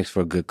 what makes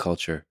for a good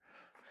culture?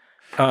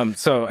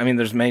 So, I mean,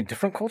 there's many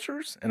different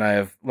cultures, and I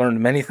have learned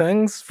many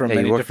things from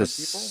many different people.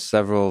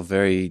 Several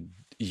very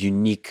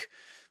unique,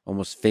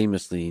 almost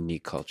famously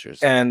unique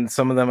cultures. And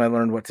some of them I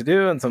learned what to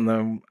do, and some of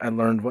them I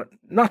learned what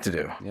not to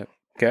do. Yep.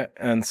 Okay.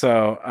 And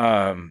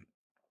so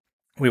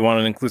we want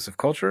an inclusive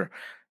culture.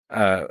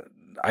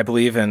 I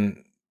believe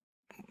in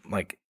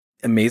like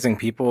amazing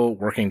people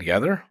working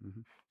together.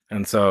 Mm-hmm.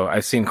 And so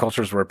I've seen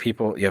cultures where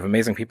you have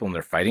amazing people and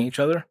they're fighting each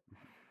other.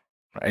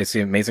 I see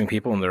amazing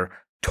people and they're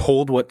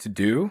told what to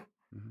do.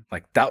 Mm-hmm.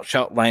 Like, thou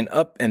shalt line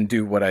up and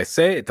do what I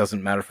say. It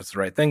doesn't matter if it's the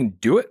right thing.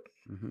 Do it.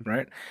 Mm-hmm.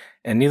 Right.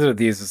 And neither of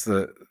these is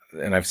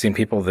and I've seen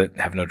people that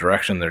have no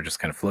direction. They're just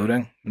kind of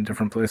floating in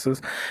different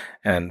places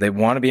and they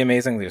want to be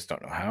amazing. They just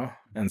don't know how.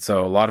 And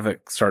so a lot of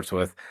it starts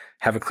with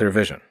have a clear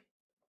vision.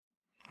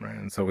 Right.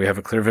 And so we have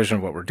a clear vision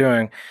of what we're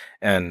doing.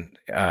 And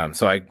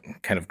so I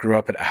kind of grew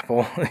up at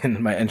Apple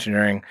in my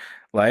engineering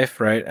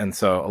life. Right. And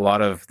so a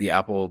lot of the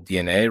Apple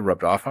DNA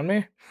rubbed off on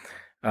me.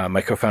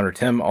 My co-founder,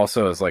 Tim,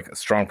 also is like a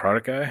strong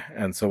product guy.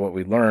 And so what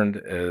we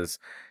learned is,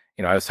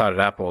 I was taught at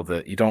Apple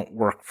that you don't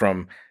work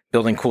from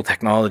building cool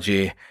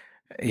technology.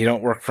 You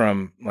don't work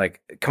from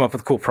like come up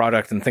with a cool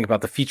product and think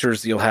about the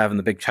features that you'll have in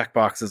the big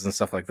checkboxes and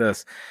stuff like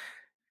this.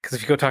 Because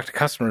if you go talk to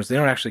customers, they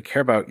don't actually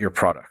care about your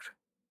product.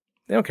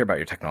 They don't care about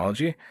your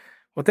technology.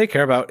 What they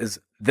care about is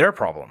their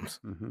problems,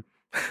 mm-hmm.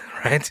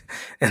 right?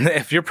 And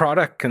if your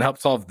product can help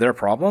solve their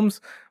problems,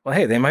 well,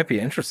 hey, they might be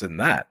interested in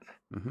that,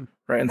 mm-hmm.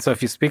 right? And so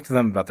if you speak to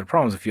them about their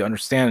problems, if you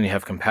understand and you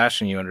have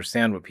compassion, you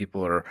understand what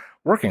people are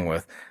working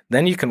with,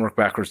 then you can work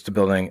backwards to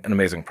building an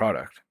amazing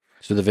product.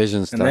 So the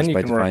vision starts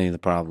by defining the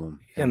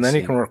problem. And then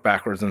you can work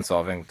backwards in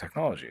solving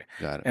technology.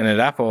 Got it. And at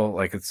Apple,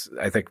 like it's,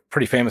 I think,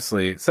 pretty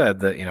famously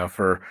said that,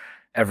 for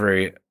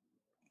every,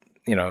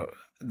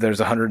 there's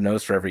 100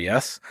 no's for every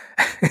yes.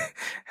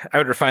 I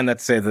would refine that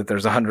to say that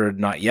there's 100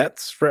 not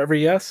yets for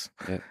every yes.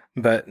 Yeah.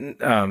 But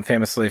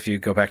famously, if you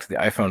go back to the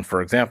iPhone,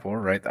 for example,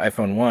 right, the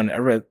iPhone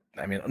 1,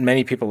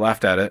 many people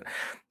laughed at it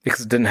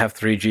because it didn't have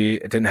 3G,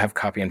 it didn't have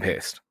copy and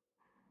paste,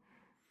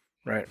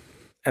 right?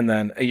 And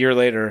then a year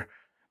later,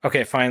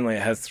 okay, finally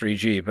it has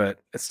 3G, but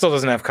it still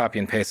doesn't have copy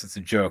and paste. It's a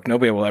joke.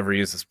 Nobody will ever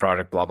use this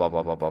product, blah, blah,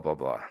 blah, blah, blah, blah,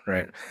 blah,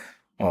 right?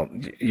 Well,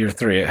 year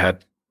 3, it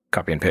had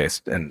copy and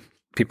paste, and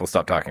people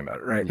stopped talking about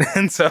it, right?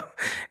 Yeah.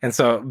 and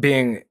so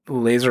being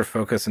laser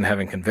focused and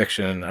having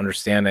conviction and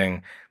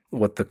understanding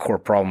what the core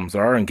problems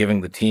are and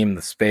giving the team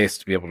the space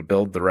to be able to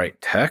build the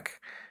right tech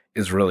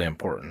is really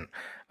important.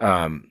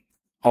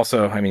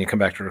 Also, you come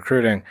back to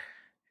recruiting,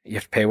 you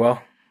have to pay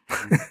well,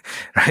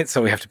 right?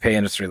 So we have to pay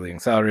industry leading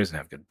salaries and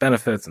have good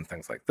benefits and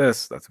things like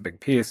this. That's a big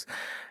piece.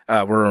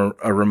 We're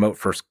a remote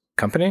first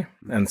company.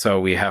 And so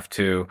we have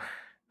to,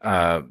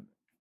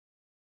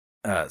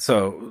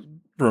 so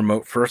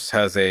remote first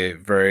has a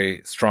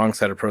very strong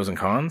set of pros and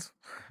cons.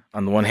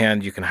 On the one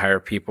hand, you can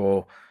hire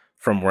people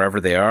from wherever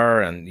they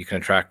are, and you can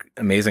attract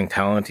amazing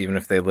talent, even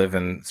if they live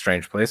in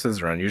strange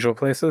places or unusual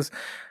places.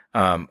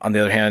 On the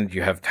other hand,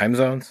 you have time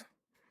zones.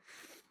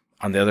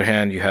 On the other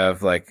hand, you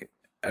have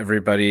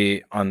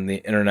everybody on the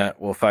internet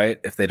will fight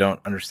if they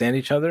don't understand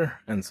each other.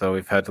 And so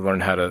we've had to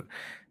learn how to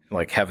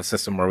have a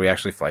system where we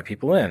actually fly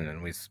people in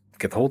and we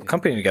get the whole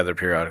company together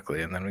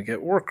periodically. And then we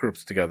get work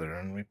groups together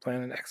and we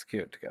plan and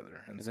execute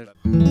together. And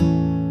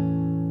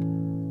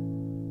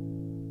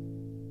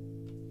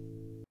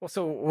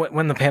so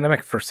when the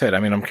pandemic first hit,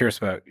 I'm curious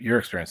about your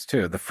experience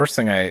too. The first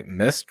thing I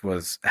missed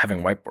was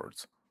having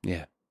whiteboards.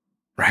 Yeah.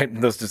 Right.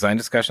 Those design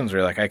discussions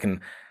where I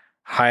can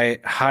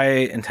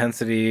high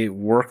intensity,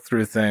 work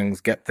through things,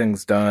 get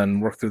things done,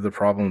 work through the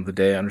problem of the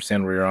day,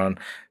 understand where you're on,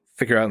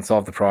 figure out and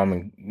solve the problem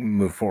and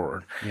move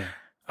forward. Yeah.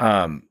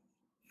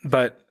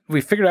 But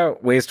we figured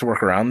out ways to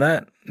work around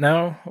that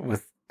now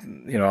with,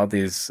 all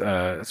these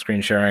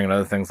screen sharing and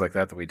other things like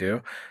that we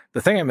do.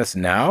 The thing I miss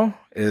now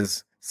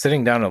is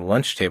sitting down at a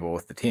lunch table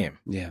with the team.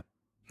 Yeah.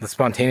 The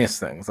spontaneous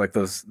things like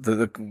those,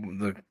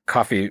 the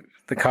coffee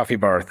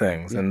bar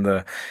things,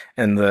 yeah.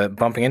 and the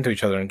bumping into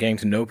each other and getting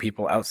to know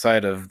people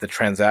outside of the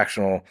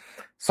transactional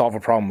solve a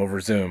problem over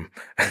Zoom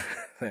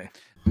thing.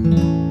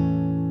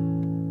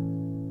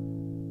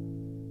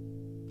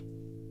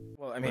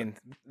 Well,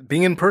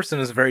 being in person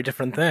is a very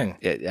different thing.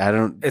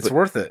 It's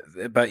worth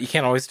it, but you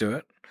can't always do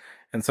it.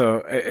 And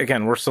so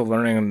again, we're still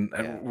learning,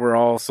 and we're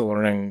all still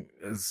learning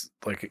as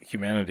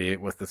humanity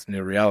with this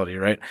new reality,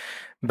 right?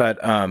 But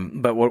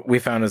what we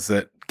found is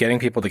that getting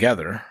people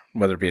together,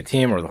 whether it be a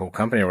team or the whole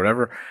company or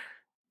whatever,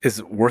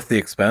 is worth the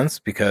expense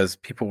because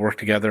people work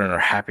together and are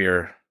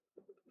happier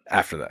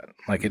after that.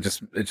 It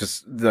just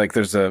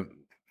there's a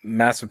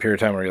massive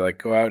period of time where you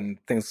go out and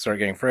things start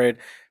getting frayed,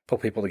 pull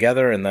people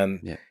together, and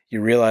then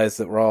you realize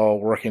that we're all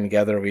working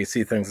together. We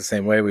see things the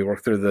same way. We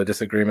work through the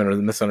disagreement or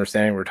the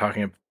misunderstanding. We're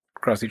talking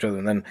across each other,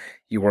 and then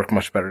you work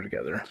much better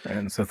together.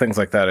 And so things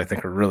like that I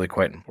think are really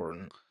quite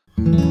important.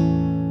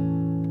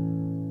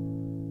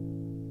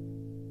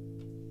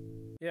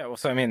 Yeah, well,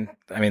 so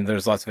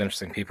there's lots of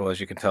interesting people,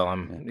 as you can tell.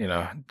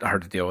 I'm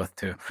hard to deal with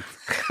too.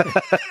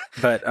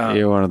 But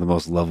you're one of the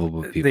most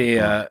lovable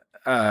people.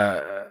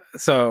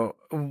 So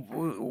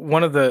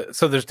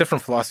there's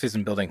different philosophies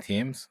in building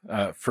teams.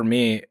 For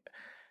me,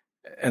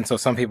 and so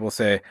some people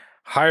say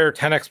hire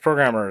 10x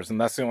programmers, and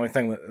that's the only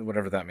thing that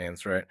whatever that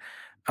means, right?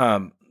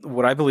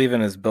 What I believe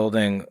in is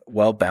building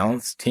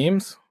well-balanced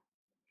teams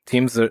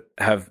that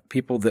have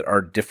people that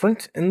are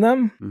different in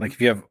them. Mm-hmm.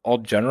 If you have all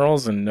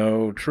generals and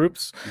no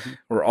troops,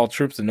 or all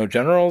troops and no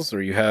generals,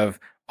 or you have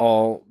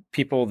all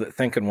people that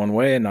think in one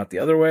way and not the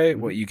other way,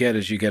 what you get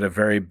is a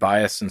very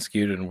biased and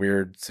skewed and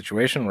weird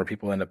situation where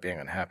people end up being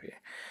unhappy.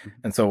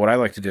 And so what I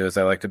like to do is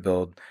I like to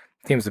build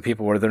teams of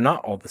people where they're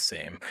not all the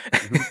same.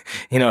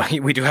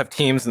 We do have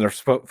teams and they're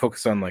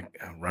focused on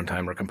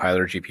runtime or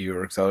compiler, GPU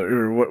or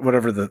accelerator or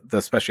whatever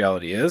the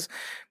speciality is,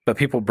 but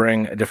people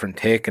bring a different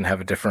take and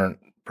have a different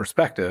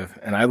perspective.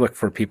 And I look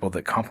for people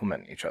that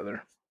complement each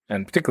other.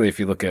 And particularly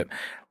if you look at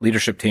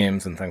leadership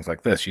teams and things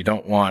like this, you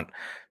don't want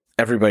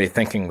everybody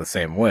thinking the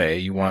same way.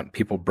 You want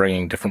people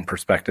bringing different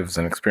perspectives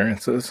and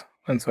experiences.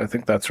 And so I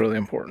think that's really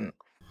important.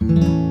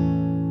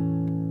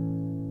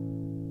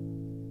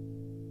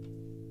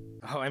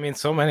 Oh,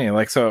 so many.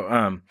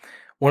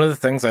 One of the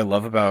things I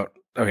love about,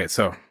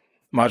 so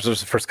Modular is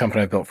the first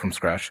company I built from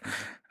scratch.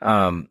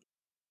 One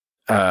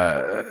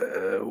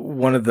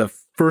of the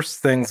first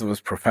things that was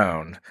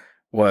profound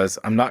was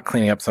I'm not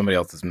cleaning up somebody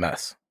else's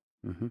mess.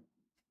 Mm-hmm.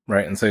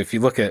 Right. And so if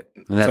you look at,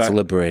 and that's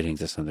liberating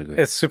to some degree.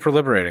 It's super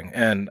liberating.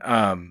 And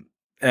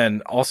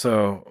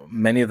also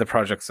many of the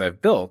projects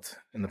I've built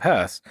in the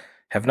past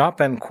have not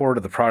been core to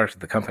the product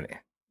of the company.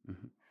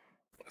 Mm-hmm.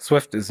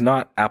 Swift is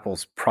not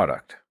Apple's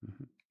product.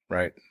 Mm-hmm.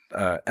 Right.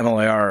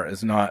 MLIR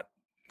is not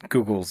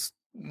Google's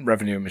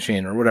revenue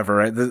machine or whatever,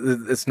 right?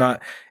 It's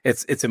not,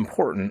 it's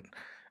important,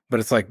 but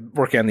it's like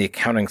working on the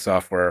accounting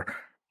software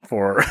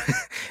for,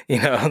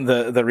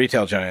 the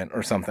retail giant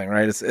or something,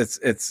 right?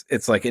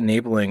 It's like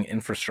enabling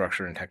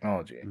infrastructure and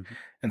technology.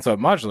 And so at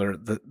Modular,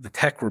 the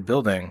tech we're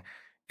building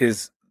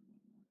is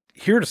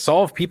here to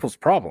solve people's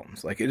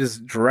problems. Like, it is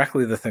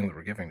directly the thing that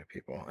we're giving to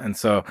people. And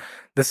so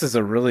this is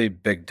a really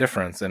big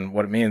difference. And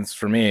what it means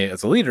for me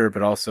as a leader,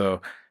 but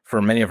also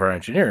for many of our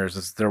engineers,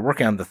 is they're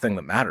working on the thing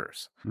that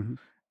matters.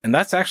 And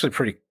that's actually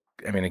pretty,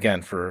 I mean,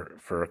 again,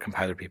 for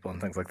compiler people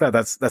and things like that,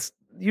 that's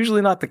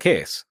usually not the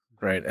case,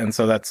 right? And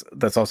so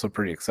that's also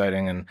pretty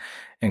exciting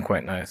and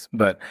quite nice.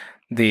 But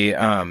the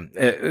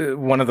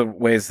one of the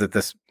ways that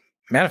this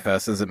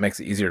manifests is it makes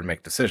it easier to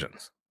make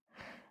decisions.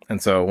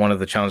 And so one of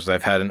the challenges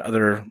I've had in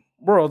other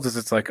worlds is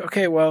it's like,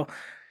 okay, well,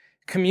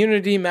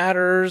 community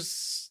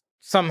matters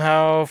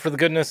somehow for the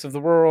goodness of the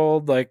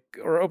world, like,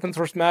 or open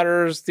source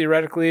matters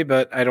theoretically,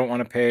 but I don't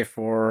want to pay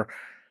for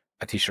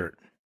a t-shirt.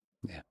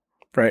 Yeah.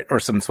 Right. Or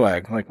some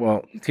swag. Like,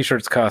 well,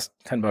 t-shirts cost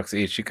 $10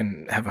 each. You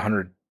can have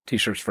 100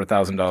 t-shirts for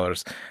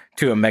 $1,000.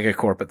 To a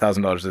megacorp,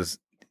 $1,000 is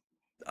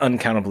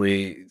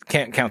uncountably,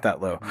 can't count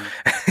that low.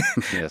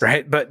 Yes.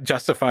 Right. But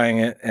justifying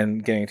it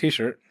and getting a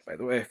t-shirt, by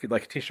the way, if you'd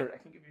like a t-shirt, I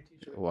can give you a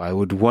t-shirt. Well, I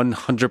would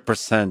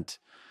 100%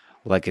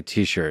 like a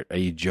t-shirt. Are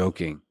you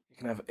joking? You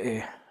can have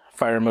a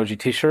fire emoji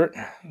t-shirt.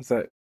 Is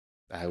that?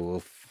 I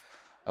will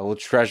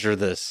treasure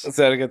this. Is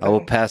that a good thing? I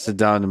will pass it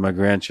down to my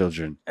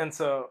grandchildren. And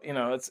so,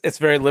 it's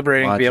very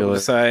liberating to be able to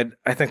decide,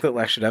 I think that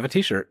Lex should have a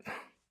t-shirt.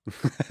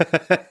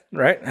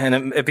 Right?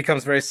 And it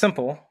becomes very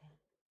simple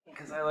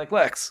because I like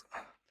Lex.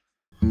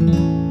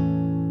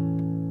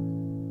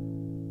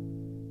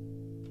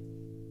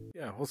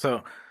 Yeah, well,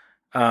 so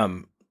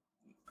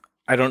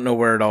I don't know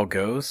where it all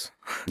goes.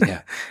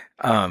 Yeah.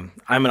 I'm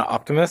an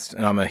optimist,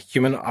 and I'm a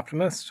human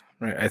optimist,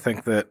 right? I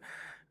think that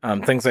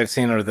things I've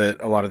seen are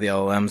that a lot of the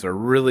LLMs are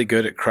really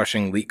good at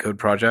crushing leak code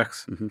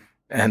projects,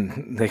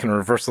 and they can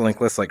reverse the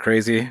linked list like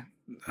crazy.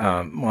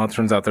 Well, it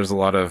turns out there's a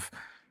lot of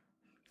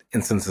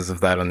instances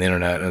of that on the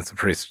internet, and it's a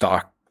pretty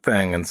stock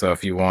thing. And so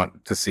if you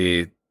want to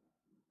see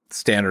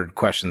standard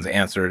questions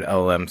answered,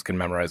 LLMs can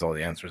memorize all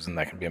the answers, and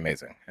that can be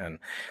amazing. And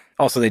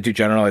also they do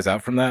generalize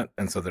out from that,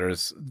 and so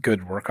there's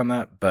good work on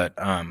that. But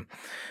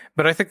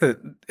I think that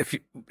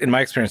in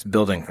my experience,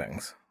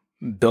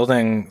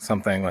 building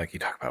something like you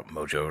talk about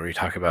Mojo, or you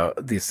talk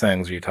about these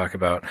things, or you talk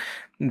about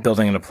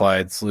building an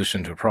applied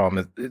solution to a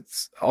problem,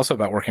 it's also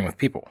about working with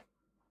people.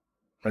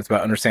 It's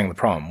about understanding the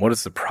problem. What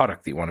is the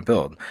product that you want to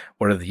build?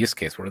 What are the use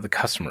cases? What are the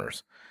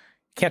customers?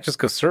 You can't just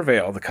go survey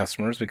all the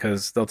customers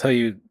because they'll tell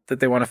you that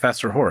they want a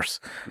faster horse.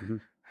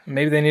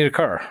 Maybe they need a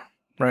car,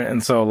 right?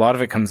 And so a lot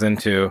of it comes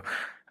into,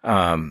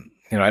 I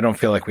don't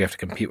feel like we have to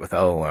compete with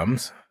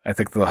LLMs. I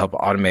think they'll help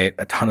automate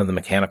a ton of the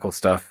mechanical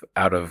stuff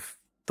out of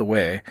the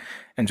way.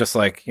 And just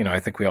like, I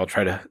think we all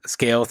try to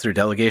scale through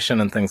delegation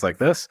and things like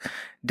this,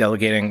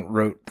 delegating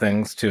rote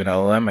things to an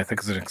LLM, I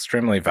think is an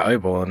extremely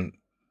valuable and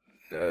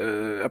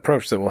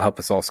approach that will help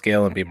us all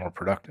scale and be more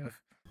productive.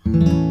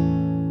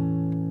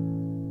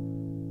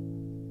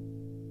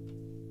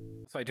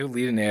 So I do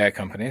lead an AI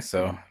company,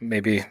 so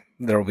maybe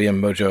there will be a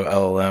Mojo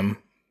LLM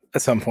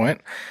at some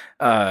point.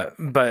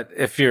 But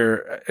if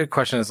your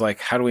question is like,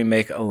 how do we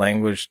make a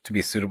language to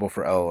be suitable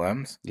for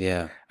LLMs?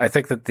 Yeah. I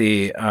think that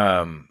the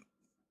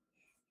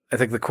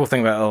cool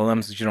thing about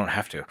LLMs is you don't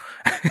have to,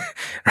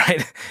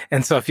 right?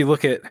 And so if you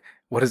look at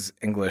what is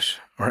English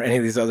or any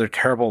of these other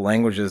terrible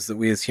languages that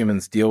we as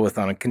humans deal with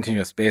on a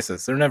continuous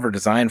basis, they're never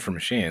designed for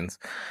machines.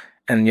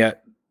 And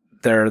yet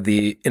they're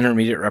the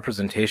intermediate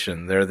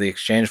representation. They're the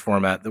exchange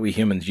format that we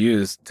humans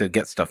use to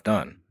get stuff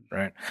done,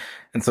 right?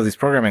 And so these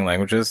programming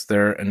languages,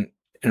 they're an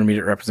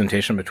intermediate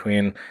representation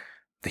between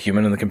the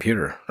human and the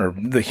computer, or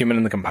the human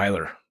and the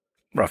compiler,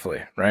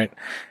 roughly, right?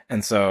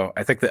 And so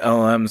I think the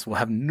LLMs will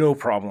have no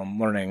problem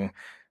learning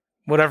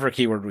whatever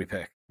keyword we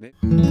pick.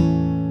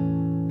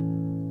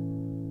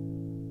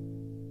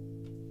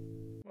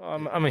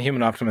 Well, I'm a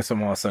human optimist.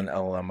 I'm also an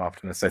LLM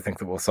optimist. I think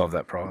that we'll solve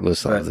that problem. We'll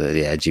solve it.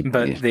 Yeah.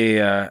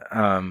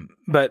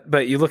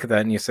 But you look at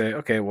that and you say,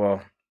 okay, well,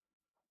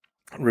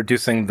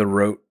 reducing the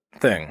rote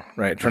thing,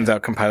 right? It turns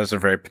out compilers are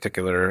very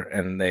particular,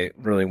 and they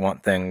really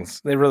want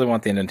things. They really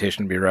want the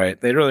indentation to be right.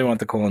 They really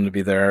want the colon to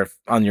be there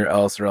on your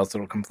else, or else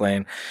it'll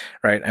complain,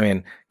 right? I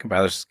mean,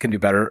 compilers can do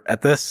better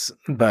at this,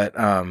 but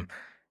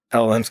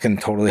LLMs can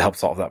totally help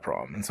solve that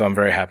problem. And so I'm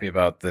very happy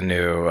about the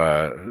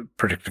new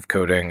predictive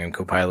coding and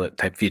Copilot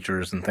type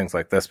features and things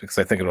like this, because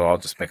I think it'll all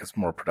just make us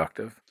more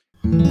productive.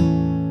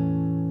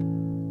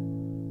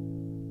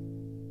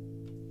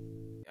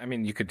 I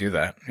mean, you could do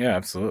that. Yeah,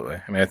 absolutely.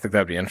 I mean, I think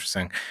that'd be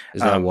interesting.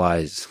 Is that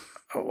wise?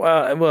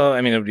 Well,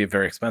 I mean, it would be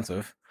very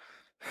expensive.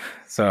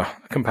 So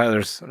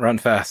compilers run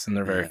fast and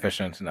they're very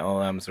efficient, and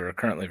LLMs are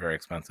currently very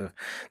expensive.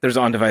 There's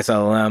on-device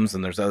LLMs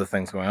and there's other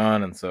things going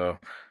on, and so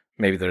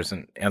maybe there's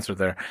an answer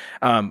there.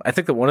 I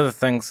think that one of the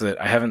things that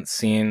I haven't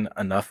seen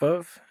enough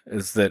of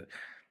is that,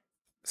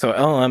 so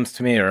LLMs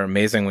to me are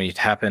amazing when you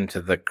tap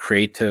into the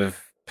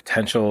creative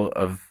potential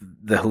of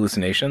the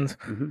hallucinations,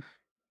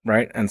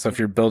 right? And so if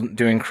you're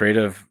doing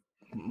creative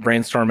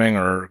brainstorming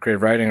or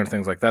creative writing or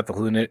things like that, the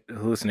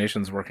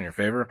hallucinations work in your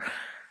favor.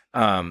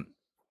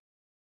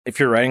 if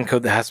you're writing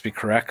code that has to be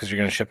correct because you're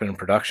going to ship it in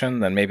production,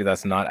 then maybe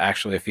that's not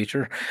actually a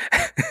feature.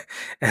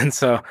 And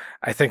so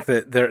I think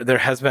that there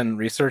has been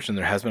research and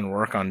there has been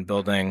work on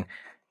building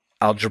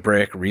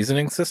algebraic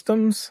reasoning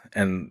systems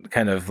and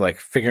kind of like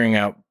figuring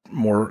out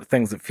more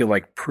things that feel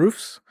like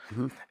proofs.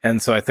 Mm-hmm.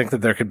 And so I think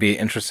that there could be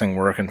interesting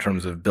work in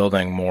terms of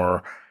building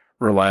more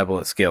reliable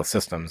at scale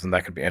systems, and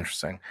that could be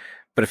interesting.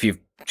 But if you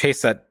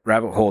chase that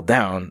rabbit hole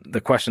down,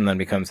 the question then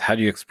becomes, how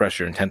do you express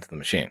your intent to the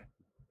machine?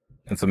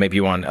 And so maybe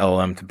you want an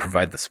LLM to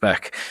provide the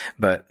spec,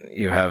 but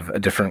you have a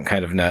different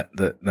kind of net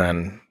that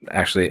then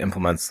actually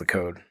implements the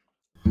code.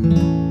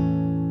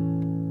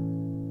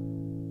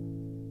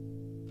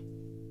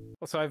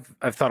 Well, so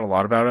I've thought a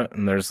lot about it,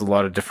 and there's a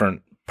lot of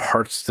different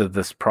parts to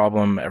this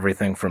problem,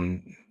 everything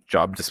from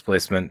job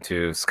displacement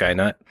to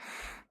Skynet,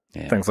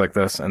 things like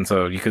this. And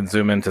so you can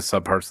zoom into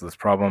subparts of this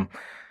problem.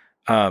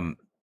 I'm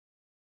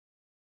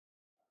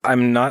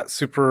not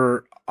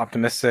super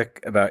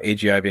optimistic about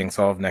AGI being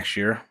solved next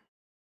year.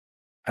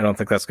 I don't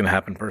think that's going to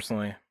happen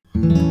personally.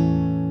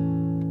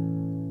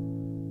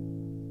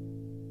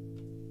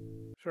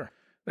 Sure.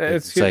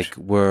 It's huge. like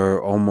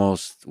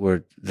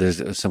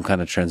there's some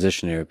kind of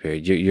transitionary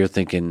period. You're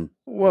thinking.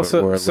 Well,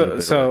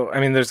 I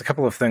mean, there's a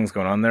couple of things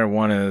going on there.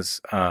 One is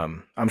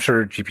I'm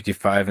sure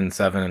GPT-5 and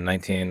 7 and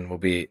 19 will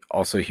be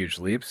also huge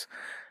leaps.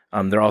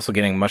 They're also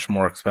getting much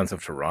more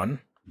expensive to run.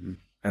 Mm-hmm.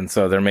 And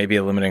so there may be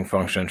a limiting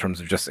function in terms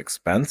of just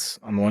expense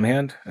on the one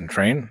hand and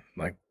train.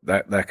 Like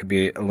that could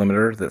be a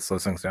limiter that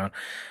slows things down.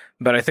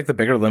 But I think the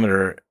bigger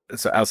limiter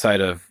is outside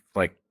of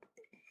like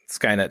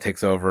Skynet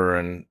takes over,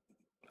 and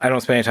I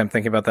don't spend any time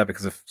thinking about that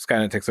because if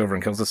Skynet takes over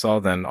and kills us all,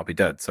 then I'll be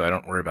dead. So I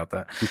don't worry about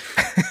that.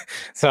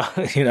 So,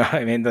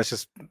 I mean, that's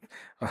just,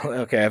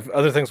 okay, I have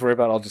other things to worry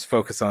about. I'll just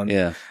focus on,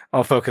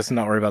 I'll focus and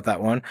not worry about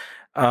that one.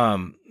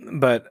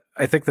 But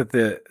I think that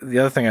the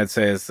other thing I'd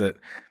say is that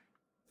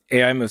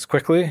AI moves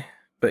quickly,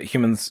 but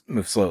humans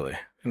move slowly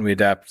and we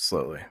adapt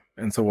slowly.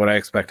 And so what I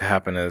expect to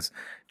happen is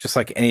just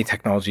like any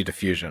technology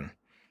diffusion,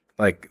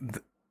 like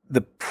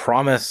the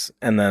promise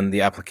and then the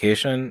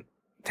application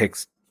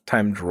takes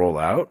time to roll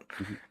out.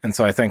 Mm-hmm. And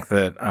so I think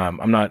that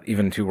I'm not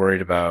even too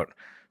worried about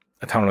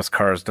autonomous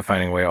cars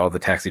defining away all the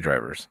taxi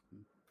drivers.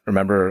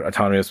 Remember,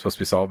 autonomy was supposed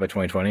to be solved by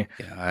 2020?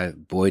 Yeah,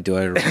 boy, do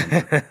I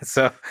remember.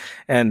 So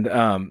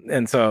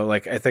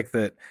like, I think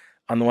that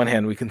on the one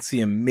hand, we can see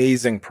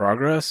amazing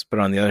progress, but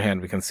on the other hand,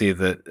 we can see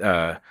that,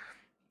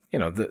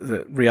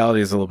 the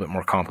reality is a little bit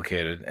more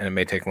complicated and it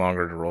may take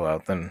longer to roll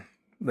out than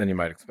you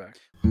might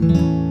expect.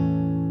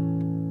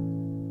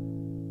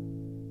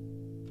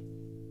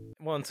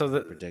 Well, and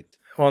so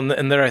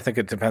and there I think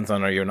it depends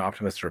on, are you an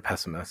optimist or a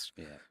pessimist,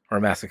 or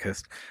a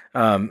masochist?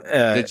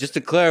 Just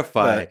to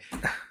clarify,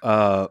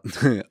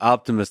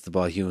 optimist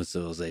about human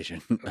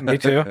civilization. Me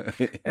too.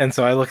 And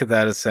so I look at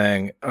that as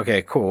saying,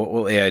 okay, cool. What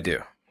will AI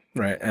do?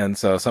 Right. And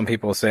so some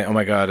people say, oh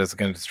my God, is it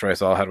going to destroy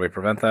us all? How do we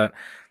prevent that?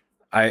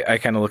 I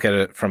kind of look at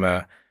it from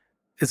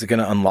is it going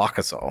to unlock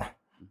us all?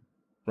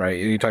 Right.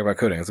 You talk about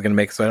coding. Is it going to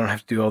make it so I don't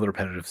have to do all the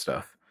repetitive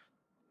stuff?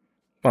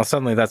 Well,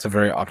 suddenly that's a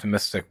very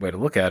optimistic way to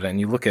look at it. And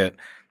you look at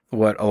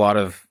what a lot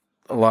of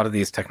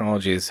these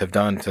technologies have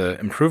done to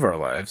improve our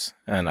lives,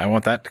 and I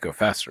want that to go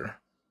faster.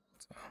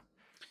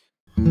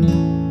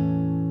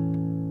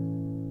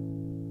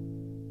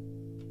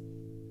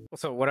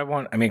 So what I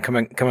want, I mean,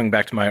 coming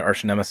back to my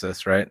arch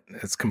nemesis, right?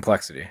 It's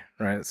complexity,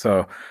 right?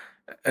 So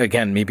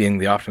again, me being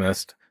the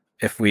optimist,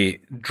 if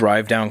we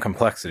drive down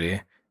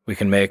complexity, we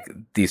can make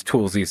these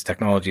tools, these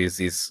technologies,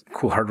 these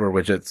cool hardware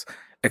widgets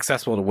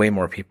accessible to way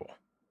more people.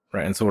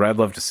 Right. And so what I'd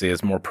love to see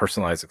is more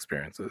personalized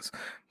experiences,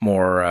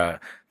 more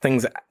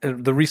things,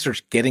 the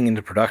research getting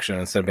into production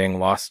instead of being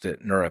lost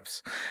at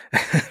NeurIPS.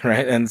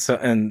 Right.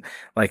 And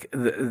like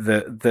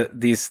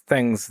these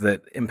things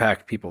that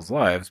impact people's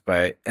lives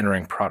by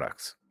entering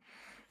products.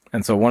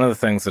 And so one of the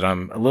things that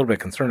I'm a little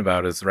bit concerned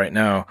about is right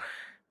now,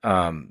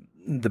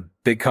 the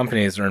big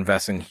companies are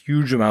investing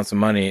huge amounts of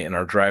money and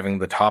are driving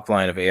the top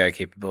line of AI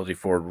capability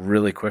forward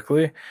really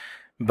quickly.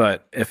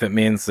 But if it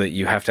means that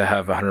you have to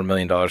have $100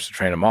 million to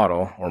train a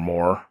model or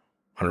more,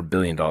 $100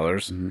 billion,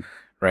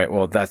 right?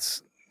 Well,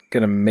 that's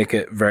going to make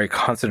it very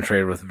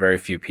concentrated with very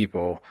few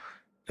people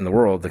in the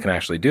world that can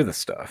actually do this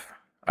stuff.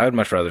 I would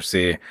much rather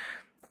see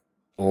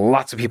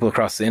lots of people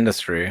across the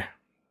industry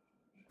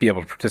be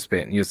able to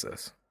participate and use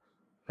this,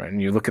 right?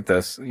 And you look at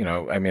this,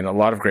 I mean, a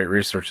lot of great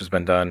research has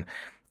been done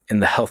in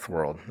the health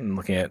world and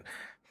looking at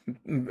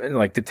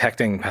like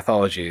detecting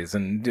pathologies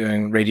and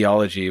doing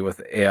radiology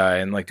with AI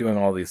and like doing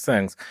all these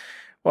things.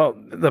 Well,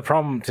 the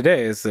problem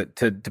today is that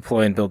to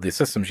deploy and build these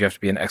systems, you have to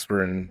be an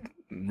expert in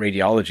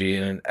radiology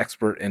and an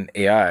expert in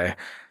AI.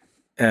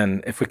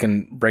 And if we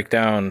can break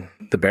down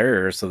the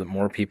barriers so that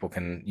more people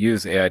can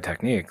use AI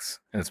techniques,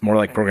 and it's more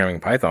like programming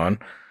Python,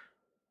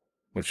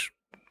 which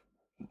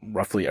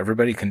roughly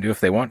everybody can do if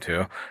they want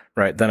to,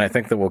 right? Then I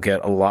think that we'll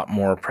get a lot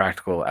more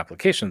practical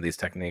application of these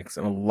techniques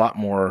and a lot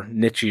more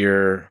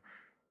nichier,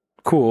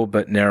 cool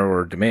but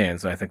narrower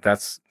domains, and I think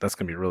that's going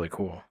to be really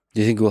cool.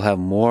 Do you think we'll have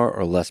more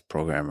or less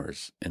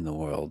programmers in the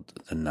world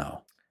than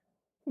now?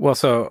 Well,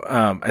 so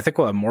I think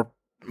we'll have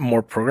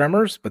more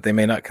programmers, but they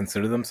may not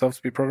consider themselves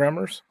to be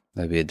programmers.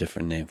 That'd be a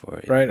different name for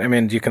it. Right. I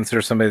mean, do you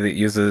consider somebody that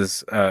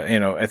uses,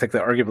 I think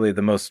that arguably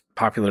the most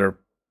popular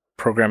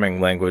programming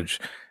language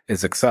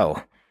is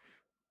Excel.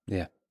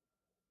 Yeah.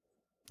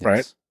 Yes.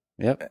 Right.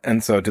 Yep.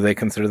 And so do they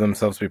consider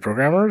themselves to be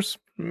programmers?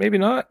 Maybe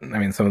not. I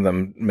mean, some of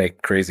them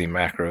make crazy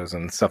macros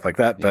and stuff like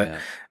that.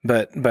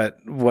 But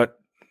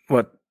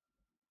what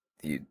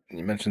you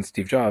mentioned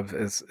Steve Jobs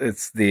is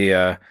it's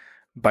the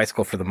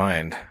bicycle for the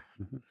mind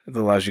that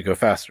allows you to go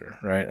faster,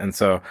 right? And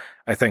so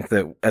I think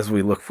that as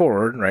we look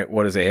forward, right,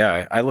 what is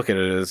AI? I look at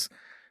it as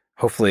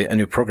hopefully a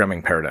new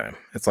programming paradigm.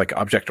 It's like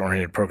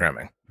object-oriented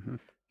programming,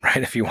 right?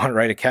 If you want to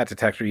write a cat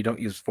detector, you don't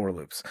use for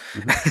loops.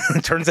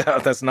 It turns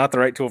out that's not the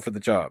right tool for the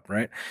job,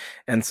 right?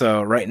 And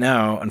so right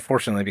now,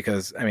 unfortunately,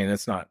 because I mean,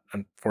 it's not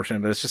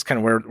unfortunate, but it's just kind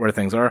of where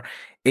things are.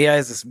 AI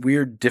is this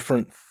weird,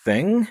 different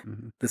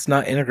thing that's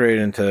not integrated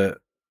into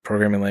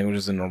programming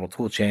languages and normal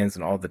tool chains,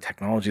 and all the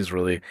technology is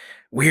really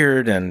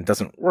weird and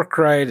doesn't work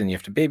right, and you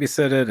have to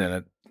babysit it,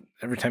 and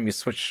every time you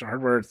switch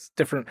hardware, it's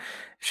different. It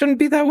shouldn't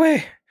be that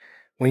way.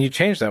 When you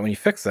change that, when you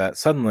fix that,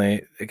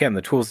 suddenly, again,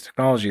 the tools,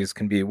 technologies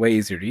can be way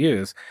easier to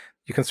use.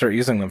 You can start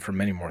using them for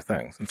many more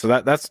things, and so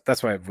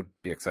that's why I would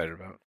be excited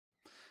about.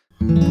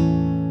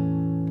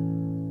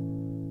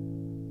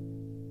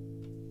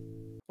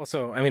 Well,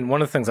 so I mean,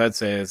 one of the things I'd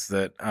say is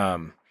that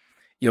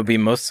you'll be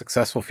most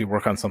successful if you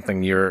work on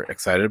something you're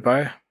excited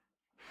by.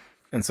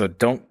 And so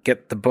don't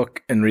get the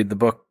book and read the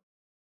book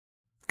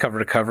cover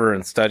to cover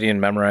and study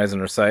and memorize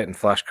and recite and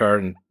flashcard,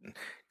 and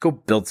go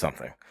build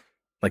something.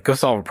 Like, go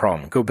solve a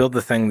problem. Go build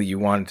the thing that you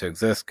want to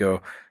exist.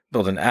 Go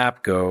build an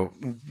app. Go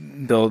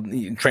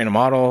train a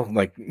model.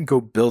 Like, go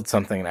build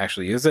something and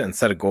actually use it, and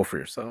set a goal for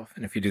yourself.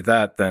 And if you do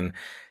that, then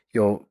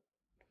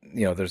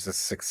there's a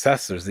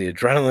success, there's the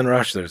adrenaline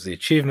rush, there's the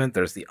achievement,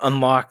 there's the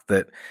unlock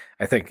that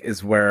I think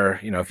is where,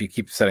 if you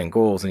keep setting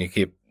goals and you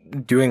keep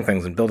doing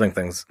things and building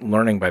things,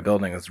 learning by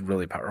building is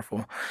really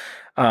powerful.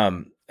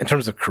 In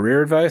terms of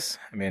career advice,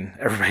 I mean,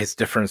 everybody's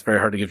different. It's very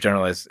hard to give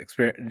generalized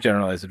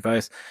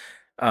advice.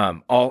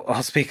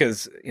 I'll speak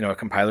as, a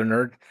compiler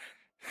nerd.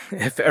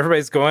 If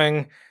everybody's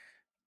going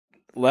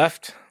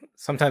left,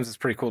 sometimes it's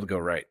pretty cool to go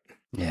right.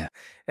 Yeah.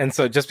 And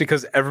so just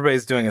because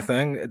everybody's doing a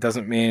thing, it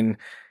doesn't mean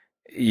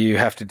you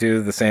have to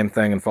do the same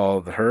thing and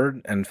follow the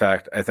herd. In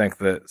fact, I think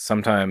that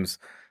sometimes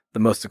the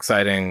most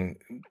exciting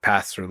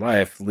paths through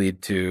life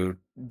lead to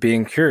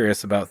being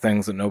curious about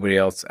things that nobody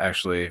else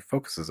actually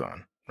focuses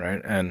on,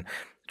 right? And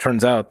it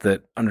turns out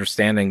that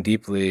understanding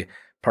deeply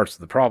parts of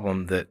the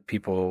problem that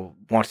people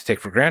want to take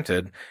for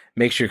granted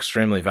makes you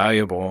extremely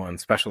valuable and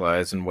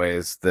specialized in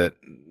ways that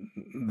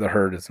the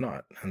herd is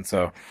not. And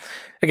so,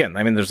 again,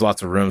 I mean, there's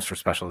lots of rooms for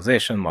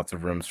specialization, lots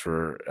of rooms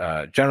for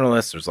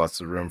generalists. There's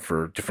lots of room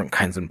for different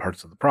kinds and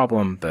parts of the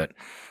problem. But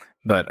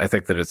I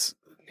think that it's,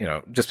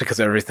 just because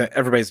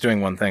everybody's doing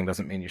one thing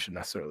doesn't mean you should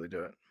necessarily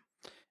do it.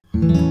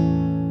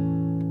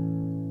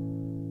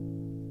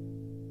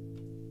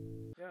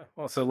 Yeah.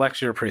 Well, so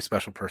Lex, you're a pretty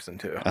special person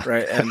too,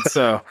 right? And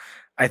so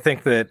I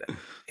think that,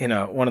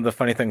 one of the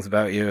funny things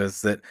about you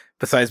is that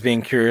besides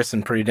being curious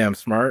and pretty damn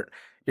smart,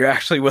 you're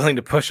actually willing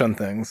to push on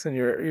things. And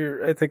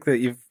I think that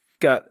you've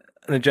got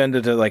an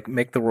agenda to like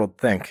make the world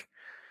think,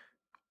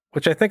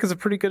 which I think is a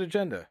pretty good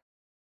agenda.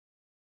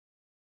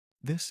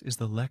 This is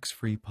the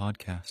Lex-Free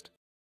podcast,